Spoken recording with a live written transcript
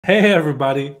Hey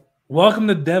everybody, welcome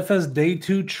to DevFest Day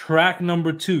 2, track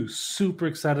number 2. Super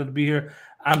excited to be here.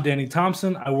 I'm Danny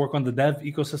Thompson. I work on the dev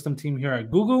ecosystem team here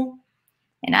at Google.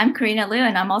 And I'm Karina Liu,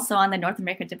 and I'm also on the North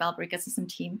American Developer Ecosystem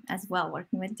team as well,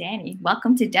 working with Danny.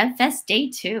 Welcome to DevFest Day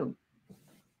 2.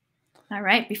 All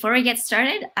right, before we get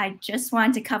started, I just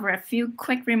wanted to cover a few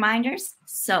quick reminders.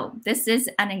 So this is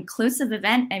an inclusive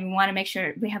event, and we want to make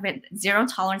sure we have a zero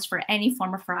tolerance for any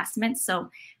form of harassment. So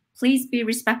please be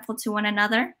respectful to one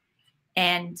another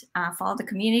and follow the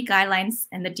community guidelines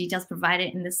and the details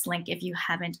provided in this link if you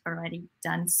haven't already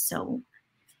done so.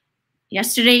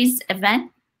 Yesterday's event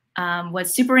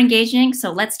was super engaging,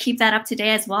 so let's keep that up today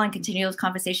as well and continue those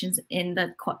conversations in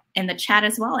the chat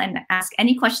as well, and ask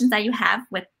any questions that you have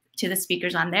to the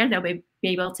speakers on there. They'll be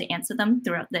able to answer them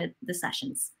throughout the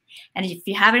sessions. And if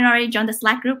you haven't already joined the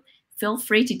Slack group, feel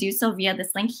free to do so via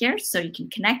this link here so you can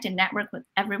connect and network with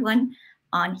everyone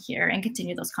on here and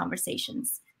continue those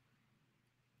conversations.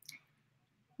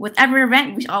 With every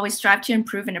event, we always strive to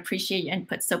improve and appreciate your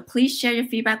input, so please share your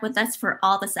feedback with us for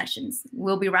all the sessions.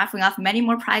 We'll be raffling off many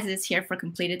more prizes here for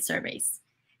completed surveys.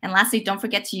 And lastly, don't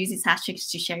forget to use these hashtags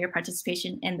to share your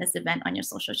participation in this event on your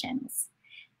social channels.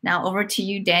 Now over to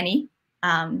you, Danny,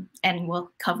 and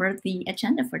we'll cover the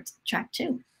agenda for track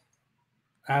 2.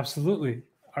 Absolutely.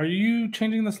 Are you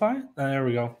changing the slide? There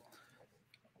we go.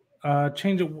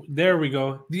 Change it. There we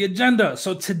go. The agenda.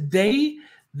 So today,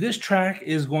 this track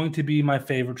is going to be my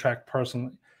favorite track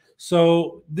personally.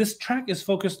 So this track is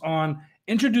focused on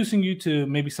introducing you to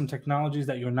maybe some technologies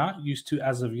that you're not used to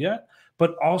as of yet,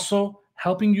 but also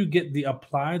helping you get the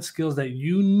applied skills that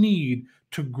you need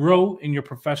to grow in your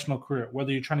professional career.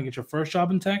 Whether you're trying to get your first job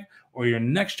in tech or your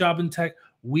next job in tech,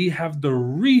 we have the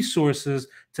resources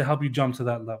to help you jump to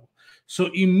that level. So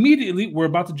immediately, we're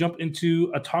about to jump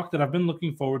into a talk that I've been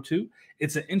looking forward to.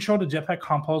 It's an intro to Jetpack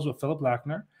Compose with Philipp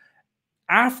Lackner.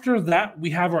 After that, we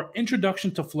have our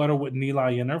introduction to Flutter with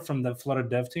Nilay from the Flutter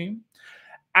dev team.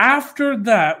 After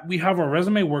that, we have our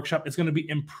resume workshop. It's going to be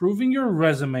improving your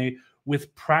resume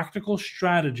with practical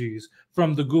strategies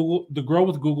from the Grow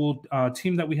with Google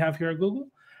team that we have here at Google.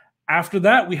 After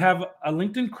that, we have a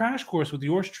LinkedIn crash course with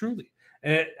yours truly.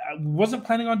 I wasn't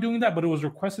planning on doing that, but it was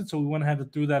requested, so we went ahead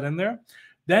and threw that in there.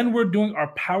 Then we're doing our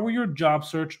Power Your Job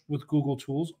Search with Google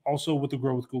Tools, also with the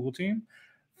Grow with Google team,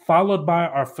 followed by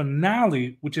our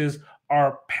finale, which is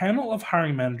our panel of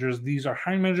hiring managers. These are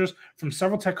hiring managers from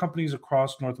several tech companies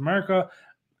across North America,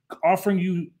 offering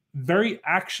you very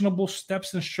actionable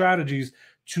steps and strategies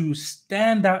to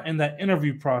stand out in that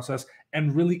interview process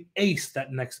and really ace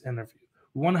that next interview.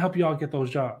 We want to help you all get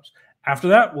those jobs. After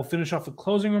that, we'll finish off with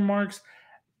closing remarks.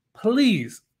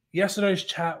 Please, yesterday's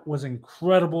chat was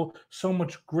incredible. So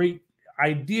much great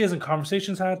ideas and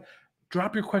conversations had.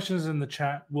 Drop your questions in the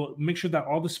chat. We'll make sure that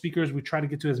all the speakers, we try to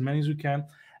get to as many as we can.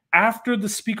 After the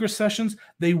speaker sessions,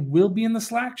 they will be in the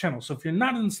Slack channel. So if you're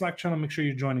not in the Slack channel, make sure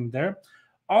you're joining there.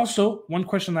 Also, one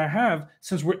question I have,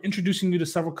 since we're introducing you to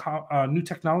several new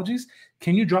technologies,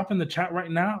 can you drop in the chat right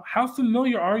now? How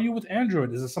familiar are you with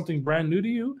Android? Is it something brand new to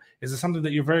you? Is it something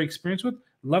that you're very experienced with?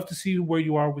 Love to see where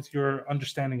you are with your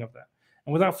understanding of that.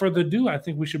 And without further ado, I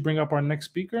think we should bring up our next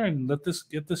speaker and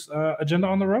get this agenda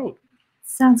on the road.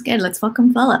 Sounds good. Let's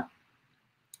welcome Philipp.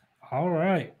 All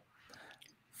right.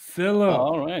 Philipp.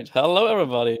 All right. Hello,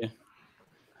 everybody.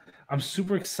 I'm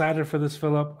super excited for this,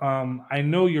 Philipp. I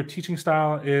know your teaching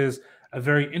style is a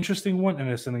very interesting one and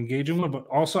it's an engaging one, but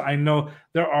also I know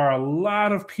there are a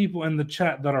lot of people in the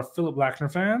chat that are Philipp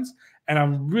Lackner fans, and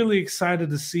I'm really excited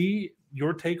to see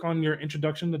your take on your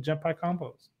introduction to Jetpack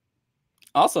Compose.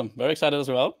 Awesome. Very excited as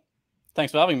well.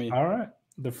 Thanks for having me. All right.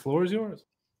 The floor is yours.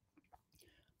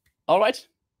 All right.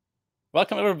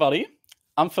 Welcome, everybody.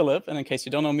 I'm Philipp, and in case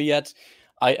you don't know me yet,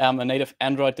 I am a native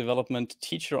Android development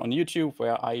teacher on YouTube,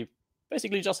 where I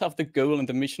basically just have the goal and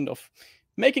the mission of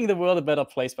making the world a better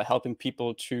place by helping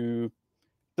people to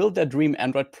build their dream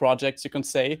Android projects, you can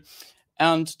say.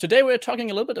 And today we're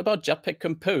talking a little bit about Jetpack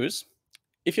Compose.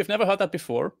 If you've never heard that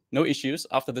before, no issues.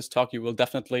 After this talk, you will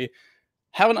definitely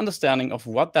have an understanding of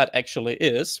what that actually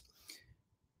is.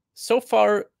 So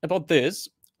far about this,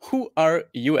 who are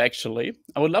you actually?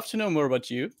 I would love to know more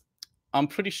about you. I'm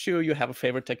pretty sure you have a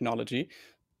favorite technology.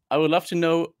 I would love to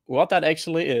know what that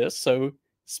actually is. So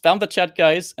spam the chat,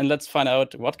 guys, and let's find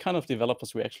out what kind of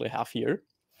developers we actually have here.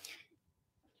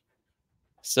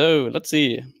 So let's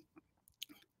see.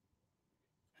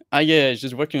 Yeah,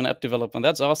 just working on app development.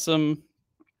 That's awesome.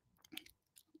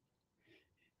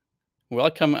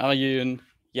 Welcome, Arjun.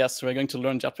 Yes, we're going to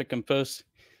learn Jetpack Compose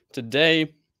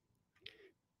today.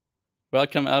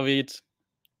 Welcome, Arvid.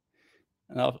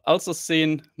 And I've also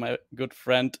seen my good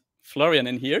friend Florian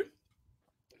in here.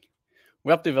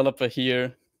 web developer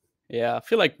here. Yeah, I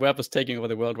feel like web is taking over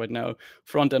the world right now.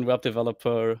 Front-end web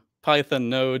developer, Python,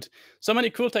 Node, so many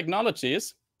cool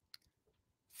technologies.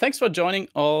 Thanks for joining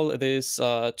all this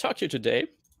talk here today.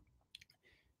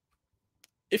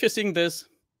 If you're seeing this,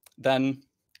 then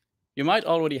you might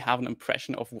already have an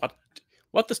impression of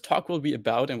what this talk will be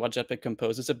about and what Jetpack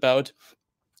Compose is about.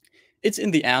 It's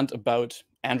in the end about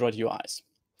Android UIs.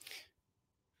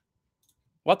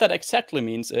 What that exactly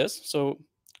means is, so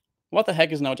what the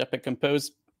heck is now Jetpack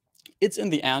Compose? It's in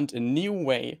the end a new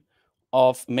way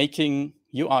of making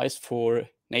UIs for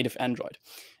native Android.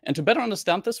 And to better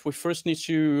understand this, we first need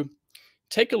to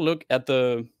take a look at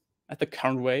the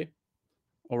current way,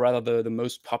 or rather the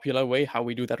most popular way, how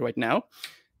we do that right now.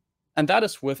 And that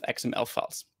is with XML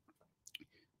files.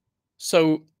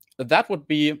 So that would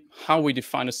be how we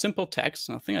define a simple text.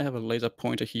 I think I have a laser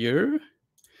pointer here.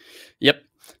 Yep,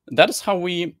 that is how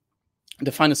we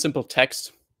define a simple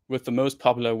text with the most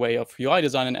popular way of UI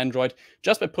design in Android,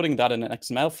 just by putting that in an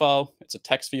XML file. It's a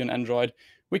text view in Android.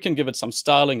 We can give it some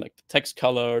styling, like the text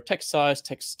color, text size,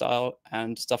 text style,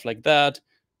 and stuff like that.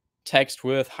 Text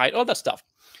width, height, all that stuff.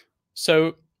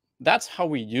 So that's how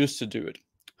we used to do it.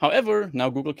 However, now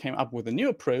Google came up with a new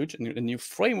approach, a new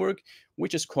framework,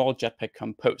 which is called Jetpack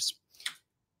Compose.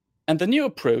 And the new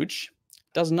approach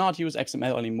does not use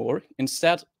XML anymore.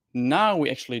 Instead, now we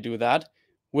actually do that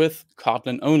with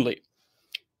Kotlin only.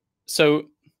 So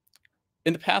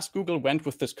in the past, Google went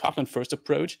with this Kotlin first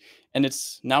approach, and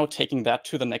it's now taking that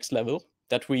to the next level,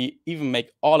 that we even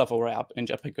make all of our app in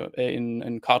Jetpack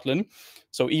in Kotlin.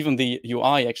 So even the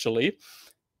UI actually.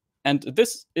 And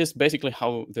this is basically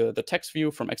how the text view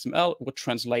from XML would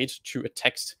translate to a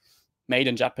text made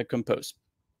in Jetpack Compose.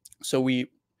 So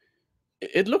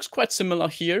it looks quite similar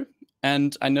here.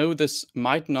 And I know this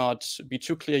might not be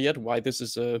too clear yet why this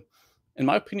is in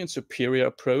my opinion, superior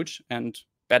approach and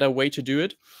better way to do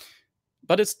it.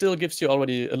 But it still gives you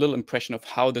already a little impression of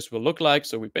how this will look like.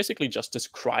 So we basically just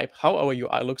describe how our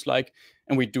UI looks like,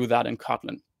 and we do that in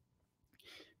Kotlin.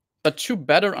 But to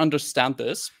better understand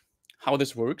this, how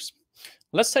this works,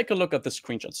 let's take a look at the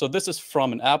screenshot. So this is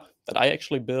from an app that I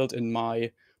actually built in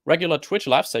my regular Twitch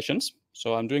live sessions.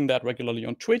 So I'm doing that regularly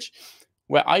on Twitch,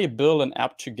 where I build an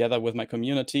app together with my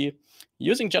community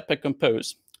using Jetpack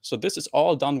Compose. So this is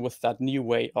all done with that new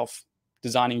way of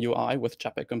designing UI with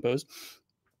Jetpack Compose.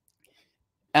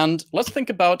 And let's think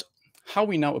about how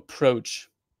we now approach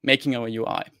making our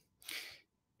UI.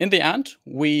 In the end,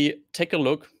 we take a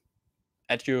look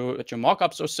at your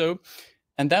mockups or so,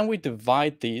 and then we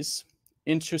divide these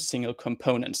into single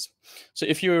components. So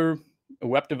if you're a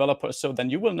web developer or so, then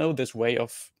you will know this way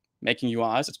of making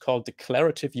UIs. It's called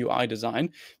declarative UI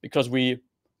design, because we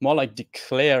more like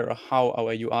declare how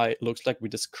our UI looks like. We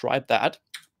describe that.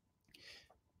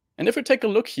 And if we take a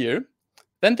look here,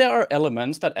 then there are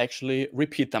elements that actually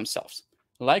repeat themselves,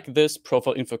 like this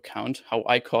profile info count, how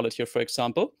I call it here, for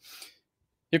example.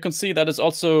 You can see that it's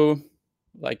also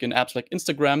like in apps like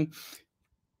Instagram,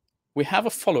 we have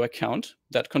a follower count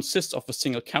that consists of a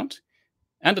single count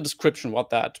and a description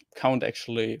what that count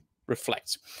actually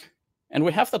reflects. And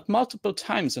we have that multiple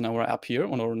times in our app here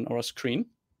on our screen.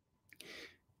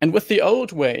 And with the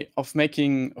old way of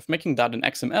making that in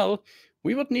XML,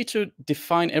 we would need to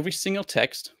define every single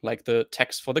text, like the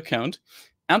text for the count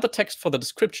and the text for the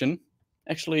description,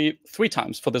 actually 3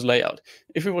 times for this layout.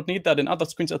 If we would need that in other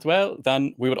screens as well,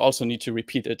 then we would also need to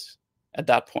repeat it at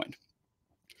that point.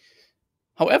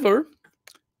 However,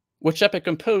 with Jetpack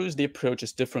Compose, the approach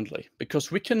is differently,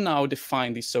 because we can now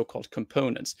define these so-called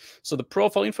components. So the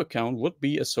profile info count would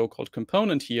be a so-called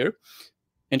component here.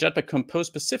 In Jetpack Compose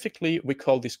specifically, we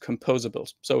call these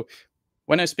composables. So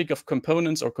when I speak of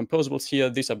components or composables here,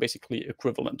 these are basically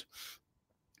equivalent.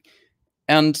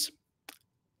 And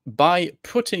by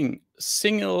putting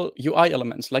single UI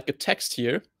elements like a text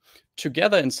here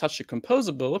together in such a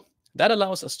composable, that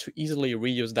allows us to easily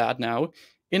reuse that now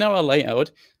in our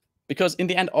layout, because in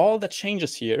the end, all that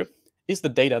changes here is the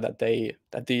data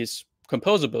that these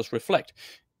composables reflect,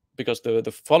 because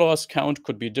the followers count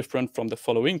could be different from the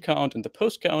following count and the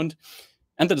post count,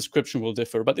 and the description will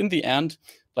differ. But in the end,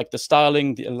 like the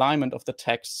styling, the alignment of the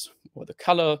text, or the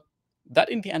color, that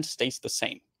in the end stays the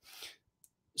same.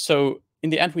 So in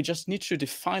the end, we just need to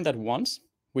define that once.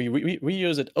 We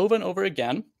reuse it over and over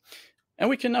again, and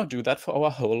we can now do that for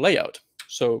our whole layout.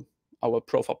 So our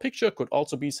profile picture could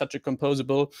also be such a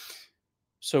composable.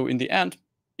 So in the end,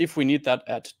 if we need that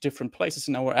at different places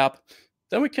in our app,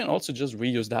 then we can also just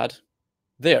reuse that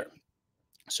there.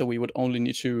 So we would only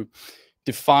need to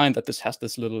define that this has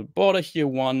this little border here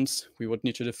once. We would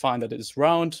need to define that it is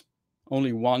round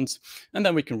only once, and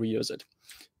then we can reuse it.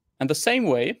 And the same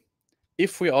way,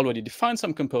 if we already define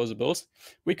some composables,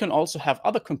 we can also have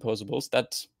other composables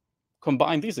that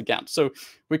combine these again. So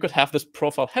we could have this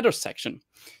profile header section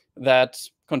that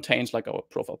contains like our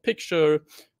profile picture,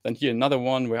 then here another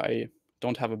one where I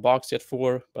don't have a box yet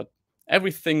for, but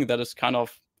everything that is kind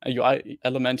of a UI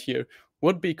element here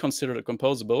would be considered a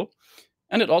composable.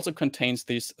 And it also contains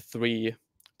these 3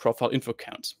 profile info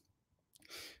counts.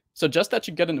 So just that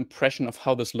you get an impression of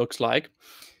how this looks like,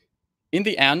 in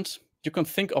the end, you can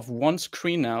think of one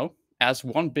screen now as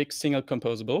one big single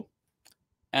composable,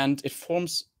 and it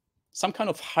forms some kind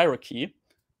of hierarchy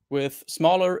with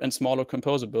smaller and smaller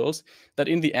composables that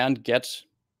in the end get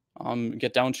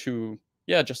down to,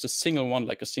 yeah, just a single one,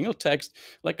 like a single text,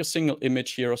 like a single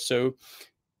image here or so.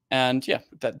 And yeah,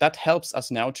 that helps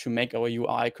us now to make our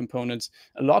UI components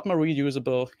a lot more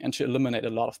reusable and to eliminate a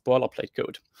lot of boilerplate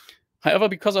code. However,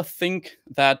 because I think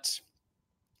that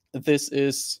this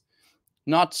is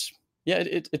not, yeah,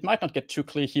 it might not get too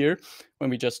clear here when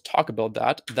we just talk about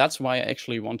that. That's why I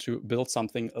actually want to build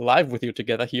something live with you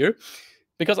together here,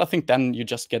 because I think then you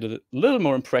just get a little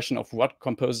more impression of what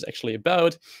Compose is actually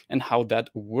about and how that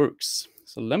works.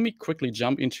 So let me quickly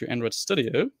jump into Android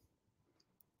Studio.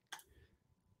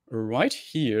 Right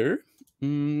here,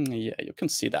 yeah, you can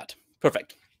see that.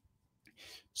 Perfect.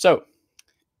 So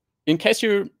in case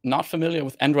you're not familiar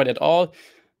with Android at all,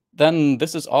 then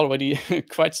this is already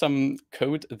quite some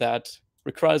code that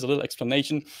requires a little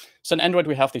explanation. So in Android,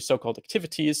 we have these so-called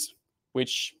activities,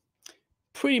 which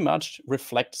pretty much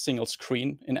reflect single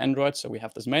screen in Android. So we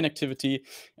have this main activity,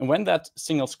 and when that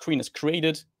single screen is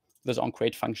created, this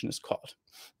onCreate function is called.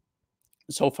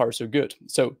 So far, so good.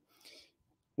 So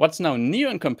what's now new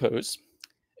in Compose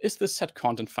is the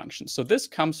setContent function. So this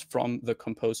comes from the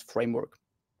Compose framework.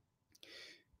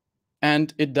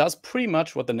 And it does pretty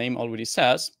much what the name already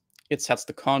says. It sets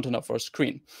the content of our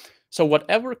screen. So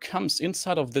whatever comes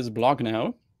inside of this block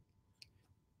now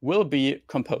will be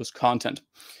Compose content.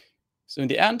 So in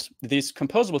the end, these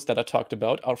composables that I talked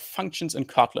about are functions in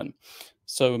Kotlin.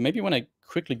 So maybe when I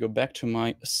quickly go back to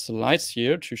my slides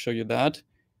here to show you that.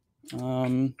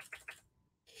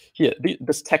 Here,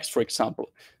 this text, for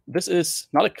example, this is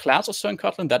not a class or so in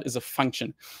Kotlin, that is a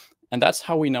function. And that's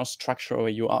how we now structure our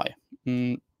UI.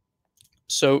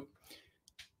 So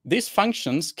these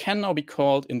functions can now be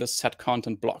called in the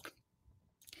setContent block.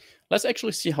 Let's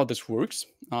actually see how this works.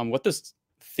 What this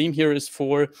theme here is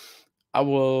for, I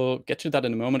will get to that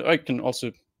in a moment, or I can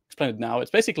also explain it now.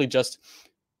 It's basically just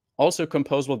also a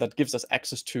composable that gives us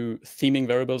access to theming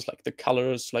variables like the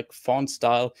colors, like font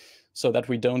style, so that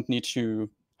we don't need to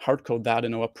hard code that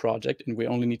in our project and we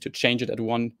only need to change it at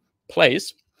one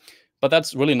place. But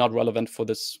that's really not relevant for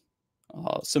this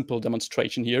simple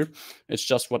demonstration here. It's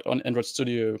just what Android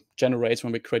Studio generates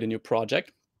when we create a new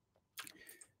project.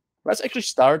 Let's actually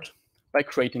start by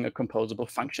creating a composable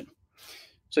function.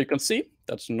 So you can see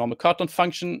that's a normal Kotlin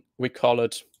function. We call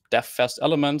it DevFest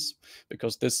elements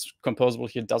because this composable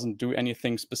here doesn't do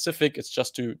anything specific. It's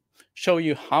just to show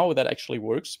you how that actually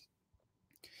works.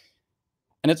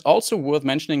 And it's also worth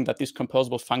mentioning that these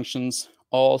composable functions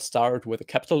all start with a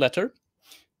capital letter.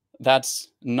 That's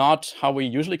not how we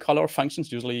usually call our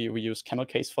functions. Usually we use camel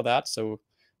case for that, so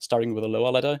starting with a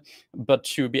lower letter. But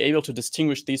to be able to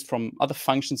distinguish these from other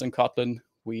functions in Kotlin,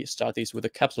 we start these with a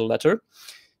capital letter.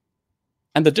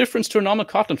 And the difference to a normal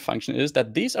Kotlin function is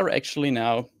that these are actually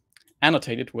now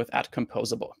annotated with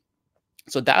 @composable.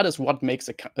 So that is what makes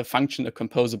a function a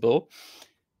composable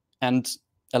and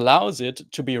allows it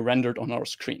to be rendered on our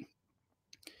screen.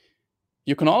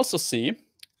 You can also see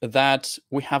that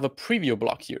we have a preview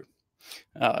block here,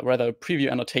 rather a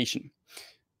preview annotation.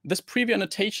 This preview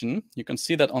annotation, you can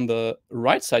see that on the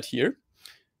right side here,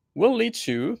 will lead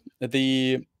to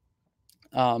the,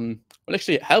 will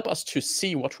actually help us to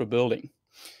see what we're building.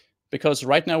 Because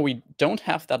right now we don't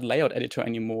have that layout editor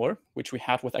anymore, which we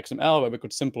had with XML, where we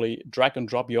could simply drag and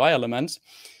drop UI elements.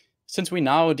 Since we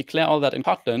now declare all that in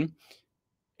Kotlin,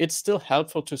 it's still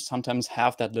helpful to sometimes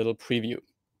have that little preview.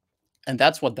 And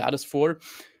that's what that is for.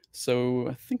 So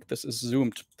I think this is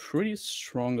zoomed pretty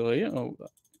strongly. Oh,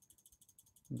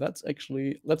 that's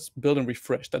actually, let's build and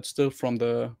refresh. That's still from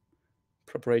the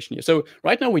preparation here. So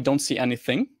right now we don't see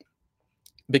anything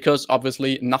because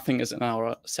obviously nothing is in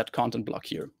our setContent block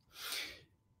here.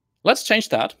 Let's change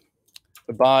that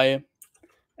by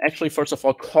actually, first of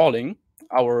all, calling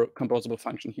our composable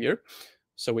function here.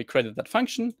 So we created that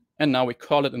function, and now we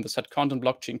call it in the setContent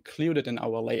block to include it in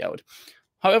our layout.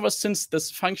 However, since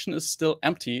this function is still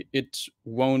empty, it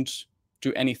won't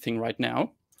do anything right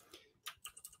now.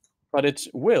 But it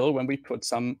will when we put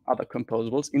some other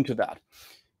composables into that.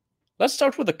 Let's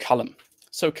start with a column.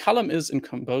 So column is in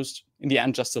Compose, in the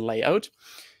end, just a layout.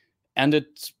 And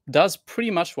it does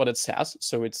pretty much what it says.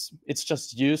 So it's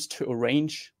just used to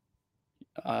arrange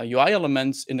UI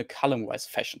elements in a column-wise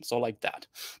fashion, so like that.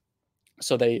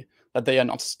 So that they are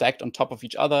not stacked on top of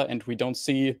each other, and we don't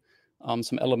see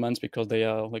some elements because they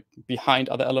are like behind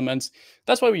other elements.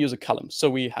 That's why we use a column. So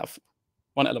we have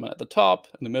one element at the top,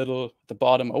 in the middle, at the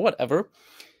bottom, or whatever.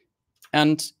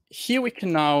 And here we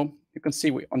can now, you can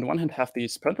see we on the one hand have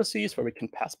these parentheses where we can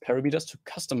pass parameters to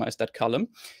customize that column.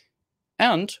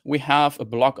 And we have a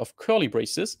block of curly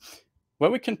braces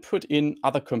where we can put in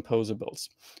other composables.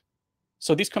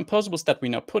 So these composables that we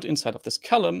now put inside of this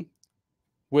column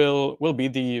will be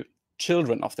the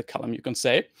children of the column, you can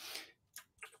say.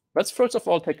 Let's first of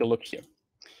all take a look here.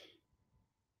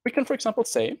 We can, for example,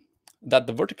 say that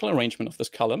the vertical arrangement of this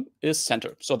column is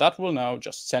center. So that will now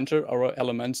just center our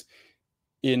elements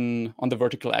on the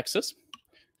vertical axis.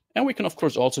 And we can, of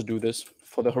course, also do this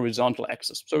for the horizontal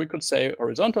axis. So we could say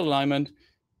horizontal alignment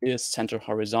is center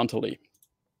horizontally.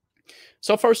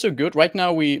 So far, so good. Right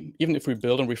now, even if we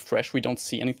build and refresh, we don't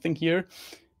see anything here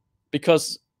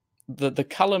because the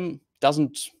column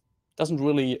doesn't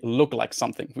really look like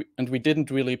something. And we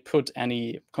didn't really put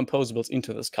any composables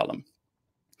into this column.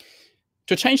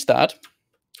 To change that,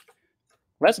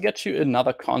 let's get to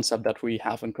another concept that we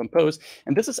have in Compose.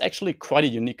 And this is actually quite a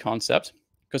unique concept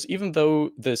because even though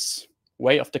this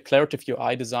way of declarative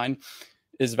UI design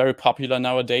is very popular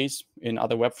nowadays in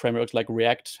other web frameworks like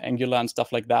React, Angular, and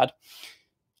stuff like that,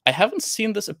 I haven't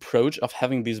seen this approach of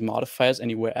having these modifiers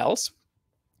anywhere else.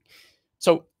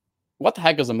 So what the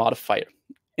heck is a modifier?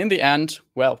 In the end,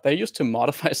 well, they're used to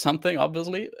modify something,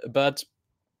 obviously, but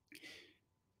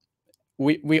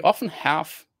we often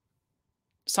have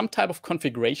some type of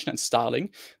configuration and styling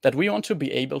that we want to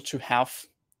be able to have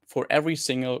for every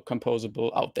single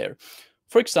composable out there.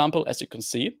 For example, as you can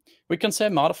see, we can say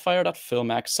modifier.fill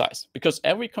max size, because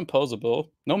every composable,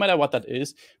 no matter what that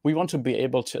is, we want to be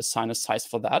able to assign a size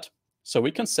for that. So we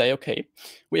can say, okay,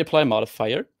 we apply a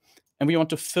modifier, and we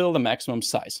want to fill the maximum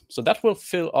size. So that will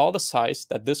fill all the size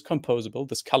that this composable,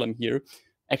 this column here,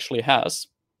 actually has.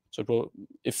 So it will,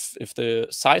 if the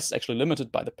size is actually limited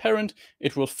by the parent,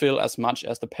 it will fill as much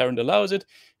as the parent allows it.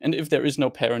 And if there is no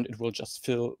parent, it will just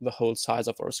fill the whole size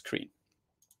of our screen.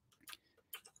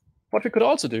 What we could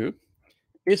also do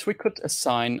is we could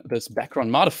assign this background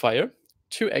modifier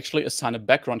to actually assign a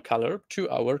background color to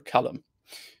our column.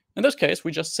 In this case,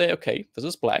 we just say, okay, this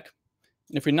is black.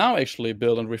 And if we now actually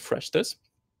build and refresh this,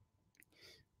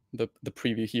 the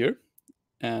preview here,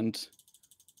 and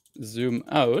zoom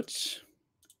out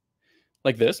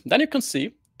like this, then you can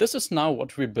see this is now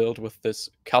what we build with this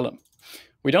column.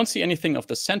 We don't see anything of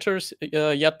the centers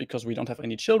yet because we don't have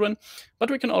any children, but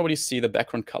we can already see the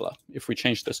background color. If we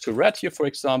change this to red here, for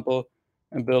example,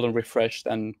 and build and refresh,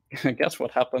 then guess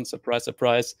what happens? Surprise,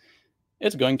 surprise.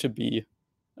 It's going to be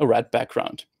a red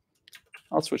background.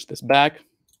 I'll switch this back.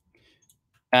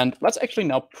 And let's actually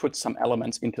now put some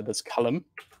elements into this column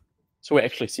so we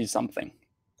actually see something.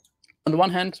 On the one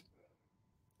hand,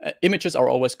 images are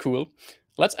always cool.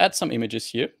 Let's add some images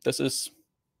here. This is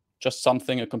just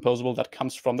something, a composable that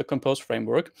comes from the Compose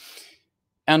framework.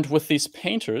 And with these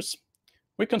painters,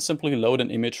 we can simply load an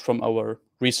image from our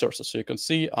resources. So you can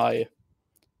see I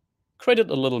created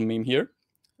a little meme here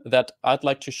that I'd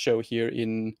like to show here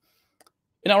in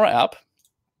our app.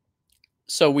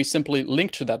 So we simply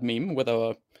link to that meme with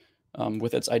our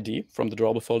with its ID from the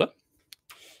drawable folder.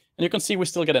 And you can see we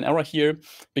still get an error here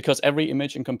because every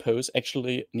image in Compose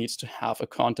actually needs to have a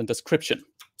content description.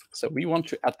 So we want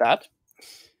to add that.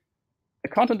 The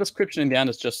content description in the end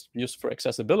is just used for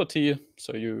accessibility.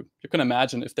 So you can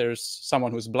imagine if there's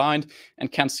someone who's blind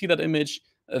and can't see that image,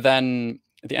 then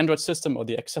the Android system or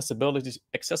the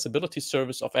accessibility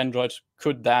service of Android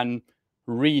could then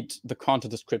read the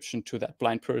content description to that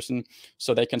blind person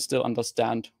so they can still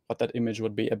understand what that image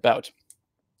would be about.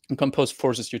 And Compose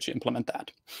forces you to implement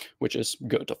that, which is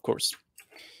good, of course.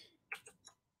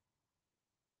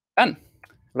 And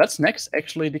let's next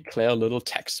actually declare a little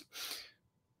text.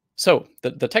 So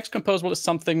the text composable is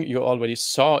something you already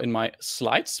saw in my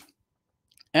slides.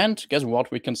 And guess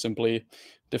what? We can simply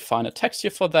define a text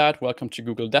here for that. Welcome to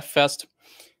Google DevFest.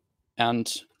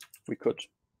 And we could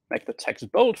make the text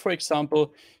bold, for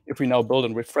example. If we now build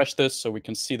and refresh this so we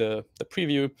can see the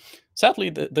preview. Sadly,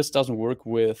 this doesn't work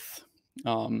with,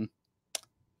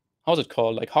 how's it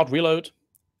called? Like hard reload.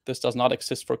 This does not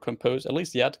exist for Compose, at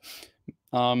least yet.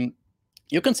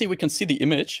 You can see we can see the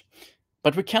image,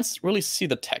 but we can't really see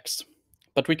the text.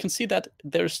 But we can see that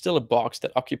there's still a box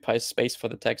that occupies space for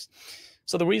the text.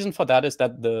 So the reason for that is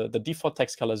that the default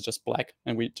text color is just black,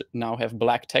 and we now have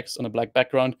black text on a black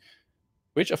background,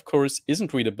 which of course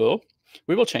isn't readable.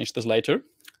 We will change this later.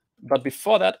 But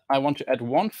before that, I want to add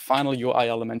one final UI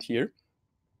element here,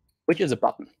 which is a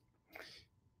button.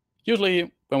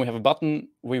 Usually, when we have a button,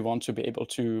 we want to be able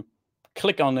to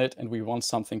click on it, and we want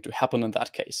something to happen in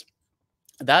that case.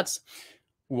 That's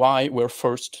why we're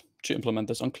first to implement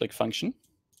this onClick function.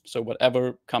 So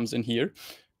whatever comes in here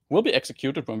will be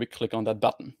executed when we click on that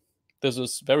button. This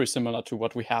is very similar to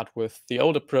what we had with the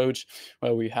old approach,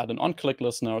 where we had an onClick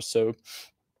listener or so.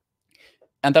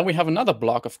 And then we have another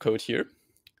block of code here,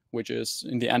 which is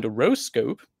in the end a row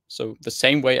scope. So the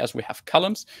same way as we have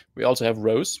columns, we also have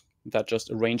rows that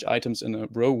just arrange items in a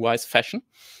row-wise fashion.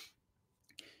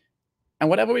 And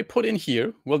whatever we put in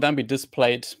here will then be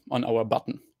displayed on our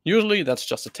button. Usually that's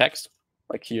just a text,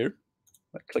 like here,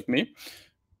 like click me.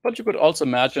 But you could also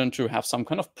imagine to have some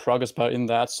kind of progress bar in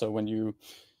that. So when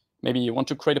maybe you want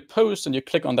to create a post and you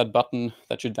click on that button,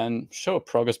 that you then show a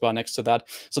progress bar next to that.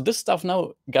 So this stuff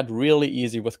now got really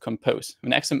easy with Compose.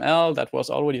 In XML, that was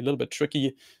already a little bit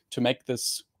tricky to make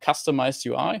this customized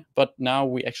UI, but now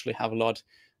we actually have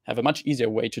a much easier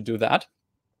way to do that.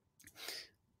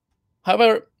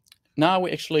 However, now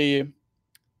we actually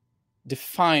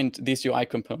defined these UI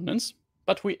components,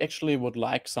 but we actually would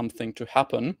like something to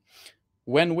happen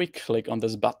when we click on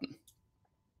this button.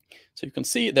 So you can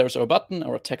see there's our button,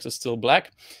 our text is still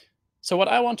black. So what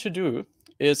I want to do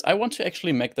is I want to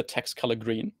actually make the text color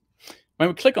green. When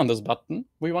we click on this button,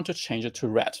 we want to change it to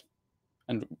red.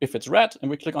 And if it's red and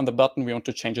we click on the button, we want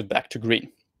to change it back to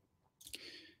green.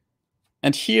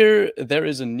 And here there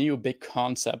is a new big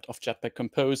concept of Jetpack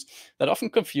Compose that often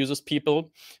confuses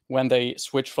people when they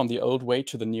switch from the old way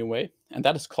to the new way, and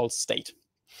that is called state.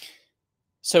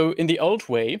 So in the old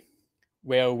way,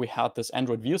 where we had this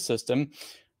Android view system,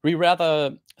 we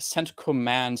rather sent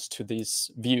commands to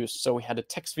these views. So we had a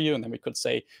text view, and then we could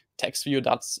say text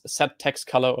view.set text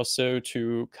color or so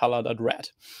to color.red.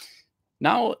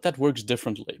 Now that works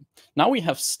differently. Now we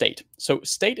have state. So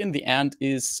state in the end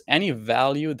is any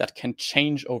value that can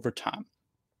change over time.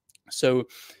 So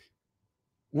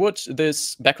would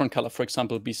this background color, for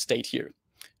example, be state here?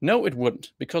 No, it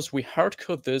wouldn't, because we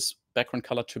hardcode this background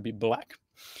color to be black.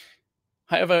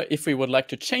 However, if we would like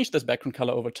to change this background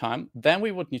color over time, then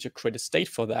we would need to create a state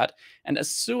for that. And as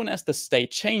soon as the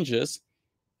state changes,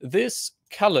 this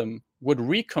column would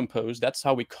recompose. That's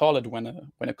how we call it when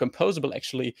a composable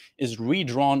actually is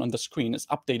redrawn on the screen, is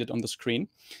updated on the screen,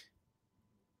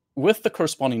 with the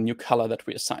corresponding new color that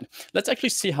we assign. Let's actually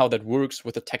see how that works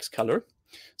with the text color.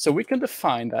 So we can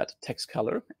define that text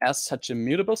color as such a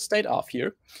mutable state of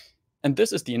here. And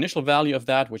this is the initial value of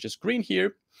that, which is green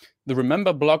here. The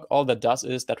remember block, all that does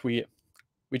is that we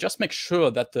just make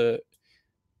sure that the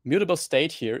mutable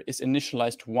state here is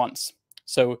initialized once.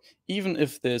 So even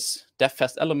if this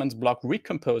DevFest elements block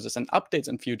recomposes and updates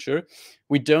in future,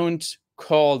 we don't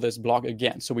call this block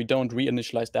again. So we don't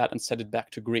reinitialize that and set it back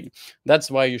to green.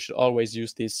 That's why you should always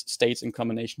use these states in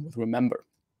combination with remember.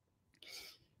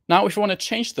 Now, if you want to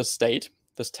change the state,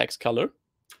 this text color,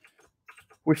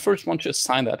 we first want to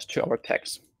assign that to our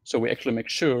text. So we actually make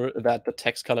sure that the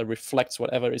text color reflects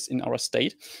whatever is in our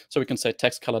state. So we can say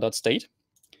text color.state.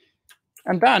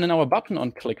 And then in our button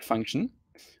onClick function,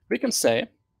 we can say,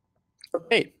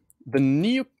 okay, the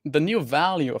new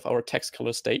value of our text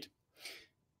color state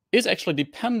is actually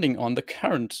depending on the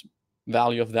current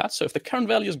value of that. So if the current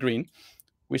value is green,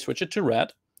 we switch it to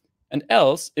red. And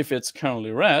else, if it's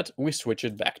currently red, we switch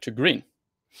it back to green.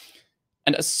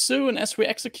 And as soon as we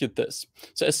execute this,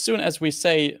 so as soon as we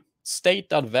say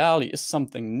state.value is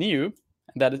something new,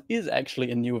 and that it is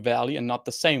actually a new value and not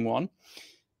the same one,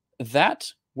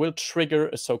 that will trigger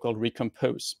a so-called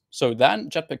recompose. So then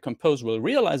Jetpack Compose will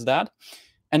realize that,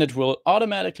 and it will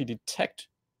automatically detect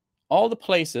all the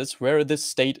places where this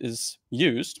state is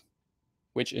used,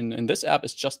 which in this app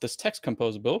is just this text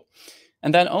composable.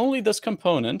 And then only this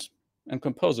component and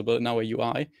composable in our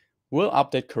UI will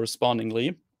update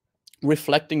correspondingly,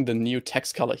 reflecting the new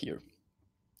text color here.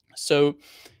 So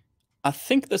I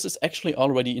think this is actually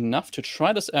already enough to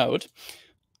try this out.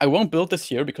 I won't build this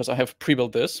here because I have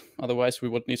pre-built this. Otherwise, we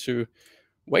would need to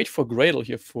wait for Gradle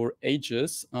here for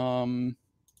ages.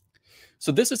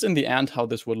 So this is in the end how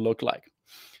this would look like.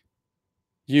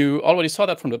 You already saw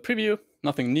that from the preview,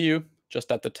 nothing new, just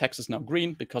that the text is now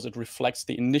green because it reflects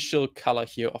the initial color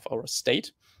here of our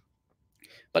state.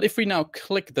 But if we now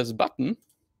click this button,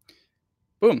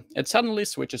 boom, it suddenly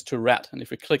switches to red. And if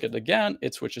we click it again,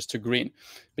 it switches to green.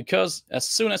 Because as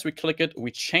soon as we click it,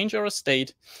 we change our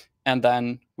state, and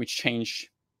then we change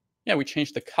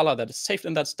the color that is saved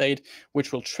in that state,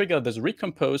 which will trigger this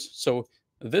recompose. So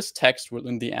this text will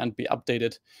in the end be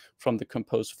updated from the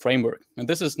Compose framework. And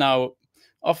this is now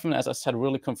often, as I said,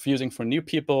 really confusing for new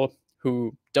people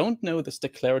who don't know this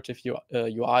declarative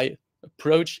UI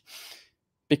approach,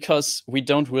 because we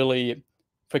don't really,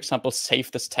 for example,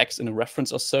 save this text in a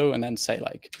reference or so, and then say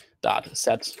like that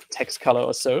set text color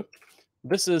or so.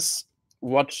 This is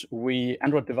what we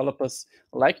Android developers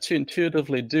like to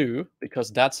intuitively do, because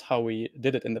that's how we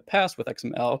did it in the past with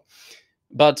XML,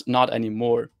 but not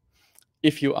anymore.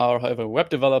 If you are, however, a web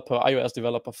developer, iOS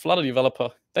developer, Flutter developer,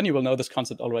 then you will know this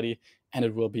concept already, and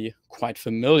it will be quite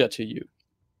familiar to you.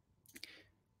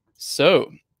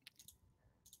 So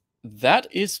that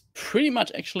is pretty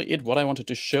much actually it, what I wanted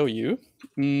to show you.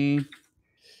 In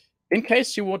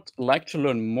case you would like to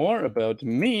learn more about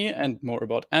me and more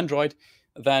about Android,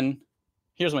 then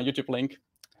here's my YouTube link.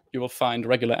 You will find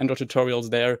regular Android tutorials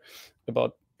there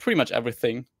about pretty much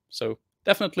everything. So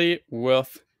definitely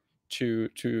worth to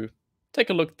take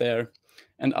a look there.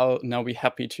 And I'll now be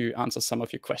happy to answer some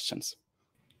of your questions.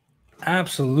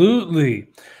 Absolutely.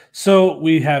 So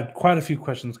we had quite a few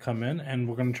questions come in, and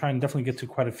we're going to try and definitely get to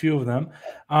quite a few of them.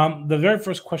 The very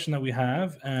first question that we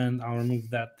have, and I'll remove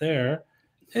that there,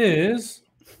 is,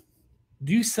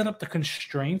 do you set up the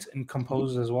constraints in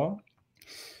Compose as well?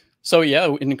 So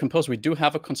yeah, in Compose, we do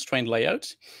have a constraint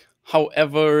layout.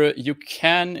 However, you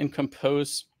can, in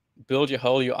Compose, build your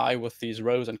whole UI with these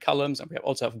rows and columns, and we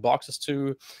also have boxes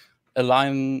to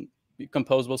align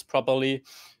composables properly.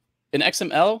 In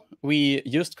XML, we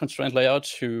used constraint layout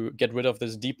to get rid of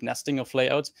this deep nesting of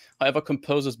layouts. However,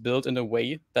 Compose is built in a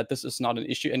way that this is not an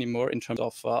issue anymore in terms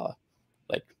of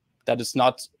like that is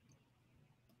not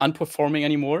unperforming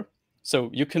anymore. So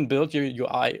you can build your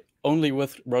UI only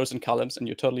with rows and columns, and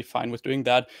you're totally fine with doing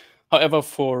that. However,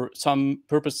 for some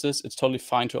purposes, it's totally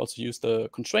fine to also use the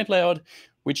constraint layout,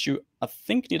 which you, I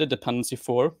think, need a dependency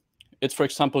for. It's, for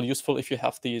example, useful if you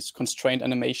have these constrained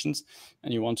animations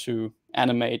and you want to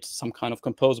animate some kind of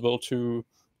composable to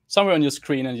somewhere on your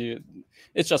screen, and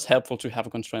it's just helpful to have a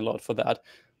constraint layout for that.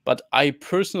 But I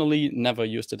personally never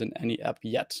used it in any app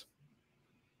yet.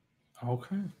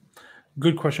 Okay.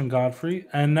 Good question, Godfrey.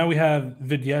 And now we have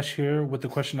Videtta here with the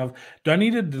question of, do I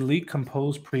need to delete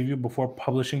Compose Preview before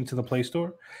publishing to the Play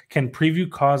Store? Can Preview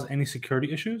cause any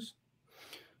security issues?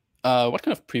 What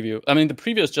kind of preview? I mean, the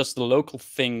preview is just the local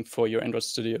thing for your Android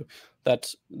Studio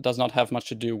that does not have much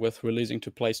to do with releasing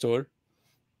to Play Store,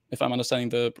 if I'm understanding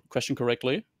the question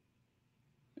correctly.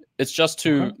 It's just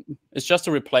it's just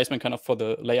a replacement kind of for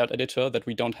the layout editor that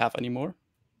we don't have anymore.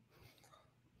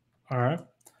 All right.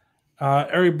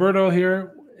 Ariberto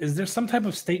here, is there some type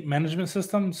of state management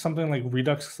system, something like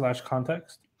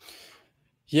Redux/Context?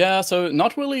 Yeah, so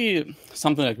not really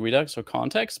something like Redux or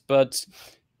Context, but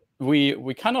we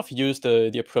kind of use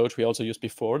the approach we also used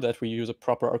before, that we use a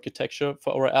proper architecture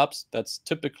for our apps. That's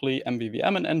typically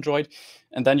MVVM and Android.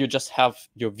 And then you just have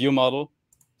your view model.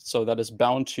 So that is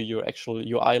bound to your actual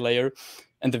UI layer.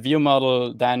 And the view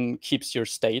model then keeps your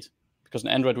state. Because in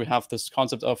Android, we have this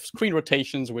concept of screen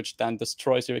rotations, which then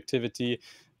destroys your activity.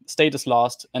 State is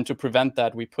lost. And to prevent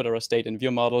that, we put our state in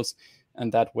view models.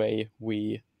 And that way,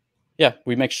 we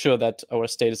make sure that our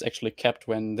state is actually kept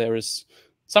when there is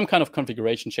some kind of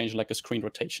configuration change, like a screen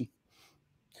rotation.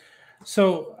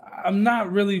 So I'm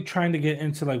not really trying to get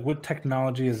into like what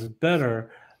technology is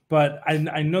better, but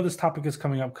I know this topic is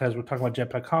coming up because we're talking about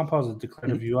Jetpack Compose, a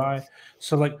declarative UI.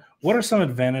 So like, what are some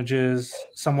advantages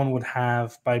someone would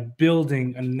have by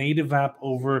building a native app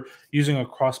over using a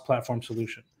cross-platform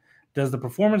solution? Does the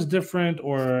performance different,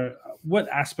 or what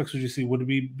aspects would you see? Would it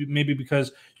be maybe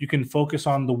because you can focus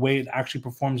on the way it actually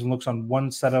performs and looks on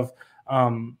one set of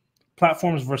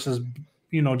platforms versus,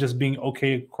 just being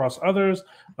okay across others?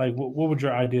 Like, what would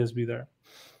your ideas be there?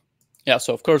 Yeah,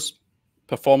 so of course,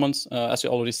 performance, as you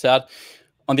already said.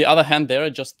 On the other hand, there are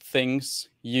just things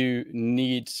you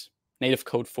need native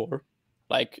code for.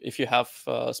 Like if you have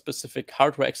specific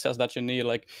hardware access that you need,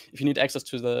 like if you need access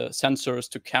to the sensors,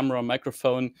 to camera,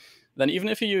 microphone, then even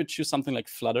if you choose something like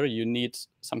Flutter, you need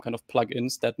some kind of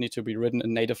plugins that need to be written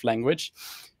in native language.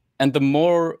 And the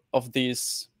more of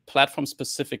these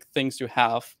platform-specific things you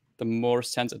have, the more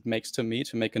sense it makes to me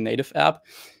to make a native app.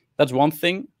 That's one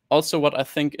thing. Also, what I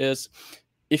think is,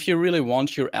 if you really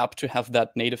want your app to have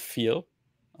that native feel,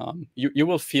 you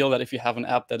will feel that if you have an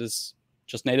app that is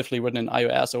just natively written in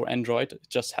iOS or Android, it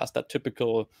just has that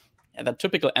typical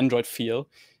Android feel.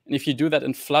 And if you do that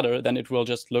in Flutter, then it will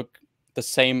just look the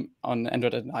same on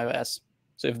Android and iOS.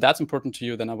 So if that's important to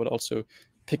you, then I would also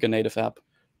pick a native app.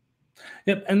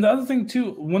 Yep. And the other thing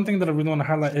too, one thing that I really want to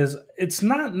highlight is it's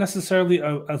not necessarily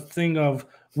a thing of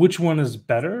which one is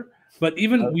better, but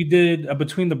even we did a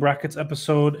Between the Brackets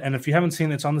episode, and if you haven't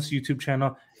seen it, it's on this YouTube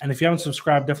channel. And if you haven't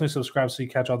subscribed, definitely subscribe so you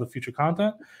catch all the future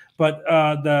content. But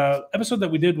the episode that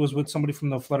we did was with somebody from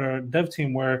the Flutter dev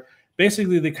team, where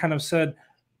basically they kind of said,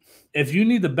 if you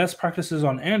need the best practices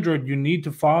on Android, you need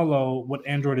to follow what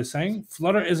Android is saying.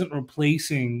 Flutter isn't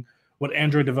replacing what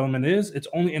Android development is. It's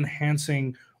only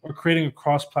enhancing or creating a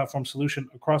cross-platform solution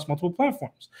across multiple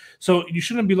platforms. So you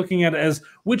shouldn't be looking at it as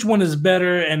which one is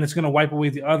better and it's going to wipe away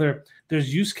the other.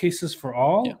 There's use cases for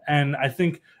all. Yeah. And I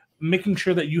think making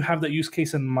sure that you have that use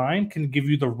case in mind can give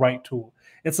you the right tool.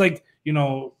 It's like, you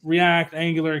know, React,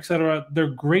 Angular, etc. They're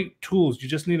great tools. You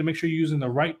just need to make sure you're using the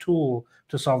right tool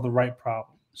to solve the right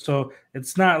problem. So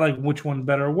it's not like which one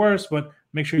better or worse, but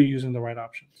make sure you're using the right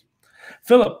options.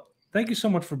 Philip, thank you so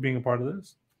much for being a part of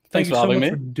this. Thank you so much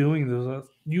for doing this.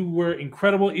 You were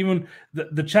incredible. Even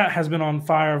the chat has been on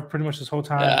fire pretty much this whole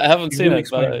time. Yeah, I haven't seen it.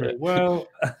 Explained very well.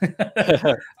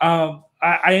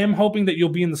 I am hoping that you'll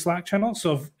be in the Slack channel.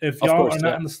 So if y'all are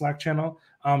not in the Slack channel,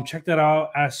 check that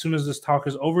out as soon as this talk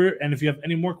is over. And if you have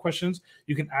any more questions,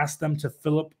 you can ask them to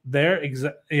Philip there.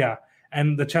 Yeah.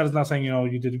 And the chat is now saying, you know,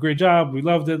 you did a great job. We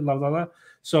loved it. Blah, blah, blah.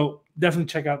 So definitely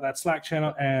check out that Slack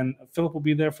channel. And Philip will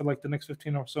be there for like the next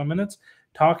 15 or so minutes,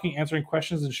 talking, answering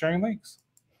questions, and sharing links.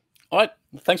 All right.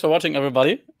 Thanks for watching,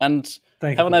 everybody. And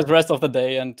have a nice rest of the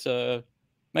day and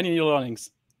many new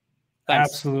learnings.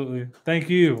 Thanks. Absolutely. Thank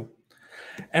you.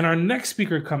 And our next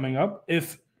speaker coming up,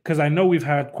 because I know we've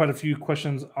had quite a few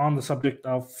questions on the subject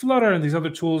of Flutter and these other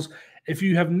tools. If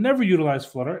you have never utilized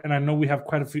Flutter, and I know we have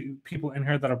quite a few people in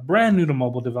here that are brand new to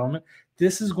mobile development,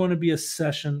 this is going to be a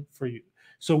session for you.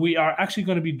 So we are actually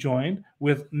going to be joined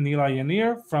with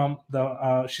Nilay from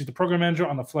she's the program manager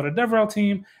on the Flutter DevRel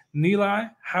team.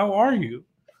 Nilay, how are you?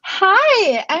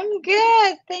 Hi, I'm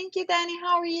good. Thank you, Danny.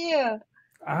 How are you?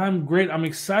 I'm great. I'm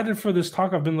excited for this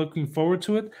talk. I've been looking forward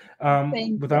to it.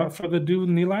 Without further ado,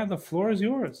 Nilay, the floor is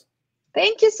yours.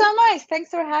 Thank you so much. Thanks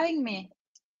for having me.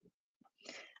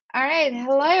 All right.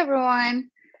 Hello, everyone.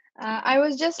 I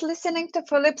was just listening to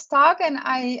Philipp's talk, and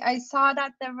I saw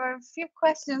that there were a few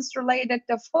questions related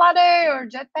to Flutter or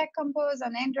Jetpack Compose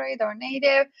on Android or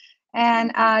native.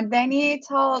 And Danny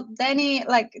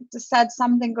said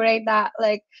something great that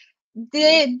like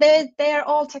they're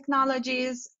all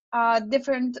technologies,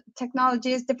 different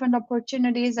technologies, different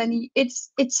opportunities, and it's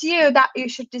you that you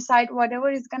should decide whatever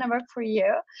is gonna work for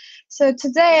you. So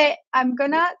today I'm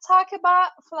gonna talk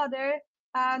about Flutter.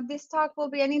 This talk will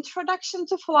be an introduction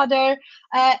to Flutter.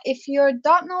 If you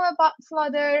don't know about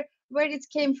Flutter, where it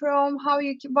came from, how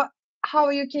you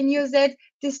can use it,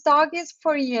 this talk is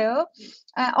for you.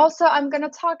 Also, I'm going to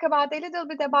talk about a little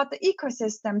bit about the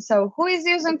ecosystem. So who is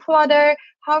using Flutter?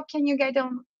 How can you get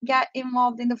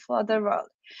involved in the Flutter world?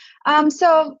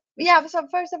 So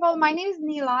first of all, my name is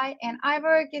Nilay, and I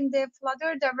work in the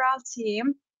Flutter DevRel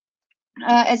team.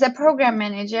 As a program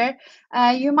manager.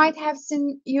 You might have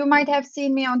seen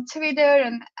me on Twitter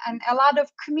and a lot of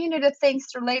community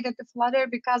things related to Flutter,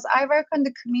 because I work on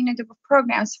the community of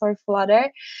programs for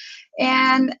Flutter.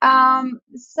 And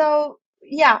so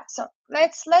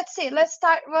let's see. Let's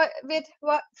start with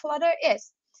what Flutter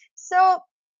is. So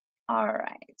all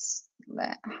right,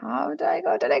 how do I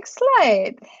go to the next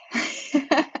slide?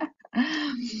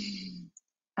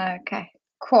 Okay,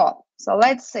 cool. So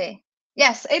let's see.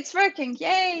 Yes, it's working.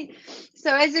 Yay.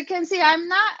 So as you can see, I'm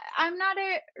not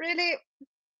a really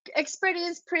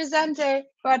experienced presenter,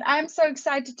 but I'm so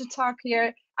excited to talk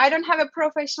here. I don't have a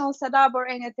professional setup or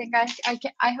anything.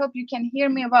 I hope you can hear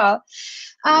me well.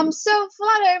 So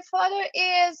Flutter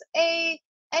is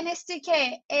an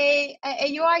SDK, a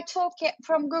UI toolkit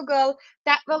from Google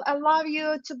that will allow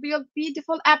you to build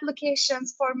beautiful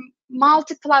applications for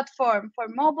multi-platform, for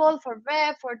mobile, for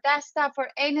web, for desktop, for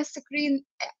any screen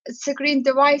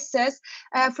devices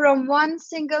from one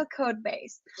single code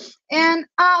base. And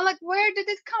like, where did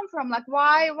it come from? Like,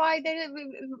 why did it?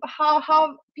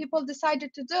 How people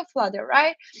decided to do Flutter,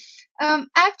 right?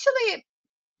 Actually,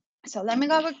 so let me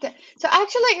go back there. So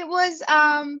actually, it was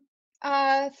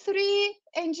 3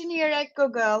 engineers at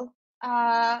Google,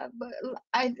 around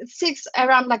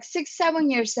 6-7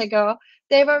 years ago.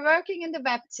 They were working in the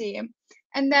web team,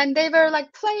 and then they were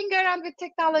like playing around with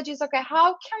technologies. Okay,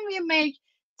 how can we make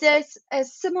this a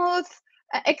smooth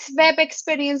web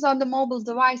experience on the mobile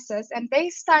devices? And they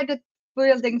started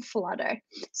building Flutter.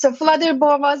 So Flutter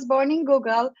was born in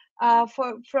Google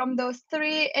from those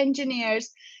 3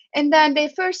 engineers. And then they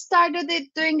first started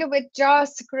doing it with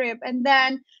JavaScript, and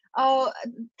then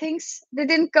things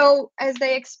didn't go as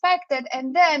they expected,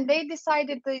 and then they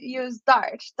decided to use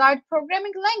Dart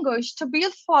programming language to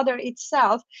build Flutter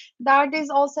itself. Dart is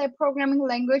also a programming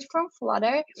language from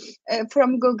Flutter,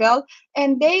 from Google,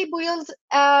 and they built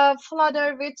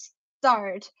Flutter with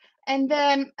Dart. and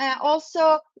then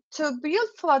also to build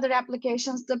Flutter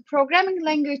applications, the programming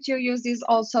language you use is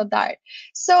also Dart.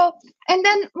 So, and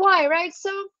then why, right?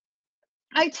 So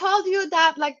I told you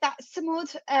that like that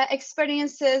smooth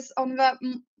experiences on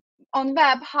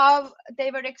web, how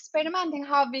they were experimenting,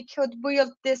 how we could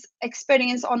build this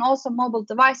experience on also mobile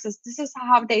devices. This is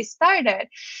how they started.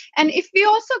 And if we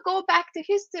also go back to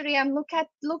history and look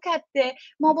at the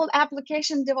mobile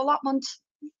application development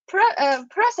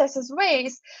processes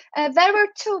ways, there were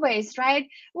two ways, right?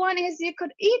 One is you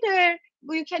can either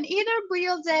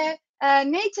build a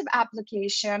native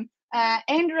application,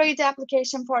 Android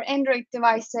application for Android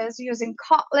devices using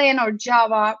Kotlin or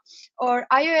Java, or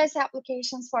iOS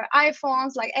applications for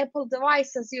iPhones like Apple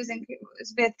devices using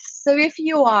with Swift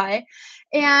UI.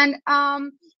 And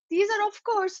these are of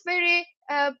course very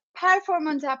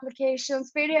performant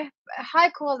applications, very high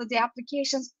quality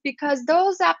applications, because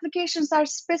those applications are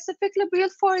specifically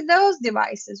built for those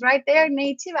devices, right? They are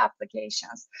native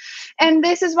applications. And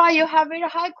this is why you have very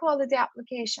high quality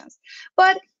applications.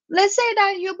 But let's say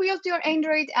that you built your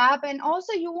Android app and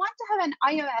also you want to have an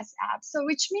iOS app. So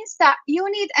which means that you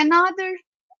need another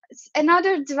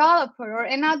developer or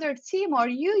another team, or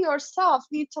you yourself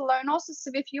need to learn also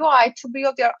Swift UI to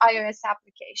build your iOS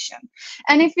application.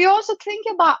 And if you also think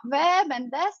about web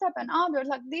and desktop and others,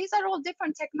 like these are all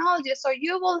different technologies. So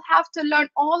you will have to learn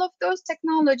all of those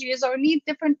technologies or need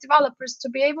different developers to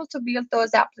be able to build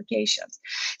those applications.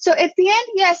 So at the end,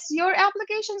 yes, your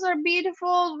applications are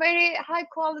beautiful, very high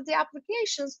quality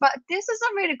applications, but this is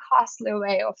a very costly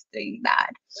way of doing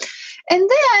that. And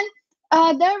then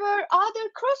there were other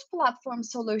cross-platform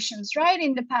solutions, right,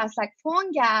 in the past, like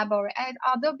PhoneGap or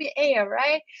Adobe Air,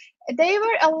 right? They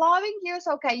were allowing you,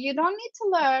 so, okay, you don't need to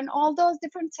learn all those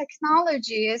different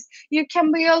technologies. You can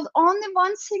build only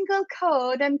one single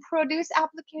code and produce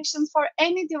applications for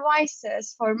any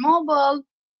devices, for mobile,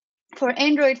 for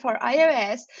Android, for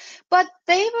iOS, but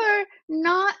they were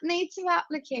not native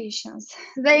applications.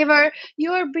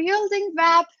 You were building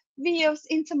web views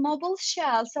into mobile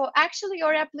shell. So actually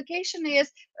your application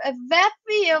is a web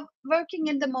view working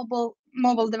in the mobile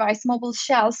device, mobile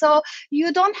shell. So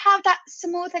you don't have that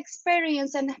smooth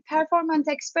experience and performant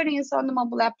experience on the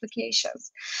mobile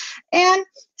applications. And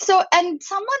so, and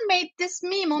someone made this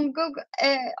meme on Google,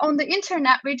 on the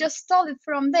internet, we just stole it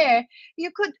from there. You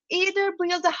could either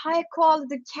build a high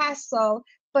quality castle,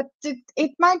 but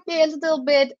it might be a little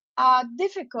bit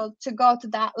difficult to go to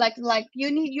that, like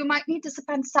you might need to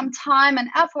spend some time and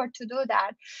effort to do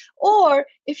that. Or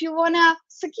if you want to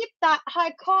skip that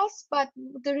high cost, but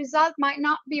the result might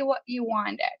not be what you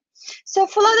wanted. So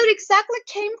Flutter exactly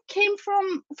came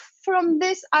from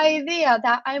this idea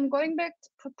that I'm going back to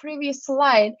the previous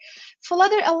slide.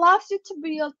 Flutter allows you to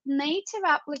build native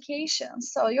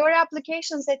applications. So your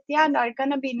applications at the end are going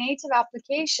to be native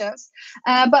applications,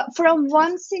 but from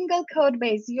one single code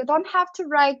base. You don't have to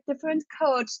write different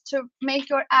codes to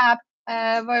make your app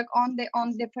work on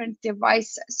different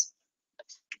devices.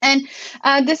 And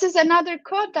this is another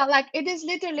code that, like, it is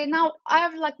literally now I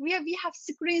have, like, we have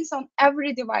screens on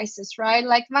every devices, right?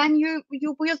 Like when you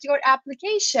build your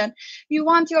application, you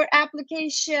want your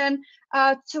application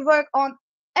to work on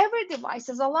every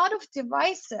devices, a lot of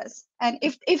devices. And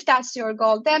if that's your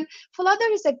goal, then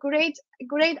Flutter is a great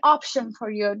option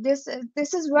for you. This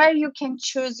is where you can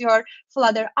choose your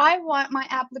Flutter. I want my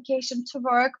application to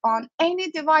work on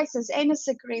any devices, any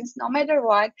screens, no matter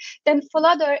what. Then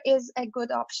Flutter is a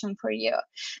good option for you.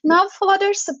 Now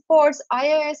Flutter supports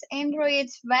iOS, Android,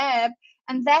 web,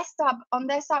 and desktop. On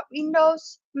desktop,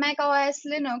 Windows, Mac OS,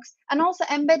 Linux, and also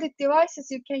embedded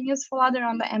devices. You can use Flutter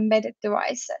on the embedded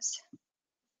devices.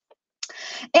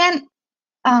 And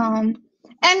like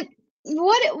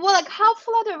how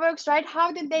Flutter works, right?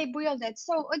 How did they build it?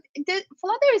 So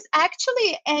Flutter is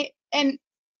actually an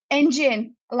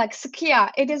engine like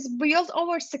Skia. It is built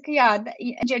over Skia, the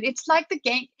engine. It's like the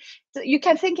game. You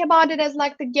can think about it as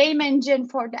like the game engine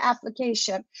for the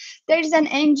application. There's an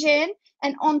engine,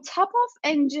 and on top of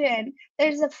engine,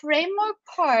 there's a framework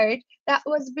part that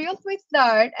was built with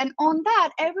Dart, and on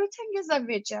that, everything is a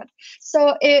widget.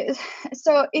 So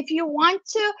if you want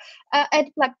to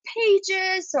add like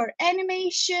pages or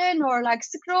animation or like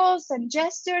scrolls and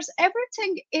gestures,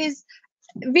 everything is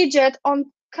widget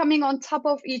coming on top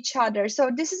of each other. So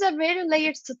this is a very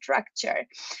layered structure.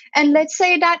 And let's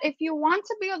say that if you want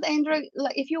to build Android,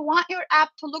 like if you want your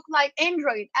app to look like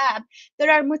Android app, there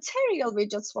are material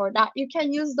widgets for that. You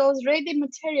can use those ready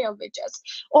material widgets.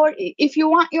 Or if you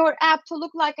want your app to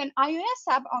look like an iOS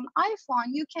app on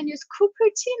iPhone, you can use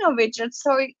Cupertino widgets.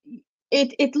 So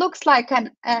it looks like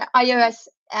an iOS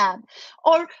app.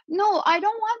 Or no, I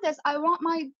don't want this. I want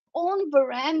my own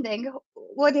branding.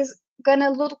 what is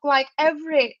gonna look like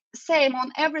same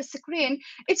on every screen.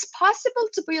 It's possible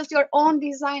to build your own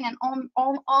design and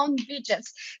own widgets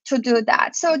to do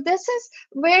that. So this is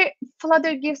where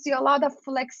Flutter gives you a lot of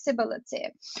flexibility.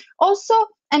 Also,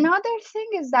 another thing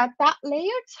is that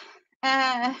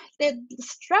layered the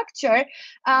structure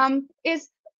is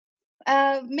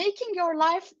making your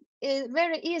life is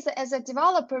very easy as a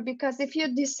developer, because if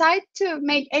you decide to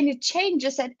make any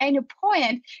changes at any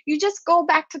point, you just go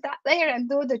back to that layer and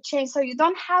do the change, so you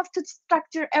don't have to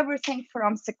structure everything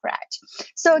from scratch.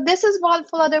 So this is what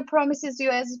Flutter promises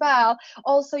you as well.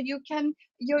 Also, you can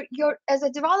as a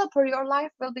developer, your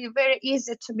life will be very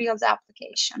easy to build the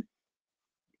application.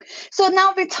 So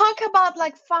now we talk about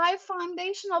like 5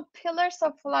 foundational pillars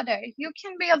of Flutter. You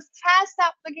can build fast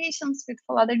applications with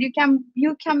Flutter. You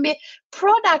can be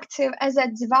productive as a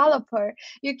developer.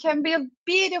 You can build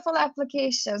beautiful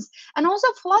applications. And also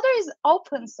Flutter is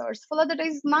open source. Flutter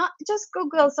is not just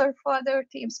Google's or Flutter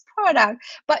team's product,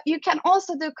 but you can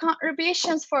also do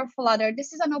contributions for Flutter.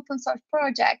 This is an open source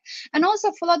project. And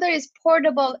also Flutter is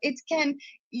portable.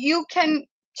 You can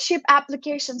ship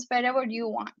applications wherever you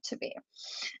want to be.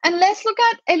 And let's look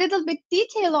at a little bit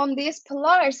detail on these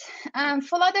pillars.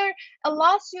 Flutter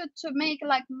allows you to make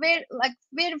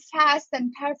very fast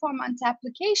and performant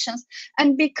applications.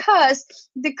 And because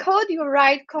the code you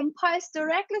write compiles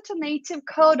directly to native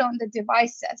code on the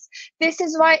devices, this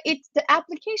is why the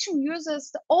application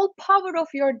uses the all power of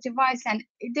your device, and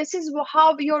this is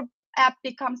how your app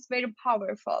becomes very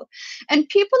powerful. And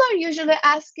people are usually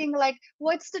asking, like,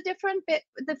 what's the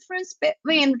difference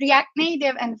between React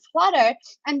Native and Flutter?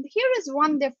 And here is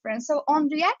one difference. So on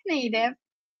React Native,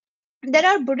 there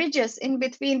are bridges in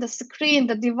between the screen,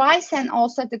 the device, and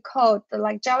also the code,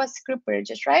 like JavaScript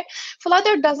bridges, right?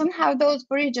 Flutter doesn't have those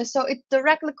bridges, so it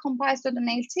directly compiles to the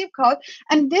native code,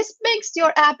 and this makes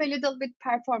your app a little bit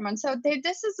performant. So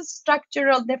this is a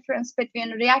structural difference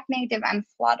between React Native and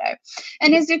Flutter.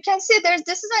 And as you can see,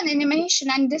 this is an animation,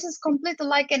 and this is completely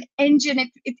like an engine.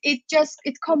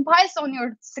 It compiles on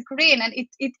your screen, and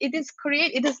it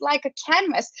is like a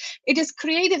canvas. It is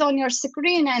created on your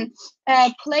screen and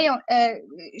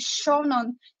shown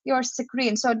on your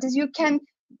screen. So you can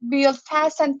build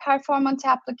fast and performant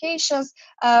applications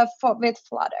with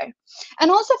Flutter.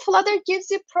 And also Flutter gives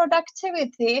you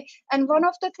productivity. And one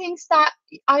of the things that,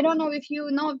 I don't know if you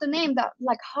know the name, that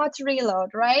like hot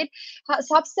reload, right?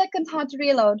 Sub-second hot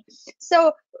reload.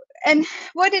 So, and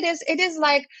what it is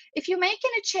like, if you make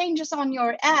any changes on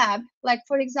your app, like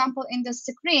for example, in the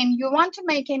screen, you want to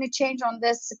make any change on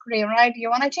this screen, right? You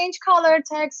want to change color,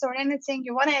 text, or anything,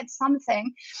 you want to add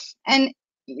something. And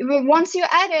once you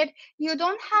add it, you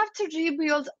don't have to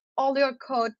rebuild all your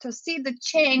code to see the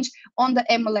change on the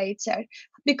emulator.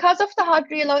 Because of the hot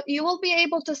reload, you will be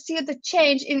able to see the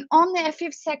change in only a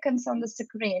few seconds on the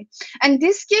screen. And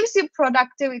this gives you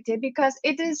productivity, because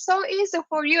it is so easy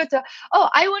for you to, oh,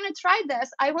 I want to try this.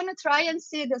 I want to try and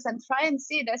see this and try and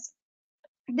see this.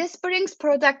 This brings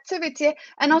productivity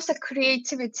and also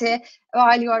creativity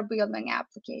while you are building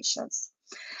applications.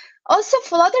 Also,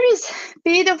 Flutter is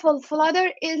beautiful.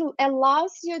 Flutter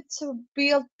allows you to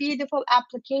build beautiful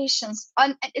applications,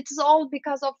 and it's all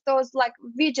because of those like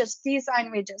widgets,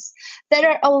 design widgets. There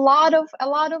are a lot of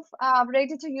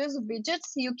ready-to-use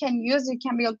widgets you can use. You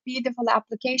can build beautiful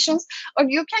applications, or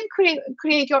you can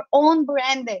create your own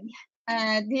branding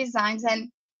designs and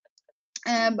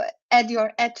add to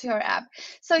your app.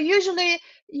 So usually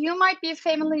you might be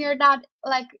familiar that,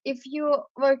 like, if you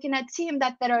work in a team,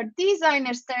 that there are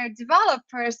designers, there are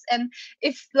developers, and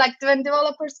if like when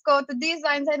developers go to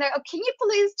designs and like, oh, can you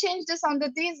please change this on the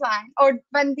design? Or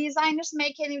when designers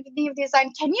make any new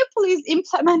design, can you please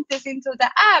implement this into the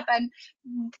app? And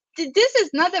this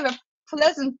is not a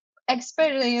pleasant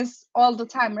experience all the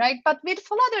time, right? But with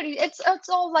Flutter, it's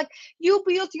all like you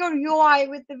build your UI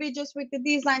with the widgets, with the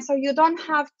design, so you don't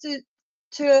have to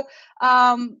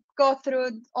go through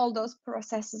all those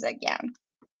processes again.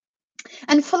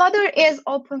 And Flutter is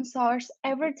open source.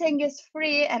 Everything is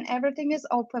free and everything is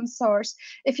open source.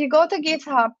 If you go to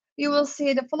GitHub, you will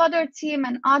see the Flutter team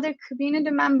and other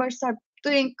community members are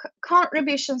doing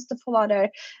contributions to Flutter.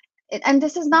 And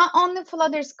this is not only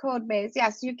Flutter's code base.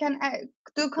 Yes, you can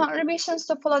do contributions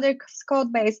to Flutter's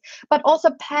code base, but also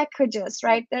packages,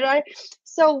 right?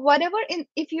 So whatever,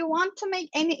 if you want to make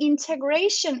any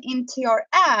integration into your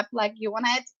app, like you want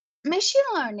to add machine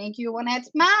learning, you want to add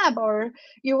map, or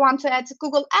you want to add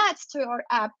Google Ads to your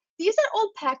app, these are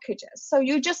all packages. So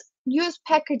you just use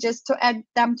packages to add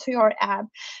them to your app.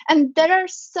 And there are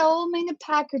so many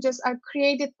packages are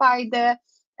created by the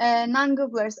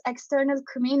non-Googlers, external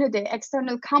community,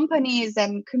 external companies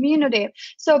and community.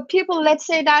 So people, let's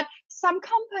say that some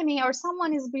company or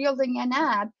someone is building an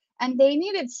app and they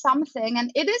needed something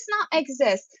and it does not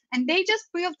exist, and they just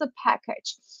built the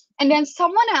package, and then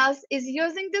someone else is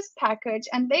using this package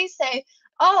and they say,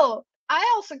 oh, I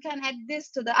also can add this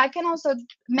to I can also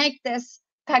make this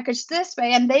package this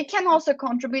way, and they can also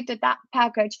contribute to that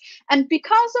package. And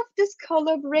because of this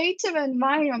collaborative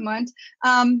environment,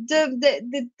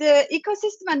 the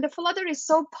ecosystem and the Flutter is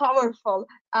so powerful.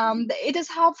 It is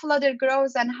how Flutter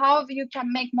grows and how you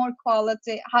can make more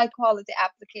high quality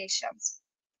applications.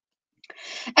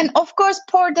 And of course,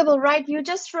 portable, right? You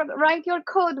just write your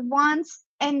code once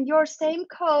and your same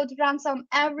code runs on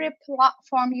every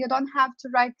platform. You don't have to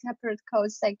write separate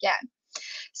codes again.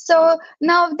 So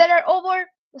now there are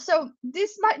so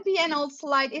this might be an old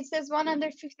slide. It says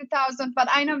 150,000, but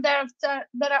I know there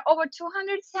are over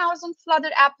 200,000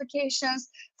 Flutter applications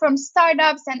from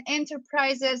startups and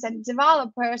enterprises and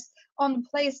developers on the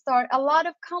Play Store. A lot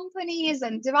of companies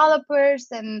and developers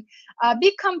and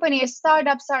big companies,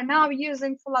 startups are now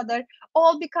using Flutter,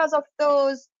 all because of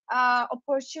those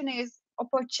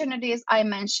opportunities I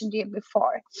mentioned here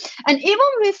before. And even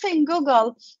within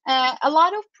Google, a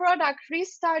lot of products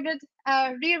restarted,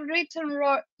 rewritten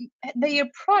their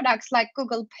products like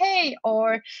Google Pay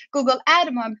or Google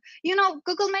AdMob. You know,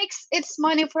 Google makes its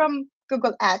money from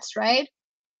Google Ads, right?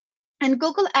 And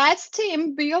Google Ads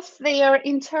team built their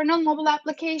internal mobile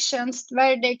applications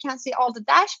where they can see all the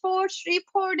dashboards,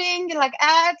 reporting, like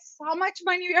ads, how much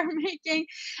money we are making,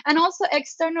 and also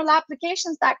external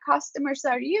applications that customers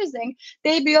are using.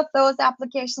 They built those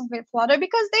applications with Flutter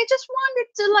because they just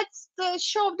wanted to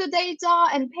show the data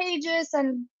and pages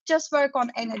and just work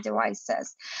on any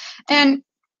devices. And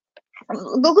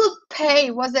Google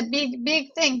Pay was a big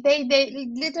thing. They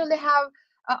literally have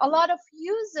a lot of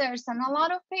users and a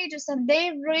lot of pages, and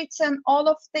they've written all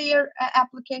of their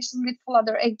applications with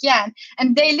Flutter again.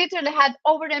 And they literally had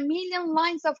over 1 million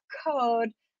lines of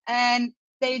code, and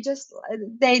they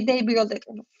built it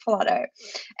with Flutter.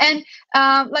 And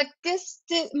like this,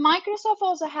 Microsoft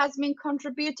also has been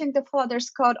contributing to Flutter's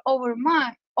code over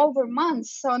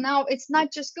months. So now it's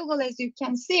not just Google, as you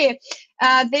can see.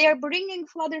 They are bringing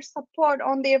Flutter support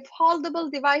on their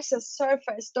foldable devices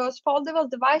Surface. Those foldable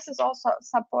devices also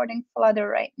supporting Flutter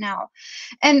right now.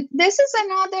 And this is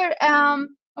another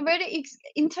a very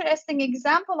interesting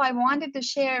example I wanted to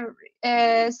share.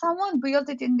 Someone built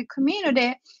it in the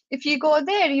community. If you go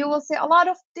there, you will see a lot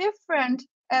of different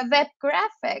web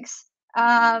graphics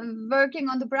working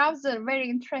on the browser very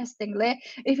interestingly.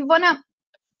 If you want to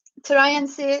try and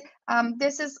see,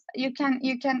 this is you can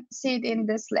see it in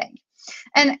this link.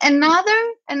 And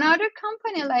another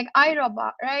company like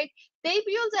iRobot, right? They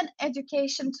built an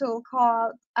education tool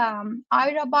called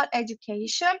iRobot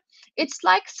Education. It's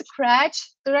like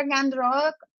Scratch, drag and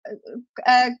drop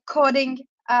coding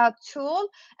tool,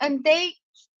 and they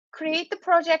create the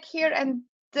project here, and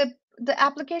the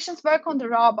applications work on the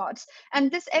robots.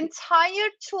 And this entire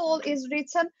tool is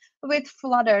written with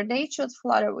Flutter. They chose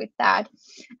Flutter with that.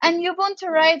 And you want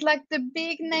to write like the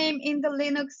big name in the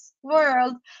Linux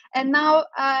world, and now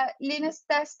Linux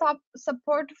desktop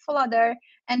support Flutter,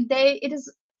 and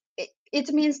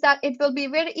it means that it will be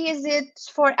very easy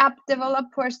for app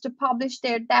developers to publish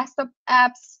their desktop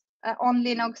apps on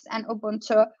Linux and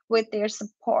Ubuntu with their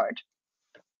support.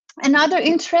 Another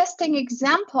interesting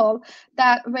example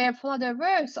where Flutter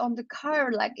works on the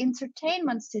car, like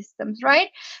entertainment systems, right?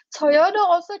 Toyota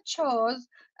also chose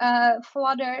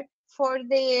Flutter for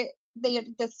the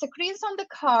screens on the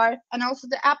car and also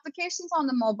the applications on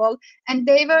the mobile. And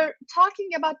they were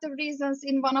talking about the reasons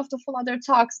in one of the Flutter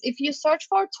talks. If you search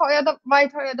for Toyota, why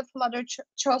Toyota Flutter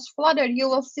chose Flutter, you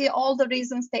will see all the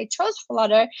reasons they chose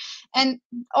Flutter. And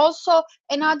also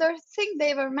another thing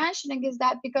they were mentioning is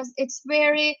that because it's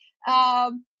very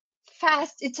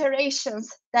fast iterations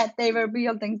that they were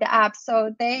building the app,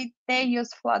 so they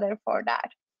use Flutter for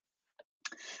that.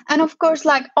 And of course,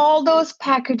 like all those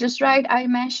packages, right? I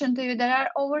mentioned to you there are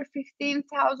over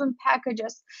 15,000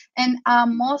 packages, and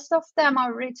most of them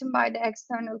are written by the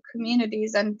external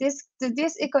communities. And this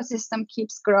ecosystem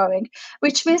keeps growing,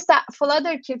 which means that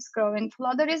Flutter keeps growing.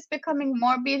 Flutter is becoming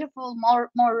more beautiful, more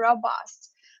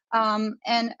robust. And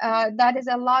that is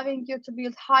allowing you to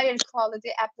build higher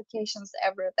quality applications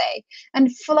every day.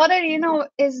 And Flutter, you know,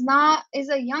 is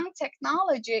a young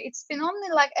technology. It's been only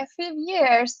like a few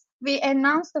years. We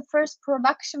announced the first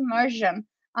production version.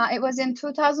 It was in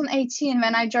 2018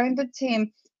 when I joined the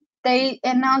team. They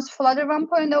announced Flutter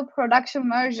 1.0 production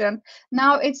version.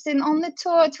 Now it's in only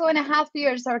 2.5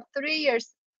 years or 3 years.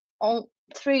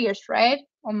 3 years, right?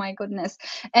 Oh my goodness.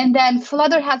 And then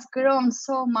Flutter has grown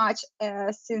so much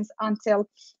since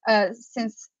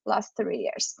last 3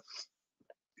 years.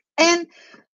 And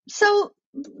so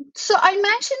I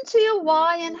mentioned to you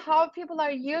why and how people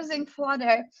are using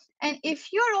Flutter. And if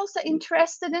you're also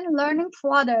interested in learning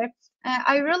Flutter,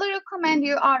 I really recommend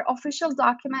you our official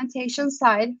documentation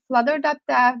site,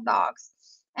 flutter.devdocs.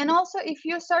 And also, if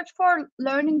you search for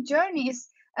learning journeys,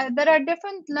 there are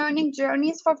different learning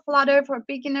journeys for Flutter for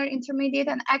beginner, intermediate,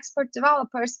 and expert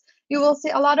developers. You will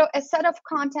see a set of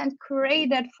content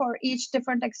created for each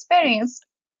different experience.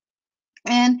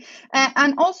 And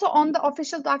also on the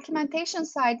official documentation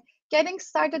side, getting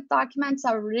started documents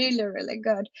are really, really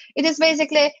good. It is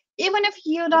basically, even if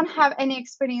you don't have any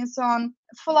experience on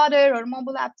Flutter or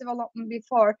mobile app development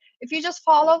before, if you just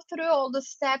follow through all the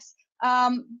steps,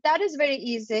 that is very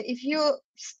easy. If you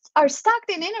are stuck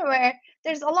in anywhere,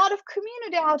 there's a lot of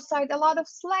community outside, a lot of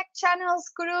Slack channels,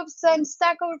 groups, and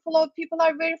Stack Overflow. People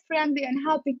are very friendly and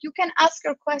helping. You can ask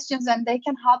your questions and they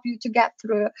can help you to get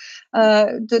through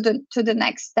to the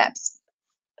next steps.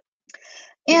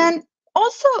 And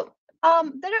also,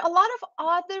 there are a lot of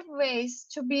other ways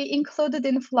to be included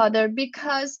in Flutter,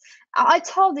 because I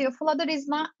told you Flutter is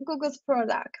not Google's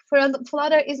product.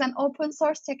 Flutter is an open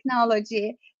source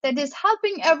technology that is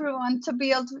helping everyone to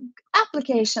build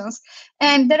applications.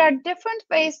 And there are different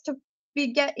ways to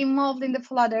get involved in the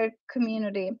Flutter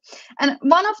community. And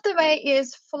one of the way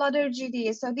is Flutter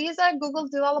GD. So these are Google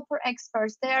developer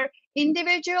experts. They're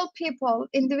individual people,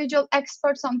 individual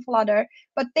experts on Flutter,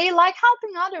 but they like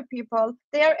helping other people.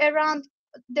 They're around,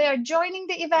 they are joining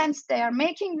the events, they are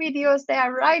making videos, they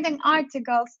are writing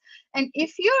articles. And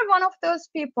if you're one of those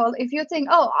people, if you think,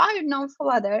 oh, I know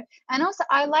Flutter, and also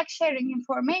I like sharing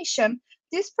information,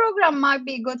 this program might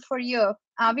be good for you.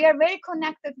 We are very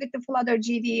connected with the Flutter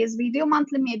GDs. We do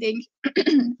monthly meetings.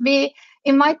 We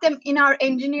invite them in our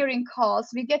engineering calls.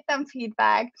 We get them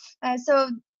feedback. So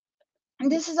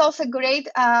this is also a great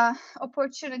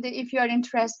opportunity if you are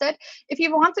interested. If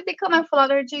you want to become a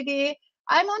Flutter GD,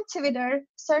 I'm on Twitter.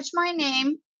 Search my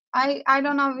name. I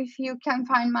don't know if you can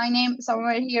find my name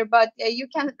somewhere here, but you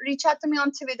can reach out to me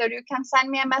on Twitter. You can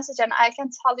send me a message, and I can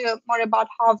tell you more about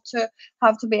how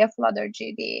to be a Flutter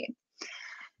GD.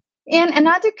 And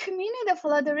another community,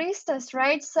 Flutteristas,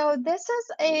 right? So this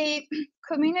is a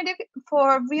community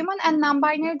for women and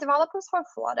non-binary developers for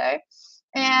Flutter,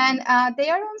 and they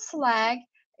are on Slack.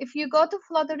 If you go to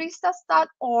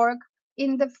flutteristas.org,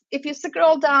 if you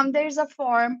scroll down, there's a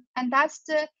form, and that's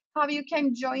how you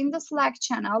can join the Slack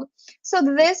channel. So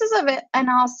this is an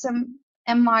awesome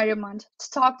environment to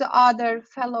talk to other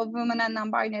fellow women and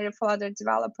non-binary Flutter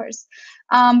developers.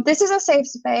 This is a safe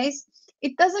space.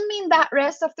 It doesn't mean that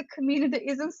rest of the community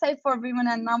isn't safe for women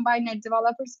and non-binary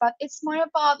developers, but it's more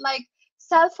about like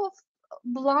self of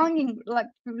belonging, like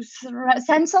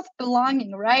sense of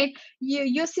belonging, right?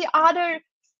 You see other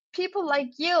people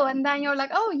like you, and then you're like,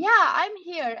 oh yeah, I'm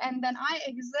here, and then I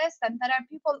exist, and there are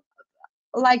people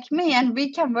like me, and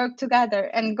we can work together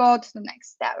and go to the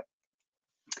next step.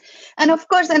 And of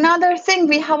course, another thing,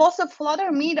 we have also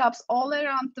Flutter meetups all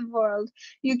around the world.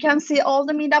 You can see all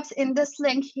the meetups in this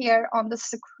link here on the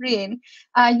screen.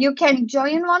 You can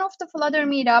join one of the Flutter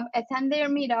meetup, attend their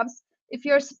meetups. If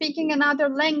you're speaking another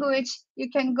language, you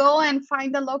can go and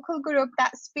find a local group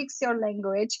that speaks your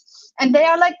language. And they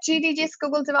are like GDG's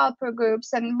Google developer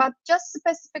groups, but just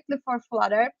specifically for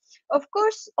Flutter. Of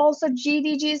course, also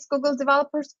GDG's Google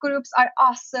developers groups are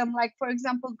awesome. Like, for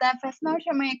example, DevFest North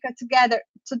America together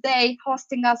today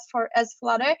hosting us as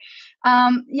Flutter.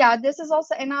 Yeah, this is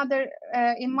also another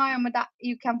environment that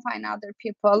you can find other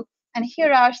people. And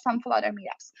here are some Flutter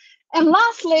meetups. And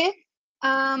lastly,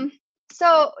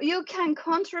 so you can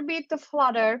contribute to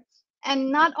Flutter,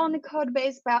 and not only code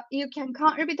base, but you can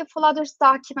contribute to Flutter's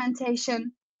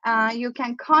documentation. You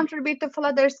can contribute to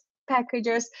Flutter's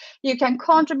packages. You can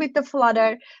contribute to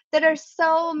Flutter. There are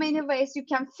so many ways you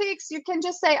can fix. You can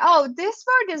just say, oh, this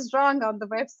word is wrong on the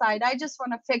website. I just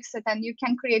want to fix it. And you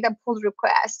can create a pull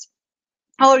request.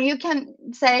 Or you can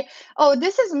say, oh,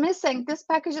 this is missing, this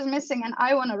package is missing, and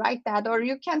I want to write that. Or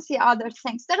you can see other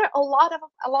things. There are a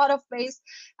lot of ways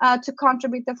to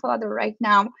contribute to Flutter right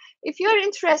now. If you're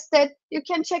interested, you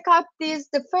can check out the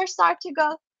first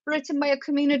article written by a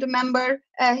community member.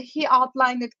 He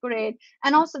outlined it great.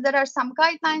 And also there are some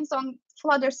guidelines on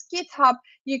Flutter's GitHub.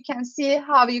 You can see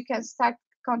how you can start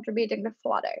contributing to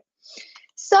Flutter.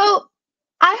 So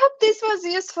I hope this was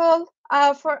useful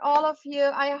for all of you.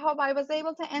 I hope I was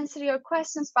able to answer your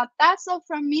questions, but that's all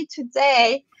from me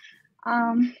today.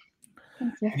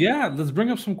 Yeah, let's bring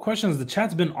up some questions. The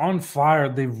chat's been on fire.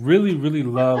 They really, really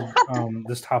love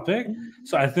this topic.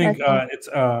 So I think it's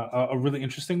a really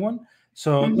interesting one.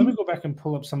 So let me go back and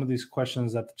pull up some of these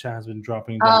questions that the chat has been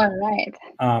dropping down. All right.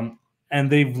 and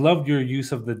they've loved your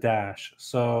use of the dash.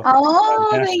 So Oh,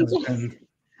 dash thank has you. been-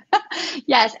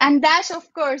 Yes, and Dash,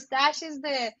 of course. Dash is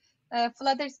the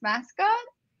Flutter's mascot.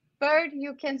 Bird,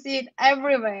 you can see it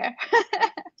everywhere.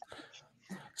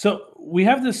 So we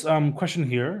have this question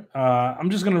here. I'm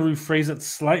just going to rephrase it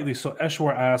slightly. So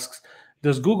Eshwar asks,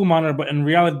 does Google monitor, but in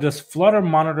reality, does Flutter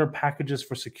monitor packages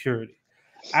for security?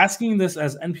 Asking this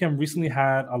as NPM recently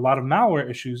had a lot of malware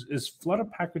issues, is Flutter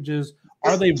packages,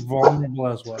 are they vulnerable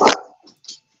as well?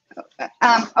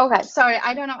 Okay, sorry.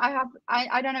 I don't know.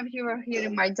 I don't know if you were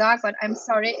hearing my dog, but I'm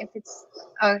sorry if it's.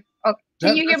 Okay.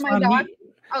 Can you hear my dog?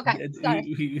 Okay,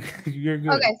 sorry. You're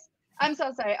good. Okay, I'm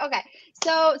so sorry. Okay,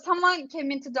 so someone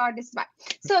came into the this back.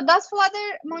 So does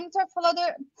Flutter monitor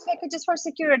Flutter packages for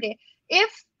security?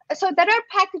 So there are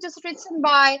packages written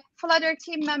by Flutter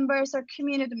team members or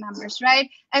community members, right?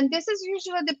 And this is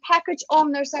usually the package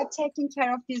owners are taking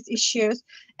care of these issues.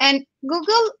 And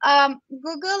Google,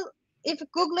 if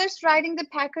Googler's writing the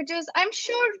packages, I'm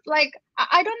sure, like,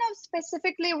 I don't know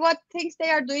specifically what things they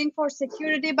are doing for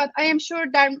security, but I am sure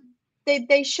that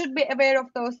they should be aware of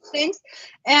those things.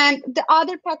 And the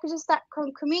other packages that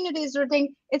community is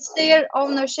writing, it's their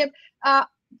ownership.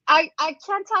 I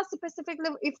can't tell specifically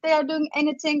if they are doing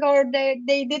anything or they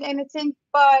did anything,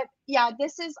 but yeah,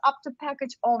 this is up to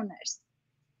package owners.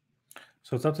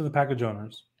 So it's up to the package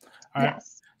owners. All right.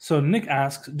 Yes. So Nick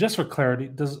asks, just for clarity,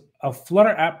 does a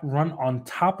Flutter app run on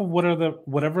top of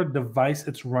whatever device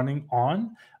it's running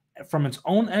on from its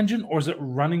own engine, or is it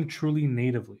running truly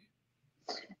natively?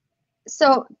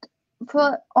 So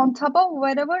on top of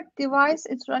whatever device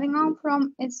it's running on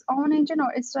from its own engine,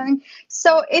 or it's running.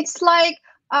 So it's like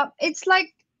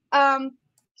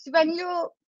when you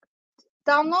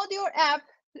download your app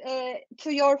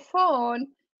to your phone,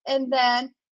 and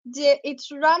then it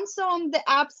runs on the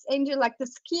app's engine, like the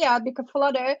Skia, because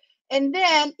Flutter, and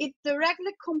then it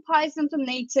directly compiles into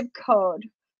native code.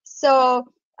 So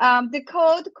the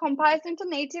code compiles into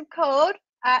native code.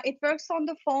 It works on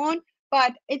the phone,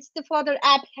 but it's the Flutter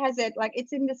app has it, like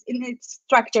it's in its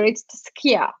structure. It's the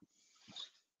Skia.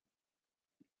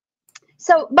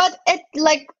 So, but it,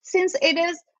 like, since it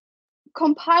is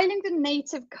compiling the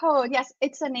native code, yes,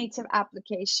 it's a native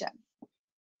application.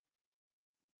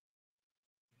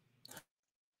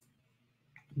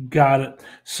 Got it.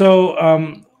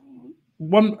 So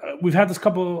we've had this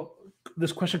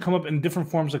question come up in different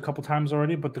forms a couple times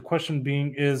already, but the question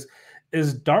being is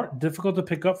Dart difficult to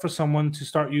pick up for someone to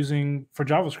start using for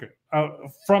JavaScript,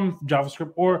 from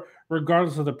JavaScript, or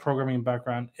regardless of the programming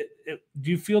background?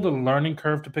 Do you feel the learning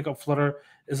curve to pick up Flutter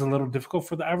is a little difficult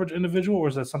for the average individual, or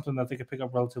is that something that they can pick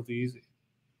up relatively easy?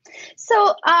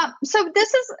 So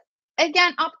this is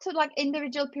again up to like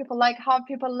individual people, like how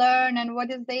people learn and what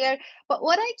is there. But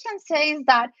what I can say is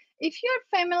that if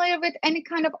you're familiar with any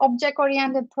kind of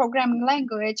object-oriented programming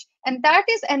language, and that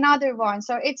is another one,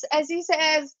 so it's as easy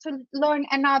as to learn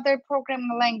another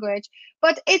programming language,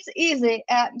 but it's easy.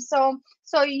 So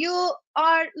you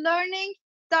are learning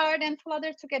Dart and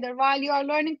Flutter together. While you are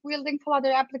learning building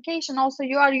Flutter application, also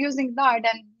you are using Dart,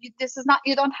 and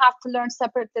you don't have to learn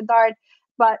separately Dart,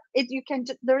 but you can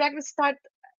directly start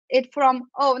it from,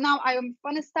 oh, now I'm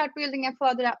going to start building a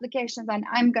Flutter applications and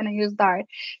I'm going to use Dart.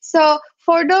 So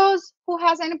for those who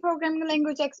has any programming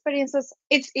language experiences,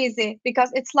 it's easy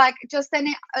because it's like just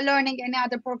learning any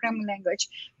other programming language.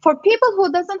 For people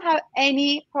who doesn't have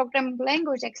any programming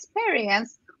language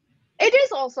experience, it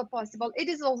is also possible. It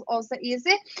is also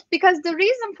easy, because the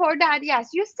reason for that, yes,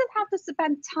 you still have to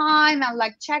spend time and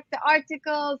like check the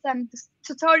articles and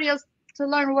tutorials to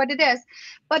learn what it is.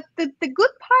 But the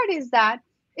good part is that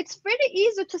it's pretty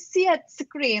easy to see a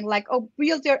screen, like, oh,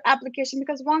 build your application,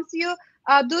 because once you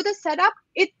do the setup,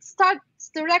 it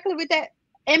starts directly with an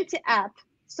empty app.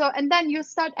 So, and then you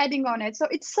start adding on it. So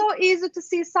it's so easy to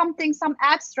see some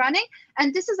apps running.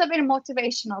 And this is a very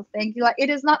motivational thing. Like, it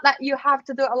is not that you have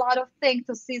to do a lot of things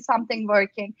to see something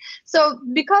working. So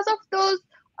because of those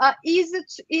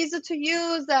easy to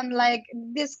use and like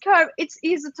this curve, it's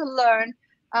easy to learn,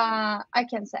 I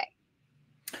can say.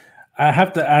 I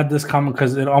have to add this comment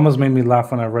because it almost made me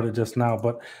laugh when I read it just now.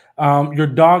 But your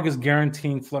dog is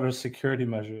guaranteeing Flutter security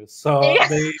measures. So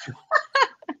they.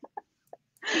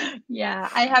 Yeah,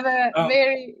 I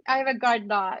have a guard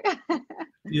dog.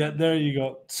 Yeah, there you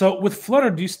go. So with Flutter,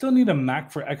 do you still need a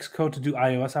Mac for Xcode to do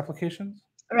iOS applications?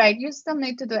 Right, you still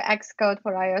need to do Xcode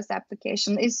for iOS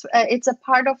application. It's a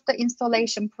part of the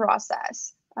installation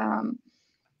process.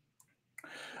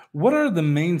 What are the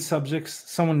main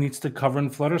subjects someone needs to cover in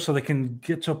Flutter so they can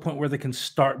get to a point where they can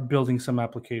start building some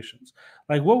applications?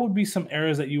 Like, what would be some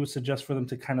areas that you would suggest for them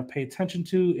to kind of pay attention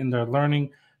to in their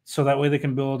learning, so that way they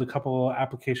can build a couple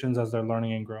applications as they're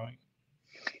learning and growing?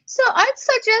 So I'd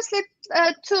suggest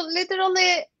to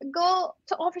literally go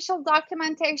to official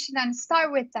documentation and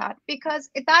start with that, because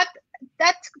that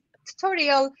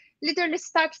tutorial literally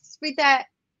starts with a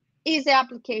easy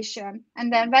application,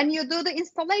 and then when you do the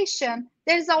installation,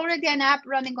 there's already an app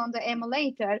running on the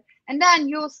emulator, and then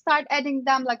you start adding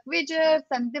them like widgets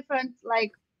and different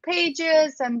like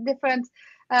pages and different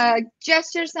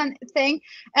gestures and thing.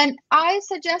 And I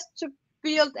suggest to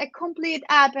build a complete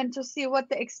app and to see what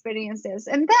the experience is,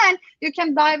 and then you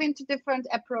can dive into different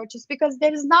approaches, because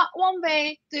there is not one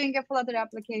way doing a Flutter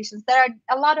applications. There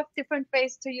are a lot of different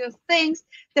ways to use things,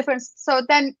 different. So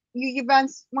then you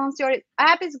once your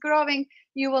app is growing,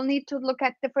 you will need to look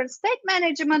at different state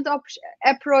management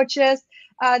approaches,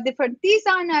 different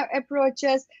design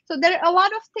approaches. So there are a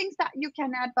lot of things that you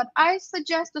can add, but I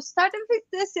suggest to start with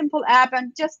this simple app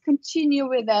and just continue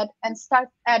with it and start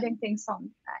adding things on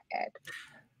it.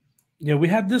 Yeah, we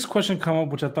had this question come up,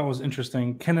 which I thought was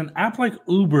interesting. Can an app like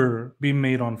Uber be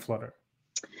made on Flutter?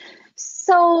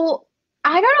 So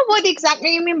I don't know what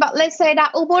exactly you mean, but let's say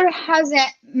that Uber has a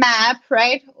map,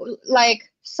 right? Like,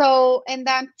 so, and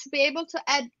then to be able to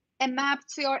add a map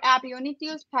to your app, you need to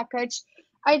use package.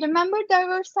 I remember there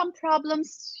were some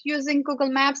problems using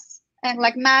Google Maps and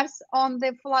like maps on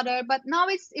the Flutter, but now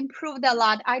it's improved a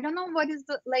lot. I don't know what is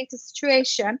the latest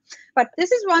situation, but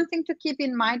this is one thing to keep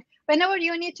in mind. Whenever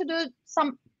you need to do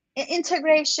some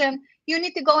integration, you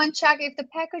need to go and check if the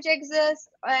package exists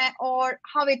or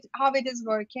how it is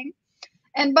working.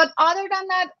 And but other than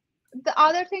that, the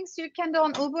other things you can do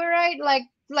on Uber, right?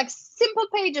 Like simple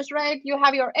pages, right? You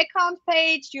have your account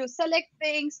page, you select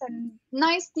things and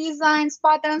nice designs,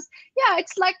 buttons. Yeah,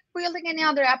 it's like building any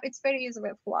other app. It's very easy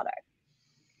with Flutter.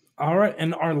 All right,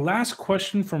 and our last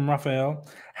question from Raphael: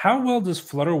 how well does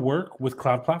Flutter work with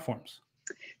cloud platforms?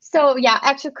 So yeah,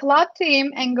 actually, Cloud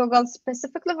Team and Google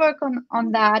specifically work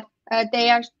on that. They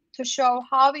are to show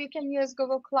how you can use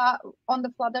Google Cloud on the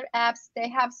Flutter apps. They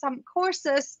have some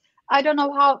courses. I don't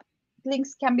know how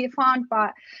links can be found,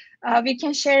 but we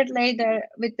can share it later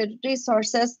with the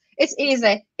resources. It's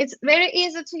easy. It's very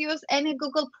easy to use any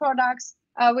Google products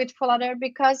with Flutter,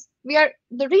 because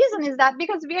the reason is that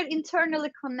because we are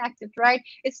internally connected, right?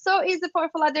 It's so easy for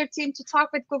Flutter team to talk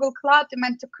with Google Cloud Team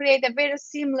and to create a very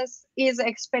seamless, easy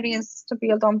experience to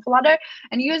build on Flutter.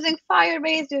 And using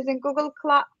Firebase, using Google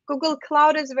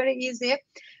Cloud is very easy.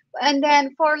 And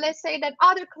then for, let's say, that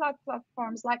other cloud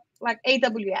platforms like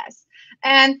AWS,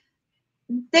 and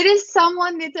there is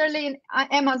someone literally in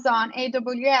Amazon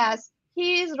AWS.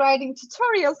 He is writing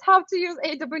tutorials how to use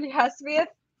AWS with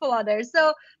Flutter.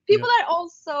 So people are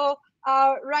also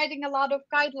writing a lot of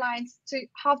guidelines to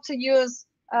how to use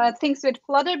things with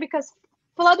Flutter, because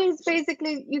Flutter is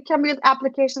basically, you can build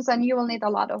applications and you will need a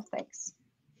lot of things.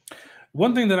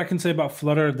 One thing that I can say about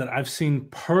Flutter that I've seen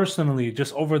personally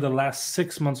just over the last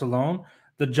 6 months alone,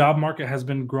 the job market has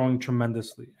been growing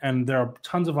tremendously, and there are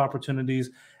tons of opportunities.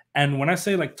 And when I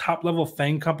say like top level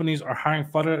FANG companies are hiring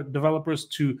Flutter developers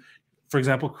to, for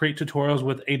example, create tutorials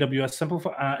with AWS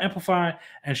Amplify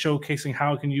and showcasing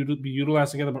how it can be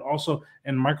utilized together, but also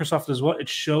in Microsoft as well, it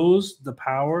shows the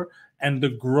power and the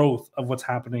growth of what's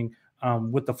happening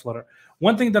with the Flutter.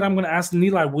 One thing that I'm going to ask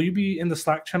Nilay, will you be in the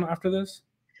Slack channel after this?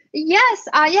 Yes,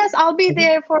 I'll be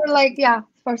there for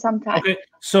for some time. Okay,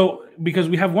 so because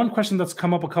we have one question that's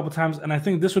come up a couple times, and I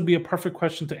think this would be a perfect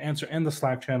question to answer in the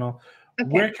Slack channel. Okay.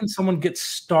 Where can someone get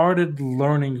started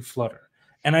learning Flutter?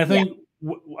 And I think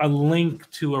a link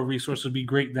to a resource would be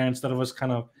great there instead of us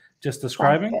kind of just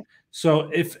describing. So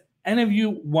if any of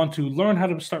you want to learn how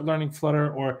to start learning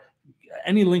Flutter or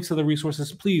any links to the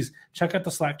resources, please check out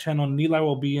the Slack channel. Nilay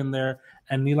will be in there.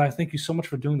 And Nilay, thank you so much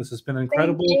for doing this. It's been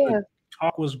incredible. The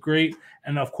talk was great.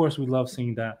 And of course, we love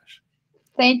seeing Dash.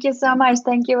 Thank you so much.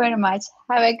 Thank you very much.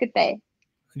 Have a good day.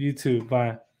 You too.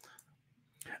 Bye.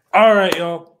 All right,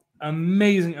 y'all.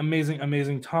 Amazing, amazing,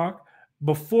 amazing talk.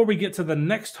 Before we get to the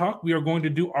next talk, we are going to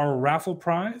do our raffle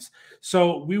prize.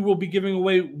 So we will be giving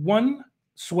away one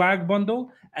swag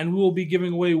bundle, and we will be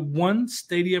giving away one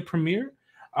Stadia Premiere.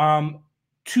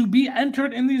 To be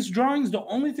entered in these drawings, the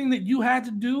only thing that you had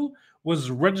to do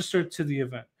was register to the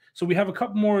event. So we have a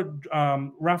couple more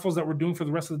raffles that we're doing for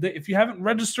the rest of the day. If you haven't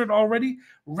registered already,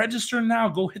 register now.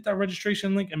 Go hit that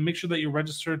registration link and make sure that you're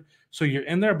registered so you're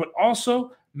in there. But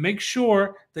also make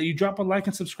sure that you drop a like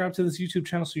and subscribe to this YouTube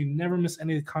channel so you never miss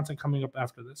any of the content coming up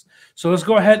after this. So let's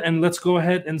go ahead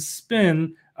and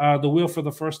spin the wheel for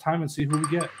the first time and see who we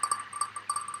get.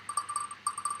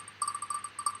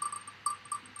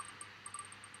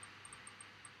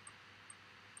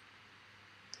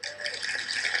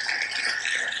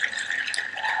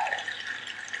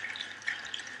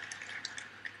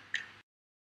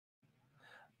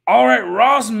 All right,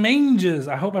 Ross Manges.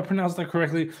 I hope I pronounced that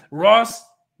correctly. Ross,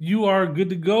 you are good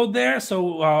to go there.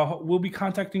 So we'll be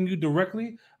contacting you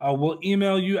directly. We'll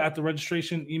email you at the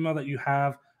registration email that you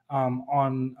have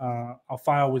on a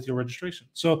file with your registration.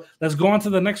 So let's go on to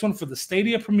the next one for the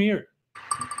Stadia premiere.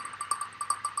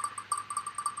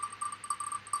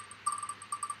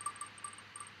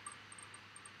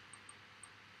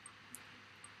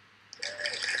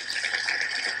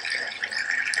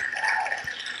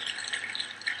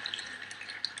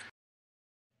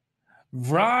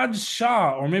 Vraj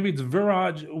Shah, or maybe it's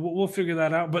Viraj. We'll figure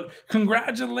that out. But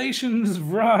congratulations,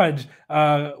 Vraj.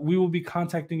 We will be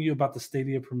contacting you about the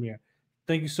Stadia premiere.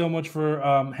 Thank you so much for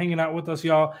hanging out with us,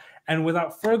 y'all. And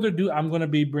without further ado, I'm going to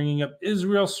be bringing up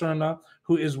Israel Serna,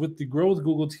 who is with the Grow with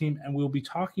Google team, and we'll be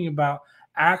talking about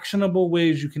actionable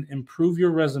ways you can improve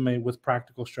your resume with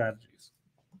practical strategies.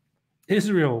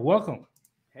 Israel, welcome.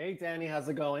 Hey, Danny, how's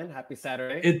it going? Happy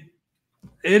Saturday.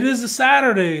 It is a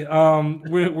Saturday.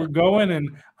 We're going,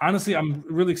 and honestly, I'm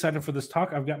really excited for this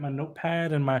talk. I've got my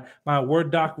notepad and my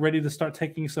Word doc ready to start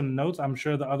taking some notes. I'm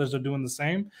sure the others are doing the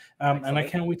same, and I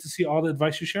can't wait to see all the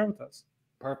advice you share with us.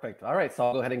 Perfect. All right, so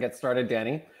I'll go ahead and get started,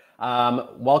 Danny.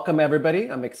 Welcome,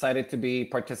 everybody. I'm excited to be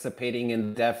participating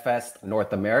in DevFest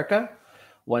North America.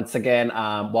 Once again,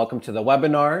 welcome to the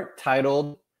webinar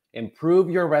titled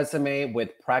Improve Your Resume with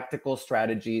Practical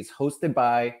Strategies, hosted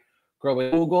by Grow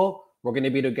with Google. We're going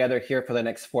to be together here for the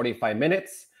next 45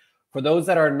 minutes. For those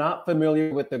that are not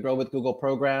familiar with the Grow with Google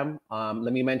program,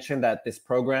 let me mention that this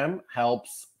program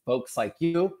helps folks like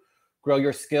you grow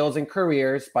your skills and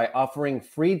careers by offering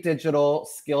free digital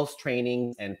skills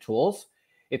training and tools.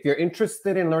 If you're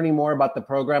interested in learning more about the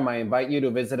program, I invite you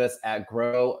to visit us at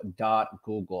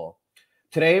grow.google.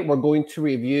 Today, we're going to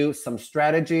review some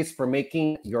strategies for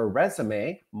making your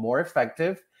resume more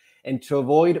effective and to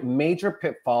avoid major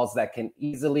pitfalls that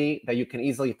you can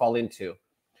easily fall into.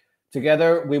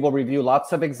 Together, we will review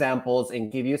lots of examples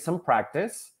and give you some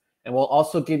practice, and we'll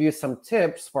also give you some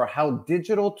tips for how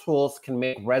digital tools can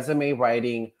make resume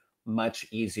writing much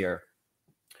easier.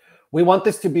 We want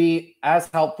this to be as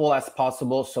helpful as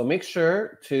possible, so make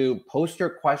sure to post your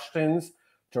questions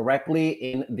directly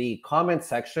in the comment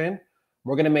section.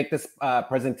 We're going to make this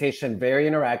presentation very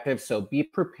interactive, so be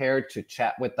prepared to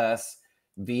chat with us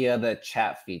via the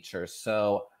chat feature.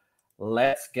 So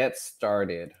let's get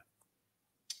started.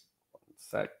 One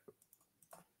sec.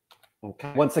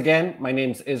 Okay. Once again, my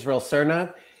name is Israel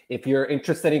Serna. If you're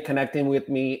interested in connecting with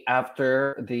me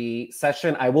after the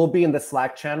session, I will be in the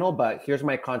Slack channel, but here's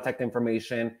my contact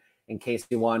information in case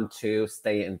you want to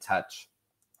stay in touch.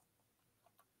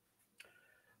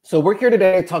 So we're here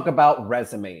today to talk about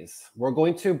resumes. We're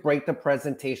going to break the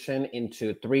presentation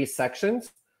into 3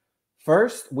 sections.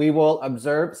 First, we will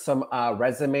observe some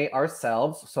resume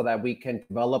ourselves so that we can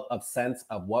develop a sense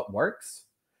of what works.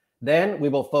 Then we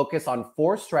will focus on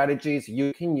 4 strategies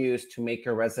you can use to make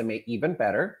your resume even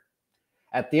better.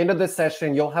 At the end of the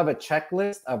session, you'll have a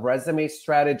checklist of resume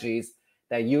strategies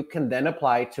that you can then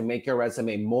apply to make your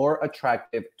resume more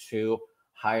attractive to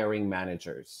hiring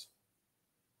managers.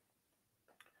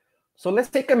 So let's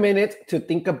take a minute to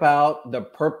think about the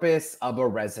purpose of a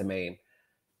resume.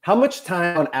 How much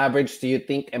time on average do you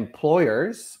think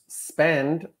employers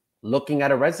spend looking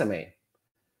at a resume?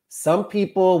 Some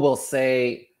people will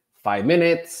say 5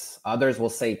 minutes, others will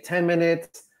say 10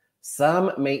 minutes,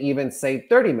 some may even say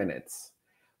 30 minutes.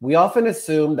 We often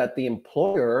assume that the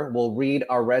employer will read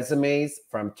our resumes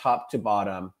from top to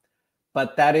bottom,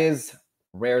 but that is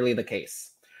rarely the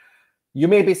case. You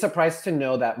may be surprised to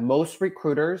know that most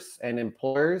recruiters and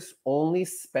employers only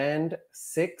spend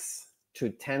 6 to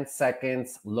 10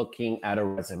 seconds looking at a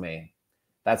resume.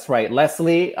 That's right.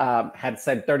 Leslie had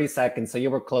said 30 seconds, so you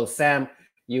were close. Sam,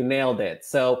 you nailed it.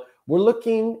 So we're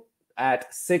looking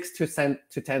at 6 to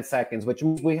 10 seconds, which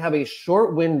means we have a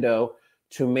short window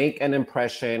to make an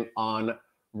impression on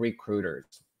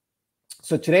recruiters.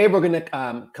 So today we're going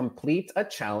to complete a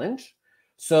challenge.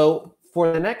 So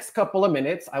for the next couple of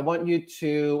minutes, I want you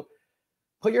to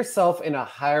put yourself in a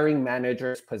hiring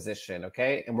manager's position,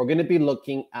 okay? And we're going to be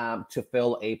looking to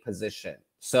fill a position.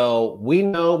 So we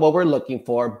know what we're looking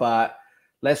for, but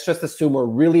let's just assume we're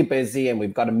really busy and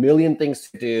we've got a million things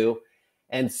to do.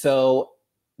 And so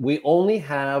we only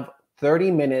have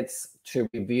 30 minutes to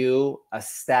review a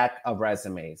stack of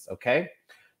resumes, okay?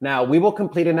 Now, we will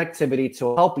complete an activity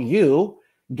to help you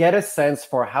get a sense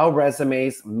for how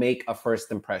resumes make a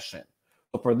first impression.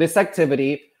 So for this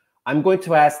activity, I'm going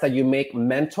to ask that you make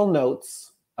mental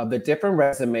notes of the different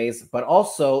resumes, but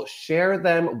also share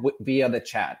them via the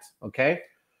chat, okay?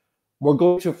 We're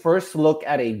going to first look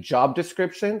at a job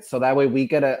description, so that way we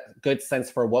get a good sense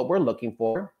for what we're looking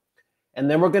for. And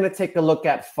then we're going to take a look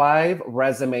at 5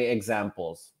 resume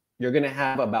examples. You're going to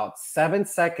have about 7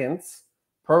 seconds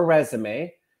per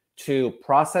resume to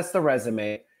process the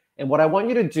resume. And what I want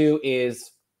you to do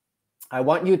is I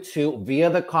want you to, via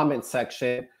the comment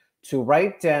section, to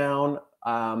write down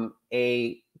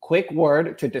a quick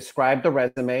word to describe the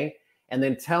resume, and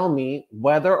then tell me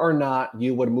whether or not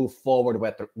you would move forward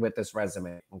with this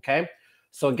resume, okay?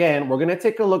 So again, we're gonna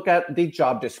take a look at the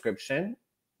job description.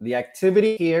 The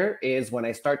activity here is, when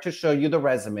I start to show you the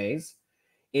resumes,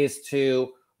 is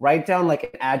to write down like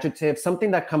an adjective,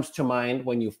 something that comes to mind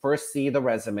when you first see the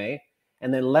resume,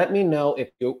 and then let me know if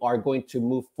you are going to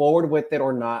move forward with it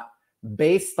or not,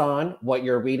 based on what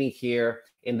you're reading here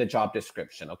in the job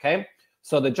description, okay?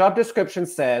 So the job description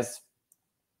says,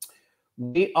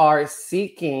 we are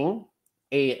seeking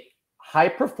a high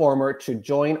performer to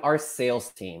join our sales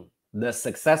team. The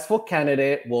successful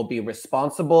candidate will be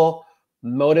responsible,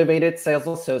 motivated sales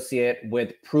associate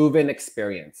with proven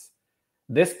experience.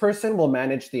 This person will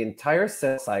manage the entire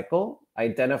sales cycle,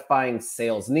 identifying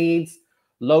sales needs,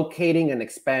 locating and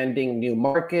expanding new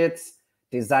markets,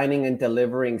 designing and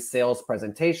delivering sales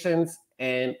presentations,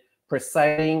 and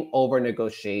presiding over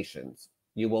negotiations.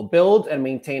 You will build and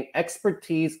maintain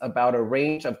expertise about a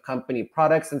range of company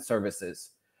products and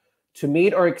services. To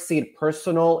meet or exceed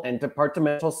personal and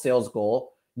departmental sales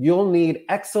goal, you'll need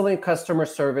excellent customer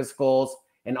service goals,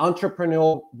 an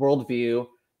entrepreneurial worldview,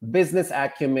 business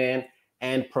acumen,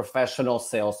 and professional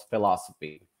sales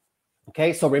philosophy.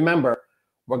 Okay, so remember,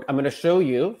 I'm going to show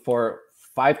you for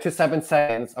 5 to 7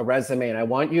 seconds a resume, and I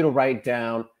want you to write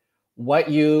down what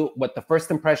the first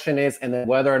impression is, and then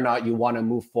whether or not you want to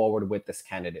move forward with this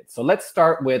candidate. So let's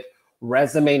start with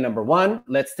resume number 1.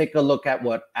 Let's take a look at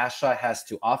what Asha has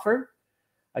to offer.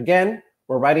 Again,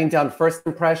 we're writing down first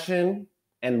impression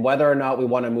and whether or not we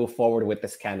want to move forward with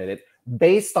this candidate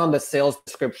based on the sales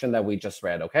description that we just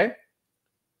read, okay?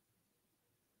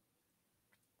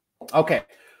 Okay,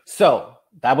 so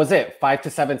that was it. 5 to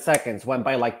 7 seconds went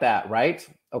by like that, right?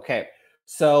 Okay,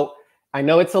 so I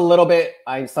know it's a little bit,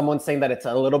 someone's saying that it's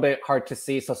a little bit hard to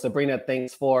see. So Sabrina,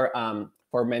 thanks for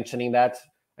mentioning that.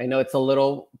 I know it's a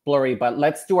little blurry, but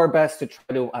let's do our best to try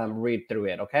to read through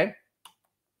it, okay?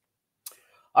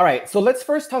 All right, so let's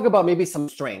first talk about maybe some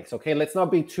strengths, okay? Let's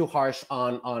not be too harsh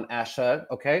on Asha,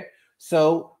 okay?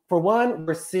 So for one,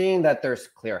 we're seeing that there's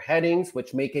clear headings,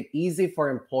 which make it easy for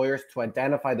employers to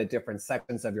identify the different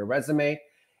sections of your resume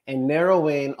and narrow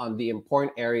in on the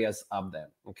important areas of them,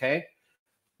 okay?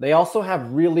 They also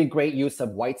have really great use of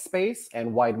white space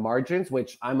and wide margins,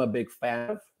 which I'm a big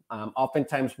fan of.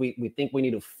 Oftentimes, we think we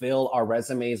need to fill our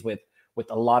resumes with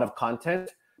a lot of content,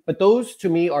 but those to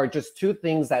me are just 2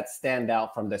 things that stand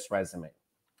out from this resume.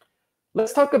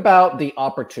 Let's talk about the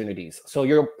opportunities. So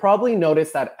you'll probably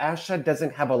notice that Asha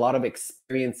doesn't have a lot of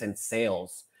experience in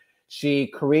sales. She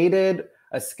created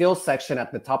a skills section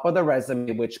at the top of the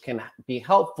resume, which can be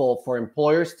helpful for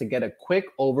employers to get a quick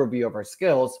overview of her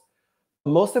skills.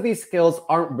 Most of these skills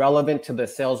aren't relevant to the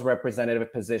sales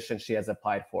representative position she has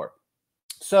applied for.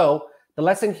 So the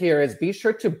lesson here is, be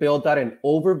sure to build out an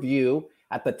overview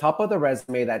at the top of the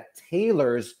resume that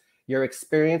tailors your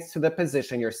experience to the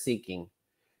position you're seeking.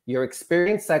 Your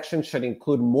experience section should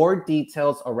include more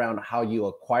details around how you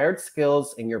acquired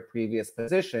skills in your previous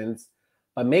positions,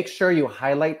 but make sure you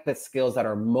highlight the skills that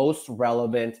are most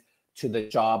relevant to the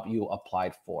job you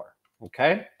applied for,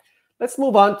 okay? Let's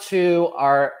move on to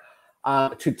our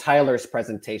to Tyler's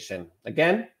presentation.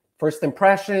 Again, first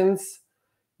impressions,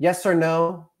 yes or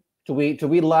no? Do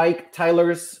we like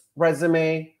Tyler's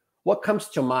resume? What comes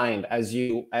to mind as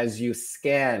you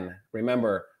scan?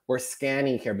 Remember, we're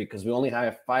scanning here because we only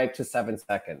have 5 to 7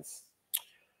 seconds.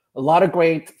 A lot of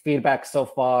great feedback so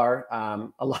far.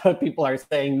 A lot of people are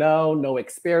saying no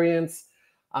experience.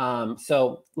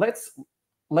 So let's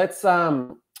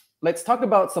talk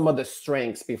about some of the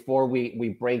strengths before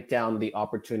we break down the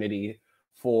opportunity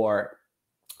for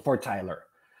Tyler.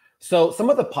 So some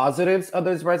of the positives of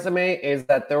this resume is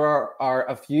that there are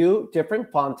a few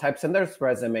different font types in this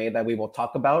resume that we will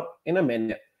talk about in a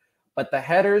minute, but the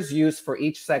headers used for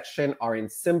each section are in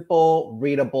simple,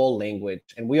 readable language.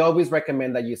 And we always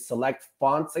recommend that you select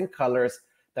fonts and colors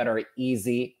that are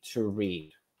easy to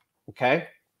read, okay?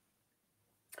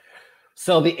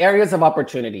 So the areas of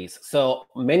opportunities. So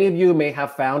many of you may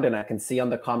have found, and I can see on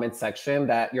the comment section,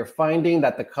 that you're finding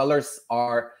that the colors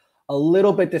are a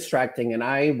little bit distracting, and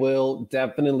I will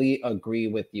definitely agree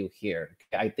with you here.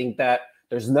 I think that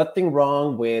there's nothing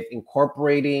wrong with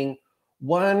incorporating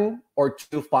 1 or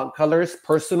 2 font colors.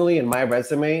 Personally, in my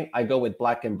resume, I go with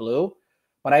black and blue,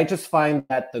 but I just find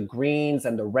that the greens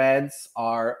and the reds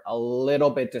are a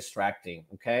little bit distracting,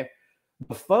 okay?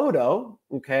 The photo,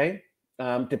 okay,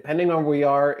 depending on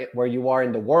where you are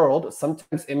in the world,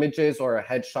 sometimes images or a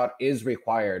headshot is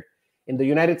required. In the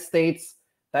United States,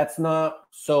 that's not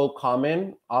so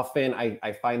common. Often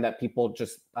I find that people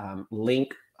just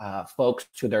link folks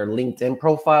to their LinkedIn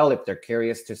profile if they're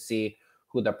curious to see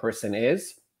who the person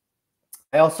is.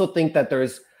 I also think that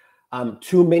there's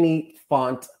too many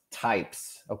font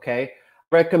types, okay?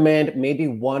 Recommend maybe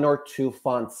 1 or 2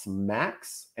 fonts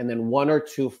max, and then 1 or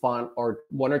 2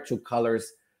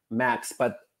 colors max.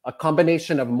 But a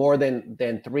combination of more than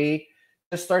 3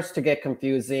 just starts to get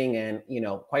confusing. And, you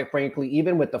know, quite frankly,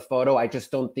 even with the photo, I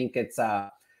just don't think it's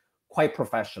quite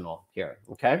professional here,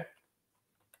 okay?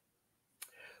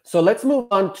 So let's move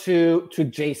on to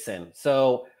Jason.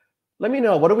 So let me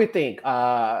know, what do we think?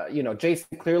 You know,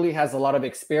 Jason clearly has a lot of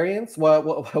experience.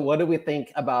 What do we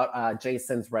think about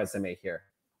Jason's resume here?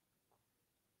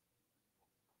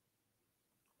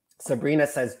 Sabrina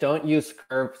says, don't use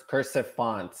cursive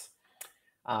fonts.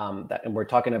 And we're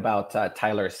talking about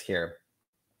Tyler's here.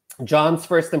 John's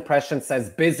first impression says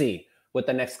busy with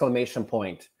an exclamation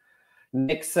point.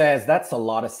 Nick says, that's a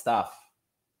lot of stuff.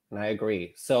 And I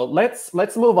agree. So let's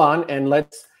move on, and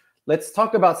let's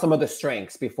talk about some of the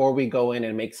strengths before we go in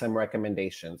and make some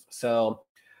recommendations. So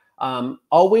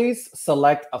always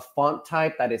select a font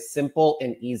type that is simple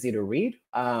and easy to read.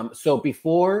 So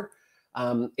before,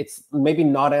 it's maybe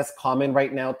not as common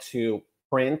right now to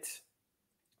print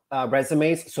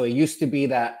resumes. So it used to be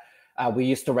that we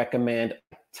used to recommend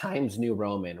Times New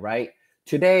Roman, right?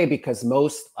 Today, because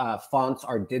most fonts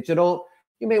are digital,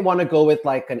 you may want to go with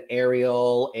like an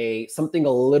Arial, something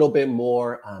a little bit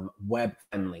more web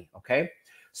friendly. Okay,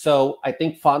 so I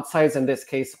think font size in this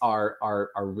case are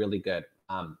really good.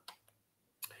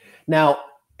 Now,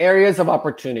 areas of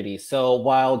opportunity. So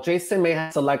while Jason may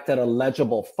have selected a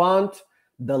legible font,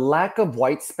 the lack of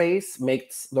white space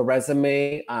makes the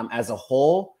resume as a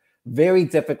whole very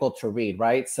difficult to read,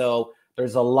 right? So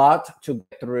there's a lot to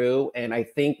get through, and I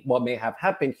think what may have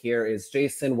happened here is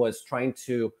Jason was trying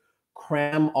to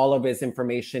cram all of his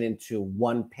information into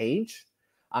 1 page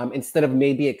instead of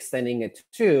maybe extending it to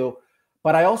 2.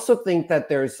 But I also think that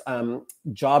there's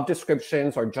job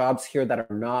descriptions or jobs here that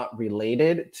are not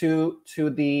related to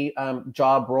the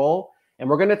job role. And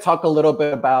we're going to talk a little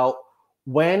bit about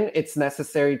when it's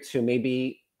necessary to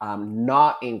maybe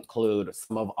not include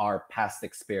some of our past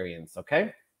experience,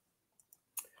 okay?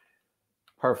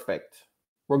 Perfect.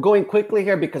 We're going quickly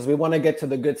here because we want to get to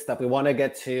the good stuff. We want to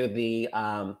get to the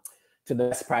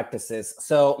best practices.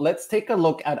 So let's take a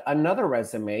look at another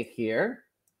resume here,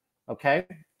 okay?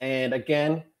 And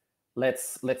again,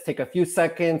 let's take a few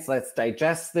seconds. Let's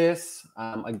digest this.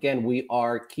 Again, we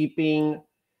are keeping,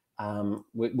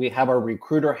 we have our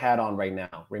recruiter hat on right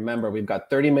now. Remember, we've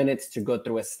got 30 minutes to go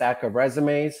through a stack of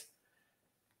resumes.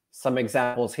 Some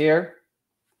examples here.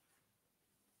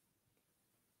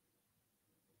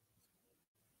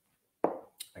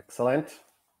 Excellent.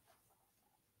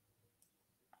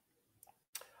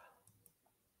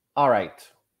 All right.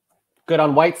 Good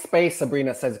on white space.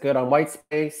 Sabrina says good on white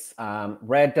space.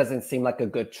 Red doesn't seem like a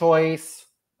good choice.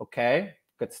 Okay,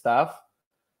 good stuff.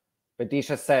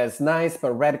 Videtta says nice,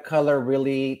 but red color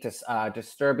really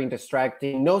disturbing,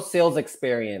 distracting. No sales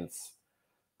experience.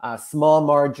 Small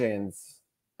margins.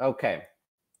 Okay.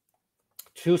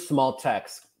 Too small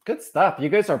text. Good stuff. You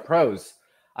guys are pros.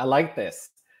 I like this.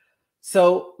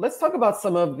 So let's talk about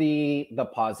some of the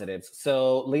positives.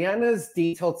 So Liana's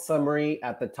detailed summary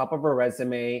at the top of her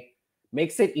resume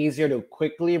makes it easier to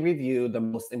quickly review the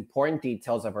most important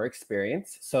details of her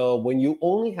experience. So when you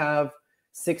only have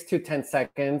 6 to 10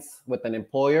 seconds with an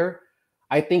employer,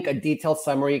 I think a detailed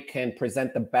summary can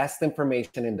present the best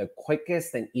information in the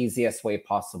quickest and easiest way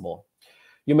possible.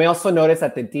 You may also notice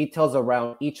that the details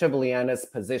around each of Liana's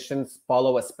positions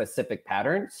follow a specific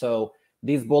pattern. So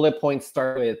these bullet points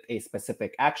start with a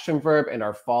specific action verb and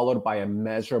are followed by a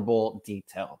measurable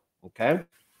detail, okay?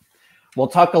 We'll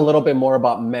talk a little bit more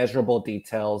about measurable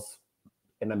details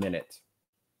in a minute.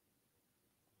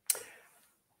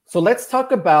 So let's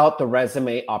talk about the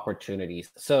resume opportunities.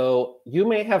 So you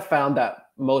may have found that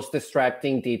most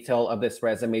distracting detail of this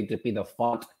resume to be the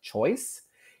font choice.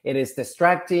 It is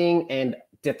distracting and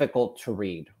difficult to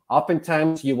read.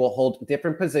 Oftentimes you will hold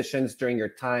different positions during your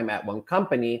time at one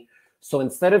company. So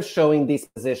instead of showing these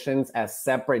positions as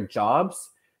separate jobs,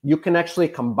 you can actually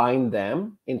combine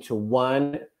them into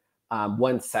one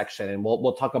section. And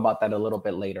we'll talk about that a little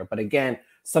bit later. But again,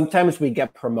 sometimes we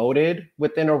get promoted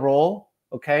within a role,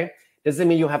 okay? Doesn't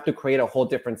mean you have to create a whole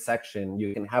different section.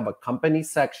 You can have a company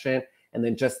section and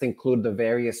then just include the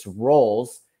various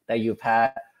roles that you've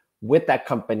had with that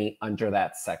company under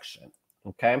that section,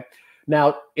 okay?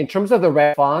 Now, in terms of the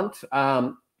red font,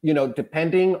 you know,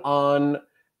 depending on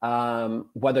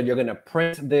whether you're going to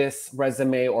print this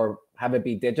resume or have it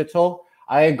be digital,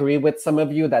 I agree with some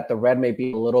of you that the red may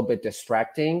be a little bit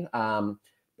distracting,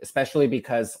 especially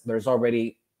because there's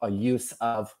already a use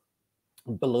of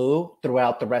blue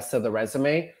throughout the rest of the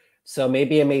resume. So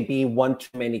maybe it may be one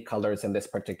too many colors in this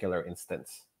particular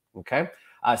instance. Okay.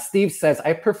 Steve says,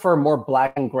 I prefer more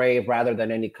black and gray rather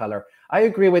than any color. I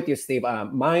agree with you, Steve.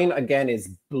 Mine, again, is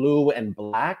blue and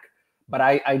black, but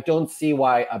I don't see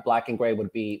why a black and gray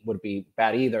would be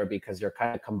bad either, because you're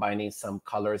kind of combining some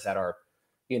colors that are,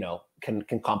 you know, can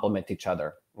complement each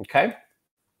other. Okay.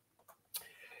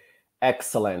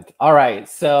 Excellent. All right.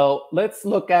 So let's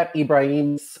look at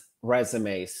Ibrahim's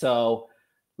resume. So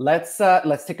let's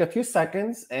take a few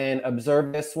seconds and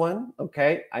observe this one.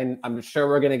 Okay. I'm sure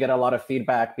we're going to get a lot of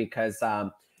feedback because,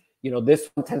 you know, this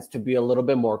one tends to be a little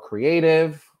bit more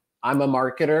creative. I'm a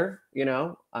marketer, you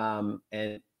know,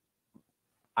 and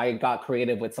I got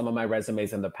creative with some of my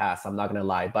resumes in the past. I'm not going to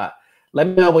lie, but let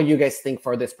me know what you guys think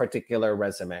for this particular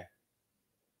resume.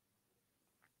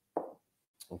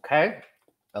 Okay.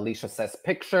 Alicia says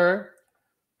picture.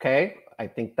 Okay. I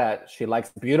think that she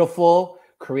likes beautiful,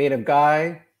 creative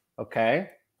guy. Okay.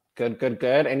 Good, good,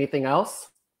 good. Anything else?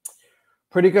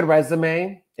 Pretty good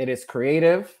resume. It is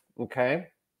creative. Okay.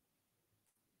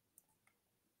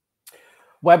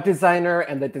 Web designer,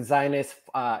 and the design is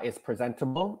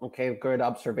presentable. Okay. Good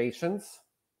observations.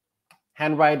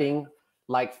 Handwriting,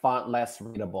 like font, less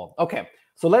readable. Okay.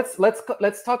 So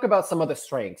let's talk about some of the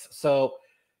strengths. So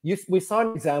we saw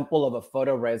an example of a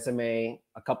photo resume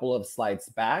a couple of slides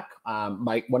back.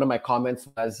 One of my comments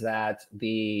was that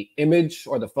the image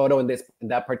or the photo in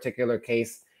that particular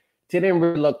case didn't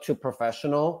really look too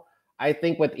professional. I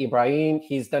think with Ibrahim,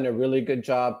 he's done a really good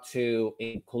job to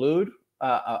include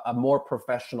a more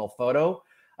professional photo.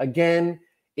 Again,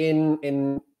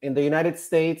 in the United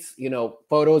States, you know,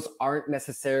 photos aren't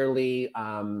necessarily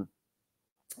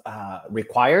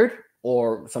required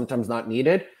or sometimes not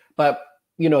needed, but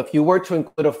you know, if you were to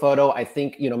include a photo, I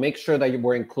think, you know, make sure that you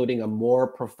were including a more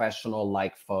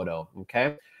professional-like photo,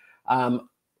 okay?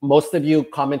 Most of you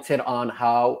commented on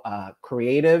how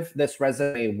creative this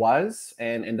resume was,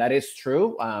 and that is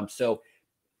true. So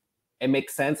it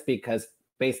makes sense because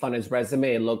based on his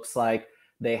resume, it looks like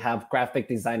they have graphic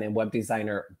design and web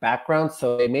designer background.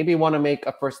 So they maybe want to make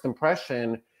a first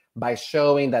impression by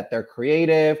showing that they're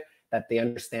creative, that they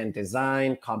understand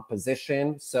design,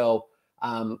 composition. So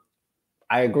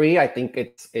I agree. I think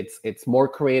it's more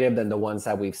creative than the ones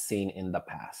that we've seen in the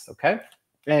past. Okay,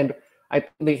 and I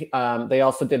think they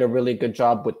also did a really good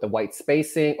job with the white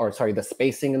spacing, or sorry, the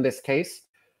spacing in this case.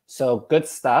 So good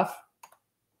stuff.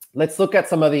 Let's look at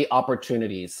some of the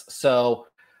opportunities. So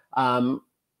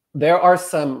there are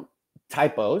some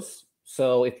typos.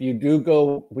 So if you do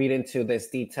go read into this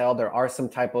detail, there are some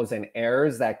typos and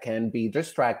errors that can be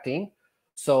distracting.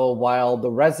 So while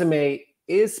the resume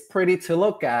is pretty to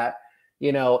look at,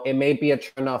 you know, it may be a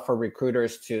turnoff for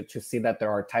recruiters to see that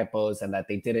there are typos and that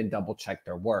they didn't double check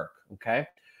their work. Okay.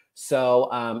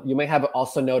 So you may have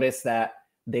also noticed that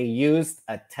they used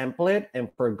a template and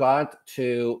forgot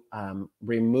to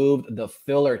remove the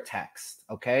filler text.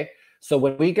 Okay. So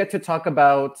when we get to talk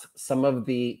about some of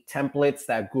the templates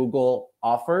that Google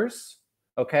offers,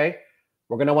 okay,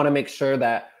 we're going to want to make sure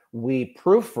that we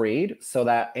proofread so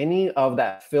that any of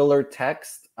that filler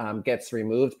text gets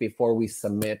removed before we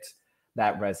submit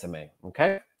that resume.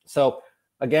 Okay. So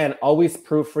again, always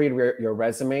proofread your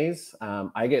resumes.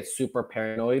 I get super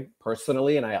paranoid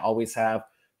personally, and I always have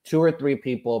 2 or 3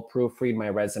 people proofread my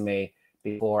resume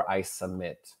before I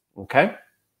submit. Okay.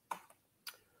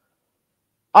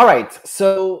 All right.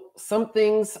 So some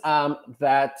things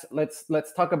that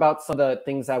let's talk about some of the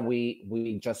things that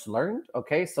we just learned.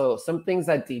 Okay. So some things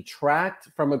that detract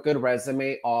from a good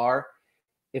resume are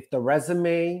if the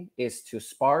resume is too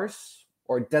sparse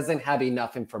or doesn't have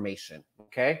enough information,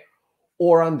 okay?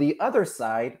 Or on the other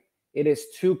side, it is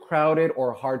too crowded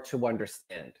or hard to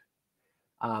understand.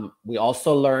 We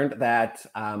also learned that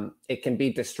it can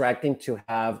be distracting to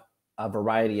have a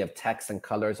variety of text and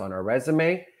colors on our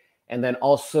resume. And then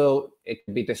also it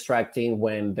can be distracting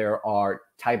when there are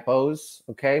typos,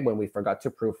 okay, when we forgot to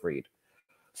proofread.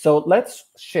 So let's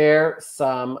share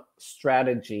some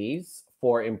strategies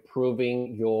for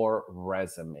improving your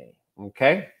resume,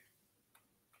 okay?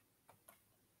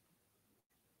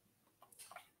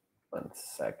 1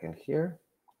 second here.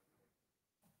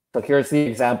 So here's the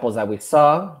examples that we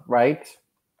saw, right?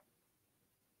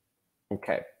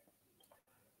 Okay.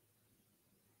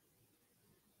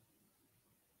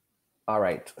 All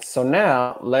right, so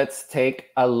now let's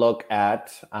take a look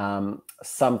at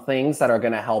some things that are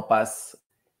going to help us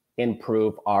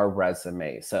improve our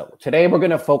resume. So today we're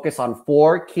going to focus on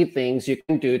 4 key things you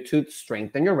can do to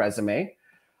strengthen your resume.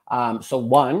 So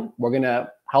 1, we're going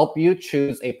to help you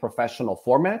choose a professional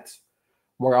format.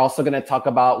 We're also going to talk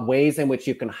about ways in which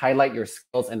you can highlight your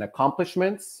skills and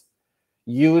accomplishments,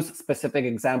 use specific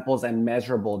examples and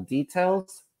measurable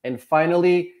details, and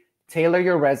finally, tailor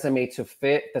your resume to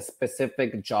fit the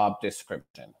specific job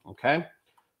description, okay?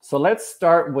 So let's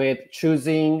start with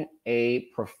choosing a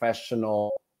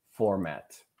professional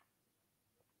format.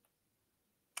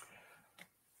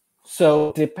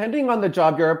 So depending on the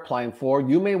job you're applying for,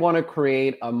 you may want to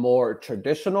create a more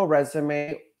traditional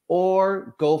resume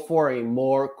or go for a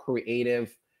more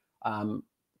creative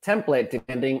template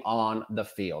depending on the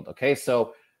field, okay?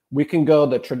 So we can go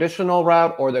the traditional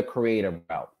route or the creative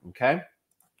route, okay?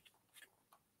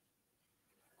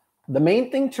 The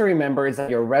main thing to remember is that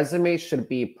your resume should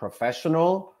be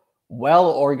professional,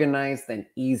 well-organized, and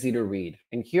easy to read.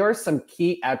 And here are some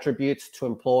key attributes to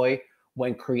employ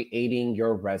when creating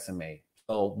your resume.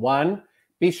 So 1,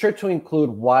 be sure to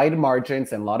include wide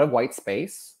margins and a lot of white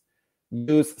space.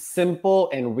 Use simple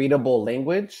and readable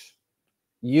language.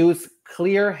 Use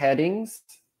clear headings,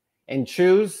 and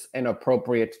choose an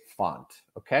appropriate font,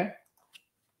 okay?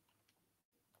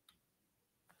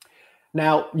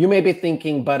 Now, you may be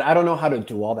thinking, but I don't know how to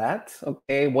do all that,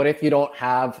 okay? What if you don't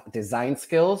have design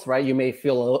skills, right? You may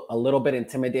feel a little bit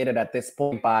intimidated at this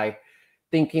point by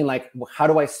thinking like, how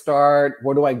do I start?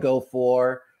 Where do I go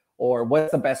for? Or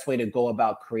what's the best way to go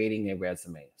about creating a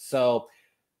resume? So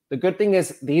the good thing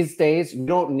is these days, you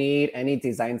don't need any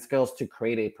design skills to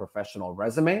create a professional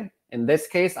resume. In this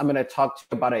case, I'm going to talk to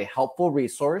you about a helpful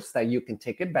resource that you can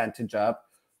take advantage of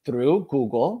through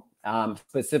Google,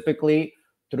 specifically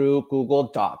through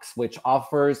Google Docs, which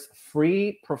offers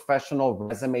free professional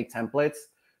resume templates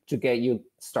to get you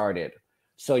started.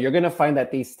 So you're going to find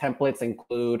that these templates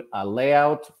include a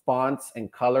layout, fonts,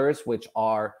 and colors, which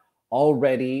are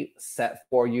already set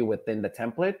for you within the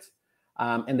template.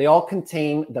 And they all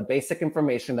contain the basic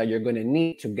information that you're going to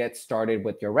need to get started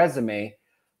with your resume.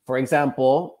 For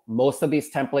example, most of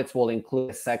these templates will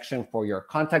include a section for your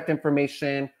contact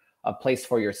information, a place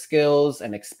for your skills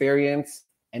and experience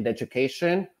and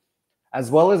education, as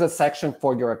well as a section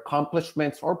for your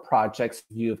accomplishments or projects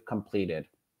you've completed.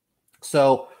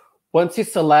 So once you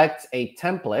select a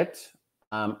template,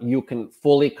 you can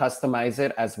fully customize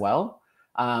it as well.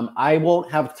 I won't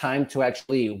have time to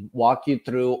actually walk you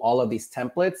through all of these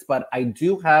templates, but I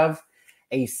do have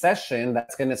a session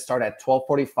that's going to start at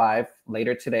 12:45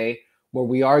 later today, where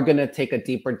we are going to take a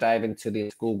deeper dive into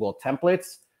these Google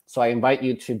templates. So I invite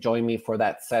you to join me for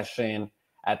that session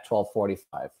at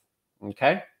 12:45.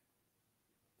 Okay.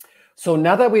 So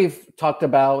now that we've talked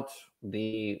about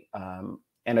the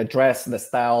and addressed the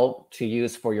style to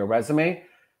use for your resume,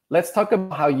 let's talk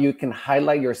about how you can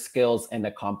highlight your skills and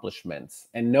accomplishments.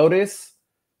 And notice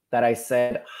that I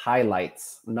said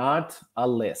highlights, not a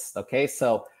list. Okay,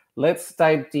 so let's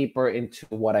dive deeper into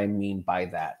what I mean by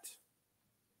that.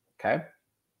 Okay.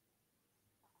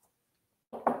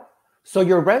 So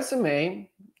your resume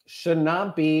should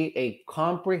not be a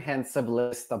comprehensive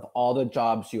list of all the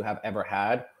jobs you have ever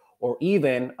had, or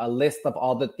even a list of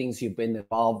all the things you've been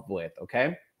involved with,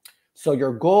 okay? So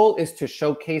your goal is to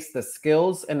showcase the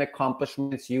skills and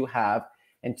accomplishments you have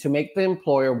and to make the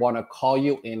employer want to call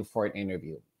you in for an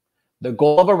interview. The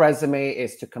goal of a resume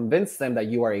is to convince them that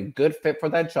you are a good fit for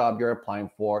that job you're applying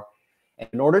for. And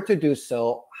in order to do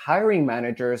so, hiring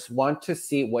managers want to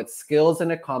see what skills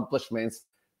and accomplishments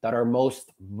that are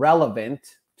most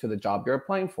relevant to the job you're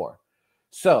applying for.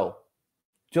 So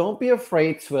don't be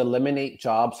afraid to eliminate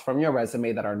jobs from your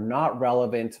resume that are not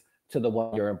relevant to the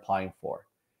one you're applying for.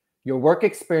 Your work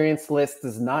experience list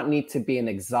does not need to be an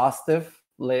exhaustive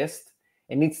list.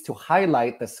 It needs to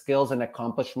highlight the skills and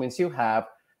accomplishments you have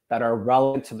that are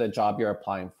relevant to the job you're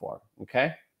applying for,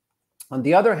 okay? On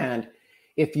the other hand,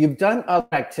 if you've done other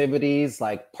activities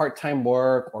like part-time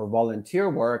work or volunteer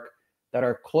work that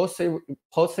are closely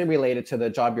related to the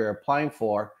job you're applying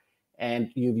for, and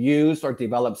you've used or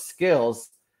developed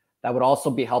skills that would also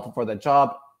be helpful for the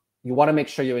job, you want to make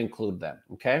sure you include them,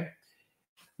 okay?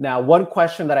 Now, one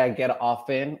question that I get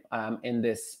often in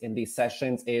these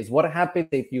sessions is, what happens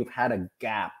if you've had a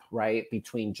gap, right,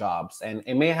 between jobs? And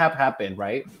it may have happened,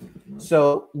 right?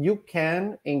 So you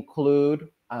can include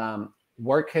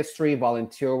work history,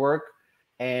 volunteer work,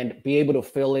 and be able to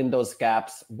fill in those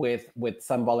gaps with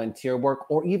some volunteer work,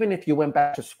 or even if you went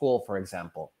back to school, for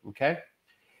example, okay?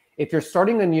 If you're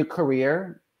starting a new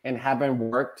career and haven't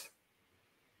worked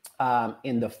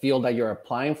in the field that you're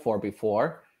applying for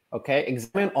before. Okay,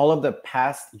 examine all of the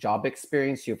past job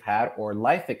experience you've had or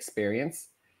life experience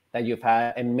that you've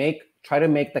had, and try to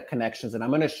make the connections. And I'm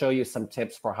going to show you some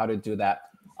tips for how to do that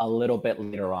a little bit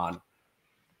later on.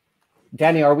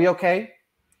 Danny, are we okay?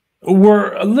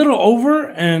 We're a little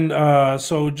over, and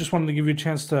so just wanted to give you a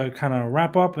chance to kind of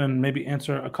wrap up and maybe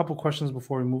answer a couple questions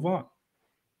before we move on.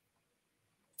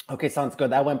 Okay, sounds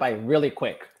good. That went by really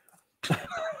quick.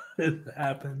 It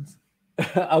happens.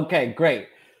 Okay, great.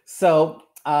 So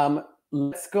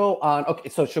let's go on. Okay,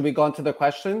 so should we go on to the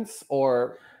questions,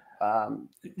 or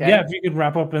yeah, if you could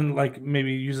wrap up and like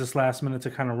maybe use this last minute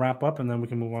to kind of wrap up, and then we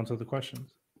can move on to the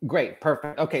questions. Great,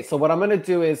 perfect. Okay, so what I'm going to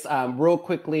do is real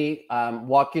quickly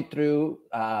walk you through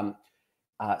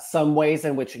some ways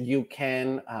in which you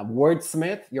can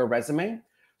wordsmith your resume.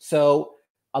 So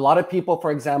a lot of people,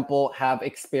 for example, have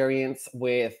experience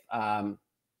with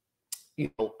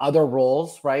other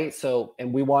roles, right? So,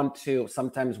 and we want to,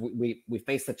 sometimes we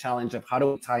face the challenge of how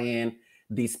do we tie in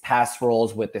these past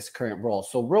roles with this current role.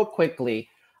 So real quickly,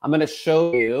 I'm going to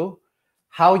show you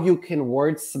how you can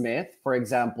wordsmith, for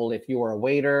example, if you are a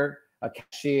waiter, a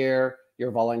cashier, your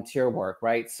volunteer work,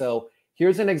 right? So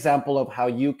here's an example of how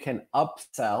you can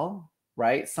upsell,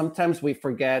 right? Sometimes we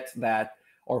forget that,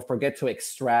 or forget to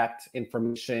extract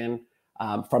information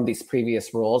from these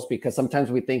previous roles, because sometimes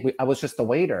we think I was just a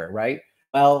waiter, right?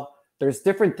 Well, there's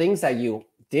different things that you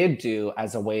did do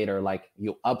as a waiter, like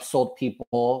you upsold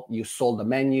people, you sold the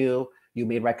menu, you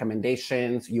made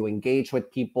recommendations, you engage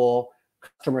with people,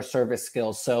 customer service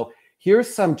skills. So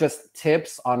here's some just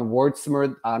tips on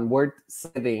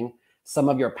wordsmithing some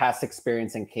of your past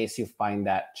experience in case you find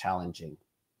that challenging.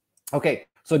 Okay,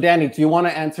 so Danny, do you want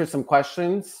to answer some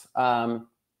questions? Are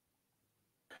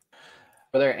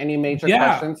there any major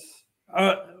questions?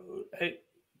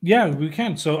 Yeah, we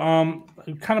can. So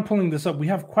kind of pulling this up, we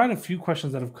have quite a few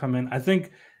questions that have come in. I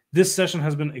think this session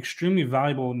has been extremely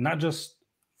valuable, not just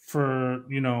for,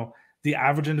 the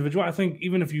average individual. I think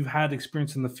even if you've had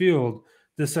experience in the field,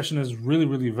 this session is really,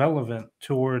 really relevant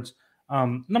towards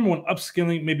number one,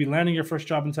 upskilling, maybe landing your first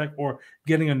job in tech or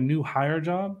getting a new hire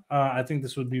job. I think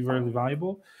this would be very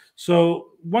valuable.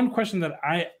 So one question that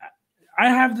I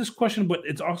have this question, but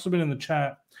it's also been in the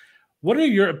chat. What are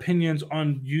your opinions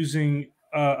on using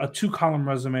a 2-column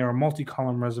resume or a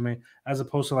multi-column resume as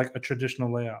opposed to like a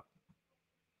traditional layout?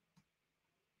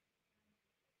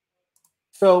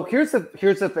 So here's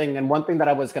the thing, and one thing that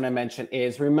I was going to mention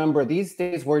is, remember, these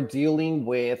days we're dealing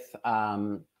with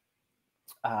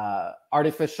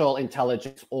artificial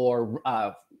intelligence or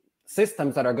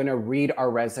systems that are going to read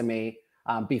our resume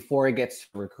before it gets to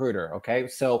the recruiter. Okay,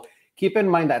 so keep in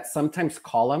mind that sometimes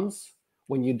columns,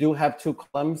 when you do have 2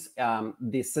 columns,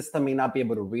 the system may not be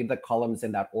able to read the columns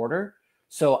in that order.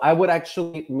 So I would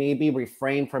actually maybe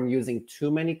refrain from using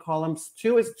too many columns.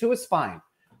 Two is fine.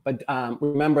 But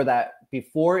remember that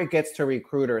before it gets to a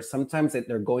recruiter, sometimes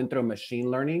they're going through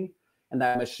machine learning, and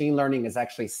that machine learning is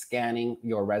actually scanning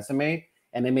your resume,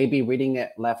 and they may be reading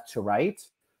it left to right.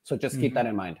 So just keep that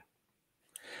in mind.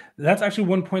 That's actually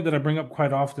one point that I bring up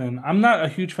quite often. I'm not a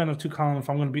huge fan of 2-column, if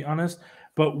I'm going to be honest.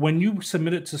 But when you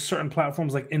submit it to certain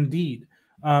platforms like Indeed,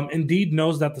 Indeed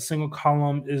knows that the single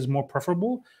column is more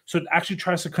preferable. So it actually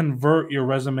tries to convert your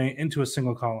resume into a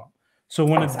single column. So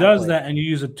when it does that and you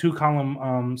use a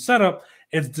 2-column setup,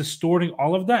 it's distorting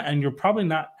all of that, and you're probably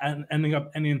not ending up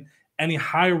any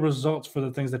higher results for the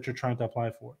things that you're trying to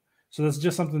apply for. So that's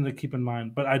just something to keep in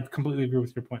mind. But I completely agree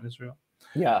with your point, Israel.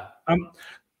 Yeah.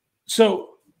 So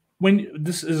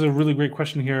this is a really great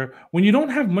question here. When you don't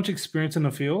have much experience in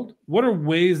the field, what are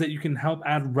ways that you can help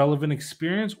add relevant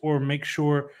experience or make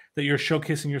sure that you're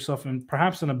showcasing yourself in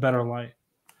perhaps in a better light?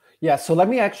 Yeah, so let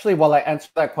me actually, while I answer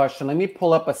that question, let me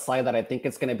pull up a slide that I think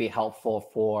is going to be helpful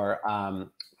for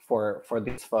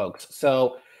these folks.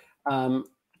 So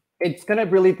it's going to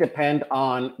really depend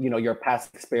on your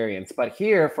past experience. But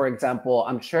here, for example,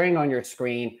 I'm sharing on your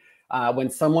screen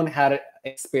when someone had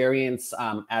experience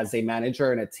as a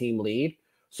manager and a team lead.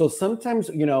 So sometimes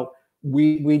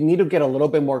we need to get a little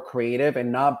bit more creative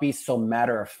and not be so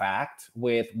matter of fact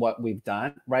with what we've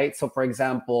done, right? So for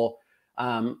example,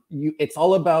 it's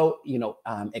all about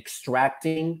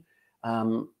extracting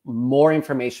more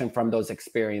information from those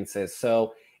experiences.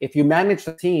 So if you manage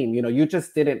the team, you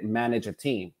just didn't manage a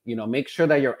team. Make sure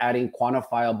that you're adding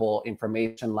quantifiable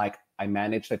information, like I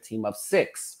managed a team of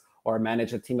 6 or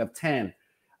manage a team of 10.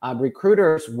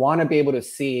 Recruiters want to be able to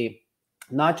see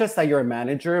not just that you're a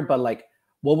manager, but like,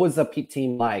 what was the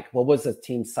team like? What was the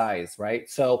team size, right?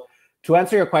 So to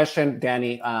answer your question,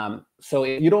 Danny, so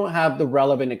if you don't have the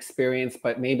relevant experience,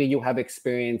 but maybe you have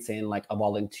experience in like a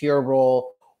volunteer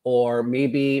role or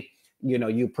maybe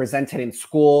you presented in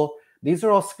school. These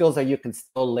are all skills that you can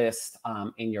still list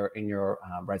in your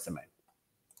resume.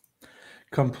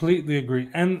 Completely agree.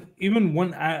 And even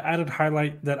one added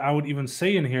highlight that I would even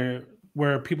say in here,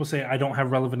 where people say I don't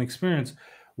have relevant experience,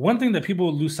 one thing that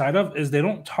people lose sight of is they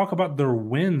don't talk about their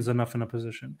wins enough in a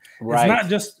position. Right. It's not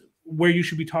just where you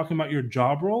should be talking about your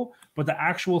job role, but the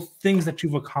actual things that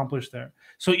you've accomplished there.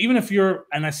 So even if you're,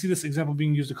 and I see this example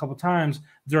being used a couple of times,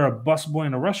 they're a busboy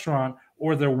in a restaurant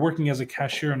or they're working as a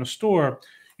cashier in a store,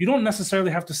 you don't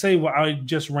necessarily have to say, well, I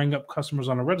just rang up customers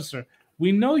on a register.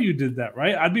 We know you did that,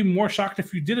 right? I'd be more shocked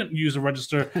if you didn't use a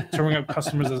register to ring up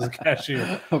customers as a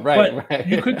cashier. Right.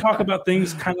 You could talk about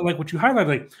things kind of like what you highlighted.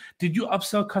 Like, did you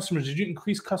upsell customers? Did you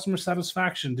increase customer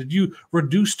satisfaction? Did you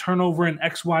reduce turnover in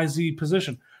XYZ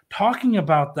position? Talking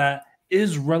about that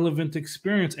is relevant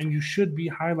experience, and you should be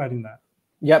highlighting that.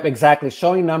 Yep, exactly.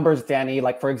 Showing numbers, Danny.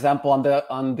 Like, for example, on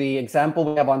the example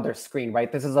we have on their screen,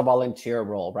 right? This is a volunteer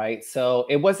role, right? So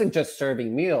it wasn't just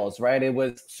serving meals, right? It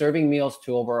was serving meals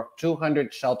to over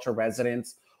 200 shelter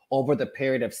residents over the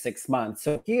period of 6 months.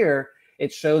 So here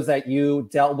it shows that you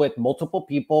dealt with multiple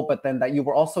people, but then that you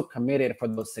were also committed for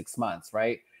those 6 months,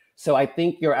 right? So I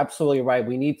think you're absolutely right.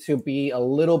 We need to be a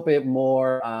little bit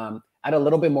more, add a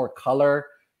little bit more color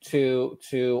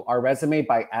to our resume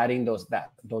by adding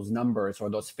those numbers or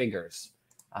those figures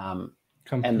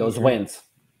and those wins.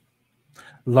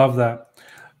 Love that.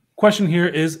 Question here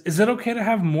is it okay to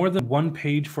have more than one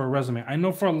page for a resume? I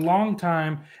know for a long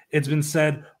time it's been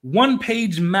said 1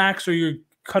 page max or you're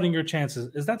cutting your chances.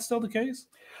 Is that still the case?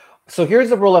 So here's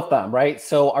the rule of thumb, right?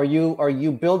 So are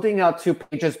you building out 2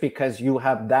 pages because you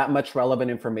have that much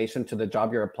relevant information to the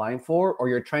job you're applying for, or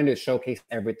you're trying to showcase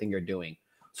everything you're doing?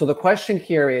 So the question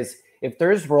here is, if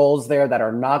there's roles there that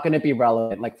are not going to be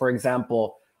relevant, like for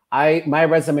example, my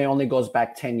resume only goes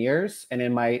back 10 years, and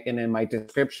in my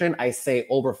description I say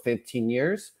over 15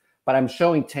 years, but I'm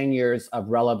showing 10 years of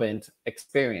relevant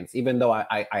experience, even though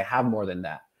I have more than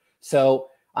that. So,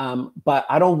 but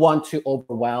I don't want to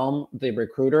overwhelm the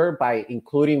recruiter by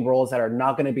including roles that are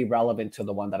not going to be relevant to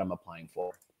the one that I'm applying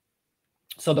for.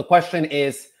 So the question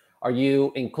is, are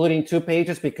you including 2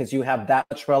 pages because you have that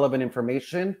much relevant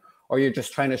information, or you're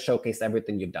just trying to showcase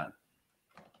everything you've done?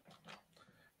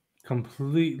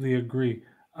 Completely agree.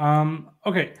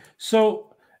 Okay,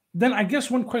 so then I guess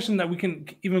one question that we can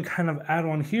even kind of add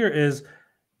on here is,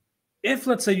 if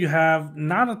let's say you have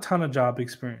not a ton of job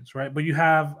experience, right, but you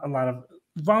have a lot of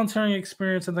volunteering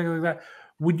experience and things like that,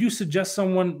 would you suggest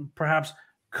someone perhaps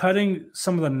cutting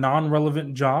some of the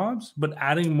non-relevant jobs but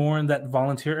adding more in that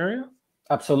volunteer area?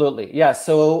 Absolutely. Yeah.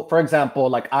 So for example,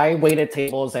 like I waited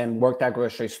tables and worked at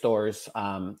grocery stores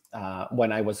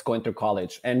when I was going through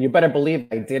college. And you better believe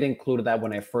I did include that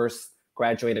when I first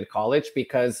graduated college,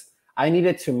 because I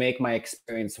needed to make my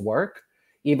experience work,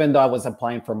 even though I was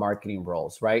applying for marketing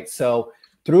roles, right? So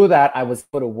through that, I was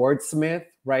able to wordsmith,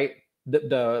 right,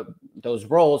 those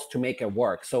roles to make it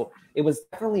work. So it was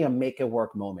definitely a make it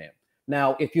work moment.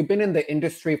 Now, if you've been in the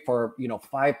industry for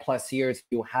 5+ years,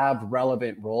 you have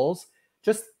relevant roles.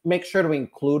 Just make sure to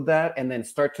include that, and then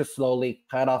start to slowly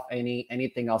cut off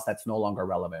anything else that's no longer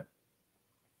relevant.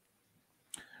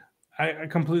 I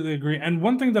completely agree. And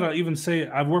one thing that I'll even say,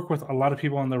 I've worked with a lot of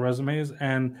people on their resumes,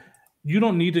 and you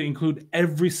don't need to include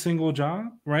every single job,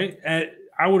 right?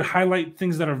 I would highlight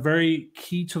things that are very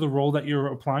key to the role that you're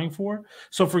applying for.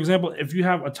 So for example, if you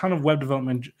have a ton of web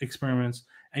development experience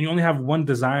and you only have one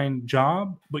design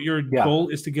job, but your goal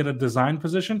is to get a design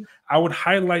position, I would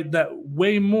highlight that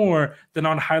way more than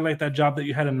I would highlight that job that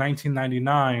you had in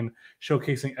 1999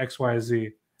 showcasing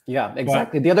XYZ. Yeah,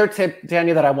 exactly. The other tip,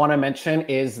 Daniel, that I want to mention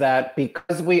is that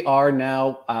because we are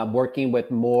now working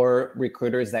with more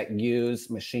recruiters that use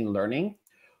machine learning.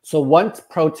 So one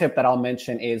pro tip that I'll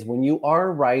mention is, when you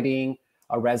are writing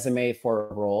a resume for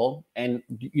a role and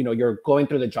you're going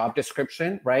through the job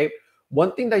description, right?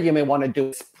 One thing that you may want to do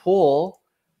is pull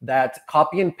that,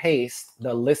 copy and paste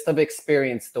the list of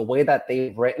experience the way that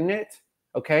they've written it,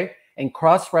 okay? And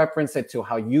cross-reference it to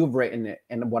how you've written it.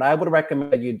 And what I would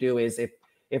recommend that you do is,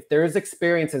 if there's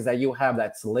experiences that you have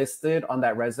that's listed on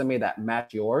that resume that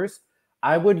match yours,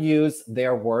 I would use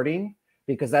their wording,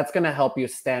 because that's going to help you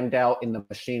stand out in the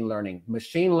machine learning.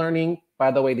 Machine learning,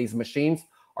 by the way, these machines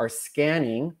are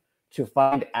scanning to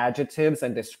find adjectives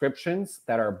and descriptions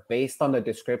that are based on the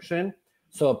description.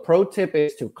 So a pro tip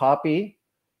is to copy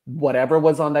whatever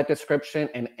was on that description,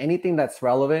 and anything that's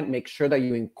relevant, make sure that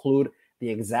you include the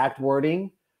exact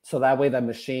wording, so that way the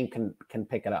machine can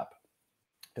pick it up.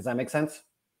 Does that make sense?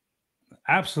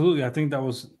 Absolutely. I think that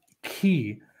was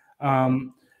key.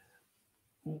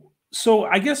 So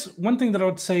I guess one thing that I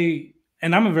would say,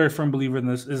 and I'm a very firm believer in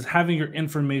this, is having your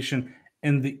information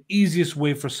in the easiest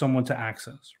way for someone to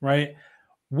access, right?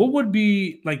 What would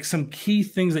be like some key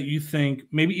things that you think,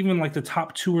 maybe even like the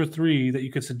top 2 or 3 that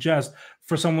you could suggest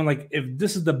for someone, like if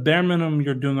this is the bare minimum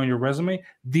you're doing on your resume,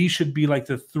 these should be like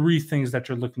the 3 things that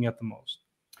you're looking at the most?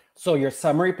 So your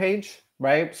summary page,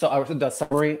 right? So the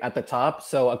summary at the top.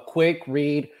 So a quick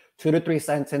read, 2 to 3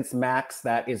 sentence max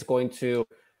that is going to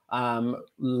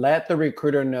let the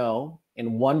recruiter know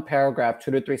in 1 paragraph,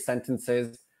 2 to 3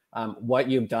 sentences, what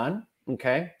you've done.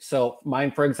 Okay. So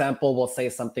mine, for example, will say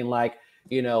something like,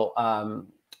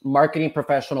 marketing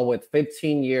professional with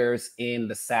 15 years in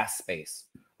the SaaS space,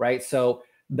 right? So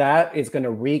that is going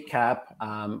to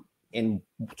recap in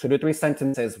 2 to 3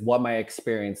 sentences what my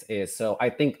experience is. So I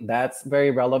think that's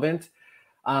very relevant.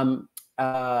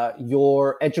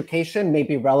 Your education may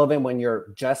be relevant when you're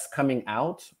just coming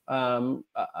out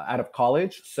of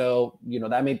college. So,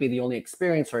 that may be the only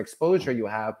experience or exposure you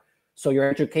have. So your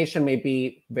education may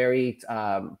be very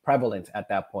prevalent at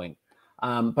that point.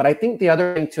 But I think the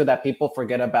other thing too that people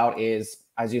forget about is,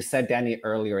 as you said, Danny,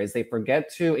 earlier, is they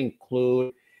forget to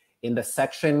include in the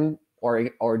section or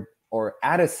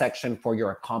add a section for your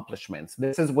accomplishments.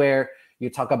 This is where you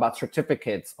talk about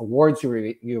certificates, awards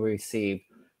you received,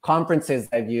 conferences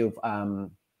that you've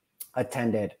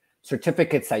attended,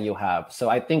 certificates that you have. So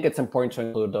I think it's important to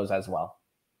include those as well.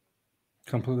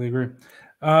 Completely agree.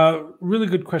 Really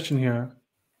good question here.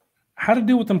 How to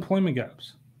deal with employment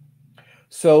gaps?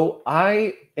 So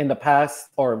in the past,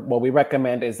 or what we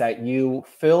recommend is that you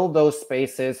fill those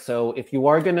spaces. So if you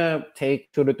are going to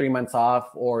take 2 to 3 months off,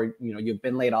 or, you've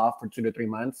been laid off for 2 to 3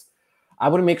 months, I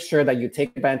would make sure that you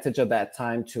take advantage of that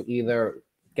time to either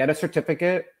get a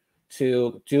certificate,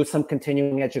 to do some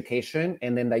continuing education,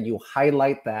 and then that you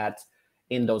highlight that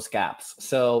in those gaps.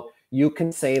 So you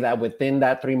can say that within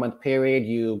that 3-month period,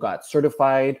 you got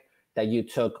certified, that you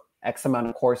took X amount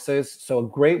of courses. So a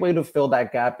great way to fill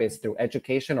that gap is through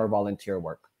education or volunteer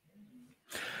work.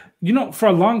 For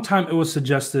a long time, it was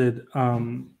suggested,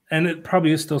 and it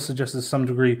probably is still suggested to some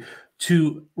degree,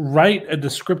 to write a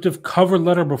descriptive cover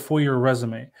letter before your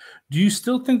resume. Do you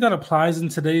still think that applies in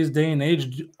today's day and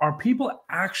age? Are people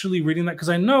actually reading that? Because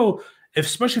I know,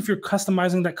 especially if you're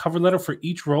customizing that cover letter for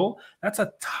each role, that's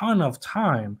a ton of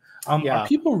time. Are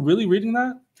people really reading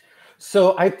that?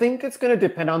 So I think it's going to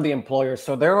depend on the employer.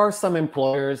 So there are some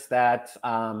employers that,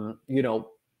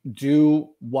 do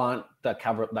want that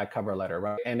cover letter,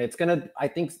 right? And it's going to, I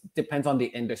think, depends on the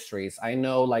industries. I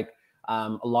know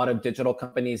a lot of digital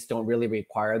companies don't really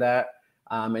require that.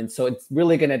 And so it's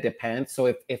really going to depend. So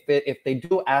if they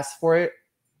do ask for it,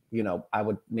 I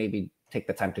would maybe take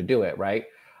the time to do it, right?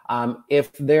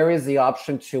 If there is the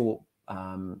option to,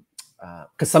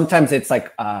 because sometimes it's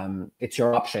it's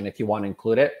your option if you want to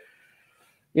include it.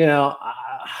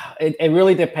 It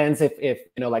really depends if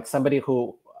like somebody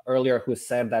who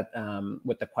said that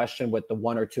with the question with the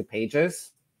 1 or 2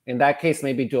 pages, in that case,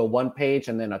 maybe do a 1-page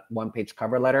and then a 1-page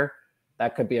cover letter.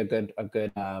 That could be a good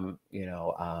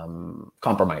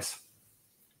compromise.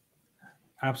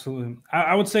 Absolutely.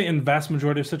 I would say in vast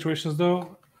majority of situations,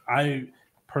 though, I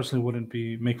personally wouldn't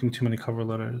be making too many cover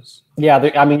letters. Yeah,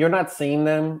 you're not seeing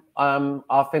them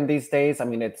often these days.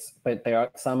 But there are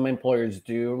some employers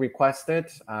do request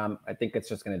it. I think it's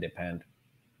just going to depend.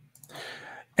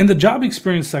 In the job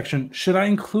experience section, should I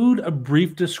include a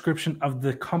brief description of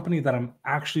the company that I'm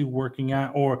actually working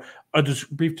at, or a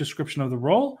brief description of the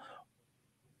role?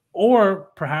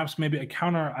 Or perhaps maybe a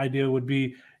counter idea would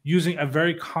be using a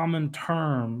very common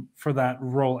term for that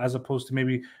role, as opposed to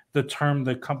maybe the term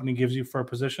the company gives you for a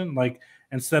position. Like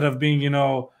instead of being,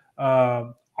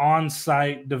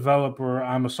 on-site developer,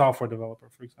 I'm a software developer,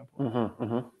 for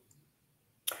example.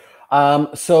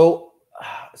 So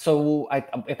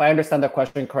if I understand the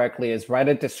question correctly, is write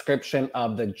a description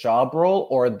of the job role,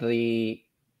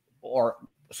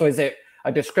 so is it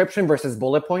a description versus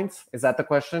bullet points? Is that the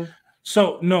question?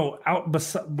 So no,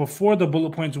 before the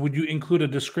bullet points, would you include a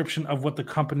description of what the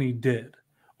company did,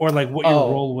 or like what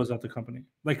your role was at the company,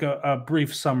 like a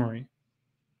brief summary?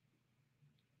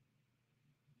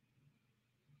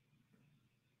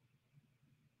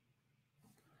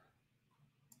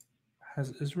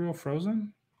 Has Israel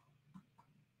frozen?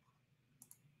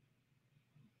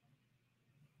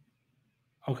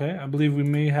 Okay, I believe we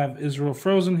may have Israel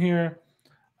frozen here.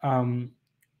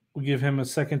 We'll give him a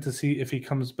second to see if he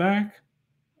comes back.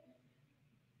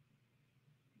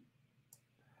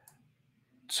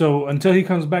 So until he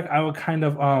comes back, I will kind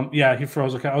of, he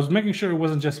froze. Okay, I was making sure it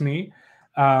wasn't just me.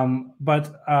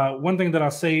 But one thing that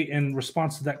I'll say in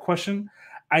response to that question,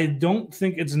 I don't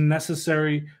think it's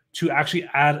necessary to actually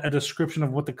add a description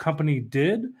of what the company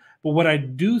did. But what I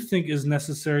do think is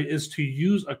necessary is to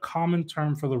use a common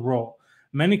term for the role.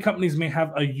 Many companies may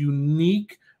have a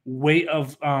unique way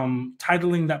of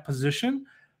titling that position.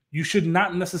 You should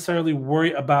not necessarily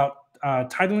worry about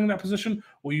titling that position.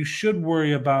 What you should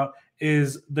worry about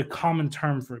is the common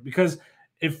term for it. Because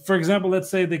if, for example, let's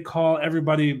say they call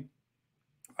everybody,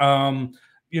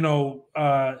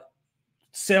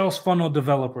 sales funnel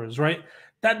developers, right?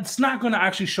 That's not going to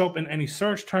actually show up in any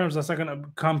search terms. That's not going to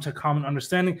come to common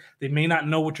understanding. They may not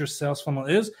know what your sales funnel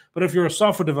is, but if you're a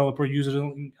software developer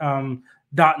using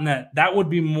 .NET, that would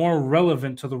be more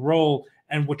relevant to the role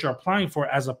and what you're applying for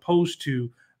as opposed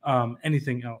to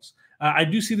anything else. I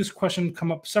do see this question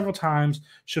come up several times.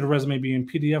 Should a resume be in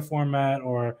PDF format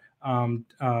or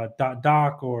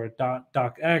 .doc or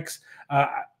 .docx?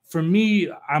 For me,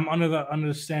 I'm under the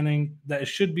understanding that it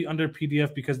should be under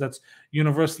PDF because that's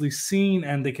universally seen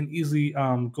and they can easily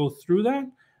go through that.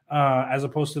 As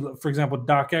opposed to, for example,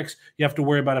 DocX, you have to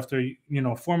worry about if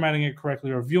they're formatting it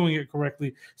correctly or viewing it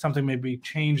correctly. Something may be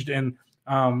changed in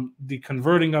the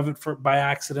converting of it by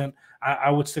accident. I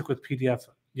would stick with PDF.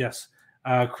 Yes,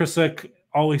 Krista,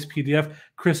 always PDF.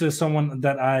 Krista is someone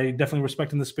that I definitely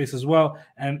respect in this space as well,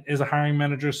 and is a hiring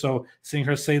manager. So seeing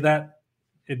her say that,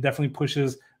 it definitely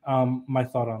pushes my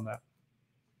thought on that.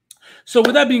 So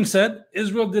with that being said,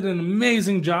 Israel did an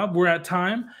amazing job. We're at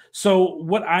time. So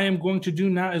what I am going to do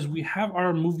now is we have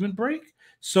our movement break.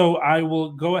 So I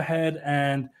will go ahead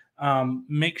and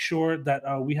make sure that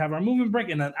we have our movement break.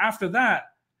 And then after that,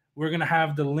 we're going to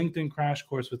have the LinkedIn crash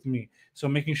course with me. So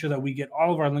making sure that we get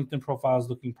all of our LinkedIn profiles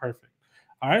looking perfect.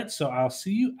 All right. So I'll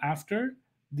see you after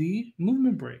the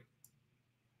movement break.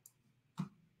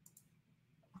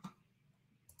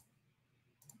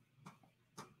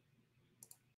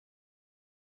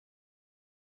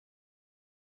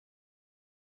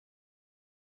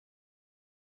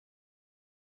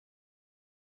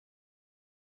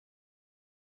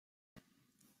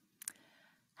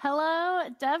 Hello,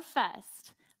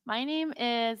 DevFest. My name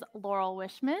is Laurel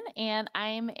Wishman, and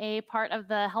I'm a part of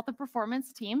the Health and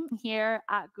Performance team here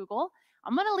at Google.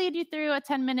 I'm going to lead you through a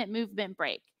 10-minute movement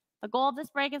break. The goal of this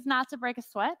break is not to break a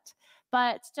sweat,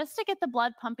 but just to get the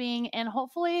blood pumping and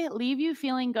hopefully leave you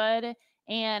feeling good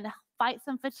and fight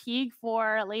some fatigue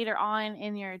for later on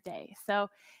in your day. So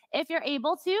if you're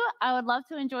able to, I would love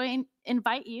to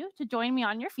invite you to join me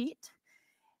on your feet.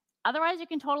 Otherwise, you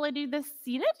can totally do this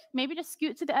seated. Maybe just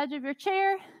scoot to the edge of your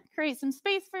chair, create some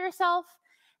space for yourself,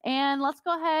 and let's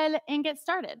go ahead and get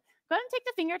started. Go ahead and take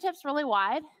the fingertips really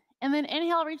wide, and then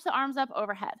inhale, reach the arms up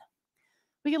overhead.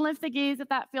 We can lift the gaze if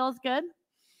that feels good.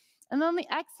 And then on the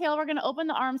exhale, we're gonna open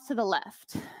the arms to the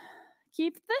left.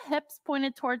 Keep the hips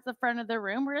pointed towards the front of the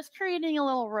room. We're just creating a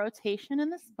little rotation in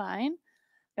the spine.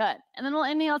 Good, and then we'll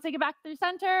inhale, take it back through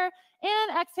center,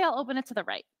 and exhale, open it to the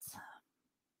right.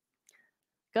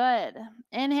 Good.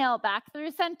 Inhale, back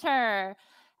through center.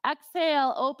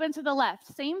 Exhale, open to the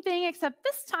left. Same thing, except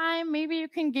this time, maybe you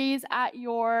can gaze at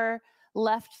your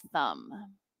left thumb.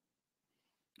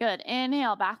 Good.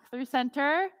 Inhale, back through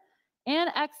center. And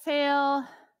exhale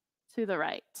to the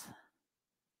right.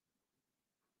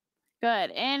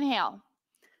 Good. Inhale.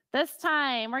 This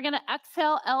time, we're going to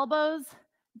exhale, elbows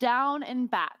down and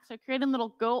back. So creating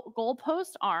little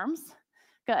goalpost arms.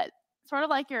 Good. Sort of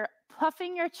like you're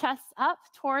puffing your chest up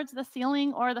towards the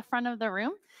ceiling or the front of the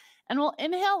room. And we'll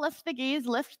inhale, lift the gaze,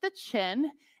 lift the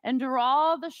chin, and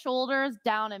draw the shoulders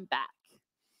down and back.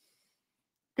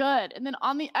 Good. And then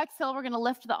on the exhale, we're going to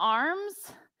lift the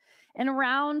arms and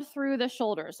round through the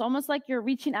shoulders. Almost like you're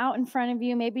reaching out in front of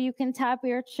you. Maybe you can tap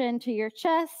your chin to your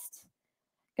chest.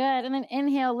 Good. And then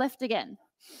inhale, lift again.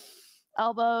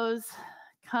 Elbows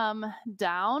come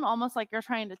down, almost like you're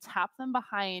trying to tap them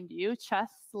behind you.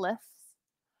 Chest lifts.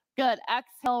 Good.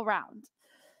 Exhale, round.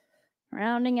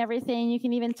 Rounding everything. You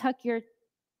can even tuck your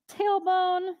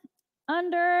tailbone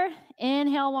under.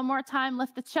 Inhale one more time.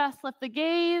 Lift the chest, lift the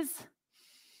gaze.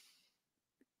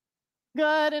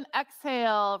 Good. And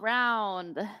exhale,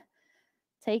 round.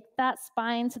 Take that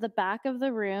spine to the back of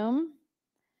the room.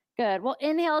 Good. Well,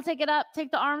 inhale, take it up.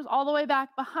 Take the arms all the way back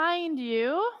behind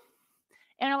you.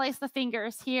 Interlace the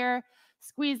fingers here.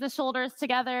 Squeeze the shoulders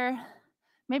together.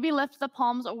 Maybe lift the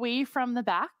palms away from the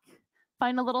back.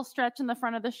 Find a little stretch in the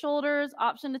front of the shoulders.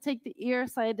 Option to take the ear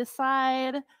side to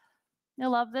side. I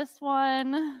love this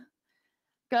one.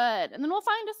 Good. And then we'll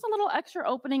find just a little extra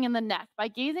opening in the neck. By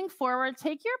gazing forward,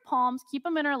 take your palms, keep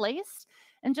them interlaced,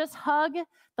 and just hug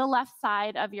the left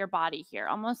side of your body here,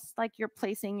 almost like you're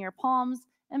placing your palms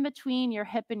in between your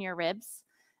hip and your ribs.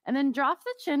 And then drop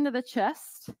the chin to the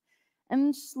chest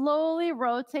And slowly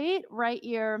rotate right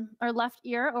ear or left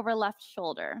ear over left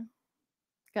shoulder.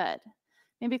 Good.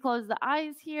 Maybe close the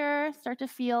eyes here. Start to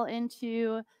feel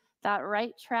into that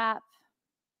right trap.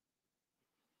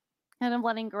 Kind of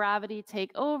letting gravity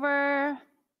take over.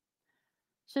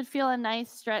 Should feel a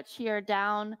nice stretch here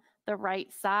down the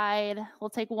right side. We'll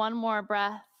take one more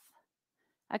breath.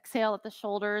 Exhale, let the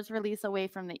shoulders release away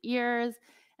from the ears.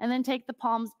 And then take the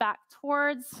palms back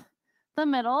towards the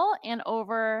middle and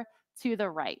over to the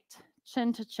right,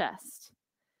 chin to chest.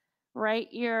 Right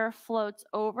ear floats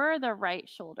over the right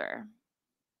shoulder.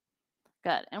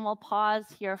 Good, and we'll pause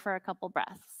here for a couple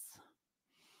breaths.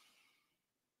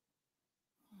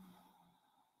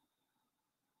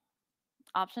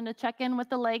 Option to check in with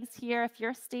the legs here. If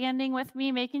you're standing with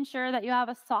me, making sure that you have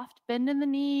a soft bend in the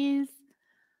knees.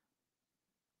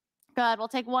 Good, we'll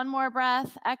take one more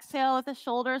breath. Exhale, let the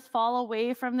shoulders fall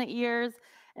away from the ears.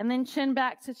 And then chin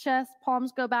back to chest,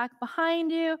 palms go back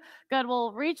behind you. Good,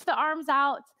 we'll reach the arms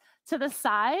out to the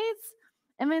sides.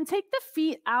 And then take the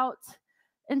feet out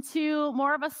into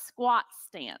more of a squat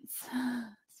stance.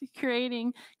 So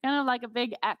creating kind of like a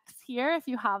big X here if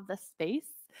you have the space.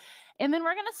 And then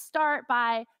we're going to start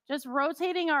by just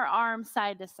rotating our arms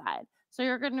side to side. So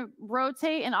you're going to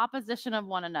rotate in opposition of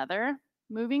one another,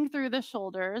 moving through the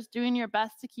shoulders, doing your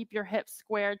best to keep your hips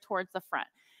squared towards the front.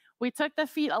 We took the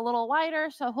feet a little wider,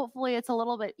 so hopefully it's a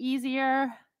little bit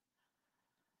easier.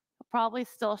 Probably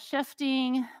still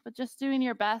shifting, but just doing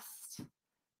your best,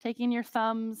 taking your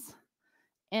thumbs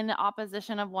in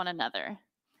opposition of one another.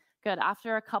 Good.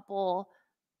 After a couple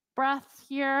breaths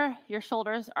here, your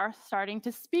shoulders are starting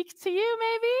to speak to you,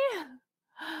 maybe.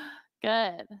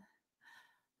 Good.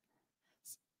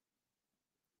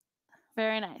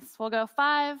 Very nice. We'll go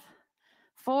 5,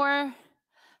 4,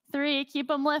 3, keep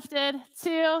them lifted,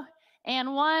 2,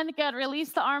 and 1. Good.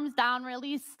 Release the arms down,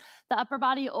 release the upper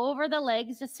body over the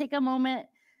legs. Just take a moment,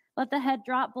 let the head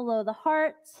drop below the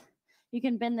heart. You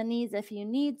can bend the knees if you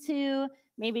need to.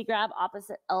 Maybe grab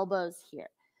opposite elbows here.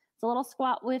 It's a little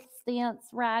squat with stance,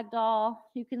 ragdoll.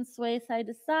 You can sway side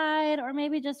to side, or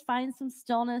maybe just find some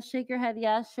stillness. Shake your head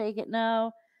yes, shake it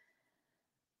no.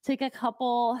 Take a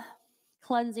couple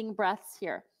cleansing breaths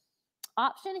here.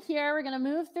 Option here, we're going to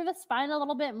move through the spine a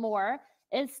little bit more,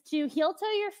 is to heel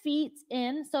toe your feet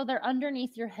in so they're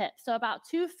underneath your hips. So about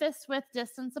 2 fist width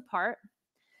distance apart.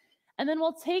 And then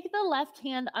we'll take the left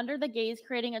hand under the gaze,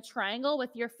 creating a triangle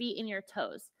with your feet and your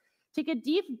toes. Take a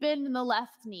deep bend in the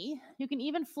left knee. You can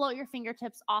even float your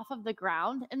fingertips off of the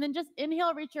ground. And then just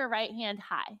inhale, reach your right hand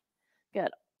high. Good.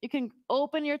 You can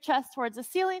open your chest towards the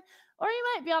ceiling, or you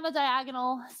might be on a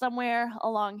diagonal somewhere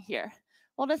along here.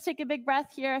 We'll just take a big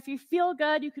breath here. If you feel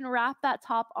good, you can wrap that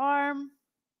top arm.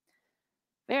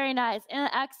 Very nice. And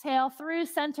exhale through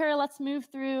center. Let's move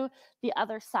through the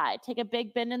other side. Take a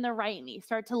big bend in the right knee.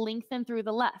 Start to lengthen through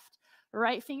the left.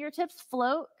 Right fingertips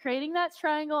float, creating that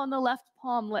triangle, and the left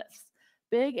palm lifts.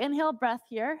 Big inhale breath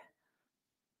here.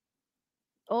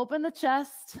 Open the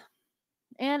chest.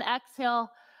 And exhale,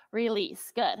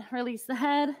 release. Good. Release the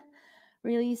head.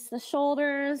 Release the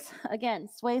shoulders. Again,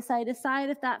 sway side to side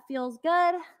if that feels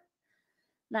good.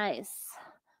 Nice.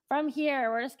 From here,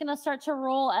 we're just going to start to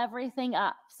roll everything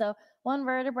up. So one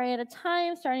vertebrae at a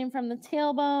time, starting from the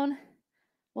tailbone.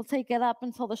 We'll take it up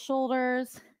until the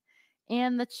shoulders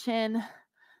and the chin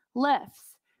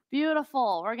lifts.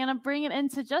 Beautiful. We're going to bring it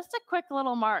into just a quick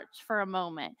little march for a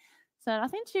moment. So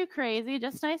nothing too crazy,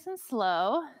 just nice and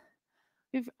slow.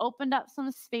 We've opened up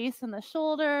some space in the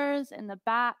shoulders, in the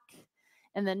back,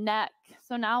 in the neck.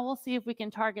 So now we'll see if we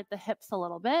can target the hips a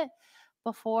little bit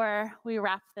before we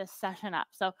wrap this session up.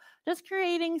 So just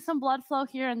creating some blood flow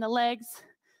here in the legs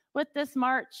with this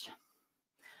march.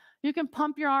 You can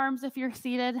pump your arms if you're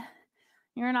seated.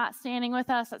 You're not standing with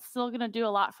us. That's still going to do a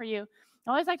lot for you.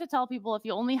 I always like to tell people if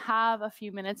you only have a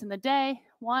few minutes in the day,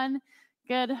 one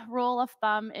good rule of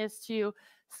thumb is to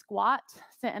squat,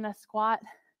 sit in a squat,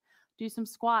 do some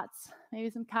squats, maybe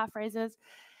some calf raises.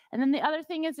 And then the other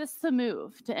thing is just to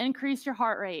move, to increase your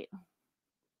heart rate.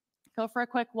 Go for a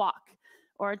quick walk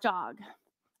or a jog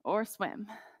or swim.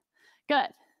 Good.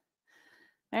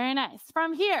 Very nice.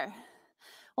 From here,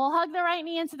 we'll hug the right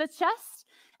knee into the chest,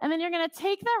 and then you're going to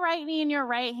take the right knee in your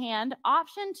right hand.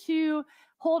 Option to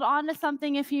hold on to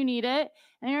something if you need it,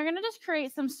 and you're going to just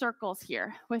create some circles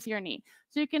here with your knee.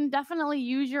 So you can definitely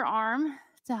use your arm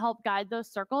to help guide those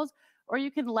circles, or you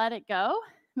can let it go,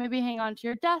 maybe hang on to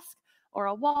your desk or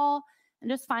a wall, and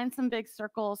just find some big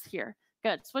circles here.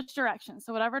 Good. Switch directions.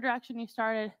 So whatever direction you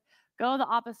started, go the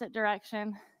opposite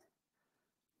direction.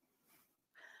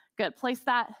 Good. Place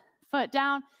that foot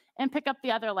down and pick up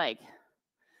the other leg.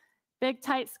 Big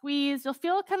tight squeeze. You'll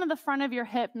feel kind of the front of your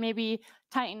hip maybe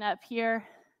tighten up here.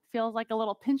 Feels like a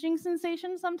little pinching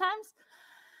sensation sometimes.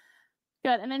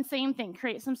 Good, and then same thing,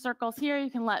 create some circles here. You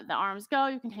can let the arms go.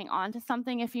 You can hang on to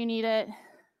something if you need it.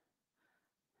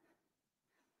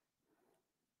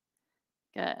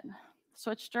 Good.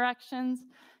 Switch directions.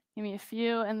 Give me a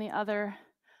few in the other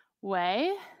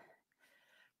way.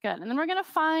 Good, and then we're gonna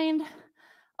find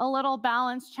a little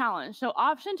balance challenge. So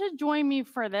option to join me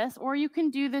for this, or you can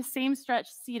do the same stretch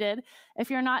seated if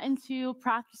you're not into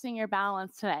practicing your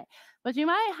balance today. But you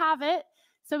might have it,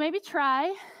 so maybe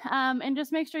try and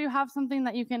just make sure you have something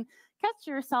that you can catch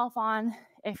yourself on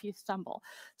if you stumble.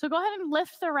 So go ahead and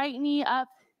lift the right knee up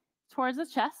towards the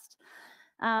chest.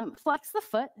 Flex the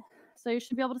foot. So you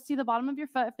should be able to see the bottom of your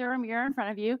foot if there's a mirror in front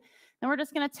of you. Then we're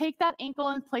just gonna take that ankle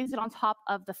and place it on top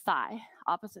of the thigh,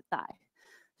 opposite thigh.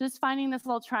 Just finding this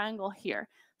little triangle here.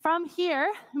 From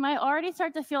here, you might already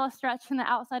start to feel a stretch from the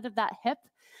outside of that hip.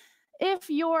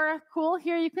 If you're cool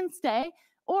here, you can stay,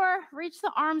 or reach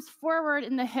the arms forward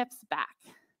and the hips back.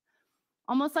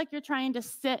 Almost like you're trying to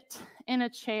sit in a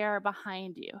chair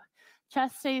behind you.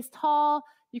 Chest stays tall,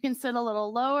 you can sit a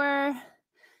little lower,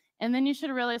 and then you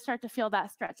should really start to feel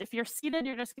that stretch. If you're seated,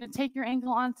 you're just gonna take your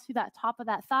ankle onto that top of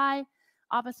that thigh,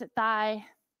 opposite thigh,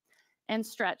 and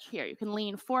stretch here. You can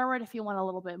lean forward if you want a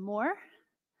little bit more.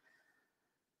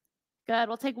 Good,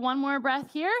 we'll take one more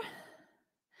breath here.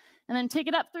 And then take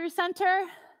it up through center.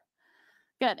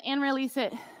 Good, and release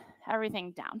it,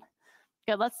 everything down.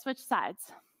 Good, let's switch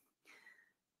sides.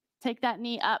 Take that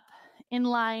knee up in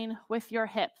line with your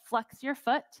hip. Flex your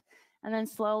foot, and then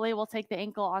slowly we'll take the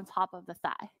ankle on top of the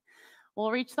thigh.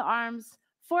 We'll reach the arms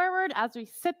forward as we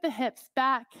sit the hips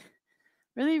back,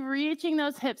 really reaching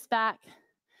those hips back.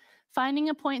 Finding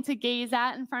a point to gaze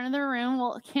at in front of the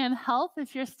room can help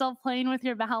if you're still playing with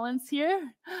your balance here.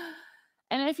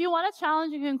 And if you want a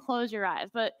challenge, you can close your eyes,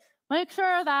 but make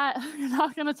sure that you're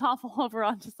not gonna topple over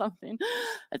onto something.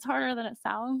 It's harder than it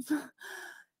sounds.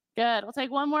 Good, we'll take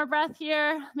one more breath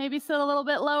here, maybe sit a little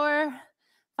bit lower,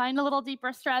 find a little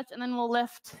deeper stretch, and then we'll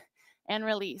lift and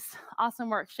release. Awesome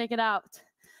work, shake it out.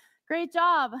 Great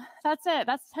job, that's it.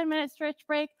 That's a 10-minute stretch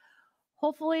break.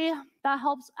 Hopefully that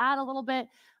helps add a little bit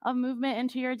of movement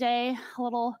into your day, a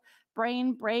little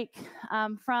brain break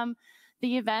from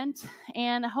the event.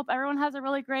 And I hope everyone has a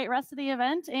really great rest of the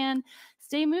event and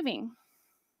stay moving.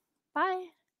 Bye.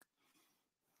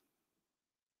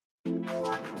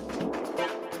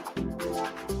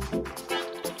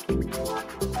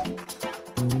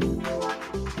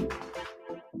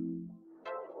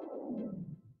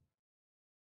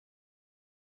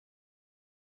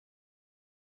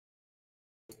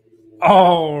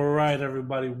 All right,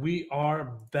 everybody, we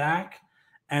are back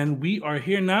and we are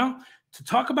here now to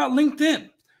talk about LinkedIn.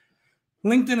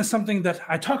 LinkedIn is something that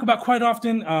I talk about quite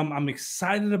often. I'm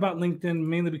excited about LinkedIn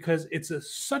mainly because it's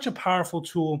such a powerful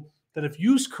tool that if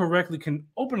used correctly can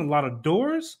open a lot of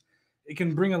doors. It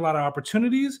can bring a lot of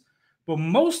opportunities, but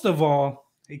most of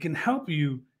all, it can help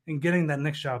you in getting that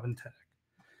next job in tech.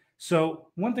 So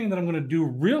one thing that I'm going to do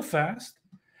real fast,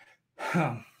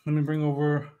 let me bring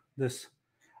over this.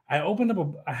 I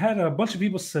had a bunch of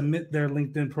people submit their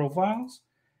LinkedIn profiles.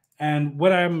 And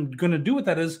what I'm going to do with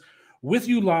that is with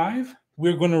you live,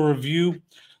 we're going to review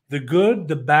the good,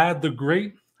 the bad, the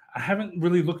great. I haven't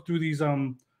really looked through these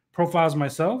profiles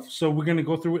myself. So we're going to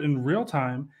go through it in real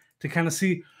time to kind of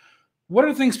see what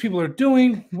are things people are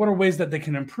doing, what are ways that they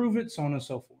can improve it, so on and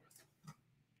so forth.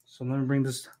 So let me bring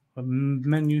this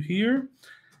menu here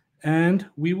and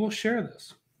we will share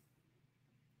this.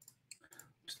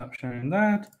 Stop sharing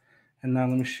that. And now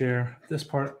let me share this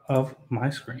part of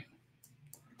my screen.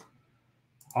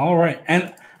 All right.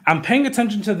 And I'm paying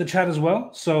attention to the chat as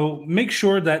well. So make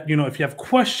sure that, if you have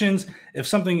questions, if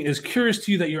something is curious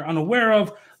to you that you're unaware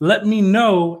of, let me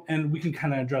know and we can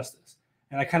kind of address this.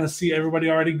 And I kind of see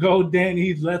everybody already go,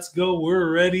 Danny, let's go.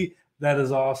 We're ready. That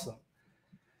is awesome.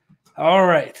 All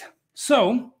right.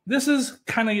 So this is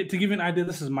kind of to give you an idea.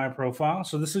 This is my profile.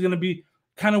 So this is going to be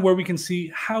kind of where we can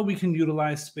see how we can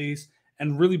utilize space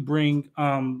and really bring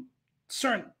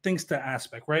certain things to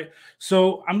aspect, right?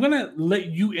 So I'm going to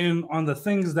let you in on the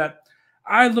things that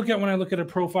I look at when I look at a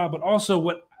profile, but also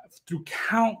what through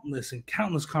countless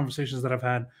conversations that I've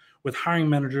had with hiring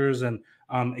managers and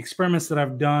experiments that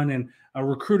I've done and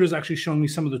recruiters actually showing me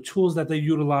some of the tools that they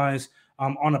utilize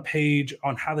on a page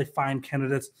on how they find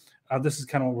candidates. This is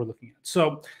kind of what we're looking at.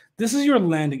 So this is your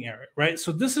landing area, right?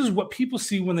 So this is what people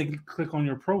see when they click on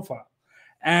your profile.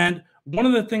 And one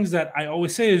of the things that I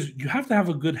always say is you have to have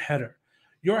a good header.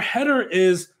 Your header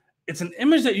it's an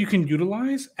image that you can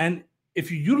utilize. And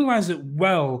if you utilize it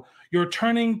well, you're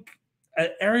turning an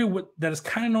area that is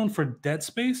kind of known for dead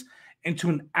space into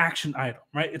an action item,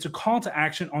 right? It's a call to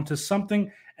action onto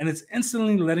something, and it's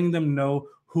instantly letting them know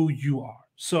who you are.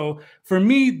 So for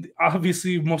me,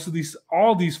 obviously,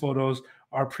 all these photos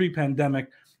are pre-pandemic,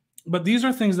 but these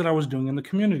are things that I was doing in the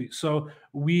community. So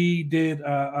we did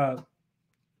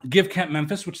Give Camp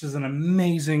Memphis, which is an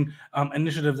amazing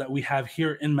initiative that we have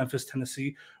here in Memphis,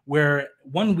 Tennessee, where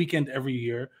one weekend every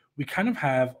year, we kind of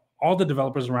have all the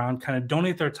developers around kind of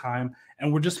donate their time,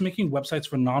 and we're just making websites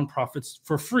for nonprofits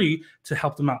for free to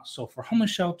help them out. So for homeless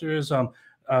shelters,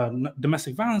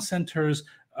 domestic violence centers,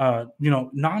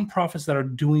 nonprofits that are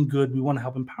doing good, we want to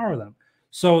help empower them.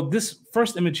 So this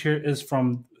first image here is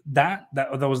from that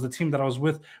was the team that I was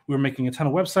with. We were making a ton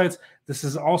of websites. This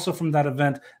is also from that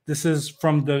event. This is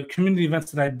from the community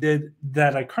events that I did,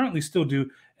 that I currently still do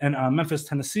in Memphis,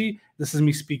 Tennessee. This is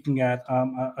me speaking at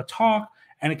a talk,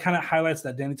 and it kind of highlights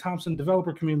that Danny Thompson,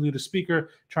 developer, community leader, speaker,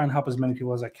 try and help as many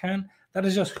people as I can. That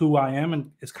is just who I am,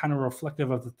 and it's kind of reflective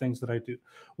of the things that I do.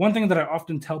 One thing that I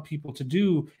often tell people to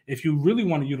do, if you really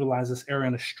want to utilize this area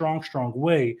in a strong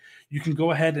way, you can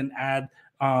go ahead and add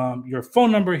your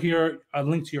phone number here, a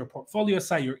link to your portfolio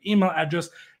site, your email address,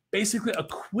 basically a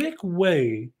quick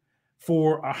way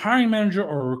for a hiring manager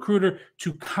or a recruiter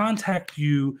to contact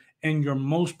you in your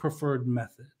most preferred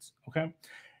methods, okay?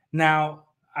 Now,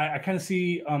 I kind of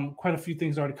see quite a few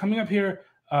things already coming up here.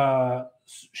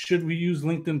 Should we use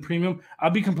LinkedIn Premium?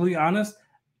 I'll be completely honest.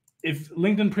 If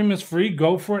LinkedIn Premium is free,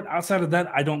 go for it. Outside of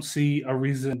that, I don't see a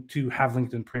reason to have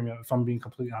LinkedIn Premium, if I'm being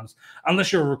completely honest.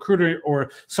 Unless you're a recruiter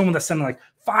or someone that's sending like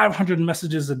 500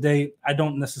 messages a day, I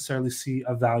don't necessarily see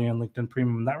a value in LinkedIn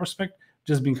Premium in that respect,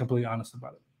 just being completely honest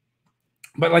about it.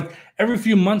 But like every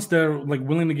few months, they're like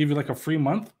willing to give you like a free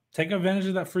month. Take advantage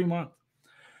of that free month.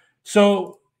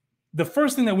 So the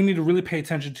first thing that we need to really pay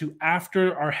attention to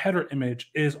after our header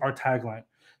image is our tagline.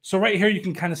 So right here, you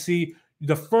can kind of see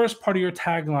the first part of your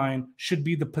tagline should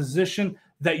be the position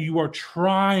that you are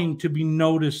trying to be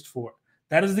noticed for.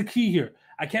 That is the key here.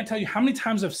 I can't tell you how many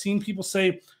times I've seen people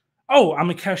say, "Oh, I'm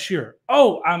a cashier.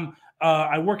 Oh,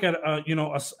 I work at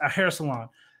a hair salon."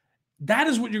 That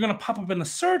is what you're going to pop up in a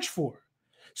search for.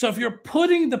 So if you're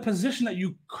putting the position that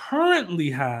you currently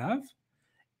have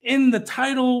in the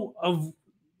title of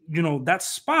that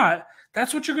spot,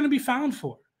 that's what you're going to be found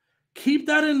for. Keep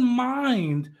that in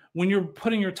mind when you're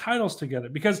putting your titles together,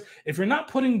 because if you're not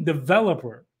putting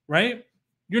developer, right,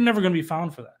 you're never going to be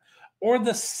found for that. Or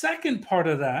the second part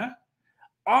of that,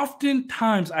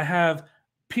 oftentimes I have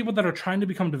people that are trying to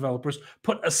become developers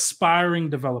put aspiring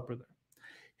developer there.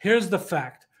 Here's the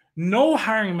fact. No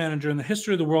hiring manager in the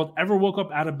history of the world ever woke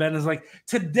up out of bed and is like,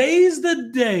 today's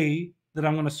the day that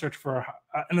I'm going to search for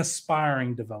an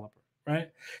aspiring developer.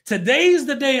 Right? Today's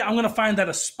the day I'm going to find that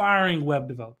aspiring web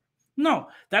developer. No,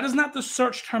 that is not the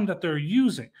search term that they're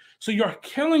using. So you're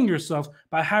killing yourself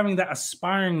by having that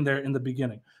aspiring there in the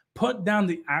beginning. Put down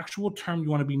the actual term you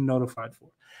want to be notified for.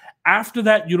 After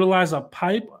that, utilize a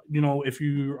pipe. If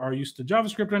you are used to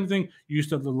JavaScript or anything, you're used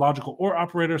to the logical OR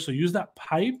operator. So use that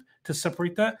pipe to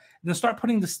separate that, and then start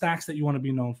putting the stacks that you want to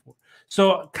be known for.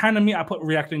 So kind of me, I put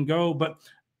React and Go, but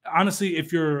honestly,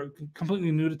 if you're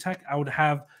completely new to tech, I would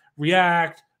have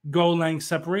React, Golang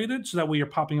separated, so that way you're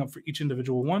popping up for each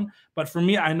individual one. But for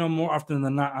me, I know more often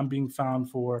than not, I'm being found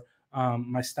for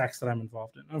my stacks that I'm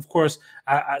involved in. And of course,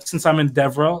 since I'm in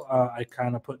DevRel, I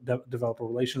kind of put developer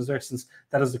relations there, since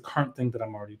that is the current thing that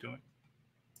I'm already doing.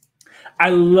 I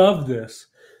love this.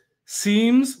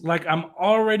 Seems like I'm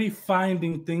already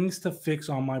finding things to fix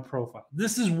on my profile.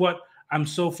 This is what I'm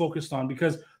so focused on,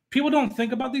 because people don't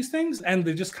think about these things and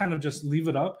they just kind of just leave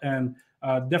it up, and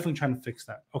definitely trying to fix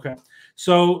that. Okay.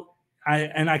 So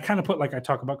I kind of put, like, I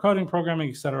talk about coding, programming,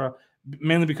 etc.,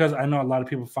 mainly because I know a lot of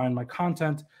people find my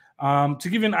content. To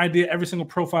give you an idea, every single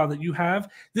profile that you have,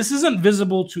 this isn't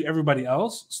visible to everybody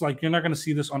else. So like, you're not going to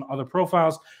see this on other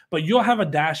profiles, but you'll have a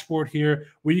dashboard here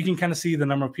where you can kind of see the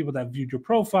number of people that viewed your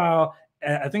profile.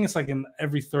 I think it's like in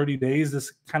every 30 days,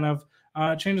 this kind of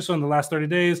changes. So in the last 30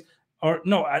 days, or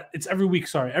no, it's every week.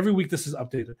 Sorry. Every week this is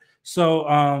updated. So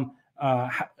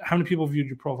how many people viewed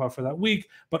your profile for that week,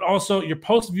 but also your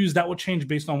post views, that will change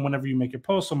based on whenever you make your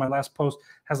post. So my last post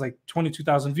has like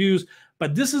 22,000 views,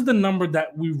 but this is the number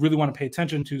that we really want to pay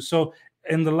attention to. So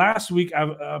in the last week,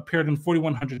 I've appeared in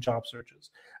 4,100 job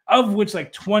searches, of which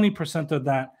like 20% of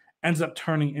that ends up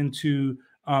turning into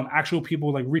actual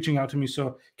people like reaching out to me.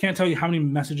 So can't tell you how many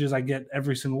messages I get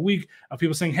every single week of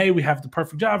people saying, hey, we have the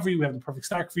perfect job for you. We have the perfect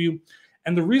stack for you.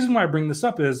 And the reason why I bring this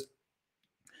up is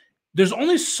there's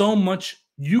only so much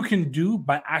you can do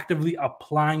by actively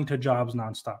applying to jobs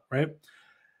nonstop, right?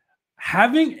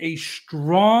 Having a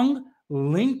strong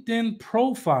LinkedIn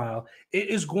profile, it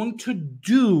is going to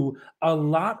do a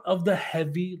lot of the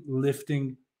heavy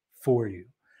lifting for you.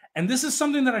 And this is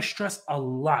something that I stress a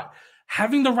lot.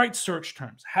 Having the right search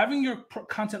terms, having your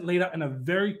content laid out in a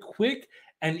very quick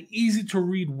and easy to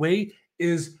read way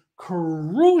is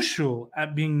crucial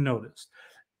at being noticed.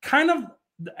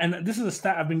 And this is a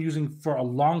stat I've been using for a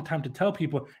long time to tell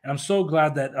people, and I'm so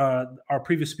glad that our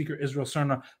previous speaker,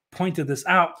 Serna, pointed this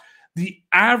out. The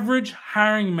average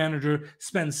hiring manager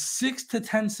spends 6 to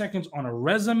 10 seconds on a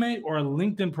resume or a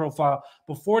LinkedIn profile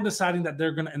before deciding that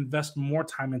they're going to invest more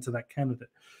time into that candidate.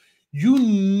 You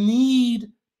need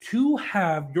to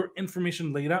have your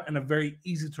information laid out in a very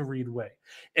easy to read way.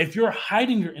 If you're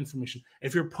hiding your information,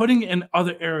 if you're putting it in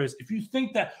other areas, if you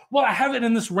think that, well, I have it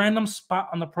in this random spot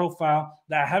on the profile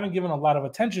that I haven't given a lot of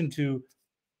attention to,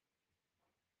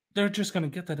 they're just going to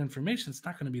get that information. It's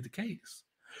not going to be the case.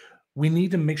 We need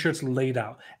to make sure it's laid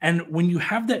out. And when you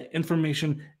have that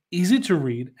information easy to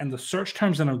read and the search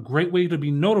terms in a great way to be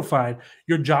notified,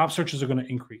 your job searches are going to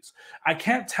increase. I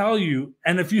can't tell you,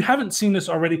 and if you haven't seen this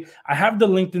already, I have the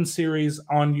LinkedIn series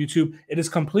on YouTube. It is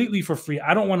completely for free.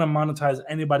 I don't want to monetize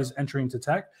anybody's entry into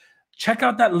tech. Check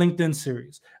out that LinkedIn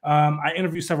series. I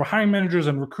interview several hiring managers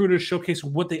and recruiters, showcase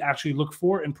what they actually look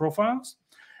for in profiles.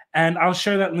 And I'll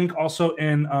share that link also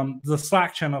in the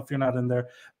Slack channel if you're not in there.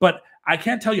 But I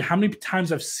can't tell you how many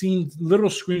times I've seen little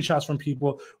screenshots from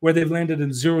people where they've landed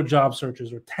in 0 job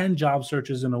searches or 10 job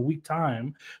searches in a week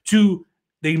time to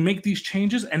they make these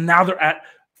changes and now they're at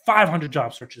 500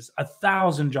 job searches,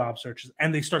 1,000 job searches,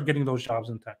 and they start getting those jobs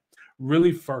in tech.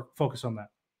 Really focus on that.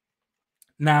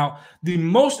 Now, the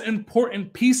most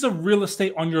important piece of real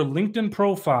estate on your LinkedIn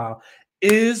profile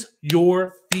is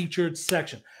your featured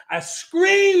section. I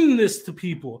scream this to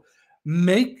people.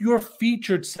 Make your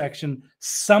featured section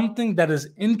something that is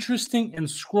interesting and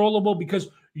scrollable because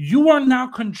you are now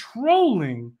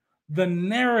controlling the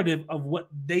narrative of what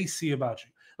they see about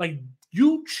you. Like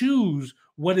you choose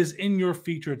what is in your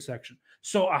featured section.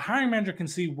 So a hiring manager can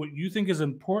see what you think is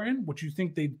important, what you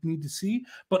think they need to see,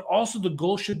 but also the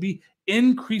goal should be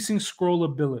increasing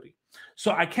scrollability.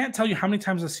 So I can't tell you how many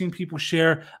times I've seen people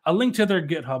share a link to their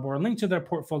GitHub or a link to their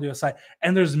portfolio site,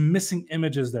 and there's missing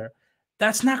images there.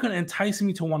 That's not going to entice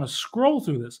me to want to scroll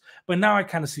through this. But now I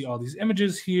kind of see all these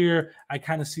images here. I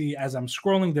kind of see as I'm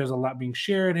scrolling, there's a lot being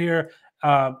shared here.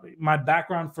 My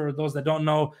background, for those that don't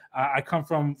know, I come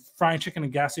from frying chicken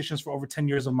and gas stations for over 10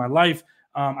 years of my life.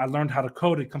 I learned how to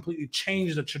code. It completely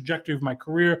changed the trajectory of my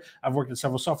career. I've worked at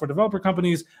several software developer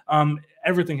companies.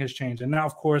 Everything has changed. And now,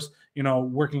 of course,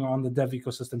 working on the dev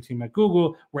ecosystem team at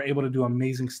Google, we're able to do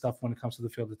amazing stuff when it comes to the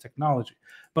field of technology.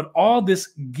 But all this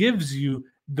gives you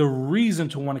the reason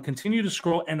to want to continue to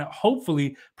scroll and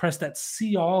hopefully press that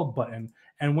see all button.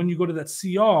 And when you go to that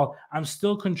see all, I'm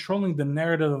still controlling the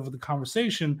narrative of the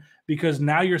conversation because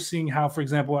now you're seeing how, for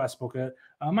example, I spoke at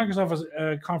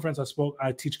Microsoft conference.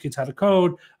 I teach kids how to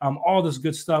code, all this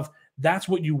good stuff. That's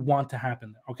what you want to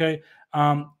happen. Okay.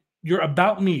 You're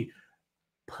about me.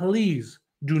 Please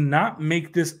do not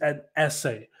make this an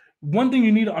essay. One thing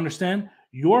you need to understand,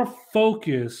 your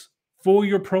focus for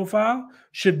your profile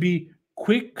should be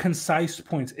quick, concise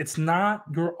points. It's not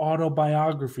your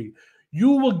autobiography.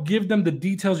 You will give them the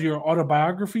details of your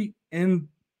autobiography in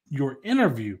your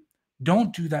interview.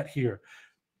 Don't do that here.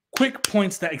 Quick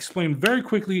points that explain very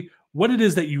quickly what it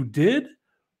is that you did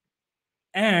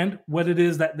and what it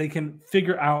is that they can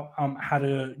figure out how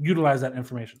to utilize that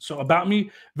information. So about me,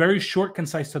 very short,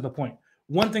 concise, to the point.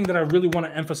 One thing that I really want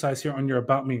to emphasize here on your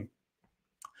about me,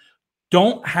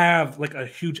 don't have like a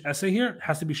huge essay here. It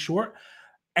has to be short.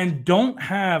 And don't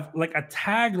have like a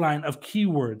tagline of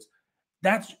keywords.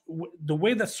 That's the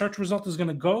way that search result is going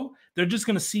to go. They're just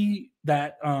going to see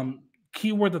that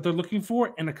keyword that they're looking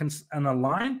for in a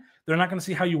line. They're not going to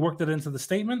see how you worked it into the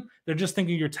statement. They're just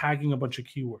thinking you're tagging a bunch of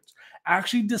keywords.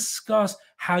 Actually discuss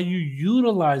how you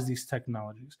utilize these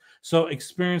technologies. So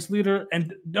experienced leader,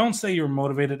 and don't say you're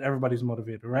motivated. Everybody's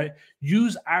motivated, right?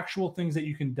 Use actual things that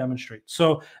you can demonstrate.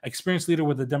 So experienced leader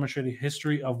with a demonstrated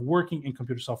history of working in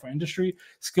computer software industry,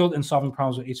 skilled in solving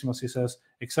problems with HTML, CSS,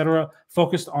 etc.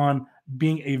 Focused on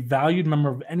being a valued member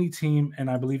of any team, and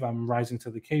I believe I'm rising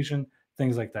to the occasion.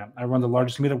 Things like that. I run the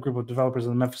largest meetup group of developers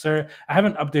in the Memphis area. I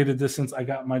haven't updated this since I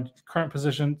got my current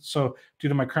position. So due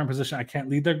to my current position, I can't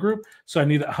lead that group. So I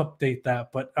need to update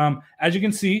that. But as you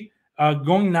can see,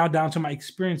 going now down to my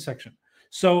experience section.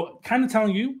 So kind of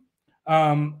telling you,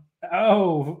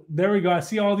 oh, there we go. I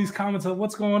see all these comments of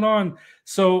what's going on.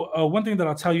 So one thing that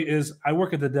I'll tell you is I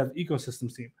work at the dev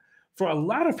ecosystems team. For a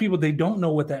lot of people, they don't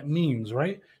know what that means,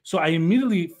 right? So I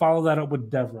immediately follow that up with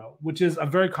DevRel, which is a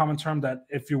very common term that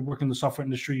if you're working in the software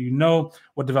industry, you know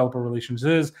what developer relations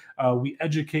is. We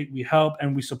educate, we help,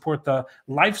 and we support the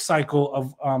life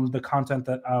cycle of the content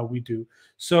that we do.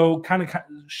 So kind of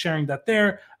sharing that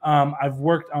there. I've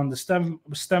worked on the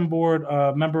STEM board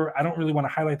member. I don't really want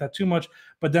to highlight that too much,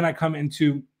 but then I come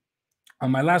into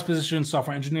my last position,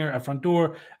 software engineer at Front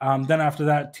Door. Then after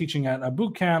that, teaching at a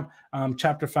boot camp,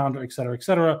 chapter founder, et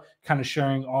cetera, kind of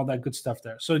sharing all that good stuff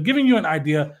there. So giving you an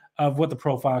idea of what the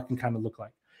profile can kind of look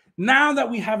like. Now that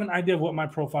we have an idea of what my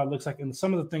profile looks like and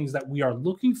some of the things that we are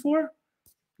looking for,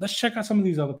 let's check out some of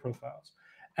these other profiles.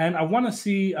 And I want to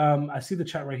see, I see the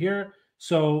chat right here.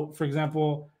 So for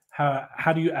example,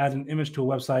 how do you add an image to a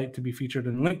website to be featured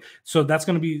in a link? So that's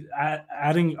going to be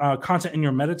adding content in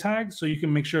your meta tag, so you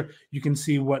can make sure you can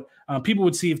see what people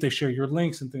would see if they share your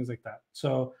links and things like that.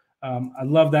 So I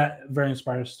love that. Very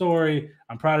inspired story.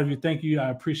 I'm proud of you. Thank you. I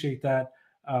appreciate that.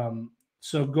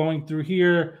 So going through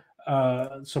here,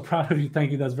 so proud of you.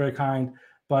 Thank you. That's very kind.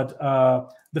 But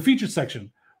the featured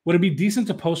section, would it be decent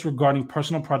to post regarding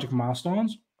personal project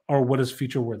milestones or what is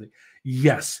feature worthy?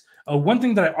 Yes. One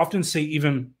thing that I often say,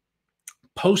 even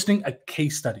posting a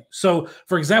case study. So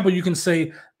for example, you can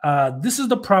say, this is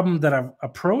the problem that I've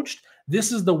approached.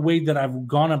 This is the way that I've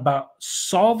gone about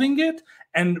solving it.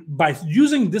 And by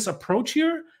using this approach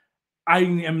here, I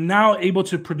am now able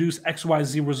to produce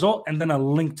XYZ result and then a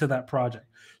link to that project.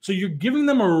 So you're giving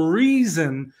them a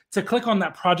reason to click on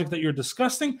that project that you're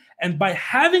discussing. And by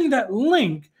having that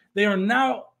link, they are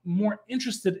now more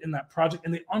interested in that project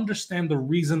and they understand the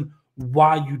reason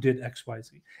why you did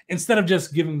XYZ instead of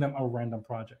just giving them a random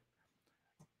project.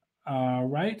 All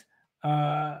right.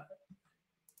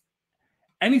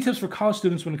 Any tips for college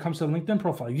students when it comes to the LinkedIn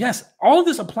profile? Yes, all of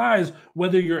this applies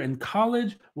whether you're in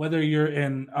college, whether you're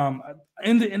in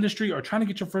the industry or trying to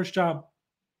get your first job.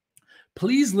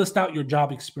 Please list out your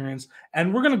job experience,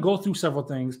 and we're going to go through several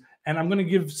things, and I'm going to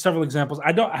give several examples.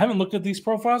 I haven't looked at these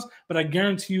profiles, but I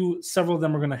guarantee you several of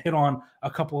them are going to hit on a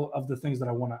couple of the things that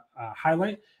I want to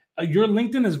highlight. Your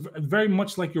LinkedIn is very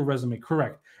much like your resume,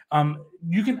 correct?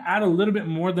 You can add a little bit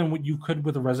more than what you could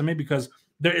with a resume because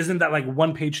there isn't that like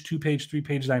 1 page, 2 page, 3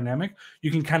 page dynamic.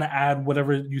 You can kind of add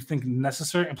whatever you think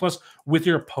necessary. And plus with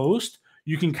your post,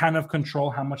 you can kind of control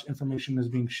how much information is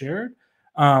being shared.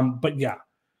 But yeah,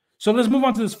 so let's move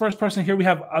on to this first person here. We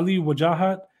have Ali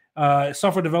Wajahat,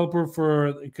 software developer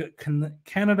for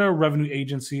Canada Revenue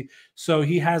Agency. So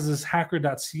he has this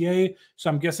hacker.ca. So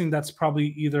I'm guessing that's probably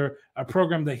either a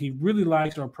program that he really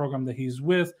likes or a program that he's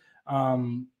with.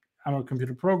 I'm a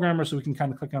computer programmer, so we can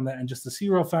kind of click on that and just to see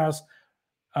real fast.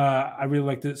 I really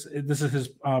like this. This is his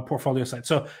portfolio site.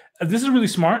 So this is really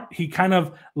smart. He kind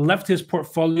of left his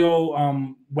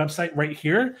portfolio website right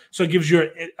here. So it gives you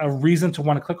a reason to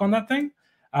want to click on that thing.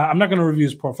 I'm not going to review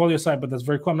his portfolio site, but that's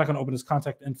very cool. I'm not going to open his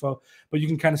contact info, but you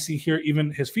can kind of see here,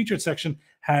 even his featured section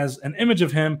has an image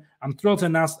of him. I'm thrilled to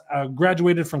announce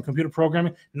graduated from computer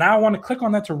programming. Now I want to click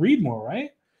on that to read more,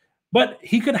 right? But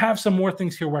he could have some more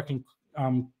things here where I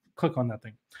can click on that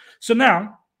thing. So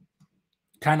now,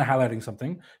 kind of highlighting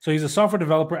something. So he's a software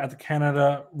developer at the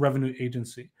Canada Revenue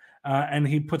Agency. And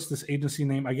he puts this agency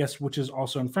name, I guess, which is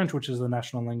also in French, which is the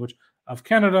national language of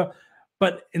Canada.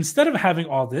 But instead of having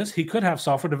all this, he could have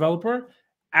software developer,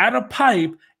 add a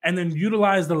pipe, and then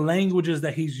utilize the languages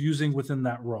that he's using within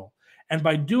that role. And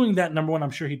by doing that, number one,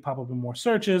 I'm sure he'd pop up in more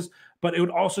searches, but it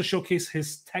would also showcase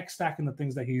his tech stack and the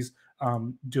things that he's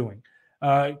doing.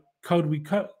 Code we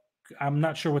cut. I'm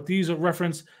not sure what these are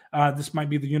referenced. This might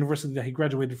be the university that he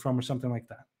graduated from or something like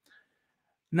that.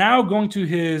 Now going to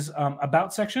his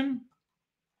about section.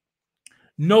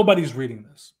 Nobody's reading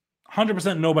this.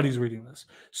 100% nobody's reading this.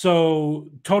 So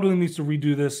totally needs to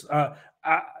redo this.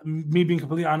 Me being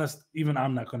completely honest, even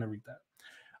I'm not going to read that.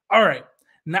 All right.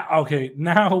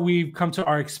 Now we've come to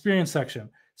our experience section.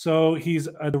 So he's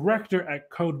a director at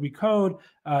Code We Code.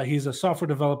 He's a software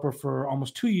developer for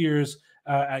almost 2 years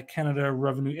at Canada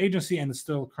Revenue Agency and is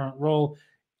still a current role,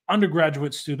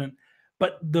 undergraduate student.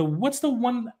 But what's the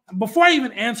one, before I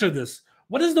even answer this,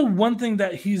 what is the one thing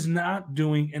that he's not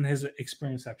doing in his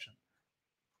experience section?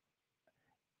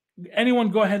 Anyone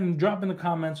go ahead and drop in the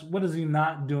comments. What is he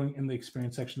not doing in the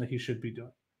experience section that he should be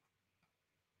doing?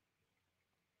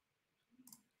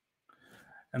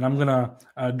 And I'm going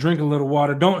to drink a little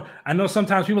water. I know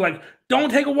sometimes people are like, don't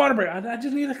take a water break. I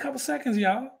just need a couple seconds,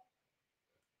 y'all.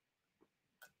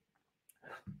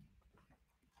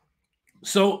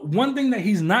 So one thing that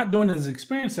he's not doing in his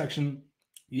experience section,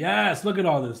 yes, look at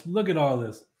all this. Look at all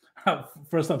this.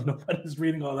 First off, nobody's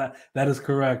reading all that. That is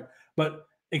correct. But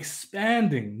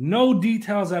expanding, no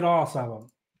details at all, Sabo.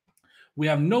 We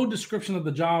have no description of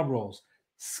the job roles.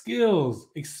 Skills,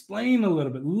 explain a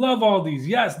little bit. Love all these.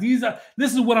 Yes,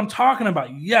 this is what I'm talking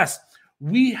about. Yes,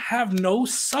 we have no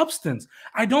substance.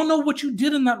 I don't know what you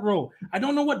did in that role. I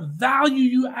don't know what value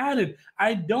you added.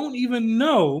 I don't even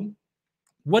know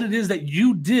what it is that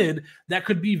you did that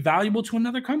could be valuable to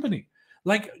another company.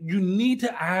 Like, you need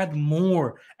to add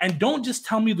more, and don't just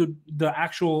tell me the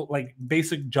actual like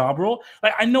basic job role.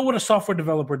 Like, I know what a software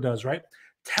developer does, right?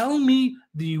 Tell me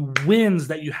the wins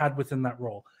that you had within that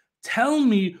role. Tell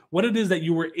me what it is that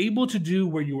you were able to do,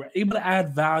 where you were able to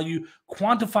add value,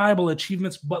 quantifiable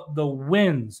achievements, but the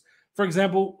wins. For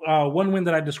example, one win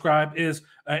that I described is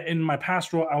in my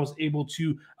past role, I was able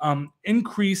to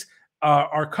increase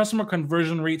our customer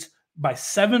conversion rates by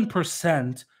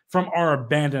 7% from our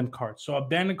abandoned cart. So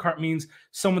abandoned cart means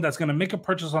someone that's going to make a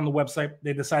purchase on the website.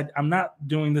 They decide, I'm not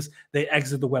doing this. They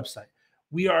exit the website.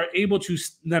 We are able to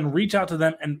then reach out to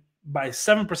them and by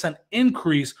 7%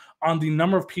 increase on the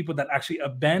number of people that actually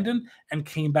abandoned and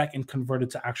came back and converted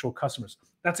to actual customers.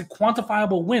 That's a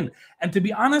quantifiable win. And to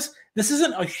be honest, this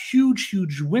isn't a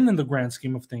huge win in the grand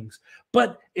scheme of things,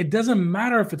 but it doesn't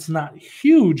matter if it's not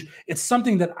huge. It's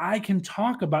something that I can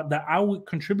talk about, that I would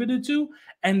contributed to.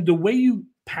 And the way you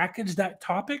package that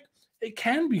topic, it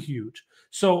can be huge.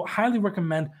 So highly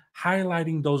recommend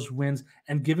highlighting those wins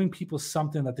and giving people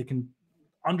something that they can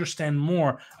understand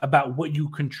more about what you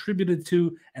contributed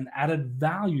to and added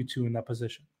value to in that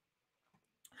position.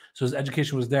 So his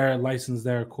education was there, license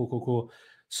there, cool.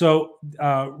 So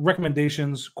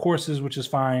recommendations, courses, which is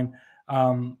fine.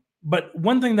 But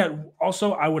one thing that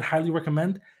also I would highly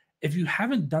recommend, if you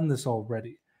haven't done this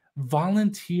already,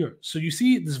 volunteer. So you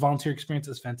see this volunteer experience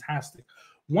is fantastic.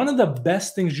 One of the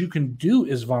best things you can do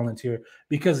is volunteer,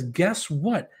 because guess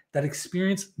what? That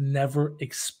experience never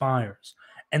expires.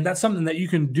 And that's something that you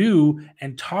can do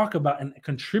and talk about and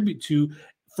contribute to.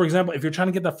 For example, if you're trying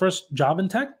to get that first job in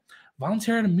tech,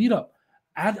 volunteer at a meetup,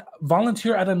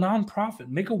 volunteer at a nonprofit,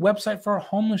 make a website for a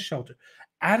homeless shelter.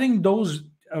 Adding those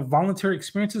volunteer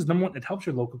experiences, number one, it helps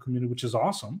your local community, which is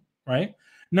awesome, right?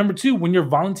 Number two, when you're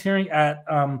volunteering at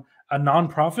a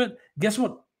nonprofit, guess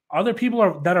what? Other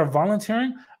people that are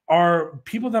volunteering are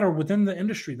people that are within the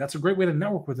industry. That's a great way to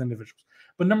network with individuals.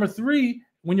 But number three,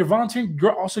 when you're volunteering,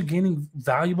 you're also gaining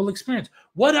valuable experience.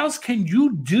 What else can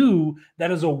you do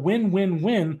that is a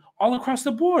win-win-win all across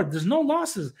the board? There's no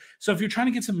losses. So if you're trying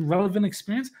to get some relevant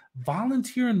experience,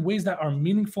 volunteer in ways that are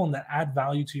meaningful and that add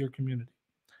value to your community.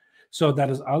 So that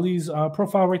is Ali's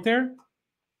profile right there.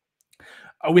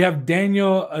 We have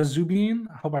Daniel Azubin.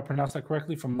 I hope I pronounced that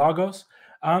correctly, from Lagos.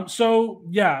 So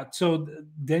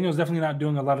Daniel's definitely not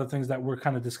doing a lot of things that we're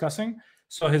kind of discussing.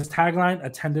 So his tagline,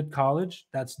 attended college,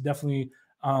 that's definitely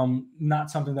not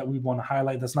something that we want to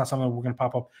highlight. That's not something we're going to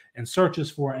pop up in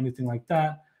searches for, anything like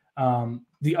that.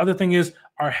 The other thing is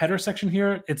our header section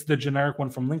here, it's the generic one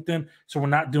from LinkedIn. So we're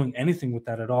not doing anything with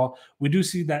that at all. We do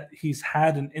see that he's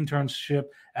had an internship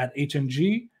at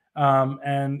HNG,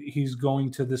 and he's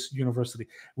going to this university.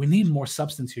 We need more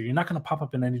substance here. You're not going to pop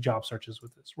up in any job searches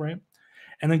with this, right?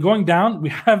 And then going down, we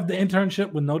have the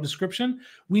internship with no description.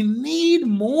 We need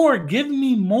more. Give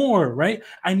me more, right?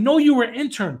 I know you were an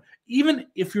intern. Even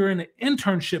if you're in an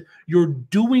internship, you're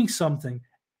doing something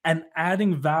and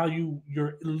adding value.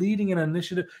 You're leading an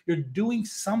initiative. You're doing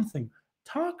something.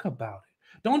 Talk about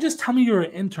it. Don't just tell me you're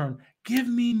an intern. Give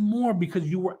me more, because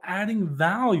you were adding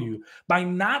value. By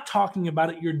not talking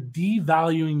about it, you're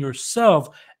devaluing yourself,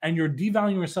 and you're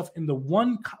devaluing yourself in the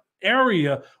one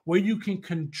area where you can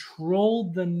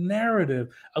control the narrative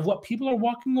of what people are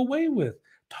walking away with.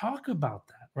 Talk about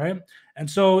that, right? And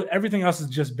so everything else is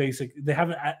just basic. They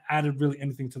haven't added really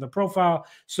anything to the profile,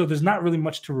 so there's not really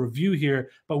much to review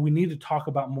here, but we need to talk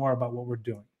about more about what we're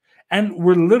doing. And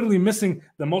we're literally missing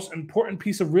the most important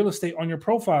piece of real estate on your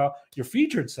profile, your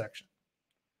featured section.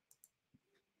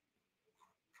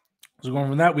 So going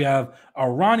from that, we have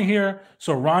our Ronnie here.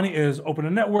 So Ronnie is open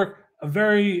to network, a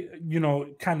very,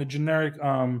 kind of generic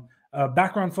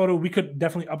background photo. We could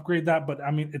definitely upgrade that, but I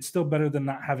mean, it's still better than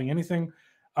not having anything.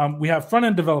 We have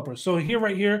front-end developers. So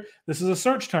right here, this is a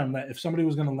search term that if somebody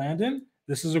was going to land in,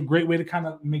 this is a great way to kind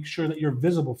of make sure that you're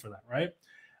visible for that, right?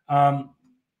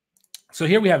 So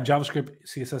here we have JavaScript,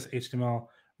 CSS, HTML,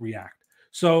 React.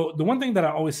 So the one thing that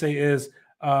I always say is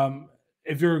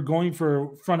if you're going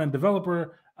for front-end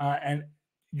developer and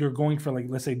you're going for, like,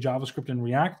 let's say JavaScript and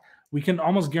React, we can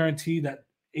almost guarantee that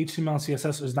HTML and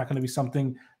CSS is not going to be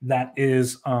something that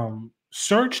is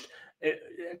searched.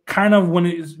 Kind of when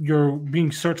you're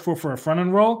being searched for a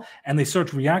front-end role and they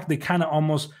search React, they kind of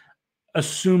almost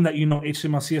assume that you know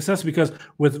HTML, CSS, because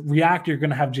with React, you're going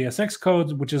to have JSX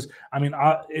codes, which is, I mean,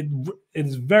 it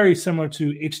is very similar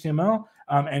to HTML,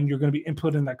 and you're going to be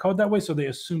inputting that code that way. So they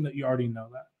assume that you already know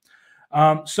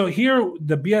that. So here,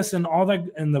 the BS and all that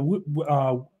in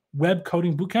the web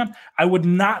coding bootcamp, I would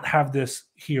not have this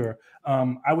here.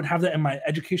 I would have that in my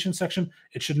education section.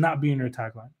 It should not be in your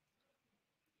tagline.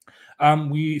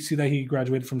 We see that he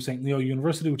graduated from St. Leo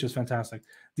University, which is fantastic.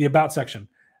 The about section.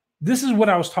 This is what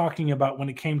I was talking about when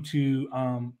it came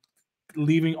to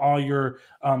leaving all your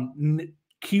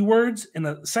keywords in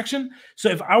a section. So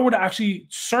if I were to actually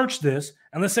search this,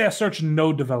 and let's say I search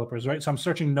Node developers, right? So I'm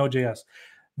searching Node.js.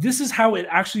 This is how it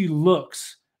actually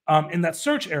looks in that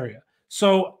search area.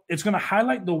 So it's going to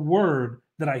highlight the word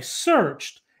that I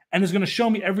searched, and it's going to show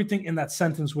me everything in that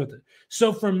sentence with it.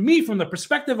 So for me, from the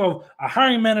perspective of a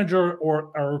hiring manager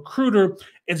or a recruiter,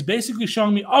 it's basically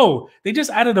showing me, oh, they just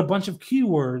added a bunch of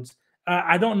keywords.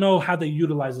 I don't know how they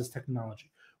utilize this technology.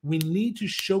 We need to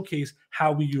showcase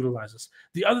how we utilize this.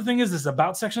 The other thing is this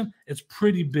about section, it's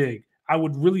pretty big. I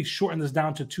would really shorten this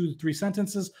down to 2 to 3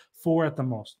 sentences, 4 at the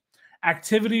most.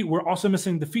 Activity, we're also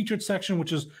missing the featured section,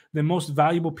 which is the most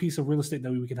valuable piece of real estate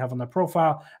that we could have on the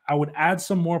profile. I would add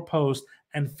some more posts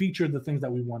and feature the things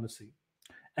that we want to see.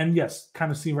 And yes,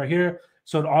 kind of see right here.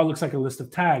 So it all looks like a list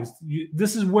of tags.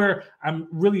 This is where I'm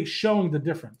really showing the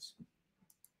difference.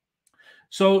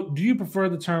 So do you prefer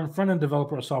the term front-end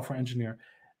developer or software engineer?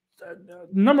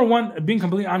 Number one, being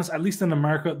completely honest, at least in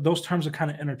America, those terms are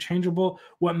kind of interchangeable.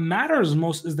 What matters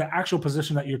most is the actual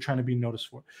position that you're trying to be noticed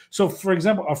for. So for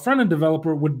example, a front-end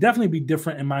developer would definitely be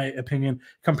different, in my opinion,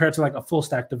 compared to like a full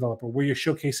stack developer, where you're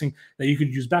showcasing that you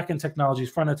could use back-end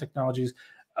technologies, front-end technologies.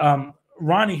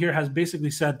 Ronnie here has basically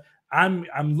said, I'm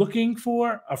looking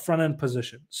for a front-end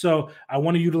position. So I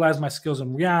want to utilize my skills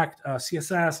in React,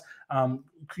 CSS,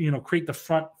 create the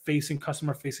front-facing,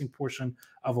 customer-facing portion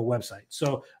of a website.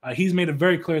 So he's made it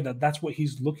very clear that that's what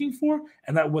he's looking for,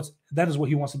 and that is what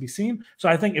he wants to be seen. So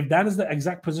I think if that is the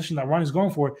exact position that Ronnie's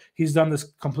going for, he's done this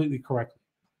completely correctly.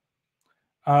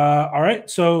 All right,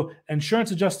 so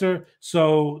insurance adjuster.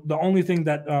 So the only thing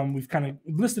that we've kind of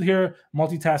listed here,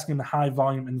 multitasking in the high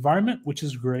volume environment, which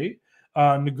is great.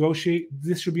 Negotiate,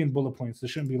 this should be in bullet points.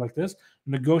 This shouldn't be like this.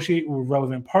 Negotiate with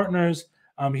relevant partners.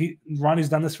 Ronnie's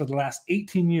done this for the last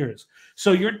 18 years.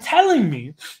 So you're telling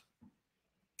me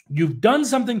you've done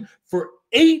something for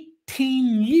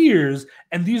 18 years,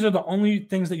 and these are the only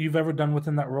things that you've ever done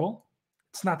within that role?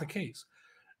 It's not the case.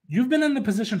 You've been in the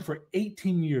position for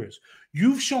 18 years.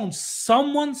 You've shown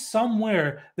someone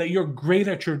somewhere that you're great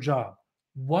at your job.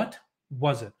 What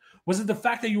was it? Was it the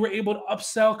fact that you were able to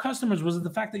upsell customers? Was it the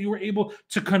fact that you were able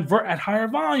to convert at higher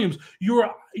volumes?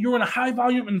 You're in a high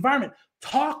volume environment.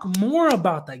 Talk more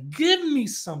about that. Give me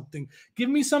something. Give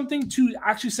me something to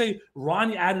actually say,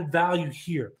 Ronnie added value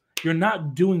here. You're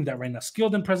not doing that right now.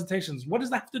 Skilled in presentations. What does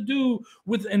that have to do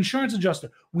with insurance adjuster?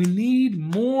 We need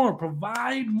more.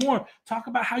 Provide more. Talk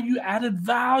about how you added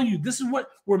value. This is what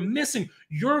we're missing.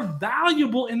 You're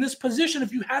valuable in this position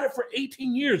if you had it for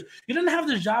 18 years. You didn't have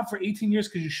this job for 18 years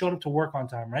because you showed up to work on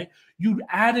time, right? You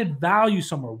added value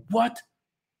somewhere. What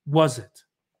was it?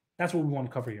 That's what we want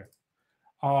to cover here.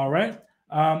 All right.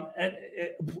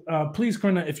 Please,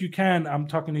 Karina, if you can, I'm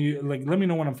talking to you. Like, let me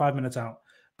know when I'm 5 minutes out.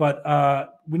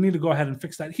 But we need to go ahead and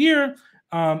fix that here.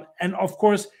 And of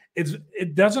course,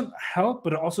 it doesn't help,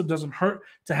 but it also doesn't hurt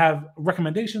to have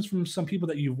recommendations from some people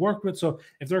that you've worked with. So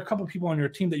if there are a couple of people on your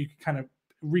team that you can kind of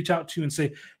reach out to and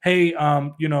say, hey,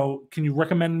 can you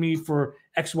recommend me for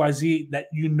XYZ that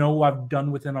I've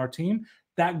done within our team?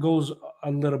 That goes a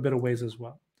little bit of ways as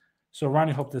well. So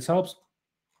Ronnie, hope this helps.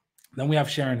 Then we have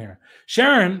Sharon here.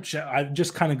 Sharon, I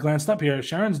just kind of glanced up here.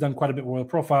 Sharon's done quite a bit with her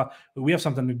profile, but we have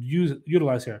something to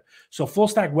utilize here. So full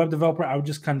stack web developer, I would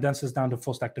just condense this down to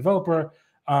full stack developer.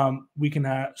 We can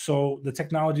have, so the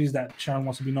technologies that Sharon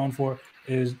wants to be known for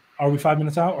is, are we 5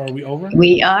 minutes out or are we over?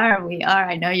 We are.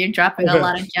 I know you're dropping a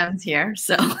lot of gems here.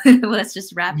 So let's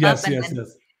just wrap up. Yes.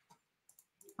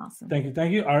 Awesome.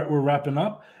 Thank you. All right, we're wrapping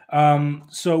up.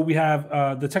 So we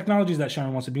have the technologies that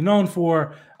Sharon wants to be known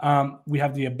for. We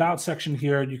have the about section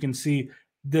here. You can see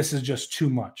this is just too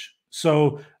much.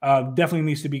 So definitely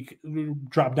needs to be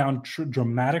dropped down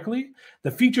dramatically.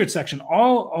 The featured section,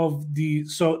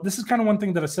 so this is kind of one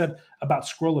thing that I said about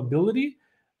scrollability.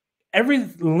 Every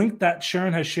link that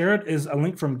Sharon has shared is a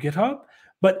link from GitHub,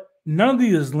 but none of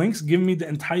these links give me the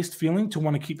enticed feeling to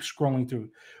want to keep scrolling through.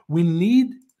 We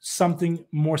need something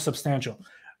more substantial.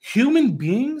 Human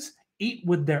beings eat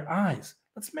with their eyes.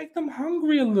 Let's make them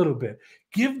hungry a little bit.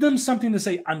 Give them something to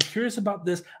say, I'm curious about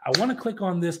this. I want to click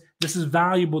on this. This is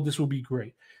valuable. This will be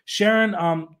great.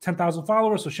 Sharon, 10,000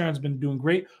 followers. So Sharon's been doing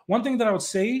great. One thing that I would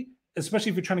say,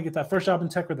 especially if you're trying to get that first job in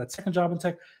tech or that second job in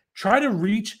tech, try to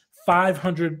reach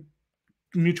 500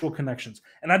 mutual connections.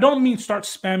 And I don't mean start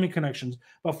spamming connections,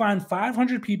 but find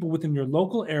 500 people within your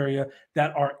local area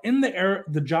that are in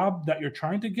the job that you're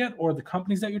trying to get or the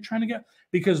companies that you're trying to get,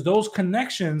 because those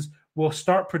connections will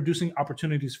start producing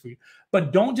opportunities for you.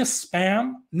 But don't just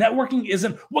spam. Networking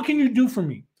isn't, what can you do for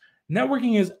me?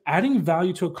 Networking is adding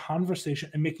value to a conversation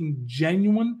and making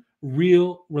genuine,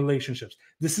 real relationships.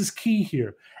 This is key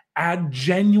here. Add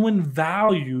genuine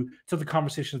value to the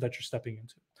conversations that you're stepping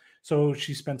into. So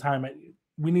she spent time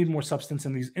we need more substance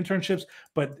in these internships,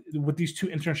 but with these 2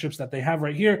 internships that they have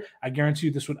right here, I guarantee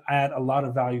you this would add a lot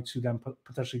of value to them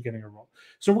potentially getting a role.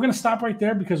 So we're going to stop right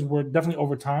there because we're definitely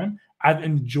over time. I've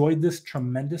enjoyed this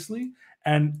tremendously.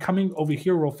 And coming over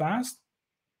here real fast,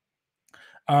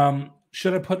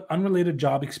 should I put unrelated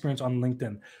job experience on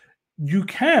LinkedIn? You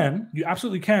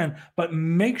absolutely can, but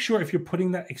make sure if you're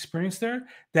putting that experience there,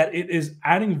 that it is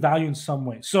adding value in some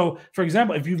way. So for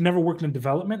example, if you've never worked in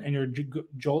development and your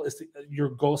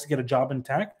goal is to get a job in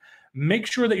tech, make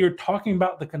sure that you're talking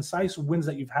about the concise wins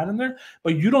that you've had in there,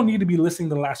 but you don't need to be listing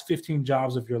the last 15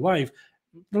 jobs of your life,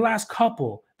 the last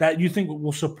couple that you think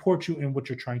will support you in what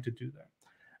you're trying to do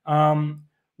there.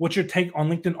 What's your take on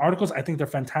LinkedIn articles? I think they're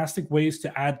fantastic ways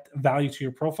to add value to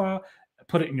your profile.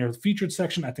 Put it in your featured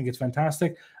section. I think it's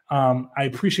fantastic. I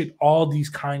appreciate all these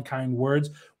kind words.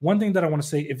 One thing that I want to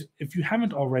say, if you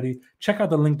haven't already, check out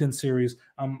the LinkedIn series.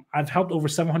 I've helped over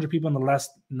 700 people in the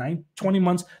last 20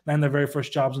 months land their very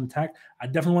first jobs in tech. I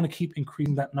definitely want to keep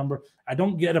increasing that number. I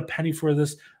don't get a penny for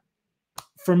this.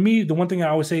 For me, the one thing I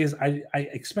always say is I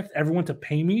expect everyone to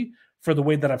pay me for the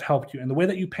way that I've helped you. And the way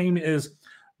that you pay me is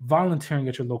volunteering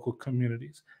at your local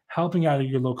communities, helping out at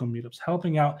your local meetups,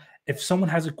 helping out if someone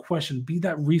has a question, be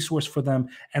that resource for them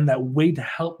and that way to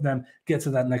help them get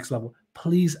to that next level.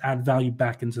 Please add value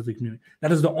back into the community.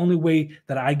 That is the only way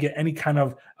that I get any kind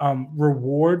of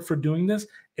reward for doing this.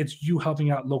 It's you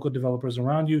helping out local developers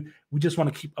around you. We just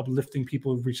want to keep uplifting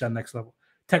people who reach that next level.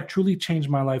 Tech truly changed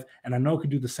my life, and I know it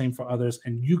could do the same for others,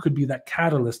 and you could be that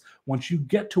catalyst. Once you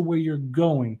get to where you're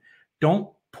going, don't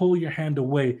pull your hand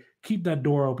away. Keep that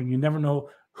door open. You never know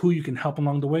who you can help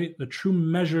along the way. The true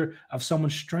measure of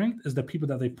someone's strength is the people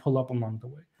that they pull up along the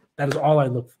way. That is all I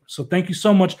look for. So thank you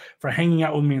so much for hanging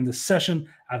out with me in this session.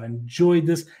 I've enjoyed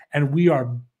this, and we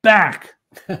are back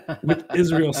with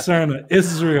Israel Serna.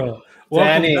 Israel,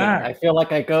 welcome Danny, back. I feel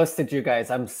like I ghosted you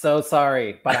guys. I'm so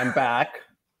sorry, but I'm back.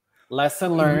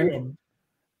 Lesson learned.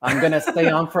 I'm gonna stay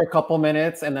on for a couple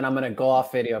minutes, and then I'm gonna go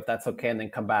off video if that's okay, and then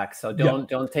come back. So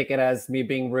don't take it as me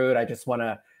being rude. I just want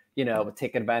to,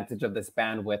 take advantage of this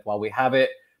bandwidth while we have it.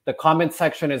 The comment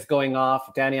section is going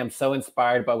off. Danny, I'm so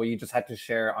inspired by what you just had to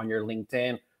share on your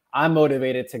LinkedIn. I'm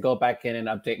motivated to go back in and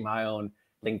update my own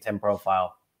LinkedIn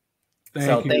profile.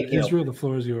 Thank you. Israel, the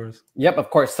floor is yours. Yep, of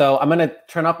course. So I'm going to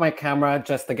turn off my camera.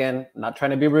 Just again, not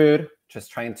trying to be rude, just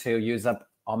trying to use up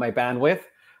all my bandwidth.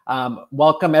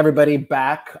 Welcome everybody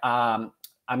back. I'm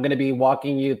going to be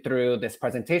walking you through this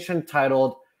presentation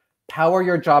titled Power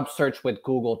Your Job Search with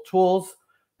Google Tools,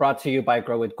 brought to you by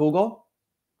Grow with Google.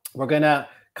 We're going to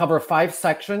cover 5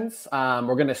 sections.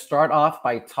 We're going to start off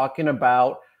by talking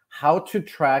about how to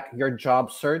track your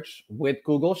job search with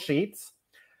Google Sheets,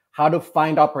 how to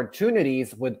find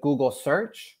opportunities with Google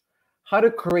Search, how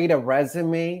to create a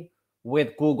resume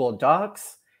with Google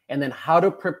Docs, and then how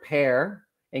to prepare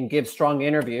and give strong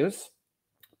interviews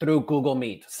through Google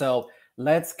Meet. So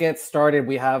let's get started.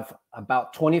 We have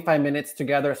about 25 minutes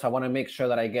together, so I want to make sure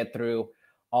that I get through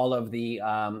all of the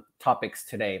topics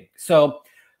today. So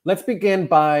let's begin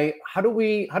by how do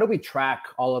we track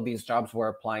all of these jobs we're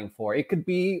applying for? It could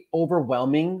be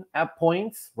overwhelming at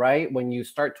points, right? When you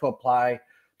start to apply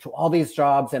to all these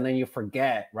jobs and then you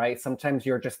forget, right? Sometimes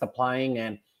you're just applying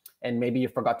and maybe you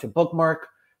forgot to bookmark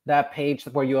that page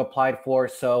where you applied for.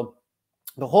 So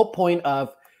the whole point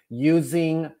of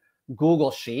using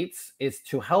Google Sheets is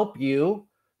to help you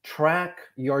track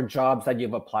your jobs that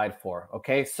you've applied for,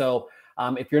 okay? So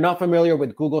if you're not familiar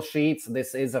with Google Sheets,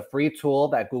 this is a free tool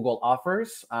that Google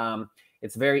offers.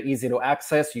 It's very easy to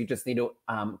access. You just need to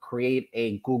create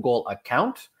a Google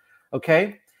account,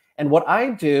 okay? And what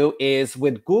I do is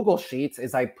with Google Sheets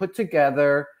is I put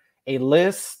together a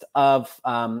list of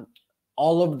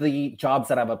all of the jobs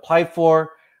that I've applied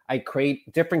for. I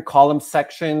create different column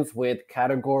sections with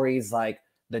categories like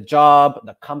the job,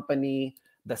 the company,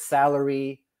 the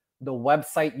salary, the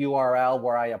website URL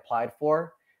where I applied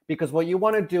for. Because what you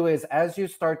want to do is as you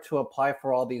start to apply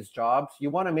for all these jobs, you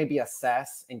want to maybe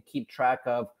assess and keep track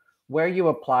of where you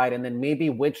applied and then maybe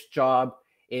which job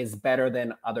is better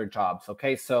than other jobs.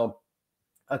 Okay, so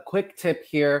a quick tip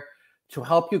here to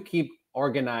help you keep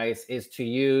organized is to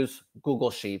use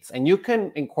Google Sheets. And you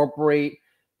can incorporate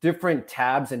different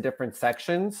tabs and different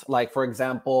sections. Like, for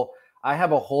example, I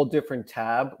have a whole different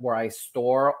tab where I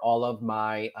store all of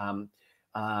my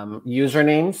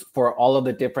usernames for all of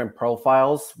the different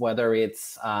profiles, whether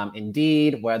it's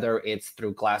Indeed, whether it's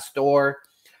through Glassdoor.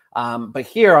 But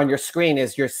here on your screen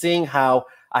is you're seeing how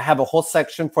I have a whole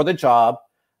section for the job,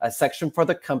 a section for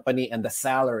the company, and the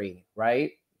salary,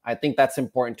 right? I think that's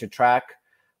important to track.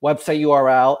 Website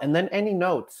URL, and then any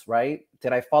notes, right?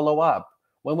 Did I follow up?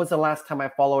 When was the last time I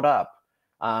followed up?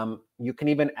 You can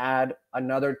even add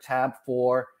another tab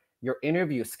for your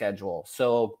interview schedule.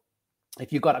 So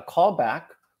if you got a call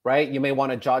back, right, you may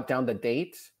want to jot down the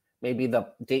date, maybe the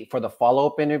date for the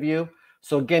follow-up interview.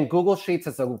 So again, Google Sheets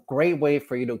is a great way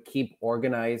for you to keep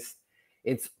organized.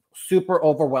 It's super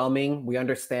overwhelming, we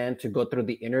understand, to go through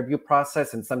the interview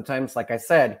process. And sometimes, like I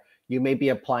said, you may be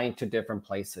applying to different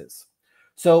places.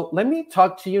 So let me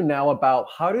talk to you now about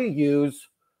how to use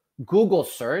Google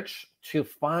search to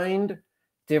find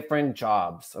different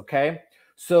jobs, okay?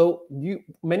 So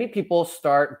many people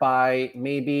start by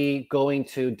maybe going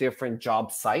to different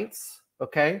job sites,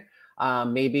 okay?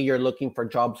 Maybe you're looking for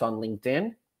jobs on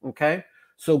LinkedIn, okay?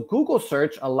 So Google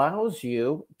search allows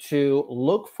you to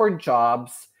look for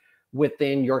jobs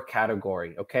within your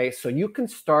category, okay? So you can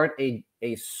start a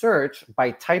search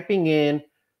by typing in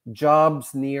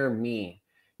jobs near me.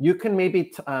 You can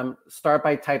maybe start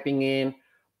by typing in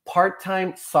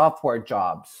part-time software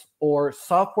jobs or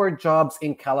software jobs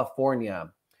in California.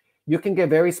 You can get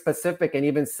very specific and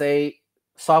even say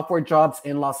software jobs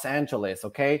in Los Angeles,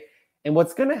 okay? And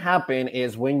what's going to happen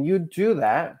is when you do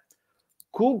that,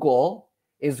 Google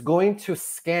is going to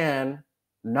scan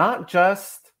not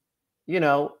just, you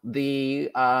know,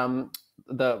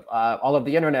 all of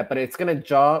the internet, but it's going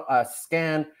to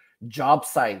scan job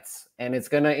sites, and it's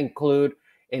going to include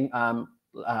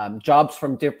jobs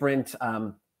from different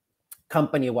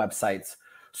company websites.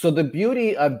 So the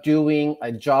beauty of doing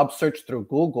a job search through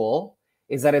Google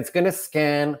is that it's going to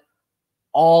scan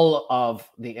all of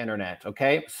the internet.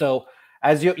 Okay, so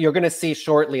as you're going to see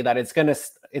shortly, that it's going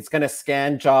to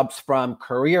scan jobs from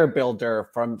Career Builder,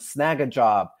 from Snag a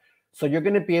Job. So you're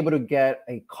going to be able to get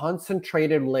a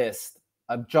concentrated list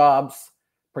of jobs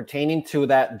pertaining to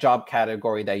that job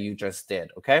category that you just did.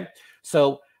 Okay,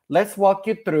 so let's walk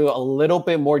you through a little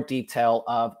bit more detail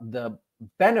of the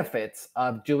benefits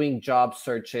of doing job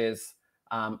searches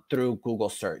through Google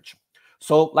search.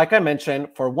 So like I mentioned,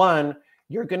 for one,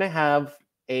 you're going to have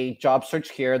a job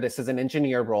search here. This is an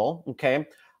engineer role, okay?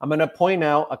 I'm going to point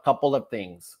out a couple of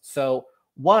things. So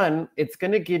one, it's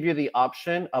going to give you the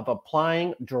option of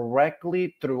applying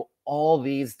directly through all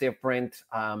these different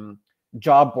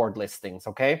job board listings,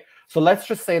 okay? So let's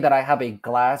just say that I have a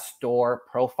Glassdoor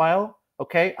profile,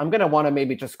 okay? I'm going to want to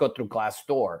maybe just go through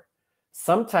Glassdoor.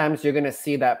 Sometimes you're going to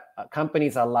see that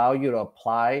companies allow you to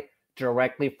apply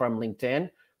directly from LinkedIn.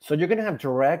 So you're going to have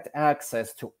direct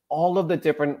access to all of the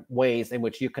different ways in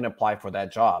which you can apply for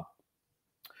that job.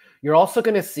 You're also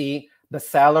going to see the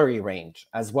salary range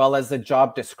as well as the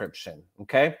job description,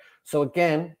 okay? So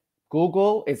again,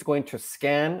 Google is going to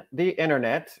scan the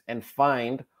internet and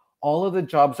find all of the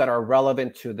jobs that are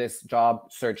relevant to this job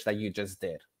search that you just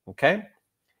did, okay?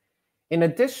 In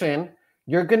addition,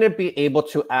 you're going to be able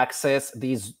to access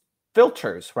these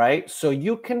filters, right? So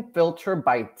you can filter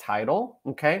by title,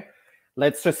 okay?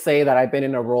 Let's just say that I've been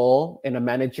in a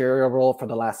managerial role for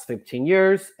the last 15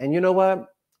 years. And you know what?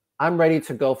 I'm ready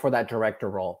to go for that director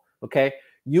role, okay?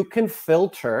 You can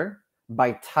filter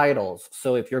by titles.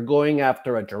 So if you're going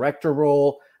after a director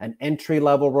role, an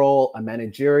entry-level role, a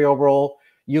managerial role,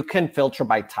 you can filter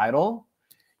by title.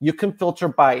 You can filter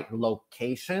by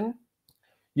location.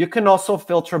 You can also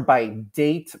filter by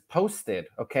date posted,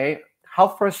 okay? How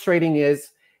frustrating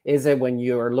is it when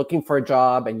you're looking for a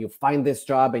job and you find this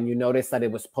job and you notice that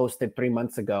it was posted 3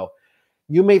 months ago?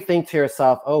 You may think to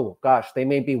yourself, oh gosh, they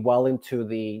may be well into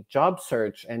the job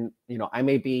search and I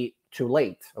may be too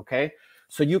late, okay?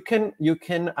 So you can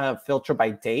filter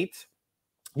by date.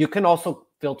 You can also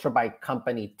filter by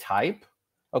company type,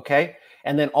 okay?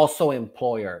 And then also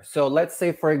employer. So let's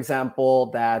say, for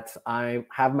example, that I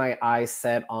have my eyes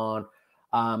set on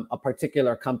a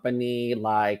particular company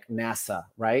like NASA,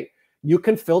 right? You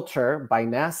can filter by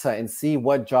NASA and see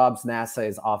what jobs NASA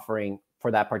is offering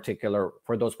for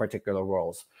those particular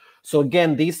roles. So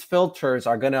again, these filters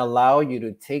are going to allow you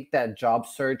to take that job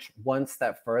search one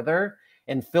step further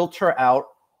and filter out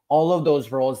all of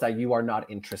those roles that you are not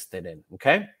interested in,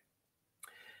 okay?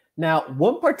 Now,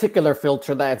 one particular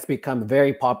filter that's become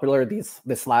very popular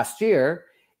this last year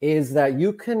is that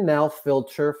you can now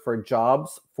filter for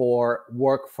jobs for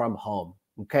work from home,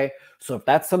 Okay, so if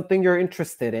that's something you're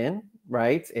interested in,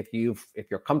 right? If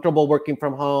you're comfortable working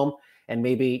from home and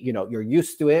maybe you're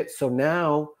used to it, so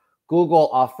now Google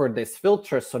offered this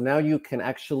filter, so now you can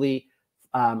actually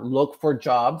look for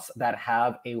jobs that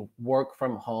have a work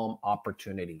from home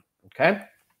opportunity. Okay,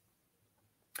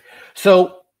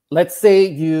 so let's say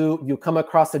you come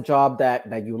across a job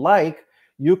that you like,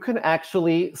 you can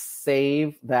actually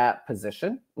save that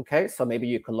position. Okay, so maybe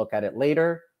you can look at it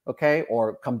later, okay,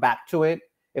 or come back to it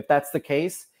if that's the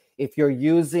case. If you're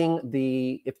using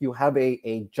if you have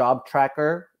a job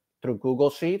tracker through Google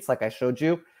Sheets, like I showed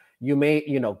you, you may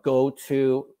go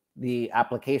to the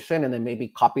application and then maybe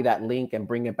copy that link and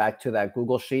bring it back to that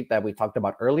Google Sheet that we talked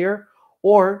about earlier,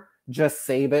 or just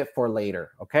save it for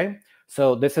later. Okay,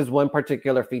 so this is one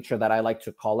particular feature that I like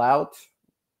to call out.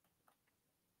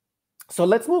 So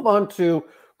let's move on to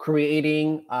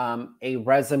creating a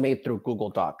resume through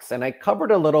Google Docs. And I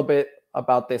covered a little bit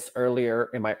about this earlier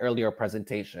in my earlier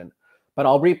presentation, but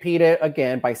I'll repeat it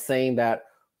again by saying that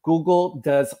Google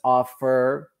does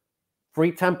offer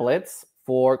free templates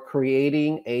for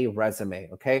creating a resume,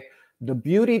 okay? The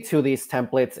beauty to these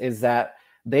templates is that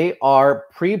they are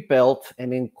pre-built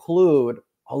and include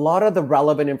a lot of the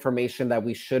relevant information that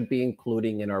we should be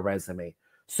including in our resume.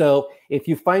 So if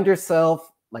you find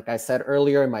yourself, like I said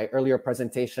earlier in my earlier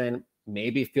presentation,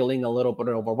 maybe feeling a little bit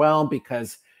overwhelmed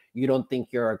because you don't think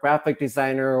you're a graphic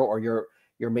designer, or you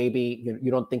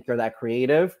don't think you're that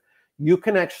creative, you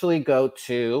can actually go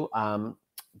to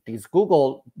these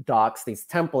Google Docs, these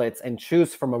templates, and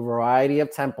choose from a variety of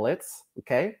templates,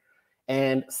 okay?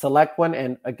 And select one.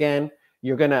 And again,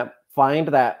 you're gonna find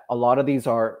that a lot of these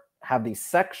have these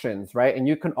sections, right? And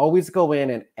you can always go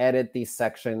in and edit these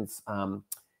sections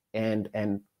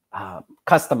and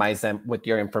customize them with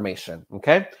your information,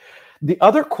 okay? The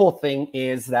other cool thing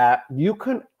is that you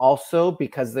can also,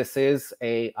 because this is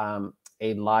a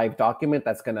live document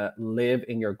that's gonna live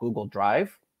in your Google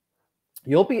Drive,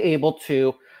 you'll be able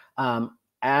to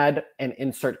add and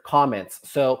insert comments.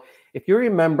 So if you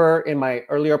remember in my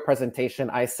earlier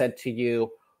presentation, I said to you,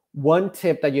 one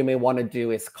tip that you may want to do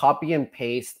is copy and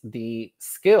paste the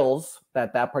skills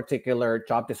that particular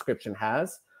job description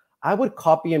has. I would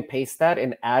copy and paste that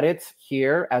and add it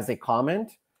here as a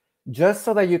comment, just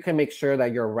so that you can make sure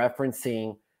that you're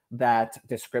referencing that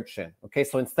description. Okay,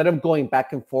 so instead of going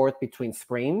back and forth between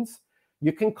screens,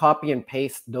 you can copy and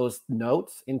paste those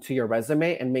notes into your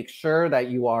resume and make sure that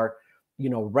you are,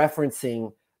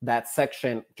 referencing that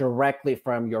section directly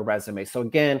from your resume. So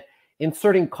again,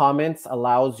 inserting comments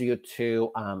allows you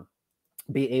to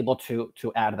be able to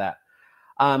add that.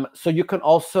 So you can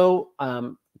also,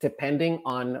 depending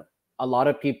on a lot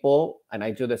of people, and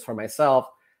I do this for myself,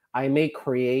 I may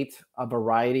create a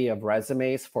variety of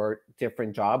resumes for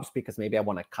different jobs because maybe I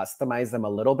want to customize them a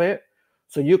little bit.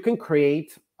 So you can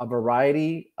create a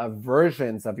variety of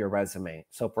versions of your resume.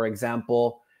 So for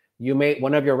example,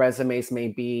 one of your resumes may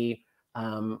be,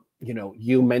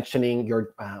 you mentioning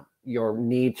your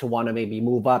need to want to maybe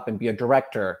move up and be a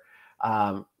director.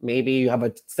 Maybe you have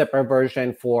a separate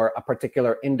version for a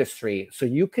particular industry. So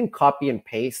you can copy and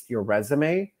paste your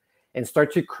resume and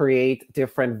start to create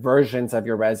different versions of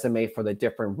your resume for the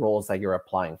different roles that you're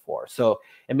applying for. So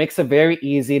it makes it very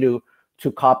easy to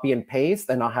copy and paste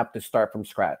and not have to start from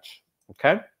scratch,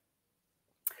 okay?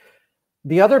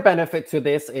 The other benefit to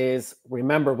this is,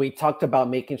 remember, we talked about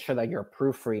making sure that you're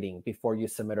proofreading before you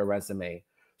submit a resume.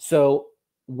 So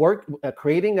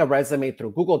creating a resume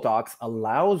through Google Docs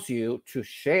allows you to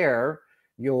share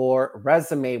your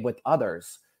resume with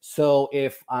others. So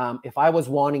if I was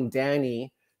wanting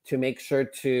Danny to make sure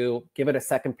to give it a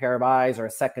second pair of eyes or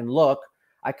a second look,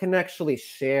 I can actually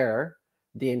share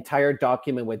the entire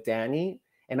document with Danny,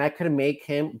 and I could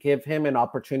give him an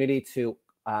opportunity to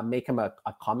make him a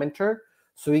commenter,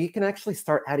 so he can actually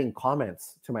start adding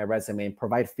comments to my resume and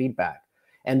provide feedback.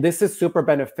 And this is super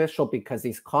beneficial because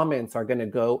these comments are going to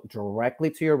go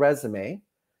directly to your resume,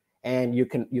 and you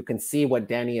can see what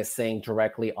Danny is saying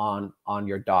directly on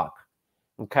your doc.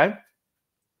 Okay.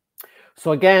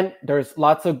 So again, there's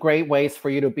lots of great ways for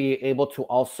you to be able to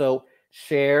also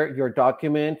share your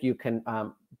document. You can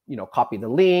copy the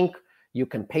link. You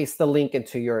can paste the link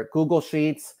into your Google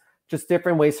Sheets. Just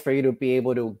different ways for you to be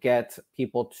able to get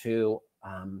people to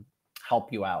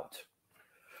help you out.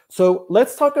 So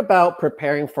let's talk about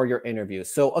preparing for your interview.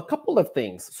 So a couple of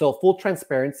things. So full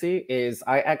transparency is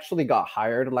I actually got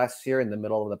hired last year in the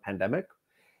middle of the pandemic.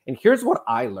 And here's what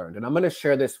I learned. And I'm going to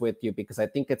share this with you because I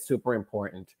think it's super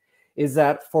important. Is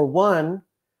that, for one,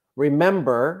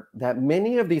 remember that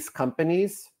many of these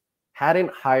companies hadn't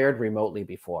hired remotely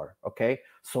before, okay?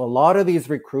 So a lot of these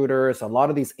recruiters, a lot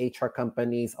of these HR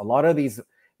companies, a lot of these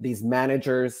these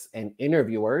managers and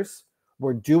interviewers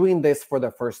were doing this for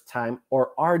the first time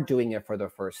or are doing it for the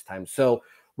first time. So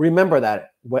remember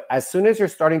that as soon as you're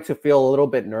starting to feel a little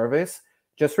bit nervous,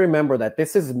 just remember that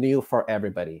this is new for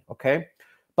everybody, okay?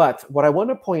 But what I want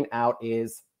to point out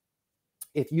is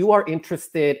if you are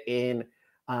interested in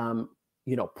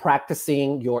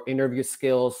practicing your interview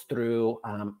skills through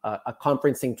a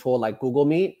conferencing tool like Google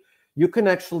Meet, you can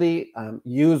actually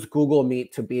use Google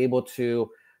Meet to be able to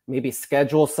maybe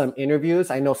schedule some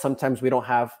interviews. I know sometimes we don't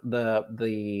have the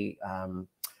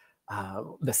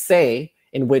say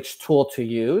in which tool to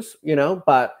use,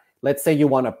 but let's say you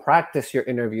want to practice your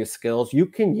interview skills, you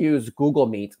can use Google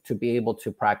Meet to be able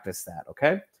to practice that,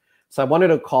 okay? So I wanted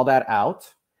to call that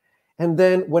out. And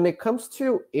then when it comes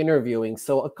to interviewing,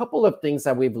 so a couple of things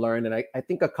that we've learned, and I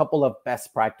think a couple of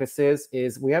best practices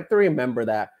is we have to remember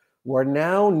that we're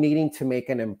now needing to make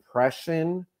an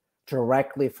impression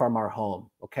directly from our home,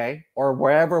 okay? Or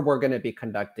wherever we're going to be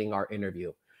conducting our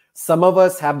interview. Some of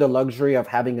us have the luxury of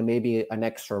having maybe an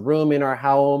extra room in our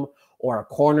home or a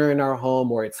corner in our home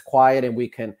where it's quiet and we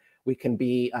can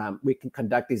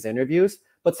conduct these interviews.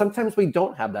 But sometimes we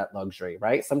don't have that luxury,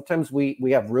 right? Sometimes we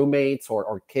have roommates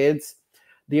or kids.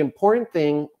 The important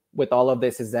thing with all of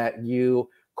this is that you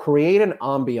create an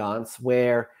ambiance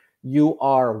where you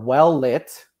are well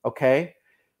lit, okay?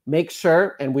 Make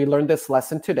sure, and we learned this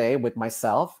lesson today with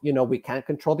myself, we can't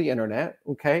control the internet,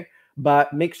 okay?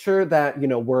 But make sure that,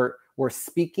 we're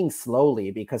speaking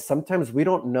slowly because sometimes we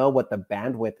don't know what the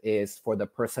bandwidth is for the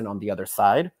person on the other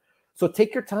side. So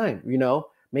take your time,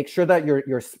 make sure that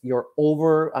you're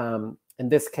over, in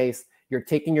this case, you're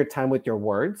taking your time with your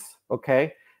words,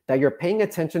 okay? That you're paying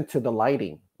attention to the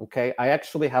lighting, okay? I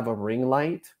actually have a ring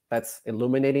light that's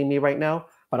illuminating me right now,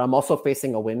 but I'm also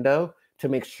facing a window to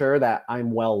make sure that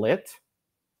I'm well lit.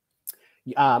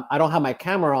 I don't have my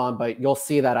camera on, but you'll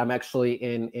see that I'm actually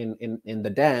in the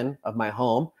den of my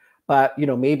home. But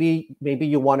maybe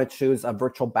you want to choose a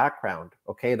virtual background,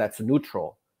 okay? That's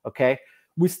neutral, okay?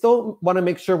 We still want to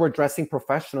make sure we're dressing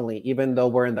professionally, even though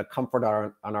we're in the comfort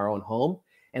on our own home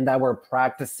and that we're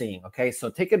practicing, okay? So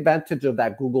take advantage of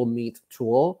that Google Meet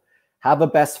tool. Have a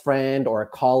best friend or a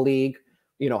colleague,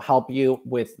 help you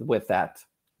with that.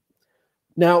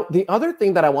 Now, the other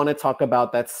thing that I want to talk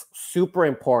about that's super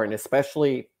important,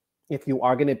 especially if you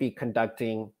are going to be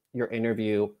conducting your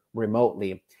interview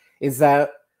remotely, is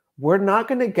that we're not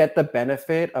going to get the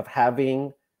benefit of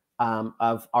having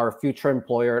of our future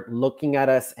employer looking at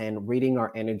us and reading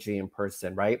our energy in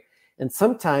person, right? And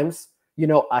sometimes,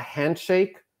 a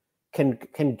handshake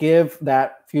can give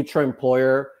that future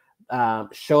employer,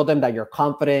 show them that you're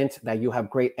confident, that you have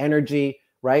great energy,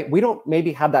 right? We don't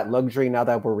maybe have that luxury now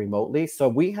that we're remotely. So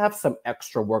we have some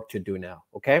extra work to do now,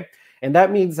 okay? And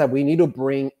that means that we need to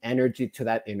bring energy to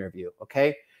that interview,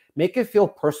 okay? Make it feel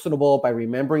personable by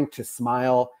remembering to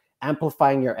smile,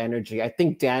 amplifying your energy. I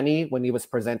think Danny, when he was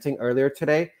presenting earlier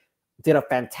today, did a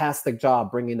fantastic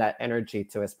job bringing that energy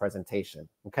to his presentation,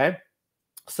 okay?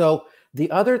 So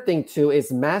the other thing too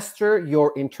is master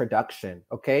your introduction,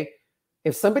 okay?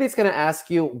 If somebody's going to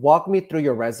ask you, walk me through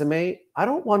your resume, I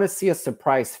don't want to see a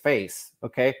surprised face,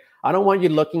 okay? I don't want you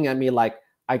looking at me like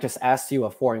I just asked you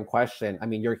a foreign question. I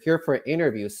mean, you're here for an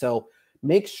interview. So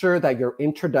make sure that your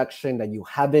introduction, that you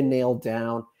have it nailed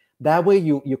down. That way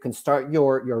you can start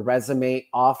your resume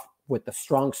off with a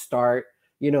strong start.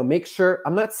 Make sure,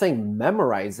 I'm not saying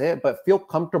memorize it, but feel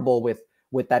comfortable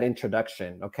with that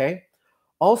introduction, okay?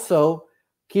 Also,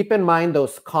 keep in mind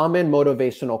those common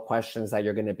motivational questions that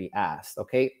you're going to be asked,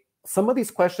 okay? Some of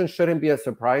these questions shouldn't be a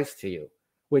surprise to you,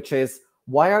 which is,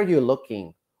 why are you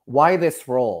looking? Why this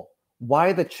role?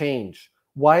 Why the change?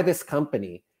 Why this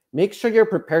company? Make sure you're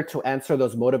prepared to answer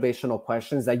those motivational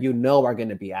questions that you know are going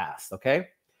to be asked, okay?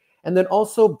 And then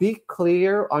also be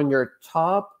clear on your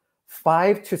top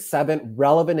 5 to 7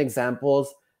 relevant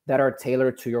examples that are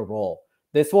tailored to your role.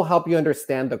 This will help you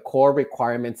understand the core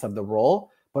requirements of the role,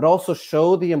 but also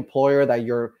show the employer that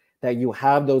you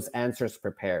have those answers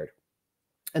prepared.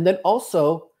 And then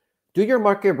also do your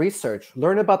market research,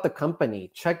 learn about the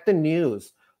company, check the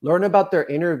news, learn about their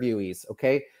interviewees,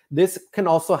 okay? This can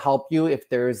also help you if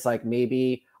there's like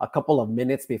maybe a couple of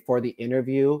minutes before the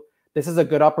interview. This is a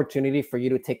good opportunity for you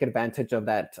to take advantage of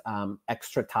that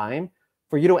extra time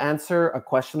for you to answer a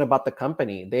question about the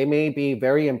company. They may be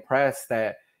very impressed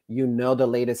that you know the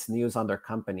latest news on their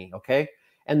company, okay?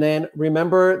 And then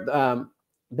remember,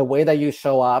 the way that you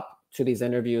show up to these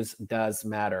interviews does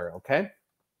matter, okay?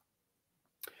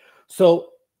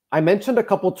 So I mentioned a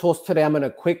couple tools today. I'm going to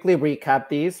quickly recap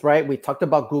these, right? We talked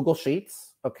about Google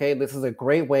Sheets, okay? This is a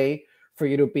great way for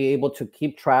you to be able to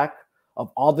keep track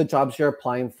of all the jobs you're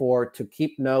applying for, to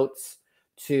keep notes,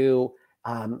 to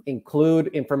include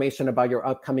information about your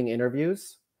upcoming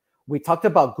interviews. We talked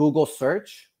about Google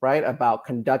search, right? About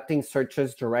conducting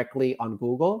searches directly on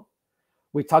Google.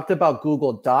 We talked about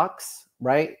Google Docs,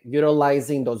 right?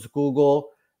 Utilizing those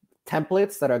Google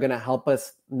templates that are going to help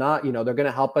us they're going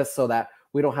to help us so that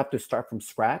we don't have to start from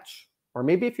scratch. Or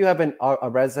maybe if you have a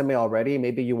resume already,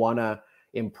 maybe you want to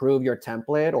improve your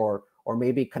template or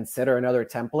maybe consider another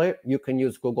template, you can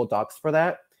use Google Docs for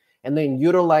that. And then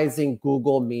utilizing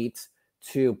Google Meet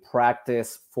to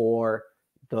practice for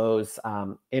those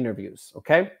interviews,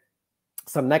 okay?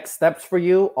 Some next steps for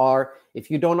you are,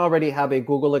 if you don't already have a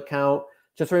Google account,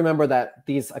 just remember that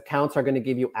these accounts are going to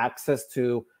give you access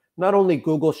to not only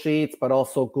Google Sheets, but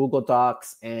also Google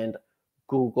Docs and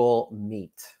Google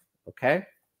Meet, okay?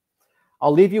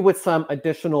 I'll leave you with some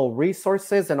additional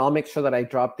resources, and I'll make sure that I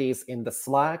drop these in the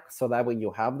Slack so that way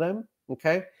you have them,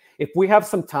 okay? If we have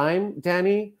some time,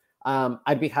 Danny,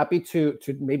 I'd be happy to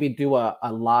maybe do a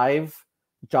live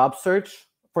job search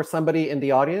for somebody in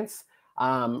the audience.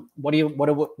 What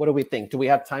do we think? Do we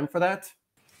have time for that?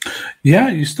 Yeah,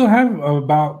 you still have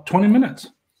about 20 minutes.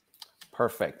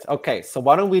 Perfect. Okay, so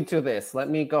why don't we do this? Let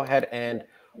me go ahead and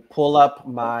pull up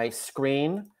my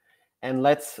screen, and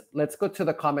let's go to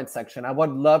the comment section. I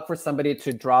would love for somebody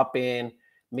to drop in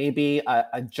maybe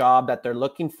a job that they're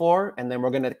looking for, and then we're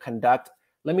going to conduct.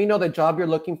 Let me know the job you're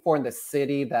looking for in the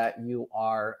city that you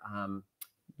are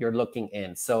you're looking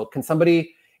in. So can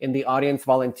somebody in the audience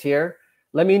volunteer?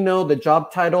 Let me know the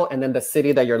job title and then the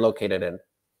city that you're located in,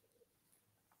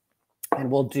 and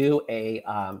we'll do a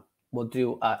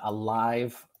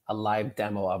live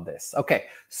demo of this. Okay,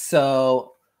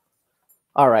 so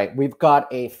all right, we've got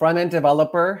a front-end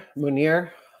developer,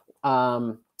 Munir,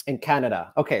 in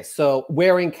Canada. Okay, so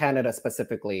where in Canada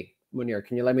specifically, Munir?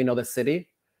 Can you let me know the city?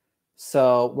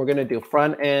 So we're gonna do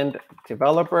front-end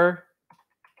developer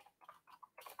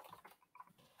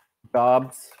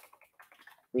jobs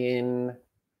in,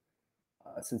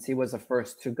 since he was the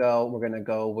first to go, we're gonna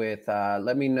go with,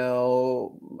 let me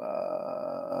know,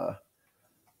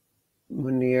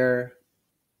 Munir,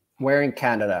 where in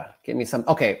Canada? Give me some,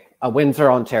 okay,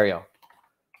 Windsor, Ontario.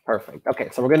 Perfect. Okay,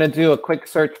 so we're gonna do a quick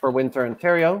search for Windsor,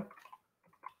 Ontario.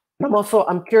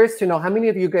 I'm curious to know how many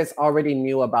of you guys already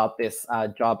knew about this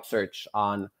job search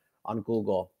on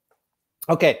Google.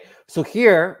 Okay, so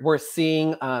here we're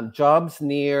seeing jobs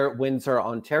near Windsor,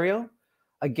 Ontario.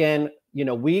 Again,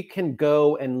 we can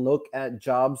go and look at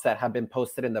jobs that have been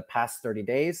posted in the past 30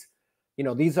 days.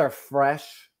 These are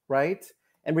fresh, right?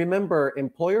 And remember,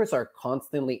 employers are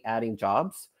constantly adding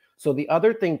jobs. So the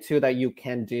other thing too that you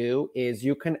can do is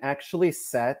you can actually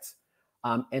set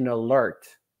an alert,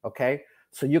 okay?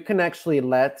 So you can actually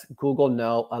let Google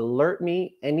know, alert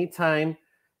me anytime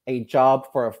a job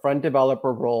for a front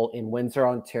developer role in Windsor,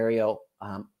 Ontario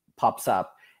pops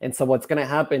up. And so what's gonna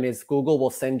happen is Google will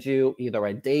send you either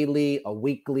a daily, a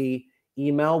weekly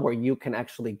email where you can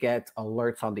actually get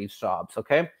alerts on these jobs,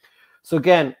 okay? So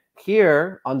again,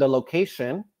 here on the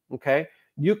location, okay,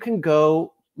 you can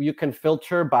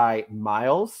filter by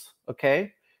miles,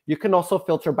 okay? You can also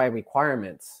filter by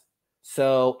requirements.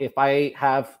 So if I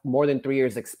have more than 3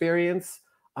 years experience,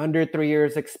 under 3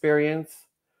 years experience,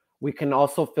 we can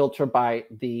also filter by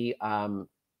the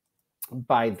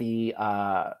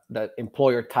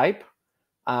employer type.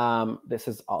 This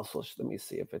is also, let me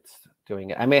see if it's doing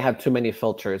it. I may have too many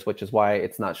filters, which is why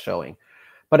it's not showing.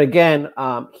 But again,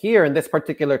 here in this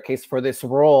particular case for this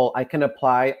role, I can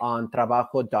apply on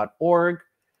trabajo.org.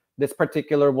 This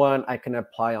particular one, I can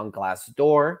apply on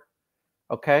Glassdoor,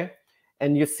 okay?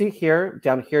 And you see here,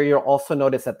 down here, you'll also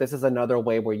notice that this is another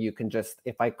way where you can just,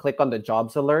 if I click on the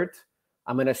jobs alert,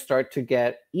 I'm gonna start to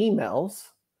get emails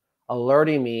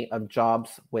alerting me of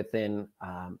jobs within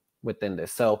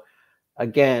this. So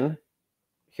again,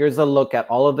 here's a look at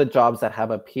all of the jobs that have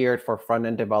appeared for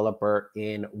front-end developer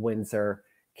in Windsor,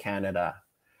 Canada.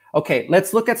 Okay,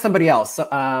 let's look at somebody else.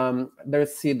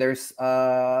 There's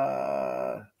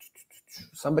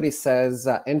somebody says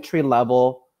entry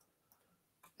level.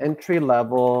 I'm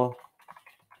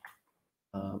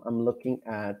looking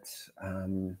at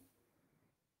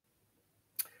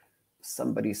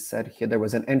somebody said here there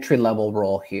was an entry level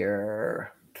role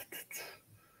here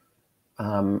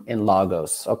in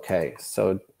Lagos. Okay,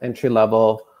 so entry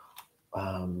level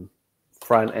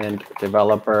front end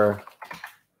developer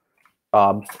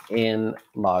jobs in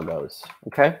Lagos.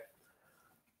 Okay.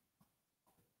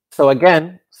 So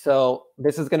again, so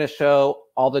this is going to show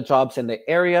all the jobs in the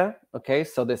area. Okay,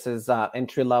 so this is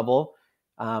entry level.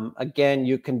 Again,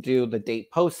 you can do the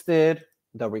date posted,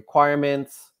 the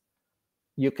requirements.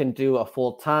 You can do a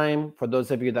full time. For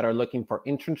those of you that are looking for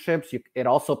internships, it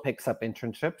also picks up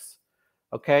internships.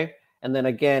 Okay. And then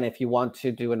again, if you want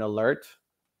to do an alert.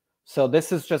 So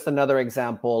this is just another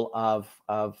example of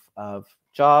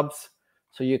jobs.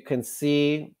 So you can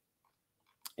see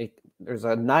there's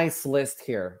a nice list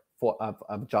here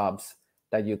of jobs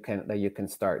that you can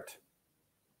start.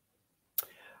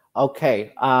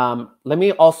 Okay, let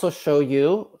me also show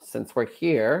you, since we're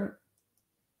here,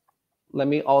 let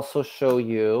me also show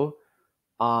you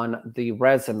on the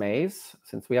resumes,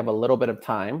 since we have a little bit of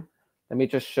time, let me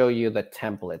just show you the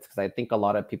templates, because I think a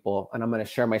lot of people, and I'm going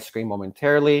to share my screen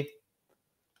momentarily.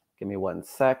 Give me one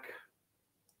sec.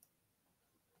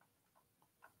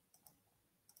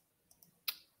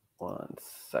 One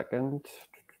second.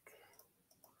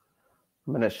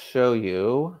 I'm going to show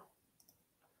you.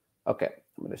 Okay,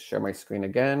 I'm going to share my screen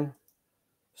again.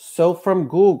 So from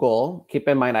Google, keep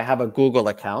in mind I have a Google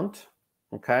account.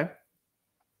 Okay.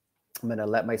 I'm going to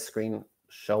let my screen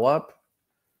show up.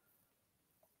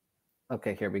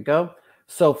 Okay, here we go.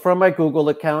 So from my Google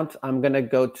account, I'm going to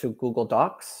go to Google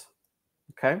Docs.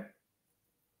 Okay.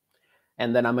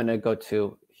 And then I'm going to go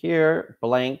to here,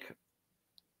 blank.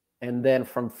 And then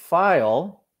from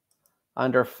File,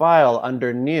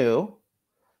 under New,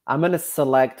 I'm going to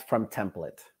select from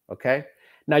Template. Okay.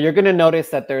 Now you're going to notice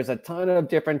that there's a ton of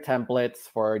different templates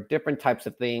for different types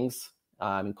of things,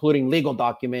 including legal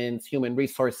documents, human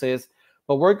resources.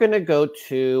 But we're going to go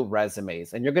to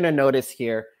resumes. And you're going to notice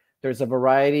here, there's a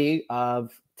variety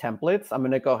of templates. I'm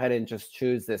going to go ahead and just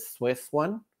choose this Swiss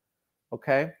one.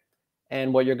 Okay.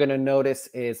 And what you're going to notice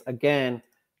is, again,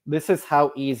 this is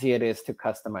how easy it is to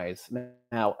customize.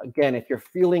 Now, again, if you're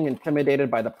feeling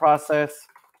intimidated by the process,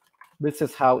 this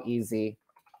is how easy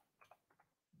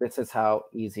it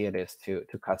is to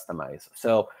customize.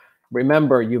 So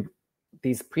remember,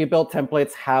 these pre-built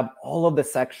templates have all of the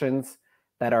sections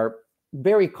that are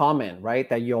very common, right?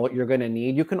 That you're going to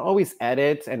need. You can always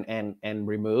edit and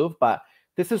remove, but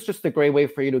this is just a great way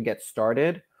for you to get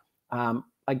started.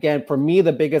 Again, for me,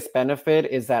 the biggest benefit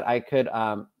is that I could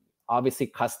obviously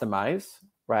customize,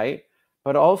 right?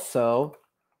 But also,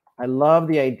 I love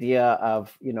the idea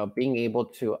of being able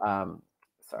to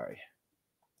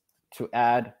to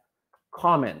add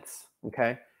comments.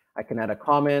 Okay, I can add a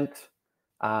comment.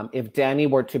 If Danny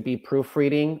were to be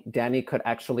proofreading, Danny could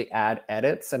actually add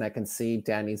edits, and I can see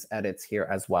Danny's edits here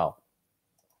as well.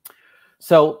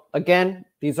 So again,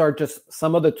 these are just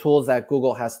some of the tools that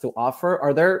Google has to offer.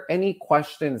 Are there any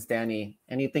questions, Danny?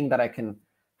 Anything that I can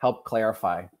help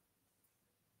clarify?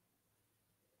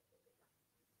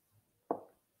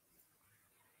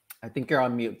 I think you're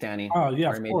on mute, Danny. Oh,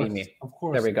 yeah, or of maybe course. me. Of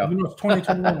course. There we go. It's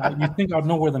 2021. You think I'd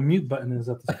know where the mute button is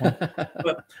at this point.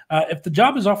 But if the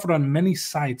job is offered on many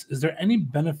sites, is there any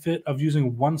benefit of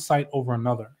using one site over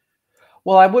another?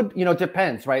 Well, I would,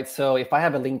 depends, right? So if I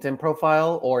have a LinkedIn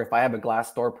profile or if I have a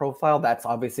Glassdoor profile, that's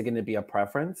obviously going to be a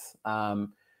preference.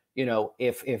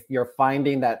 If you're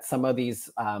finding that some of these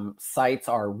sites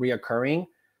are reoccurring,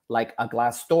 like a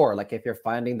Glassdoor, like if you're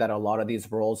finding that a lot of these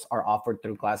roles are offered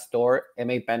through Glassdoor, it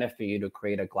may benefit you to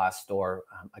create a Glassdoor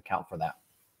account for that.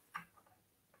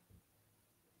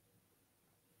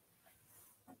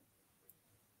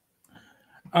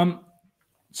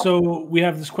 So we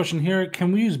have this question here.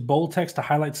 Can we use bold text to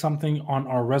highlight something on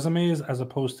our resumes as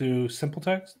opposed to simple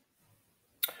text?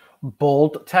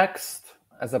 Bold text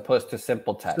as opposed to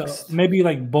simple text. So maybe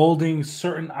like bolding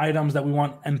certain items that we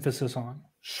want emphasis on.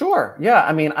 Sure. Yeah.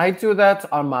 I mean, I do that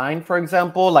on mine, for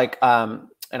example, like, and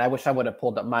I wish I would have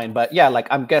pulled up mine, but yeah, like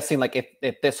I'm guessing like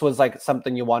if this was like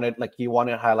something you wanted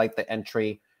to highlight the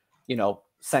entry,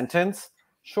 sentence,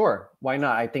 sure. Why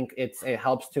not? I think it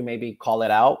helps to maybe call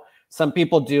it out. Some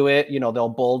people do it, they'll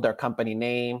bold their company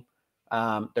name,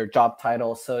 their job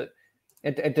title. So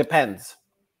it depends.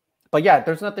 But yeah,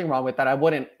 there's nothing wrong with that. I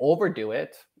wouldn't overdo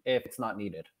it if it's not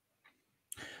needed.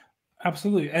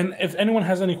 Absolutely. And if anyone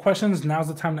has any questions, now's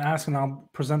the time to ask, and I'll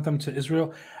present them to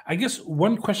Israel. I guess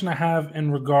one question I have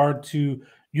in regard to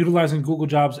utilizing Google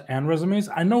Jobs and resumes,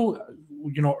 I know,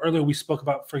 earlier we spoke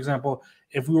about, for example,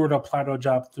 if we were to apply to a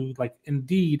job through like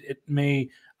Indeed, it may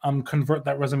convert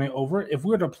that resume over. If we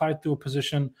were to apply through a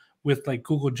position with like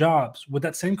Google Jobs, would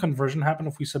that same conversion happen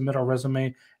if we submit our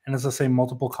resume and it's, let's say,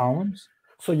 multiple columns?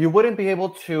 So you wouldn't be able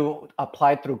to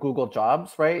apply through Google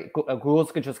Jobs, right?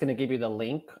 Google's just going to give you the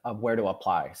link of where to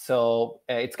apply. So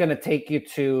it's going to take you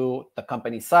to the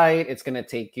company site. It's going to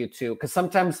take you to, because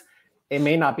sometimes it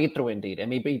may not be through Indeed. It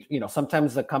may be,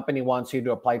 sometimes the company wants you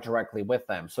to apply directly with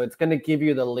them. So it's going to give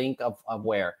you the link of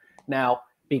where. Now,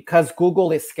 because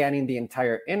Google is scanning the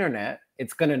entire internet,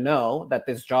 it's going to know that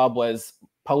this job was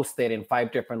posted in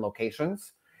 5 different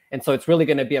locations. And so it's really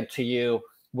going to be up to you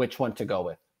which one to go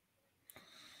with.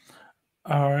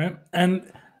 All right.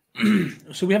 And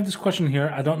So we have this question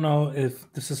here. I don't know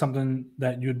if this is something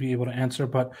that you'd be able to answer,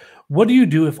 but what do you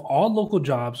do if all local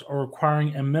jobs are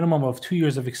requiring a minimum of 2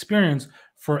 years of experience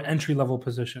for entry-level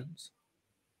positions?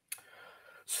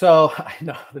 So I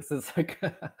know this is like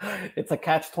it's a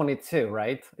catch-22,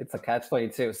 right? It's a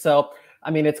catch-22. So I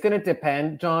mean, it's going to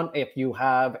depend, John, if you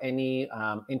have any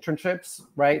internships,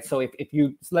 right? So if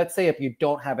you, let's say if you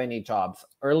don't have any jobs.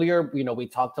 Earlier, we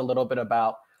talked a little bit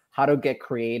about how to get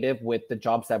creative with the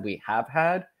jobs that we have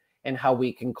had and how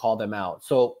we can call them out.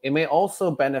 So it may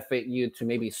also benefit you to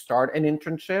maybe start an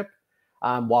internship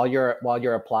while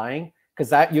you're applying, because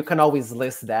that you can always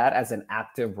list that as an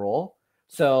active role.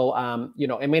 So,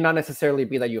 it may not necessarily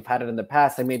be that you've had it in the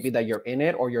past. It may be that you're in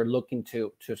it or you're looking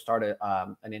to start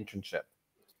an internship.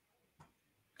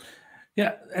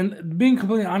 Yeah, and being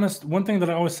completely honest, one thing that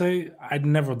I always say, I'd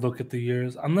never look at the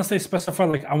years unless they specify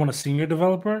like I want a senior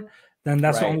developer. Then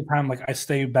that's the Right. only time like I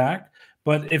stay back.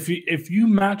 But if you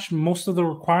match most of the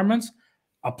requirements,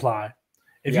 apply.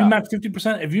 If you Yeah. match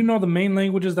 50%, if you know the main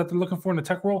languages that they're looking for in the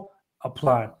tech role,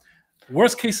 apply.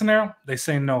 Worst case scenario, they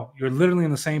say no. You're literally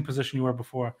in the same position you were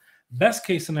before. Best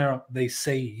case scenario, they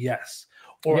say yes.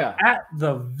 Or Yeah. at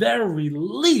the very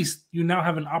least, you now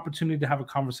have an opportunity to have a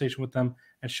conversation with them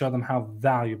and show them how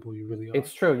valuable you really are.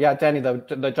 It's true. Yeah, Danny,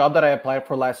 the job that I applied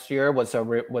for last year was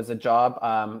a job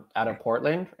out of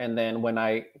Portland. And then when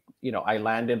I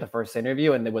landed the first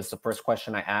interview, and it was the first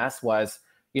question I asked was,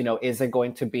 is it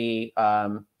going to be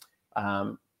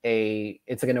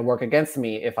it's going to work against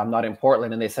me if I'm not in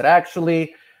Portland? And they said,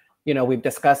 actually, we've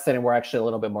discussed it and we're actually a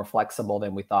little bit more flexible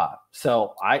than we thought.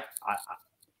 So I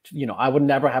would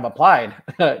never have applied,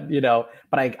 but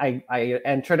I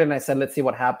entered and I said, let's see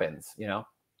what happens,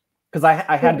 because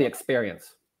I had the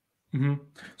experience. Mm-hmm.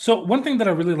 So one thing that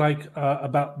I really like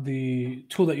about the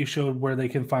tool that you showed where they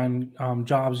can find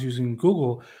jobs using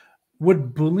Google,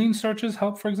 would Boolean searches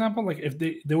help, for example? Like if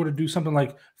they were to do something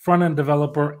like front-end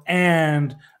developer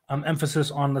and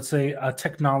emphasis on, let's say, a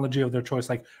technology of their choice,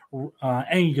 like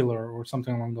Angular or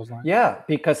something along those lines. Yeah,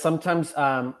 because sometimes,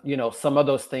 some of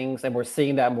those things, and we're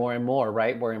seeing that more and more,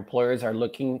 right? Where employers are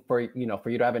looking for you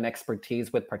to have an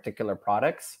expertise with particular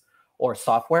products or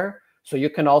software. So you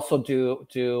can also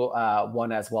do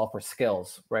one as well for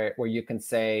skills, right? Where you can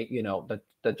say,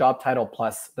 the job title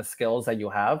plus the skills that you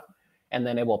have, and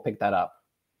then it will pick that up.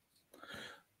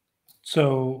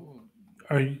 So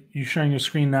are you sharing your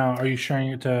screen now? Are you sharing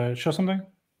it to show something?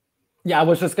 Yeah, I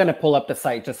was just going to pull up the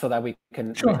site just so that we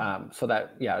can, Sure.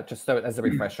 Just so as a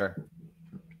refresher.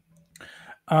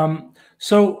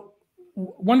 So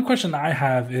one question I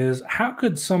have is, how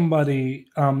could somebody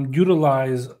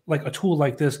utilize like a tool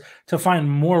like this to find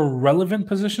more relevant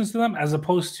positions to them, as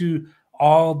opposed to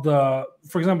all the,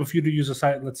 for example, if you do use a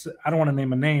site, I don't want to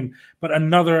name a name, but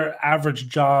another average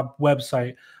job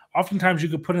website, oftentimes you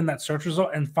could put in that search result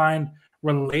and find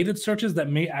related searches that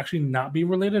may actually not be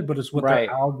related, but it's what Right.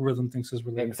 their algorithm thinks is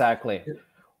related. Exactly.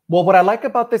 Well, what I like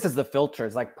about this is the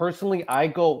filters. Like personally, I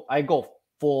go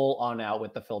full on out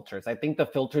with the filters. I think the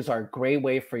filters are a great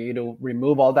way for you to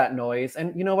remove all that noise.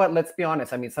 And you know what? Let's be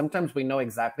honest. I mean, sometimes we know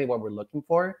exactly what we're looking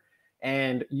for,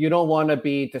 and you don't want to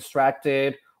be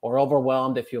distracted or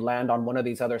overwhelmed if you land on one of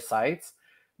these other sites.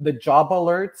 The job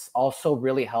alerts also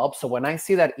really help. So when I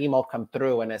see that email come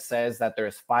through and it says that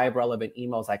there's 5 relevant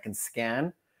emails, I can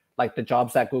scan like the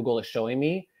jobs that Google is showing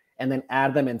me and then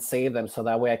add them and save them so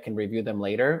that way I can review them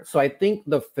later. So I think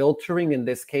the filtering in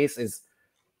this case is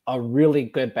a really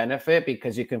good benefit,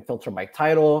 because you can filter by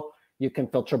title, you can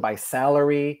filter by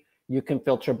salary, you can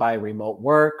filter by remote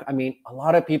work. I mean, a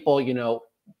lot of people,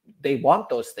 they want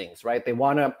those things, right? They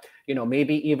want to,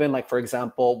 maybe even like, for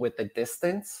example, with the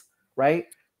distance, right?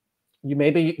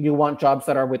 You want jobs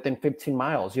that are within 15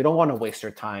 miles. You don't want to waste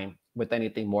your time with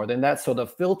anything more than that. So the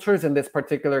filters in this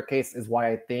particular case is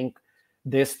why I think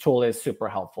this tool is super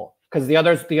helpful, because the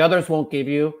others won't give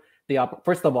you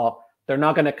first of all, they're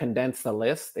not going to condense the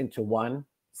list into one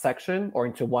section or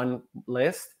into one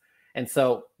list. And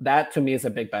so that to me is a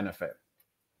big benefit.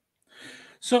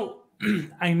 So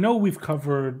I know we've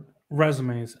covered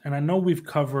resumes, and I know we've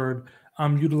covered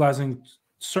utilizing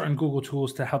certain Google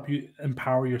tools to help you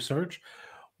empower your search.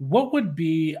 What would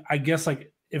be, I guess,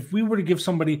 like if we were to give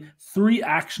somebody 3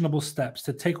 actionable steps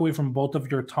to take away from both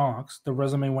of your talks, the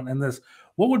resume one and this,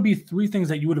 what would be 3 things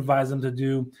that you would advise them to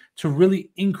do to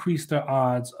really increase their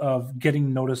odds of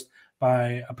getting noticed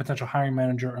by a potential hiring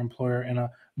manager or employer in a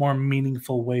more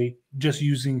meaningful way, just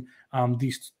using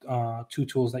these 2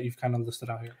 tools that you've kind of listed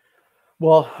out here?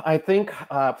 Well, I think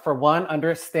for one,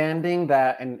 understanding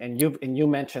that, and you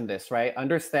mentioned this, right?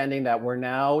 Understanding that we're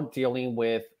now dealing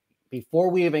with, before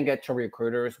we even get to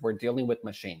recruiters, we're dealing with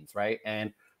machines, right?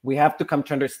 And we have to come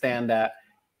to understand that,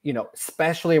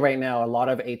 especially right now, a lot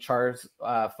of HR's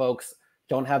folks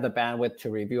don't have the bandwidth to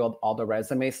review all the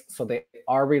resumes, so they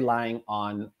are relying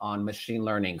on machine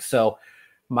learning. So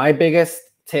my biggest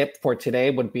tip for today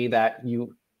would be that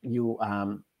you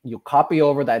copy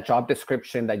over that job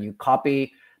description, that you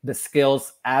copy the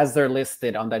skills as they're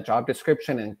listed on that job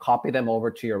description and copy them over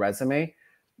to your resume.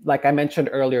 Like I mentioned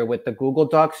earlier, with the Google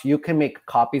Docs, you can make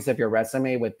copies of your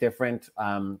resume with different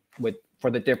for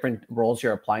the different roles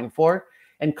you're applying for,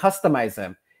 and customize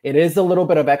them. It is a little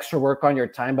bit of extra work on your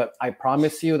time, but I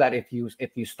promise you that if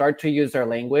you start to use their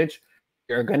language,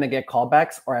 you're going to get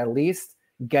callbacks, or at least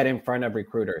get in front of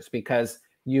recruiters, because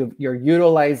you're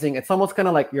utilizing, it's almost kind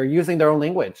of like you're using their own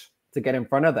language to get in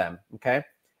front of them. Okay.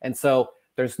 And so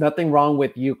there's nothing wrong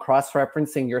with you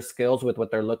cross-referencing your skills with what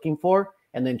they're looking for,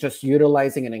 and then just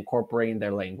utilizing and incorporating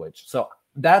their language. So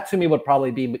that to me would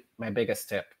probably be my biggest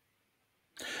tip.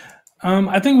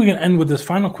 I think we can end with this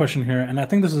final question here, and I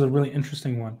think this is a really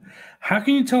interesting one. How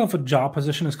can you tell if a job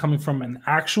position is coming from an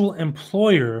actual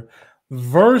employer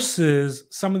versus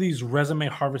some of these resume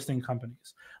harvesting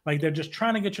companies? Like, they're just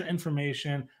trying to get your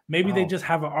information. Maybe they just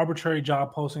have an arbitrary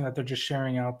job posting that they're just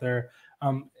sharing out there.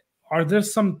 Are there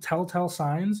some telltale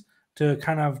signs to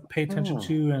kind of pay attention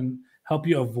to and help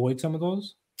you avoid some of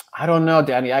those? I don't know,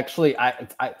 Danny. Actually,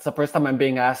 it's the first time I'm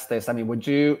being asked this. I mean,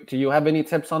 do you have any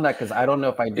tips on that? Because I don't know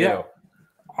if I do. Yeah.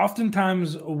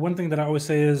 Oftentimes, one thing that I always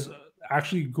say is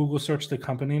actually Google search the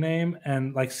company name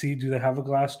and like see, do they have a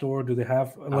Glassdoor? Do they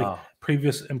have like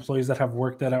previous employees that have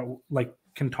worked that out, like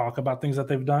can talk about things that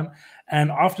they've done? And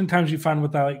oftentimes you find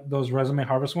with like those resume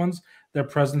harvest ones, their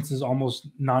presence is almost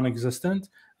non-existent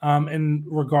in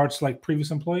regards to like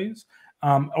previous employees.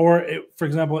 For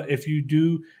example, if you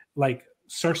do like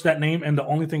search that name and the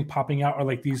only thing popping out are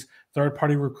like these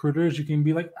third-party recruiters, you can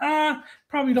be like,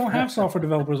 probably don't have software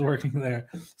developers working there.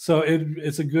 So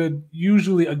it's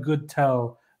usually a good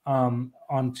tell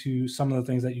onto some of the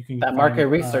things that you can that market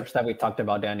research that we talked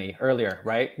about, Danny, earlier,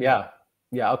 right? Yeah.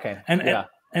 Okay.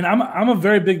 And I'm a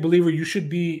very big believer. You should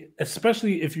be,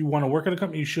 especially if you want to work at a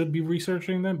company, you should be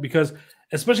researching them, because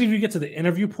especially if you get to the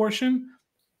interview portion,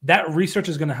 that research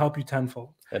is going to help you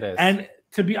tenfold. It is. And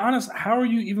to be honest, how are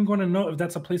you even going to know if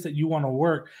that's a place that you want to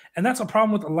work? And that's a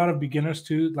problem with a lot of beginners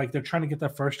too. Like, they're trying to get their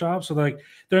first job. So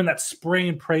they're in that spray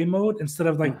and pray mode instead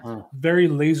of like very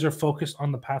laser focused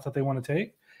on the path that they want to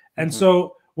take. And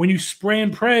so when you spray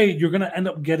and pray, you're going to end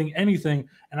up getting anything.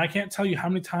 And I can't tell you how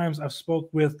many times I've spoke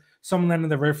with someone that in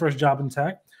their very first job in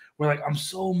tech, where like, I'm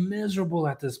so miserable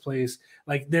at this place.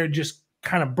 Like, they're just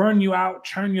kind of burn you out,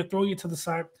 churn you, throw you to the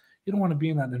side. You don't want to be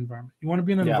in that environment. You want to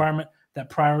be in an environment that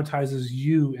prioritizes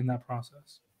you in that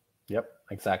process. Yep,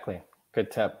 exactly. Good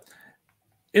tip.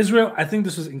 Israel, I think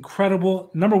this was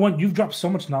incredible. Number one, you've dropped so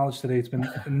much knowledge today. It's been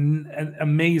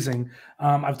amazing.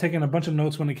 I've taken a bunch of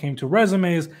notes when it came to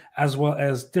resumes, as well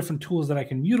as different tools that I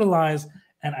can utilize.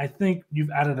 And I think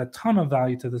you've added a ton of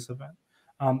value to this event.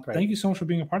 Thank you so much for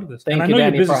being a part of this. Thank you,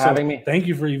 Danny, for having me. Thank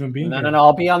you for even being here. No,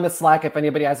 I'll be on the Slack. If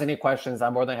anybody has any questions,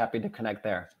 I'm more than happy to connect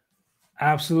there.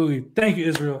 Absolutely. Thank you,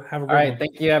 Israel. Have a great one. All right.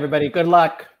 Thank you, everybody. Good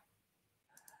luck.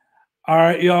 All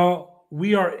right, y'all.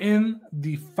 We are in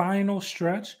the final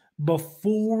stretch.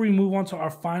 Before we move on to our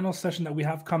final session that we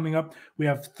have coming up, we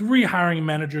have 3 hiring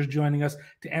managers joining us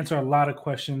to answer a lot of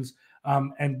questions.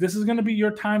 And this is going to be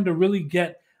your time to really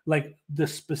get like the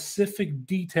specific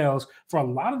details for a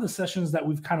lot of the sessions that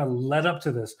we've kind of led up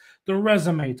to this. The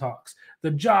resume talks,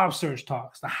 the job search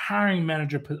talks, the hiring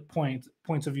manager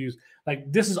points of views.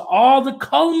 Like, this is all the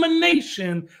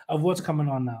culmination of what's coming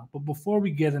on now. But before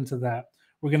we get into that,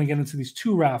 we're going to get into these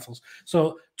 2 raffles.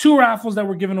 So 2 raffles that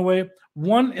we're giving away.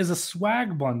 One is a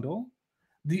swag bundle.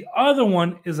 The other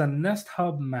one is a Nest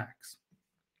Hub Max.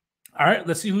 All right,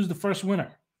 let's see who's the first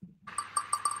winner.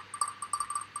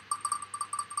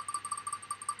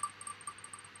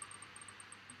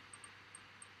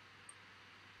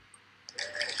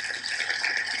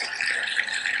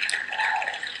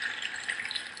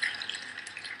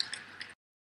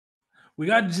 We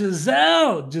got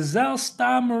Giselle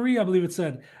Star Marie, I believe it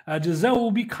said. Giselle will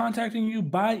be contacting you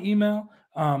by email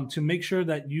to make sure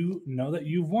that you know that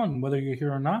you've won, whether you're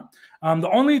here or not. The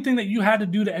only thing that you had to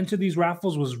do to enter these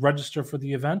raffles was register for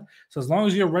the event. So as long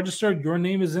as you're registered, your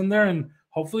name is in there and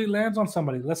hopefully it lands on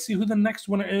somebody. Let's see who the next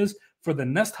winner is for the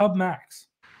Nest Hub Max.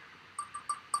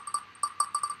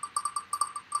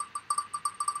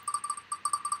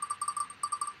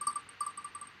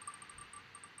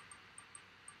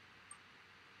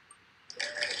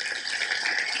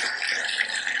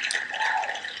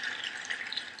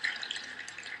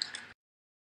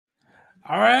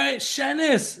 All right,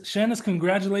 Shanice,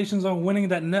 congratulations on winning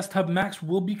that Nest Hub Max.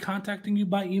 We'll be contacting you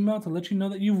by email to let you know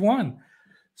that you've won.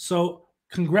 So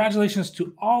congratulations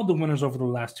to all the winners over the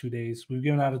last 2 days. We've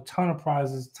given out a ton of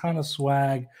prizes, ton of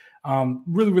swag.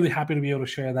 Really, really happy to be able to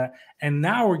share that. And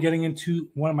now we're getting into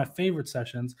one of my favorite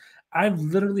sessions. I've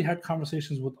literally had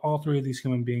conversations with all three of these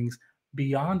human beings,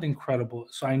 beyond incredible.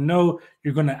 So I know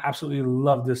you're going to absolutely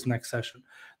love this next session.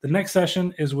 The next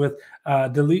session is with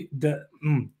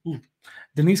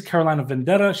Denise Carolina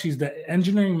Videtta. She's the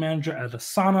engineering manager at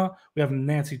Asana. We have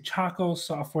Nancy Chacko,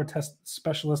 software test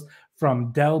specialist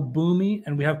from Dell Boomi.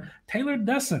 And we have Taylor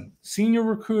Desseyn, senior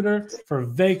recruiter for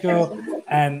Vaco.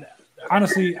 And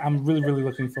honestly, I'm really, really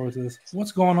looking forward to this.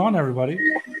 What's going on, everybody?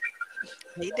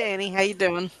 Hey, Danny. How you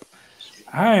doing?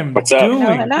 I'm What's up? doing.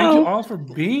 Hello, hello. Thank you all for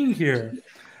being here.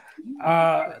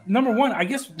 Number one, I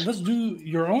guess let's do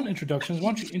your own introductions. Why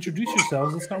don't you introduce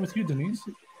yourselves? Let's start with you, Denise.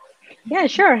 Yeah,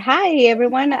 sure. Hi,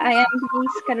 everyone. I am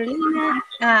Denise Carolina,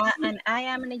 and I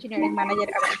am an engineering manager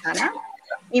at Asana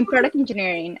in product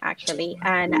engineering, actually.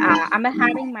 And I'm a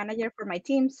hiring manager for my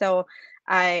team. So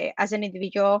as an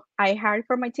individual, I hire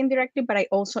for my team directly, but I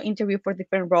also interview for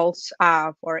different roles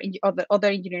for other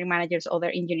engineering managers,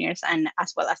 other engineers, and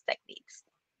as well as tech leads.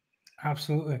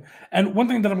 Absolutely. And one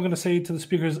thing that I'm going to say to the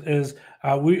speakers is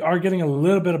we are getting a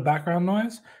little bit of background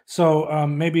noise. So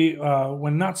maybe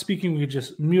when not speaking, we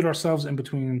just mute ourselves in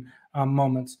between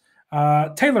moments.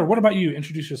 Taylor, what about you?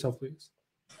 Introduce yourself, please.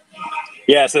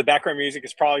 Yeah, so the background music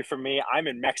is probably for me. I'm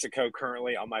in Mexico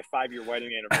currently on my 5-year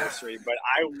wedding anniversary, but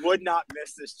I would not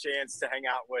miss this chance to hang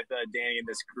out with Danny and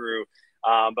this crew.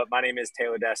 But my name is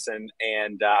Taylor Desseyn,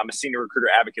 and I'm a senior recruiter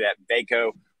advocate at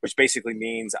Vaco, which basically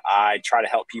means I try to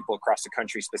help people across the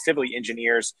country, specifically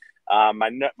engineers.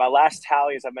 My last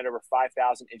tally is I've met over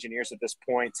 5,000 engineers at this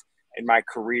point in my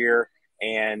career.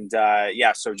 And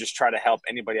yeah, so just try to help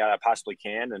anybody out I possibly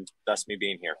can, and thus me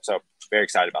being here. So very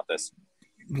excited about this.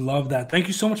 Love that. Thank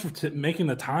you so much for making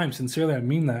the time. Sincerely, I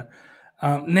mean that.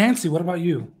 Nancy, what about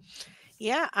you?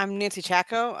 Yeah, I'm Nancy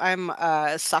Chacko. I'm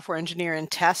a software engineer in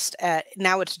test at,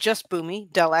 now it's just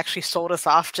Boomi. Dell actually sold us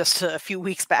off just a few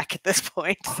weeks back at this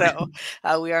point. So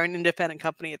we are an independent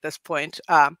company at this point.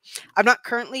 I'm not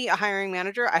currently a hiring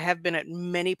manager. I have been at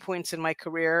many points in my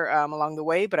career along the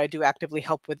way, but I do actively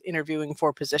help with interviewing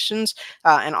for positions.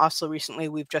 And also recently,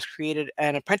 we've just created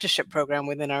an apprenticeship program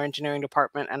within our engineering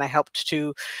department, and I helped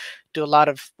to do a lot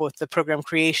of both the program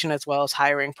creation as well as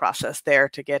hiring process there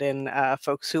to get in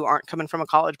folks who aren't coming from a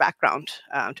college background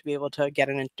to be able to get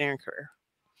an engineering career.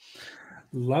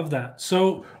 Love that.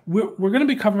 So we're going to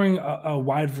be covering a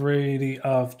wide variety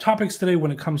of topics today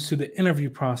when it comes to the interview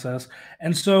process.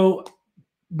 And so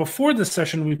before this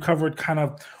session, we've covered kind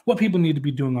of what people need to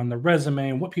be doing on their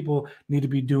resume and what people need to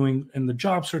be doing in the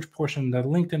job search portion, their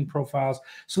LinkedIn profiles.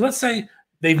 So let's say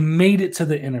they've made it to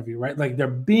the interview, right? Like they're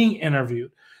being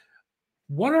interviewed.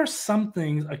 What are some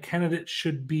things a candidate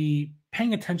should be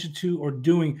paying attention to or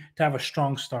doing to have a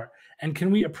strong start? And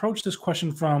can we approach this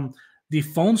question from the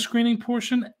phone screening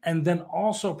portion and then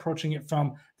also approaching it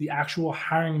from the actual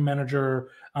hiring manager,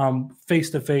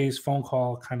 face-to-face phone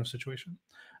call kind of situation?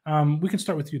 We can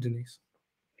start with you, Denise.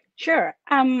 Sure.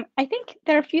 I think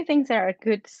there are a few things that are a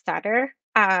good starter.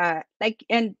 And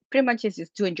pretty much is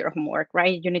just doing your homework,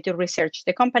 right? You need to research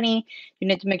the company. You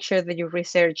need to make sure that you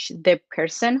research the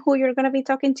person who you're going to be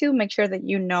talking to. Make sure that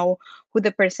you know who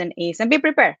the person is and be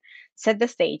prepared. Set the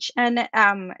stage. And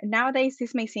nowadays,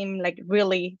 this may seem like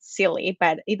really silly,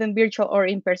 but even virtual or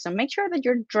in person, make sure that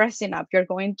you're dressing up. You're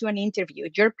going to an interview.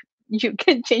 You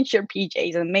can change your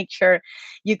PJs and make sure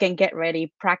you can get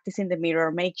ready, practice in the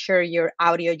mirror, make sure your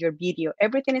audio, your video,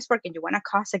 everything is working. You want to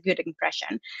cause a good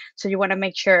impression. So you want to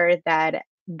make sure that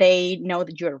they know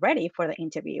that you're ready for the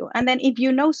interview. And then if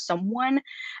you know someone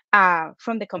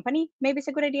from the company, maybe it's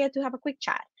a good idea to have a quick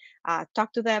chat.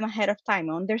 Talk to them ahead of time,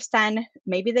 understand,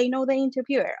 maybe they know the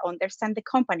interviewer, understand the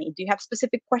company. Do you have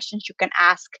specific questions you can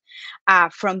ask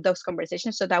from those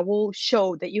conversations? So that will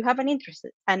show that you have an interest.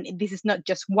 And this is not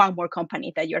just one more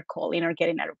company that you're calling or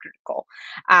getting a recruiter call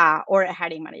or a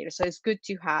hiring manager. So it's good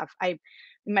to have, in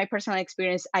my personal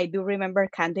experience, I do remember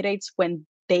candidates when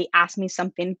they ask me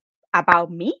something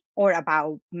about me or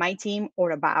about my team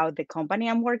or about the company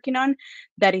I'm working on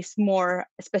that is more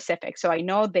specific. So I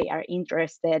know they are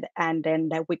interested, and then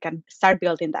that we can start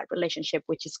building that relationship,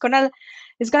 which is gonna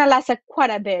last quite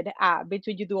a bit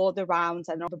between you do all the rounds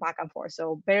and all the back and forth.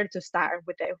 So better to start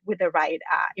with the right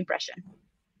impression.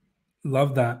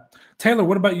 Love that. Taylor,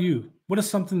 what about you? What is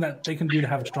something that they can do to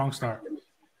have a strong start?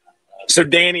 So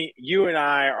Danny, you and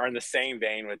I are in the same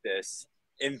vein with this.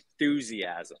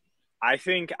 Enthusiasm. I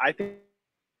think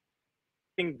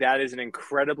think that is an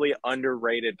incredibly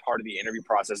underrated part of the interview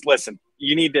process. Listen,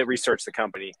 you need to research the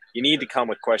company. You need to come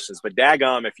with questions. But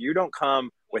daggum, if you don't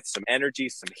come with some energy,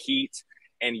 some heat,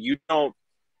 and you don't,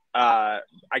 I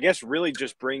guess, really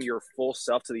just bring your full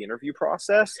self to the interview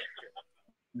process,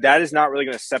 that is not really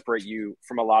going to separate you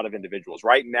from a lot of individuals.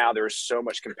 Right now, there is so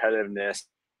much competitiveness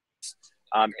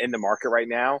in the market right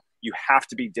now. You have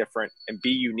to be different and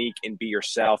be unique and be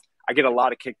yourself. I get a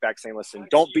lot of kickback saying, listen,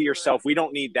 don't be yourself. We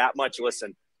don't need that much.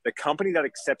 Listen, the company that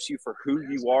accepts you for who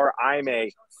you are, I'm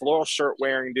a floral shirt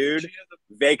wearing dude.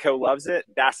 Vaco loves it.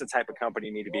 That's the type of company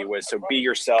you need to be with. So be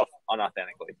yourself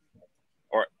unauthentically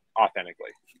or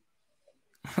authentically.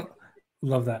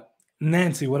 Love that.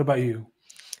 Nancy, what about you?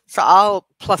 So I'll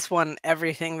 +1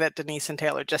 everything that Denise and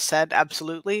Taylor just said.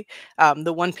 Absolutely.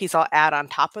 The one piece I'll add on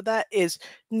top of that is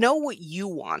know what you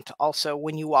want also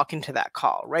when you walk into that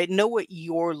call, right? Know what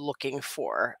you're looking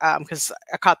for. Because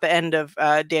I caught the end of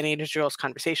Danny and Israel's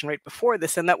conversation right before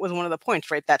this, and that was one of the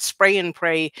points, right? That spray and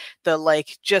pray, the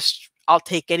like, just I'll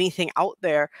take anything out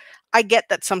there. I get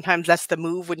that sometimes that's the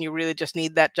move when you really just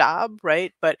need that job,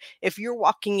 right? But if you're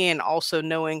walking in also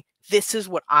knowing this is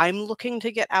what I'm looking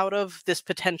to get out of this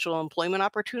potential employment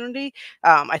opportunity,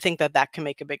 I think that that can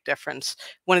make a big difference.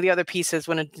 One of the other pieces,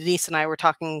 when Denise and I were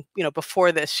talking,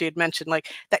 before this, she had mentioned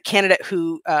like that candidate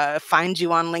who finds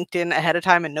you on LinkedIn ahead of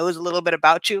time and knows a little bit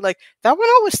about you. Like that one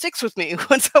always sticks with me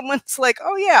when someone's like,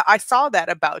 oh yeah, I saw that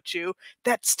about you.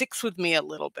 That sticks with me a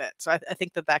little bit. So I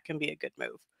think that that can be a good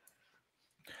move.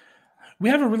 We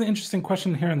have a really interesting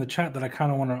question here in the chat that I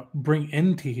kind of want to bring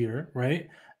into here, right?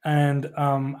 And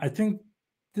I think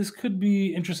this could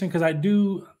be interesting because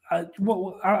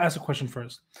I'll ask a question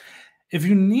first. If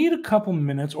you need a couple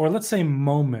minutes or let's say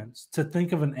moments to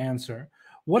think of an answer,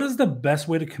 what is the best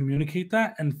way to communicate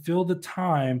that and fill the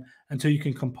time until you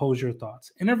can compose your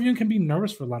thoughts? Interviewing can be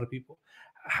nervous for a lot of people.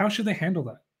 How should they handle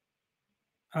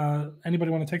that?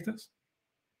 Anybody want to take this?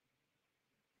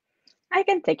 I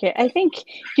can take it. I think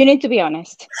you need to be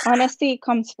honest. Honesty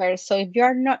comes first. So if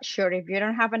you're not sure, if you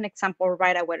don't have an example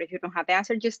right away, if you don't have the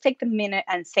answer, just take the minute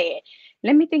and say it.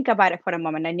 Let me think about it for a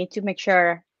moment. I need to make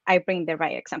sure I bring the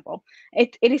right example.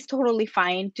 It is totally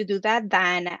fine to do that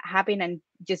than having and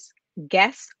just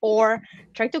guess or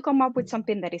try to come up with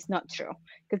something that is not true,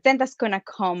 because then that's going to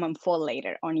come and fall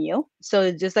later on you.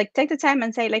 So just like take the time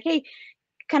and say like, hey,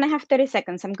 can I have 30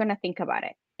 seconds? I'm going to think about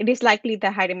it. It is likely the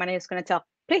hiring manager is going to tell,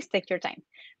 please take your time,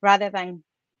 rather than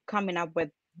coming up with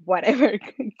whatever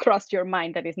crossed your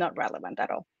mind that is not relevant at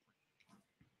all.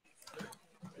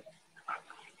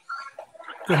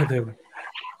 Go ahead, David.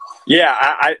 Yeah,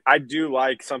 I do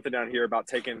like something down here about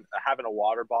having a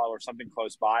water bottle or something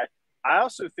close by. I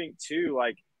also think too,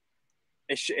 like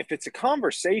if it's a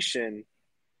conversation,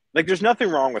 like there's nothing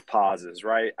wrong with pauses,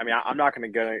 right? I mean, I'm not going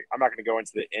to go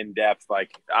into the in-depth, like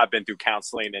I've been through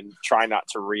counseling and try not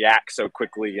to react so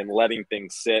quickly and letting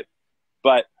things sit.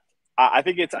 But I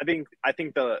think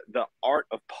the art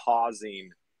of pausing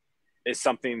is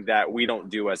something that we don't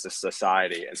do as a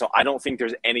society. And so I don't think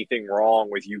there's anything wrong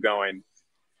with you going,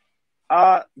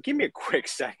 give me a quick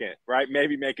second, right?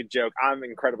 Maybe make a joke. I'm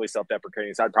incredibly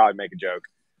self-deprecating, so I'd probably make a joke.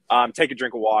 Take a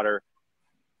drink of water.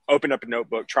 Open up a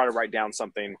notebook, try to write down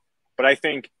something. But I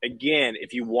think, again,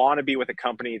 if you want to be with a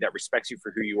company that respects you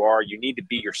for who you are, you need to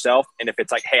be yourself. And if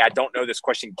it's like, hey, I don't know this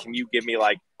question, can you give me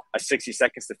like a 60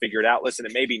 seconds to figure it out? Listen,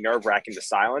 it may be nerve-wracking to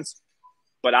silence,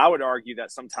 but I would argue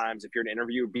that sometimes if you're in an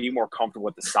interview, be more comfortable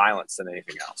with the silence than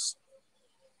anything else.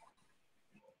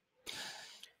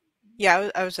 Yeah,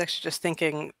 I was actually just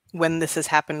thinking when this has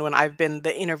happened, when I've been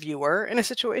the interviewer in a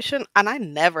situation, and I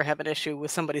never have an issue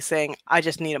with somebody saying, I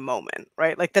just need a moment,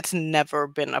 right? Like that's never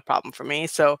been a problem for me.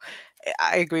 So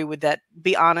I agree with that.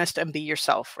 Be honest and be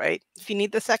yourself, right? If you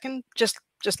need the second, just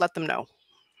let them know.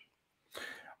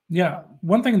 Yeah,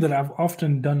 one thing that I've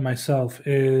often done myself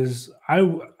is I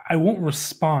won't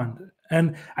respond.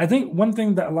 And I think one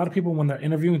thing that a lot of people, when they're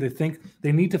interviewing, they think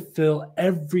they need to fill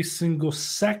every single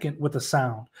second with a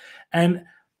sound. And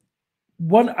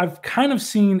what I've kind of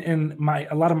seen in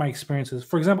a lot of my experiences,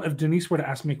 for example, if Denise were to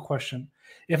ask me a question,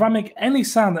 if I make any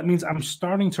sound, that means I'm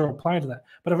starting to reply to that.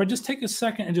 But if I just take a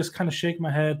second and just kind of shake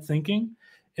my head thinking,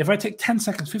 if I take 10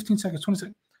 seconds, 15 seconds, 20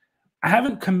 seconds, I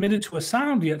haven't committed to a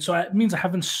sound yet. So it means I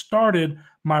haven't started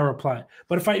my reply.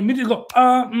 But if I immediately go,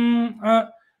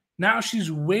 now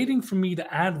she's waiting for me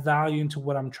to add value into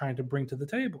what I'm trying to bring to the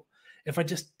table. If I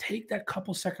just take that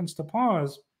couple seconds to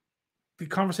pause, the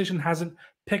conversation hasn't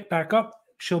picked back up.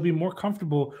 She'll be more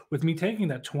comfortable with me taking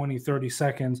that 20, 30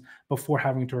 seconds before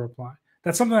having to reply.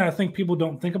 That's something that I think people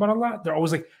don't think about a lot. They're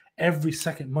always like, every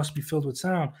second must be filled with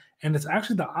sound. And it's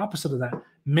actually the opposite of that.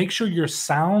 Make sure your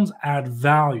sounds add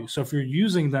value. So if you're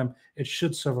using them, it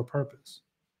should serve a purpose.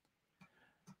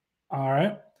 All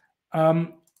right.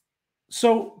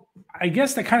 So I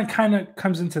guess that kind of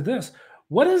comes into this.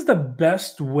 What is the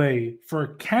best way for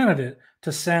a candidate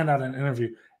to stand out in an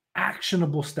interview?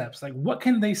 Actionable steps. Like, what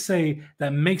can they say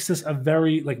that makes this a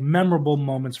very memorable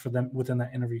moments for them within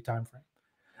that interview time frame?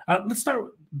 Let's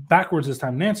start backwards this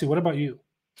time. Nancy, what about you?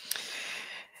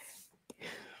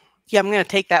 Yeah, I'm going to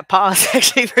take that pause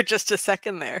actually for just a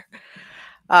second there.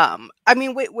 I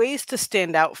mean, ways to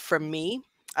stand out for me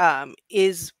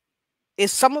is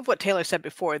some of what Taylor said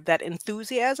before, that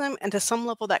enthusiasm and to some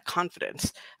level that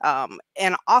confidence.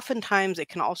 And oftentimes it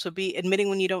can also be admitting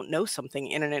when you don't know something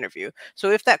in an interview.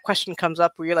 So if that question comes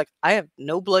up where you're like, I have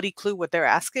no bloody clue what they're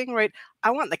asking, right?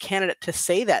 I want the candidate to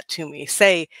say that to me.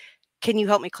 Say, can you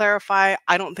help me clarify?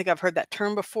 I don't think I've heard that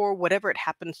term before, whatever it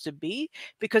happens to be.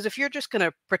 Because if you're just going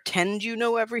to pretend you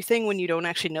know everything when you don't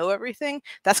actually know everything,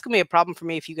 that's going to be a problem for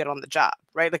me if you get on the job,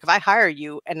 right? Like if I hire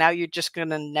you and now you're just going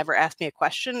to never ask me a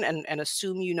question and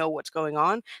assume you know what's going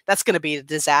on, that's going to be a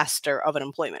disaster of an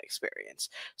employment experience.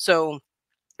 So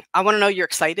I want to know you're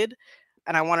excited.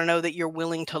 And I want to know that you're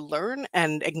willing to learn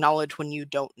and acknowledge when you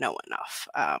don't know enough.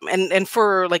 And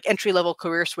for like entry-level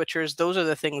career switchers, those are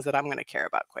the things that I'm going to care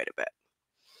about quite a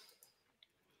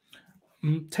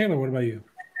bit. Taylor, what about you?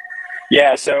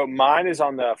 Yeah, so mine is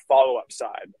on the follow-up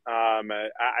side. I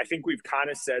think we've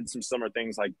kind of said some similar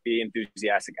things like be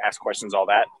enthusiastic, ask questions, all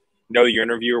that. Know your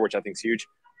interviewer, which I think is huge.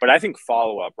 But I think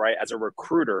follow-up, right? As a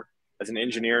recruiter, as an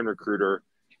engineer and recruiter,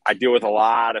 I deal with a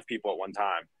lot of people at one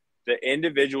time. The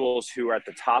individuals who are at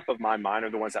the top of my mind are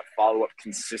the ones that follow up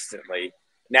consistently.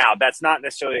 Now, that's not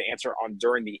necessarily the answer on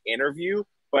during the interview,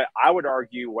 but I would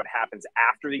argue what happens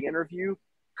after the interview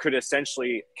could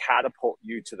essentially catapult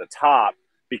you to the top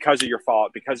because of your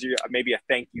follow-up, because of maybe a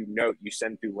thank you note you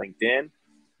send through LinkedIn.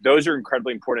 Those are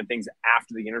incredibly important things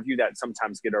after the interview that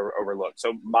sometimes get overlooked.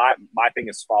 So my thing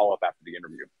is follow-up after the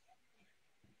interview.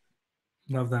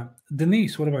 Love that.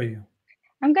 Denise, what about you?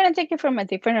 I'm going to take it from a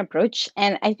different approach.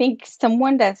 And I think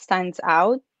someone that stands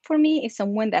out for me is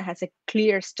someone that has a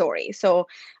clear story. So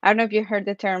I don't know if you heard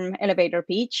the term elevator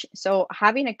pitch. So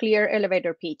having a clear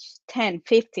elevator pitch, 10,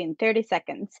 15, 30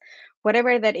 seconds,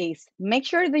 whatever that is, make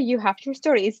sure that you have your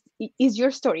story. Is your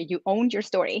story. You own your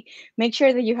story. Make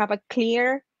sure that you have a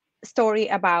clear story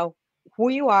about who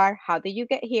you are, how did you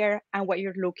get here, and what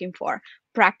you're looking for.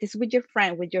 Practice with your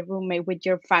friend, with your roommate, with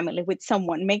your family, with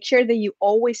someone. Make sure that you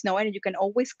always know it and you can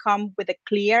always come with a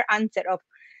clear answer of,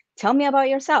 tell me about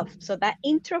yourself. So that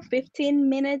intro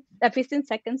 15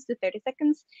 seconds to 30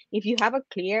 seconds, if you have a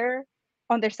clear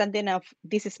understanding of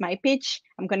this is my pitch,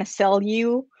 I'm going to sell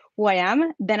you who I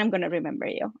am, then I'm going to remember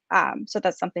you. So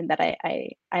that's something that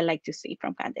I like to see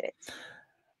from candidates.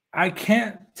 I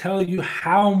can't tell you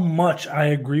how much I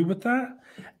agree with that.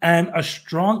 And a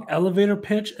strong elevator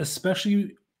pitch,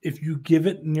 especially if you give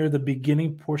it near the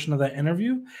beginning portion of that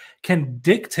interview, can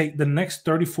dictate the next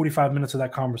 30, 45 minutes of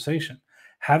that conversation.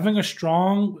 Having a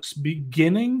strong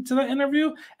beginning to the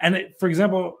interview, and it, for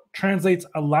example, translates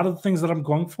a lot of the things that I'm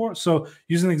going for. So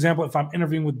using an example, if I'm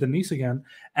interviewing with Denise again,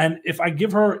 and if I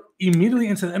give her immediately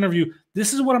into the interview,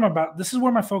 this is what I'm about, this is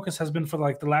where my focus has been for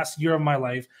like the last year of my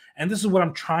life, and this is what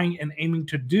I'm trying and aiming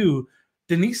to do,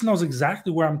 Denise knows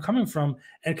exactly where I'm coming from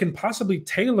and can possibly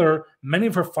tailor many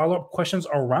of her follow-up questions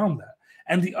around that.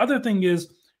 And the other thing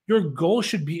is, your goal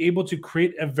should be able to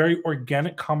create a very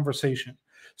organic conversation.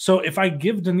 So if I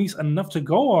give Denise enough to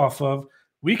go off of,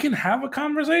 we can have a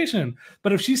conversation.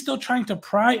 But if she's still trying to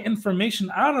pry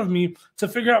information out of me to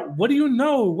figure out, what do you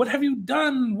know? What have you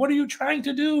done? What are you trying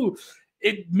to do?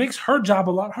 It makes her job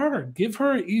a lot harder. Give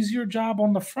her an easier job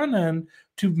on the front end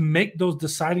to make those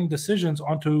deciding decisions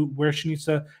onto where she needs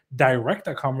to direct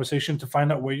that conversation to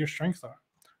find out where your strengths are.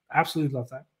 Absolutely love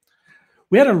that.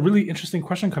 We had a really interesting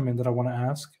question come in that I want to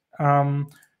ask.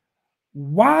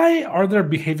 Why are there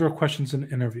behavioral questions in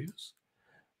interviews?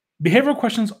 Behavioral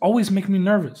questions always make me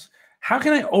nervous. How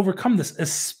can I overcome this,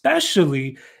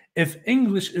 especially if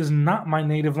English is not my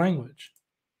native language?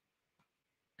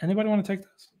 Anybody want to take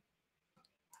this?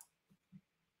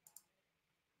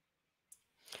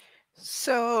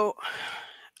 So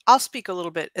I'll speak a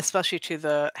little bit, especially to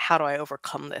the how do I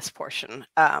overcome this portion.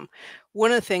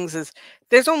 One of the things is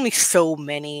there's only so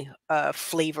many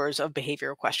flavors of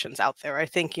behavioral questions out there. I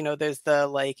think, there's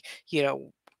the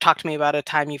talk to me about a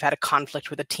time you've had a conflict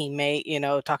with a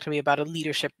teammate, talk to me about a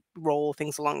leadership role,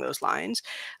 things along those lines.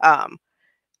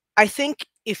 I think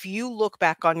if you look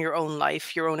back on your own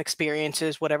life, your own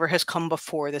experiences, whatever has come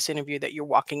before this interview that you're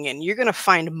walking in, you're going to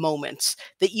find moments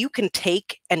that you can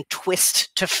take and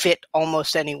twist to fit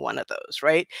almost any one of those,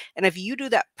 right? And if you do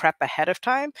that prep ahead of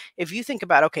time, if you think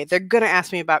about, okay, they're going to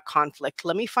ask me about conflict,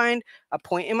 let me find a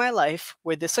point in my life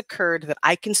where this occurred that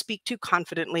I can speak to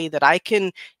confidently, that I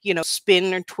can,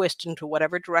 spin or twist into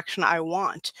whatever direction I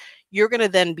want. You're going to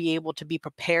then be able to be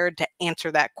prepared to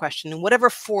answer that question in whatever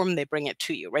form they bring it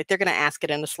to you, right? They're going to ask it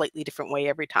in a slightly different way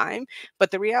every time.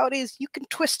 But the reality is you can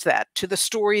twist that to the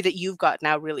story that you've got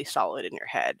now really solid in your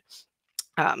head.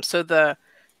 So the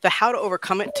how to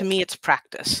overcome it, to me, it's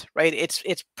practice, right? It's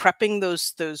prepping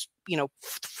those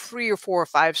 3 or 4 or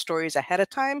 5 stories ahead of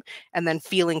time, and then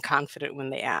feeling confident when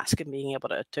they ask and being able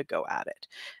to go at it.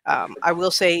 I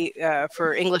will say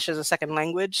for English as a second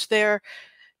language there,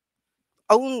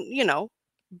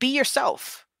 be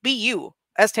yourself, be you.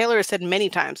 As Taylor has said many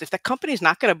times, if the company's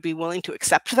not going to be willing to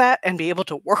accept that and be able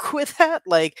to work with that,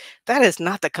 like that is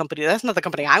not the company. That's not the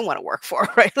company I want to work for,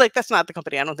 right? Like that's not the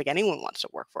company I don't think anyone wants to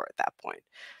work for at that point.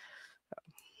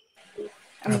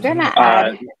 I'm gonna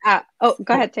add.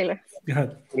 Go ahead, Taylor. Go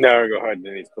ahead. No, go ahead,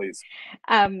 Denise, please.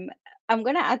 I'm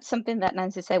gonna add something that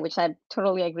Nancy said, which I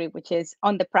totally agree, which is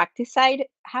on the practice side,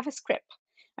 have a script.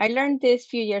 I learned this a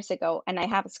few years ago, and I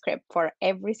have a script for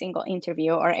every single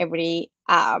interview or every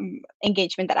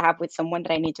engagement that I have with someone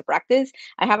that I need to practice.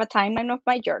 I have a timeline of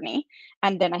my journey,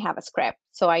 and then I have a script.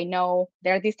 So I know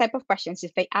there are these type of questions.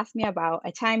 If they ask me about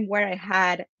a time where I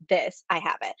had this, I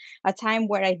have it. A time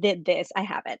where I did this, I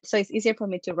have it. So it's easier for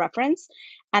me to reference,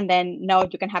 and then know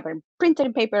you can have it printed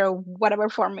in paper or whatever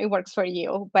form it works for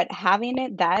you. But having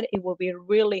it will be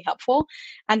really helpful.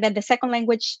 And then the second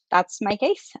language, that's my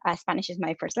case. Spanish is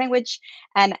my first language,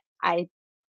 and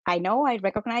I know I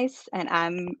recognize, and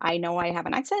I know I have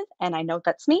an accent, and I know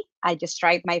that's me. I just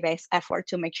try my best effort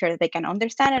to make sure that they can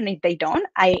understand, and if they don't,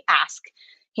 I ask,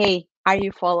 hey, are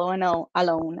you following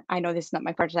alone? I know this is not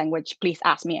my first language. Please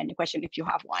ask me any question if you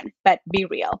have one, but be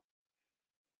real.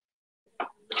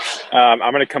 I'm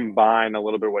going to combine a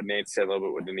little bit of what Nate said, a little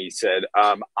bit what Denise said.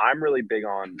 I'm really big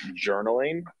on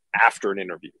journaling after an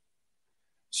interview.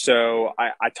 So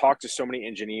I talk to so many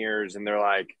engineers, and they're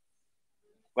like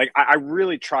I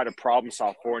really try to problem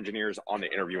solve for engineers on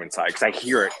the interviewing side, because I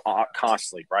hear it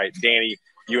constantly, right? Danny,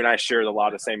 you and I share a lot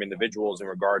of the same individuals in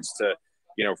regards to,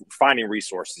 finding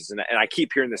resources. And I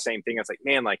keep hearing the same thing. It's like,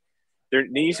 man, like there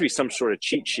needs to be some sort of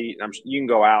cheat sheet. And you can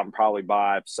go out and probably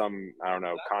buy some, I don't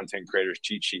know, content creators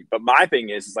cheat sheet. But my thing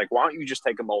is like, why don't you just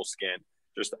take a moleskin,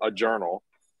 just a journal,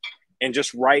 and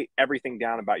just write everything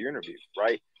down about your interview,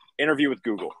 right? Interview with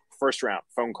Google. First round,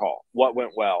 phone call. What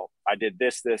went well? I did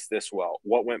this well.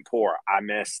 What went poor? I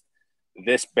missed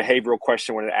this behavioral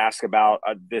question when it asked about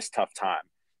this tough time.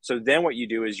 So then what you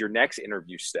do is your next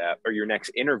interview step or your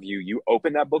next interview, you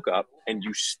open that book up and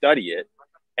you study it,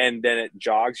 and then it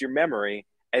jogs your memory,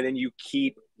 and then you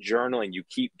keep journaling, you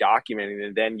keep documenting,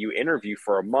 and then you interview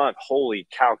for a month. Holy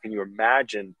cow, can you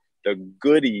imagine the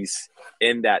goodies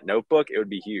in that notebook? It would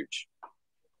be huge.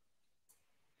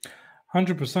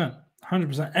 100%.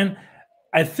 100%. And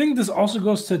I think this also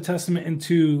goes to testament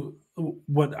into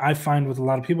what I find with a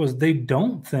lot of people is they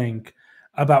don't think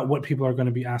about what people are going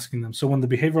to be asking them. So when the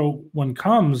behavioral one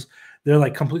comes, they're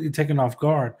like completely taken off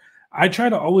guard. I try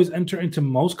to always enter into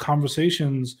most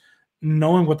conversations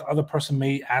knowing what the other person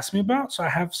may ask me about. So I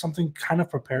have something kind of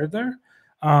prepared there.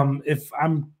 If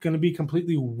I'm going to be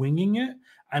completely winging it,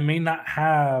 I may not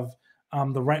have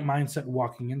the right mindset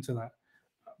walking into that.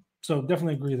 So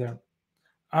definitely agree there.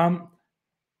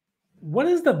 What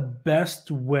is the best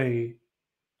way?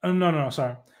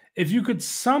 Sorry. If you could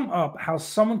sum up how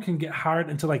someone can get hired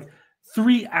into like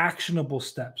 3 actionable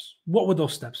steps, what would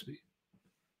those steps be?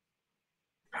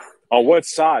 On what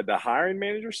side? The hiring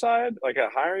manager side? Like a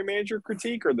hiring manager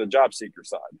critique, or the job seeker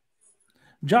side?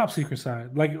 Job seeker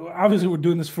side. Like obviously we're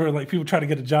doing this for like people trying to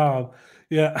get a job.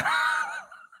 Yeah.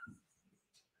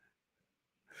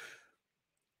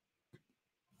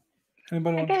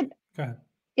 Anybody want to go ahead?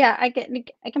 Yeah, I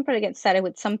can probably get started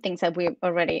with some things that we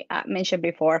already mentioned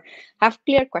before. Have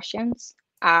clear questions.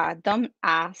 Don't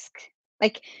ask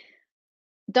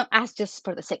just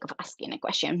for the sake of asking a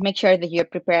question. Make sure that you're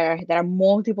prepared. There are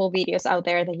multiple videos out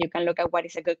there that you can look at what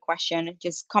is a good question.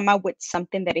 Just come up with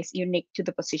something that is unique to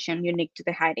the position, unique to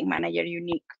the hiring manager,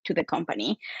 unique to the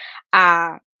company.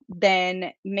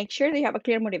 Then make sure that you have a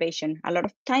clear motivation. A lot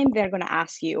of time they're going to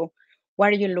ask you, what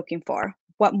are you looking for?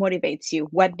 What motivates you?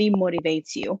 What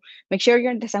demotivates you? Make sure you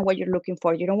understand what you're looking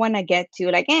for. You don't want to get to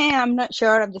like, I'm not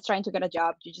sure. I'm just trying to get a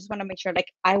job. You just want to make sure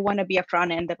like, I want to be a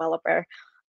front-end developer.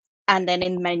 and then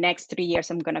in my next 3 years,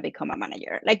 I'm going to become a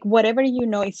manager. Like whatever you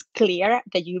know is clear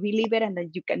that you believe it and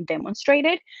that you can demonstrate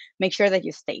it, make sure that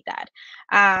you state that.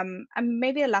 And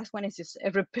maybe the last one is just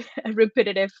a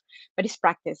repetitive, but it's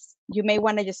practice. You may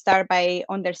want to just start by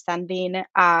understanding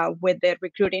with the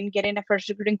recruiting, getting a first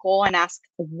recruiting call and ask,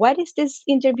 what is this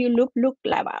interview look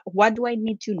like? What do I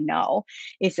need to know?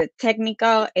 Is it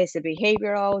technical? Is it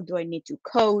behavioral? Do I need to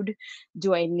code?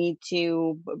 Do I need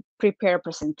to prepare a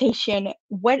presentation?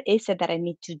 What is it that I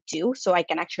need to do so I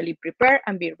can actually prepare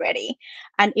and be ready?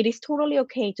 And it is totally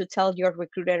okay to tell your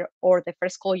recruiter or the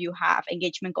first call you have,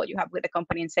 engagement call you have with the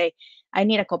company and say, I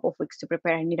need a couple of weeks to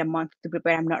prepare. I need a month to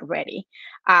prepare. I'm not ready.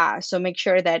 So make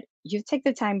sure that you take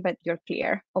the time, but you're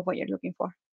clear of what you're looking for.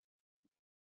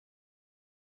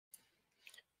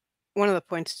 One of the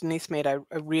points Denise made, I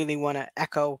really want to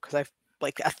echo because I've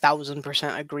like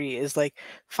 1,000% agree, is like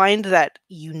find that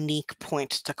unique point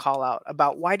to call out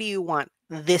about why do you want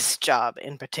this job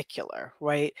in particular,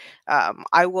 right?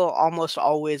 I will almost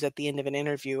always at the end of an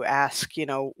interview ask,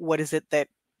 what is it that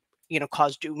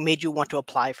made you want to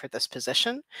apply for this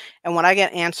position? And when I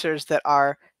get answers that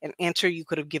are an answer you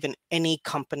could have given any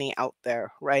company out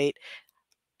there, right?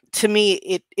 To me,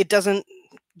 it doesn't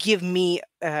give me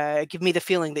the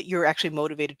feeling that you're actually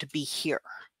motivated to be here.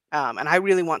 And I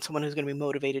really want someone who's going to be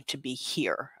motivated to be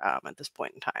here at this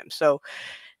point in time. So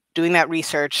doing that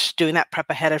research, doing that prep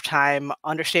ahead of time,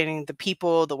 understanding the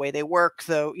people, the way they work,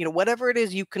 whatever it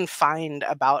is you can find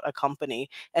about a company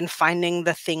and finding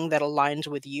the thing that aligns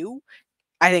with you,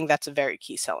 I think that's a very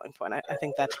key selling point. I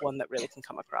think that's one that really can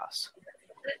come across.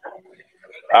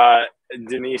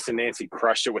 Denise and Nancy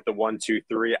crushed it with the 1, 2,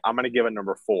 3. I'm going to give it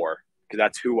number 4 because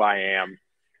that's who I am.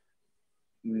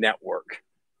 Network,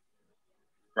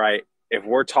 right? If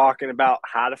we're talking about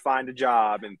how to find a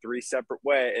job in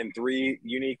 3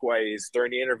 unique ways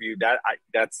during the interview,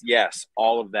 that's yes,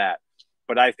 all of that.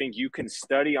 But I think you can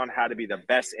study on how to be the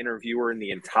best interviewer in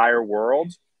the entire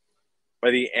world.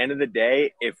 By the end of the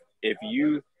day, if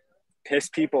you piss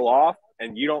people off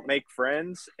and you don't make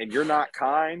friends and you're not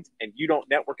kind and you don't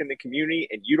network in the community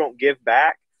and you don't give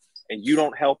back and you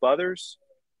don't help others,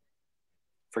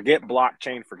 forget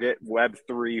blockchain, forget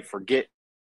Web3, forget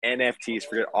NFTs,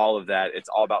 forget all of that. It's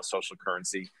all about social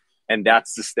currency. And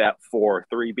that's the step for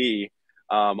 3B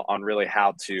on really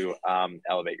how to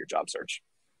elevate your job search.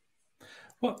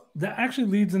 Well, that actually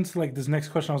leads into like this next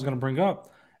question I was going to bring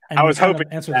up. And I was hoping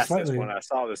to answer this slightly. When I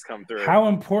saw this come through. How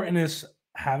important is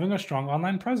having a strong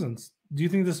online presence? Do you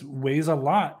think this weighs a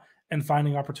lot in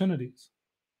finding opportunities?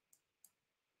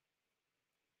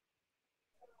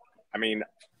 I mean,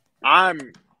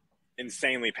 I'm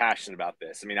insanely passionate about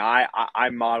this. I mean, I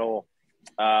model.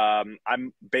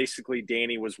 I'm basically,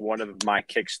 Danny was one of my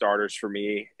Kickstarters for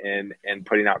me in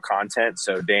putting out content.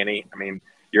 So Danny, I mean,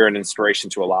 you're an inspiration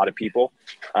to a lot of people.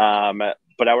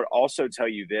 But I would also tell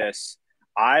you this.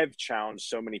 I've challenged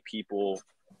so many people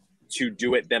to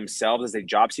do it themselves as a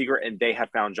job seeker, and they have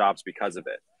found jobs because of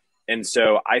it. And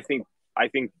so I think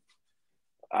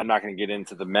I'm not going to get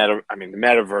into the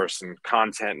metaverse and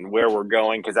content and where we're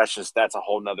going, because that's a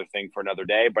whole nother thing for another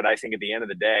day. But I think at the end of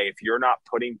the day, if you're not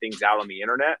putting things out on the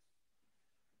internet,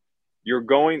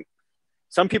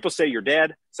 some people say you're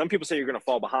dead. Some people say you're going to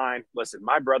fall behind. Listen,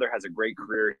 my brother has a great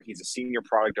career. He's a senior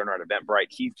product owner at Eventbrite.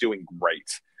 He's doing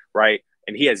great, right?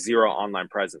 And he has 0 online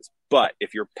presence. But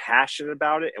if you're passionate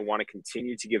about it and want to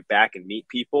continue to give back and meet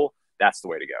people, that's the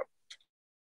way to go.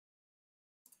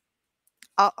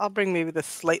 I'll bring maybe the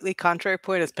slightly contrary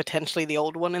point as potentially the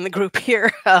old one in the group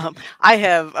here. I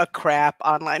have a crap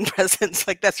online presence.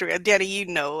 Like that's real. Danny,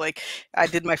 like I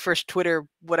did my first Twitter,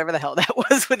 whatever the hell that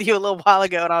was, with you a little while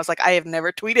ago. And I was like, I have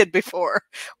never tweeted before.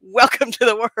 Welcome to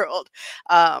the world.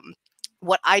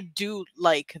 What I do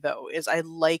like, though, is I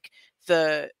like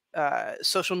the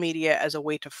social media as a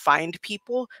way to find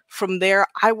people. From there,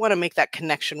 I want to make that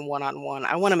connection one-on-one.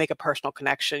 I want to make a personal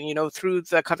connection, through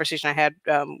the conversation I had,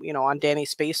 on Danny's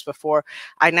Space before.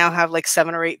 I now have like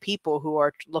 7 or 8 people who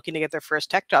are looking to get their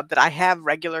first tech job that I have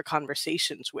regular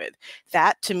conversations with.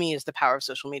 That to me is the power of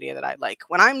social media that I like.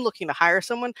 When I'm looking to hire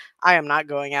someone, I am not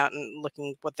going out and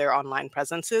looking what their online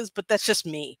presence is, but that's just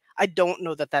me. I don't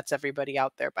know that that's everybody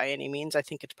out there by any means. I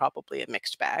think it's probably a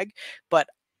mixed bag, but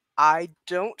I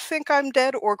don't think I'm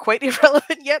dead or quite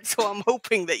irrelevant yet, so I'm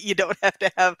hoping that you don't have to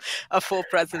have a full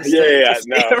presence to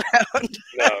stay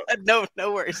around.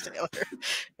 No worries, Taylor.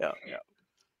 No.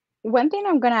 One thing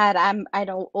I'm gonna add, I'm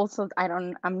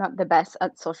not the best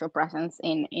at social presence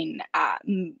in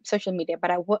social media,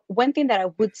 but one thing that I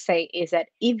would say is that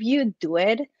if you do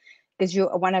it because you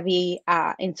want to be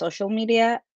in social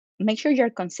media, make sure you're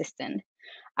consistent.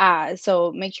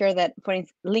 So make sure that, for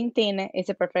instance, LinkedIn is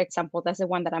a perfect example. That's the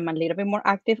one that I'm a little bit more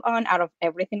active on out of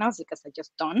everything else because I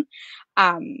just don't.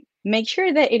 Make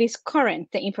sure that it is current,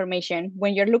 the information.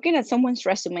 When you're looking at someone's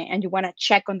resume and you want to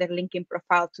check on their LinkedIn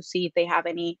profile to see if they have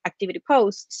any activity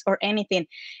posts or anything,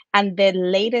 and the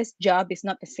latest job is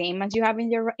not the same as you have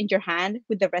in your hand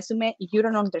with the resume, you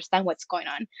don't understand what's going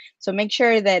on. So make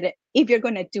sure that if you're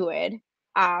going to do it,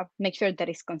 make sure that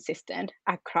it's consistent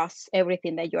across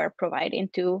everything that you are providing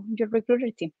to your recruiter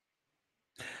team.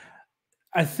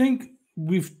 I think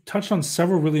we've touched on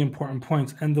several really important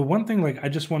points. And the one thing, like, I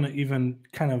just want to even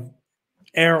kind of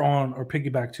air on or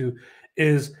piggyback to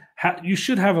is you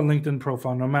should have a LinkedIn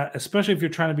profile, no matter, especially if you're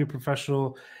trying to be a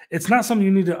professional. It's not something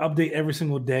you need to update every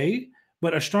single day,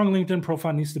 but a strong LinkedIn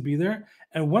profile needs to be there.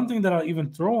 And one thing that I'll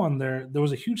even throw on there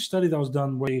was a huge study that was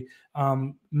done where they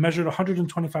measured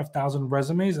 125,000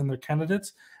 resumes and their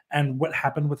candidates and what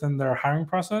happened within their hiring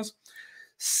process.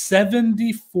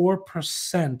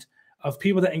 74% of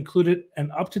people that included an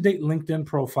up-to-date LinkedIn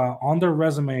profile on their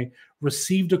resume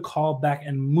received a call back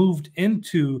and moved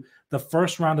into the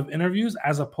first round of interviews,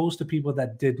 as opposed to people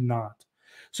that did not.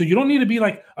 So you don't need to be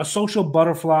like a social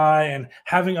butterfly and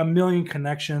having a million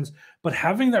connections, but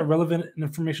having that relevant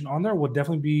information on there will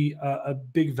definitely be a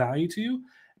big value to you.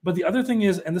 But the other thing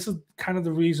is, and this is kind of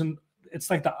the reason,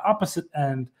 it's like the opposite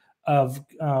end of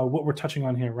what we're touching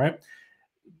on here, right?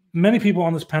 Many people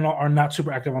on this panel are not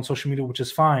super active on social media, which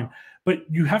is fine. But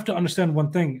you have to understand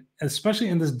one thing, especially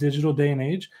in this digital day and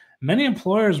age, many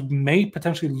employers may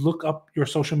potentially look up your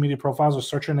social media profiles or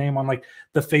search your name on like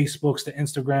the Facebooks, the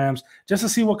Instagrams, just to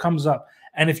see what comes up.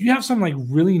 And if you have some like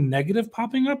really negative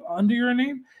popping up under your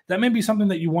name, that may be something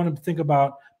that you want to think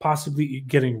about possibly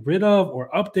getting rid of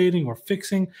or updating or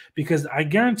fixing, because I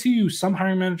guarantee you some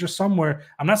hiring manager somewhere,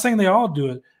 I'm not saying they all do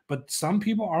it, but some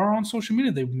people are on social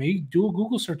media. They may do a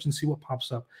Google search and see what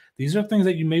pops up. These are things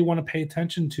that you may want to pay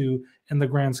attention to in the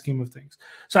grand scheme of things.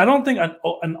 So I don't think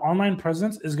an online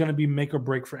presence is going to be make or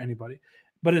break for anybody,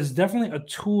 but it's definitely a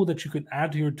tool that you could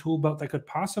add to your tool belt that could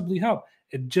possibly help.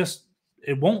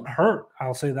 It won't hurt.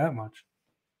 I'll say that much.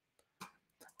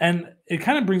 And it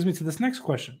kind of brings me to this next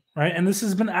question, right? And this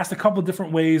has been asked a couple of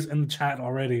different ways in the chat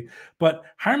already, but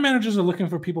hiring managers are looking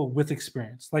for people with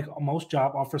experience. Like most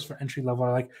job offers for entry level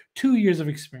are like 2 years of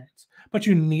experience, but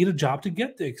you need a job to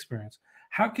get the experience.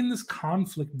 How can this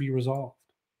conflict be resolved?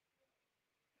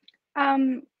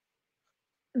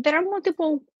 There are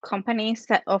multiple companies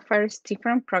that offers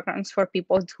different programs for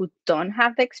people who don't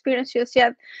have the experience just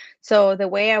yet. So the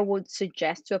way I would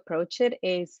suggest to approach it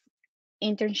is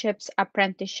internships,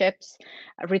 apprenticeships,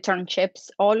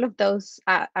 returnships, all of those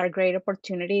are great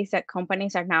opportunities that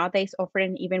companies are nowadays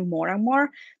offering even more and more.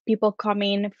 People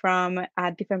coming from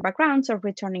different backgrounds or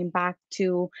returning back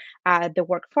to the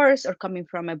workforce or coming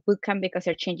from a bootcamp because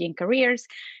they're changing careers.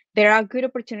 There are good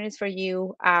opportunities for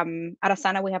you. At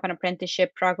Asana, we have an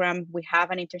apprenticeship program. We have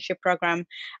an internship program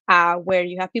where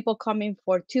you have people coming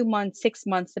for 2 months, 6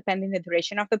 months, depending the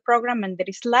duration of the program. And it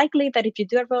is likely that if you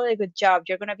do a really good job,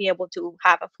 you're going to be able to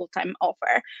have a full-time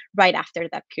offer right after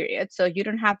that period. So you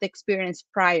don't have the experience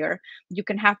prior. You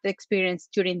can have the experience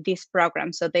during this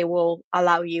program. So they will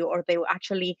allow you, or they will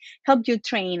actually help you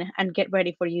train and get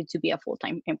ready for you to be a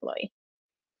full-time employee.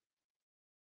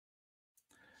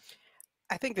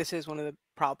 I think this is one of the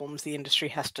problems the industry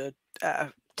has to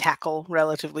tackle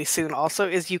relatively soon also,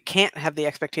 is you can't have the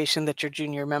expectation that your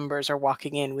junior members are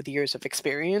walking in with years of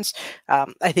experience.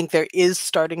 I think there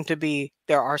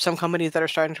are some companies that are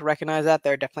starting to recognize that.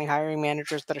 There are definitely hiring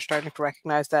managers that are starting to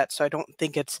recognize that. So I don't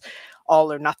think it's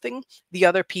all or nothing. The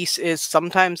other piece is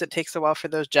sometimes it takes a while for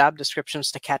those job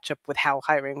descriptions to catch up with how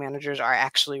hiring managers are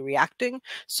actually reacting.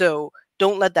 So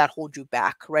don't let that hold you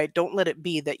back, right? Don't let it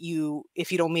be that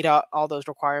if you don't meet all those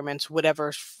requirements,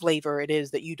 whatever flavor it is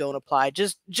that you don't apply,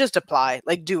 just apply,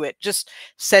 like do it, just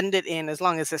send it in, as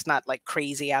long as it's not like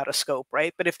crazy out of scope,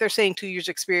 right? But if they're saying 2 years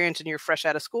experience and you're fresh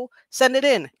out of school, send it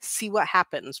in, see what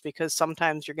happens, because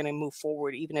sometimes you're going to move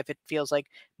forward, even if it feels like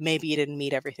maybe you didn't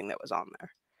meet everything that was on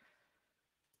there.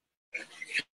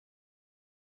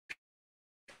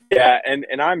 Yeah,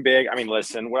 and I'm big. I mean,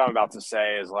 listen, what I'm about to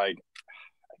say is like,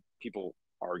 people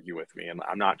argue with me, and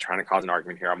I'm not trying to cause an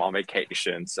argument here. I'm on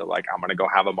vacation, so like I'm gonna go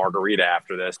have a margarita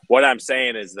after this. What I'm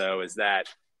saying is that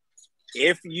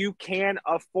if you can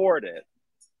afford it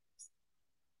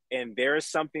and there is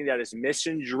something that is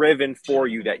mission driven for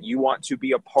you that you want to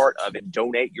be a part of and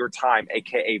donate your time,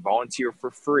 aka volunteer for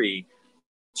free,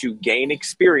 to gain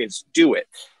experience, do it.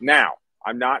 Now,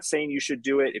 I'm not saying you should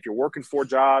do it if you're working 4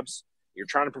 jobs, you're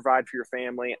trying to provide for your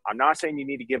family. I'm not saying you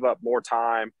need to give up more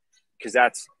time, because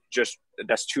that's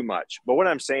that's too much. But what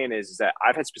I'm saying is that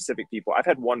I've had specific people. I've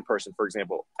had one person, for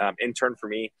example, intern for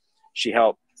me. She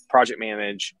helped project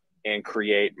manage and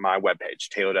create my webpage,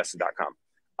 tailoredesseyn.com.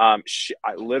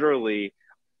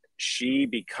 She,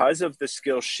 because of the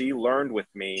skills she learned with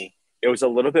me, it was a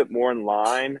little bit more in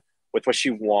line with what she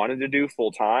wanted to do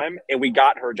full time. And we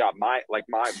got her a job. My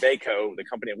Vaco, the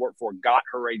company I work for, got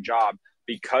her a job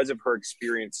because of her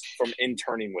experience from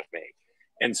interning with me.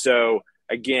 And so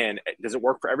again, does it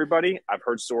work for everybody? I've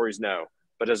heard stories, no.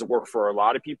 But does it work for a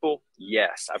lot of people?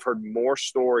 Yes. I've heard more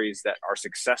stories that are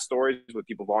success stories with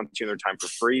people volunteering their time for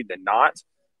free than not.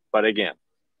 But again,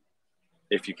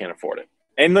 if you can't afford it.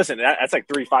 And listen, that's like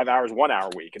 3-5 hours, 1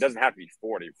 hour a week. It doesn't have to be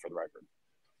 40 for the record.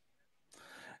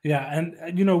 Yeah. And,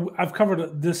 I've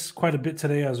covered this quite a bit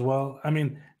today as well. I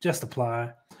mean, just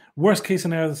apply. Worst case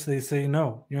scenario, they say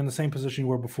no. You're in the same position you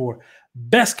were before.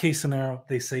 Best case scenario,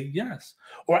 they say yes.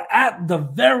 Or at the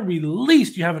very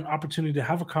least, you have an opportunity to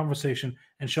have a conversation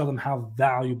and show them how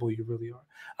valuable you really are.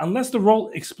 Unless the role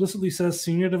explicitly says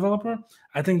senior developer,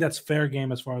 I think that's fair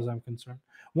game as far as I'm concerned.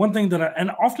 One thing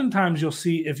and oftentimes you'll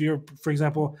see if you're, for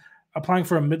example, applying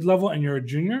for a mid-level and you're a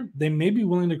junior, they may be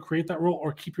willing to create that role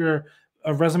or keep your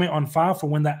resume on file for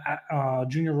when that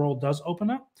junior role does open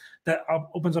up. That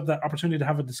opens up that opportunity to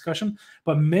have a discussion.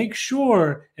 But make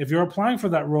sure if you're applying for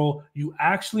that role, you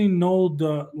actually know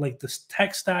the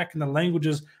tech stack and the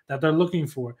languages that they're looking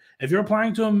for. If you're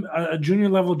applying to a junior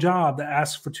level job that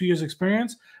asks for 2 years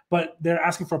experience, but they're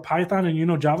asking for Python and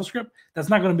JavaScript, that's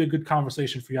not going to be a good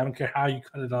conversation for you. I don't care how you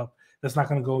cut it up. That's not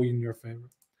going to go in your favor.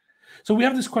 So we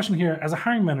have this question here. As a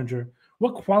hiring manager,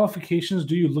 what qualifications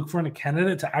do you look for in a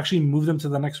candidate to actually move them to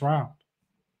the next round?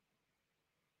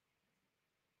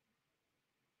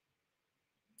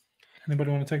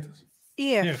 Anybody want to take this?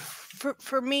 Yeah.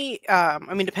 For me, I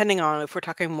mean, depending on if we're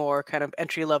talking more kind of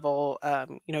entry level,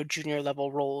 junior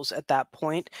level roles at that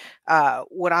point,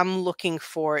 what I'm looking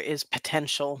for is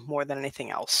potential more than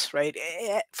anything else, right?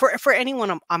 For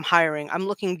anyone I'm hiring, I'm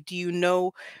looking, do you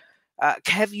know,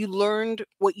 have you learned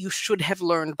what you should have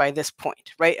learned by this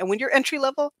point, right? And when you're entry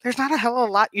level, there's not a hell of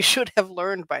a lot you should have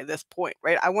learned by this point,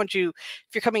 right? I want you,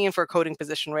 if you're coming in for a coding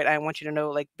position, right, I want you to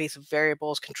know like basic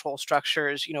variables, control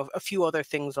structures, a few other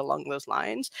things along those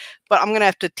lines. But I'm going to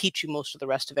have to teach you most of the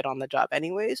rest of it on the job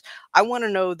anyways. I want to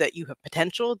know that you have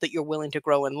potential, that you're willing to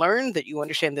grow and learn, that you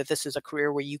understand that this is a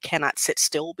career where you cannot sit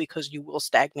still because you will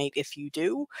stagnate if you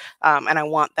do. And I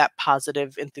want that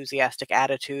positive, enthusiastic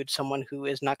attitude, someone who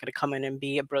is not going to come in and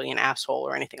be a brilliant asshole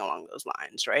or anything along those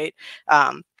lines, right?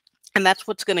 And that's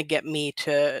what's going to get me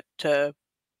to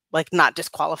like not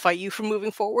disqualify you from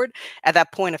moving forward. At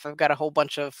that point, if I've got a whole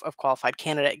bunch of qualified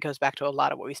candidate, it goes back to a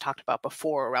lot of what we've talked about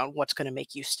before around what's going to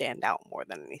make you stand out more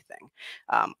than anything.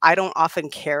 I don't often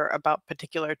care about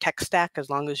particular tech stack as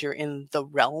long as you're in the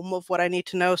realm of what I need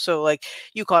to know. So like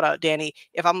you called out, Danny,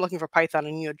 if I'm looking for Python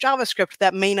and JavaScript,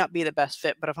 that may not be the best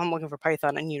fit. But if I'm looking for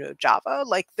Python and Java,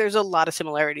 like there's a lot of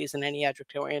similarities in any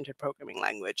object-oriented programming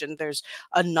language. And there's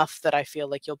enough that I feel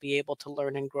like you'll be able to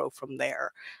learn and grow from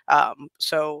there.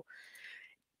 So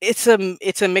it's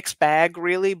a mixed bag,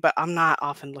 really, but I'm not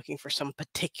often looking for some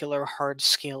particular hard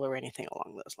skill or anything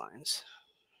along those lines.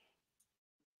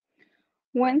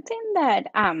 One thing that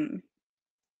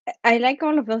I like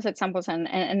all of those examples, and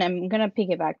I'm gonna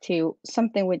piggyback to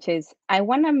something which is I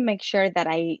want to make sure that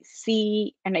I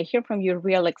see and I hear from you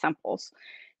real examples,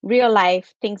 real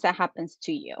life things that happens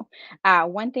to you.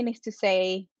 One thing is to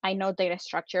say, I know data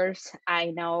structures, I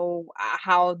know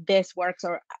how this works,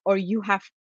 or you have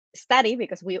studied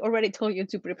because we already told you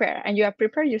to prepare, and you have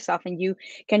prepared yourself, and you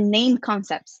can name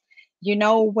concepts. You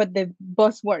know what the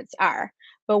buzzwords are.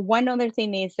 But one other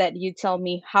thing is that you tell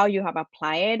me how you have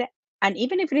applied. And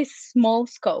even if it is small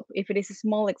scope, if it is a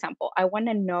small example, I want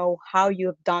to know how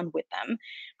you've done with them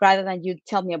rather than you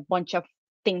tell me a bunch of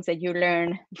things that you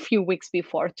learned a few weeks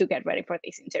before to get ready for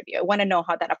this interview. I want to know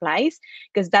how that applies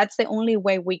because that's the only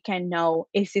way we can know,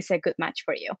 is this a good match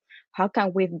for you? How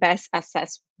can we best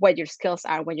assess what your skills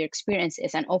are, what your experience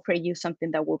is, and offer you something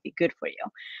that will be good for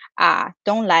you?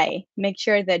 Don't lie. Make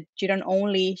sure that you don't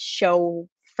only show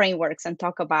frameworks and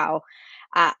talk about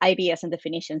ideas and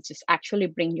definitions, just actually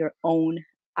bring your own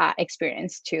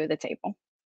experience to the table.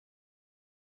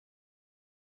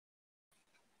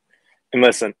 And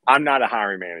listen, I'm not a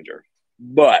hiring manager,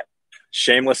 but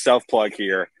shameless self-plug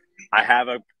here. I have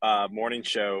a morning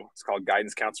show. It's called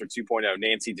Guidance Counselor 2.0.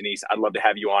 Nancy, Denise, I'd love to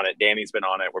have you on it. Danny's been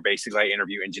on it. Where basically I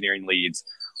interview engineering leads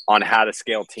on how to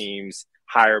scale teams,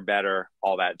 hire better,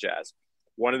 all that jazz.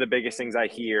 One of the biggest things I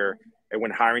hear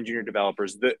when hiring junior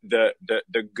developers, the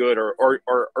good or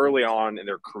early on in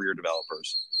their career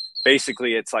developers,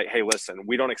 basically it's like, hey, listen,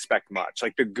 we don't expect much.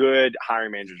 Like the good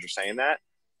hiring managers are saying that.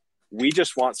 We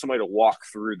just want somebody to walk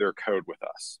through their code with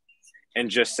us and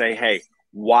just say, hey,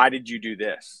 why did you do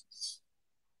this?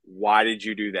 Why did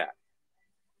you do that?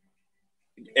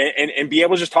 And be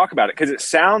able to just talk about it, because it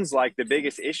sounds like the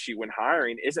biggest issue when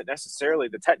hiring isn't necessarily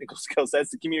the technical skill set,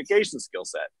 it's the communication skill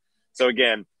set. So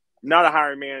again, I'm not a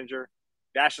hiring manager.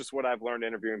 That's just what I've learned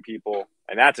interviewing people,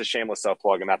 and that's a shameless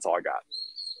self-plug, and that's all I got.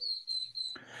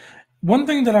 One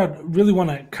thing that I really want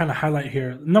to kind of highlight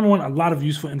here, number one, a lot of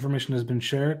useful information has been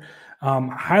shared. I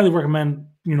highly recommend,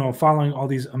 following all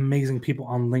these amazing people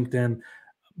on LinkedIn,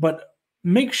 but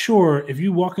make sure if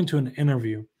you walk into an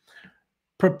interview,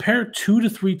 prepare 2 to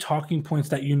 3 talking points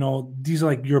that these are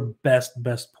like your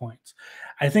best points.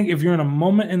 I think if you're in a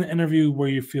moment in the interview where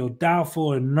you feel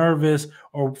doubtful or nervous,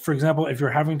 or for example, if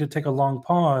you're having to take a long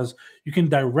pause, you can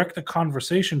direct the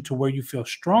conversation to where you feel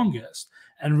strongest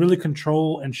and really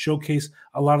control and showcase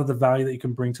a lot of the value that you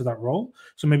can bring to that role.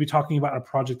 So maybe talking about a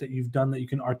project that you've done that you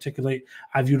can articulate,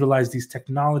 I've utilized these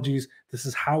technologies. This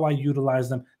is how I utilize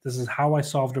them. This is how I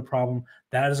solved a problem.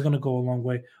 That is going to go a long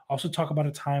way. Also talk about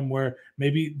a time where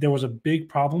maybe there was a big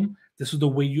problem. This is the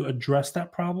way you address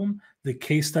that problem. The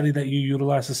case study that you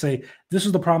utilize to say, this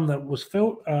is the problem that was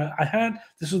I had.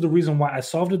 This is the reason why I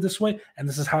solved it this way. And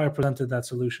this is how I presented that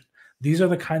solution. These are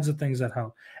the kinds of things that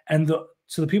help. And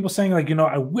so the people saying like,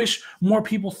 I wish more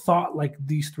people thought like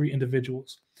these 3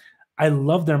 individuals. I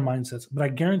love their mindsets, but I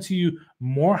guarantee you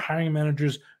more hiring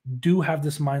managers do have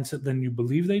this mindset than you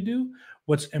believe they do.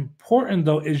 What's important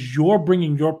though, is you're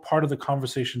bringing your part of the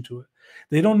conversation to it.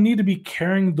 They don't need to be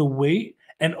carrying the weight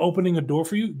and opening a door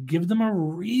for you. Give them a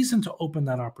reason to open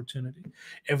that opportunity.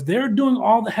 If they're doing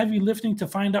all the heavy lifting to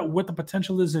find out what the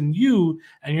potential is in you,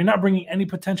 and you're not bringing any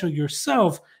potential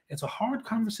yourself, it's a hard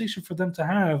conversation for them to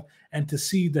have and to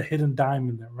see the hidden dime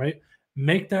in there, right?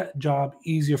 Make that job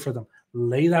easier for them.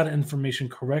 Lay that information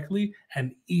correctly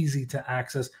and easy to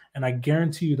access. And I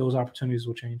guarantee you those opportunities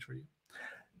will change for you.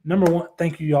 Number one,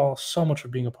 thank you y'all so much for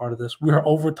being a part of this. We are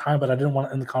over time, but I didn't want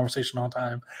to end the conversation on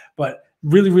time. But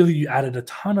really, really, you added a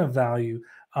ton of value.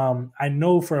 I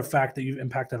know for a fact that you've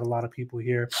impacted a lot of people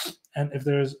here. And if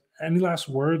there's any last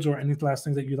words or any last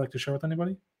things that you'd like to share with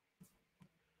anybody?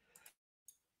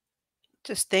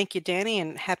 Just thank you, Danny,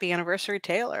 and happy anniversary,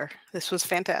 Taylor. This was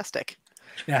fantastic.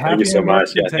 Yeah, thank you so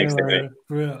much. Yeah, Taylor. thanks,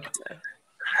 Real.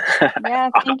 Yeah,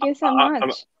 thank you so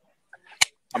much.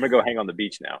 I'm going to go hang on the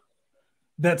beach now.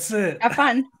 That's it. Have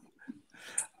fun.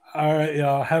 All right,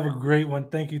 y'all. Have a great one.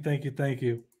 Thank you, thank you, thank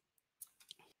you.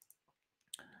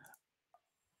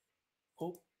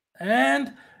 Oh,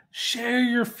 and share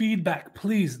your feedback,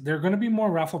 please. There are going to be more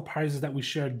raffle prizes that we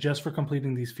share just for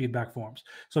completing these feedback forms.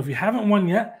 So if you haven't won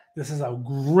yet, this is a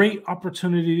great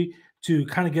opportunity to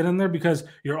kind of get in there, because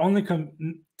you're only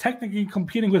technically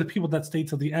competing with the people that stay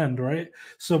till the end, right?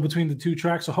 So between the 2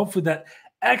 tracks, so hopefully that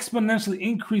exponentially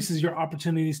increases your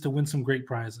opportunities to win some great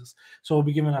prizes. So we'll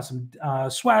be giving out some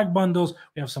swag bundles.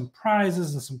 We have some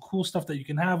prizes and some cool stuff that you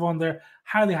can have on there.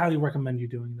 Highly, highly recommend you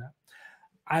doing that.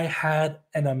 I had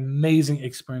an amazing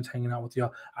experience hanging out with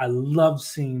y'all. I love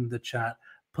seeing the chat.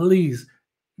 Please,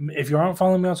 if you aren't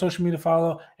following me on social media,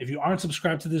 follow. If you aren't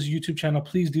subscribed to this YouTube channel,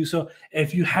 please do so.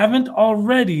 If you haven't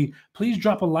already, please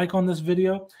drop a like on this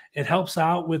video. It helps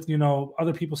out with,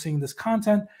 other people seeing this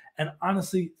content. And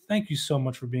honestly, thank you so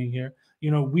much for being here.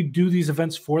 We do these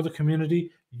events for the community.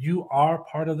 You are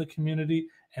part of the community,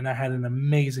 and I had an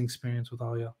amazing experience with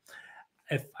all y'all.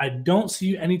 If I don't see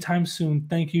you anytime soon,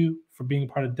 thank you for being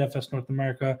part of DevFest North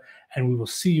America, and we will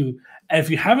see you. If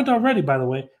you haven't already, by the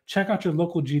way, check out your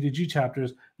local GDG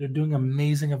chapters. They're doing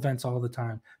amazing events all the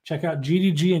time. Check out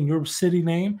GDG in your city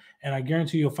name, and I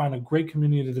guarantee you'll find a great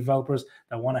community of developers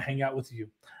that want to hang out with you.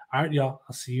 All right, y'all.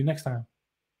 I'll see you next time.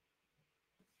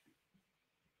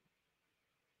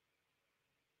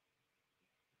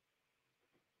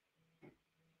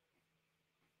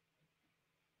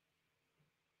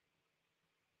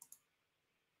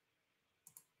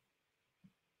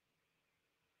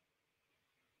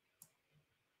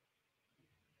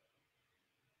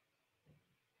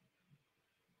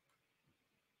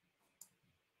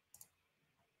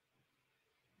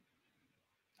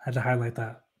 I had to highlight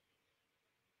that.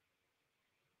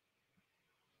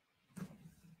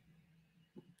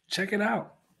 Check it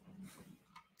out.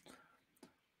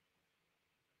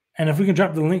 And if we can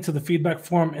drop the link to the feedback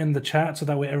form in the chat so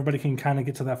that way everybody can kind of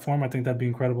get to that form, I think that'd be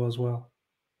incredible as well.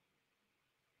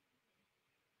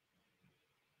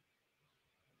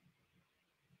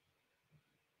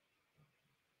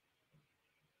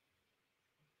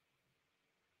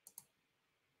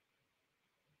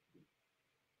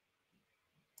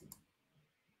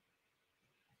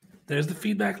 There's the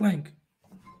feedback link.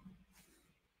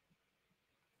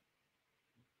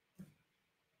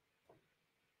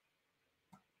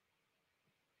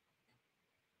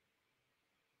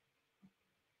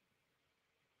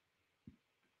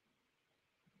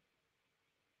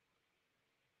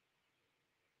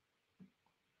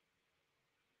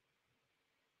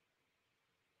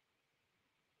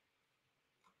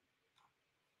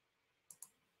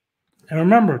 And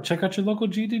remember, check out your local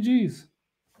GDGs.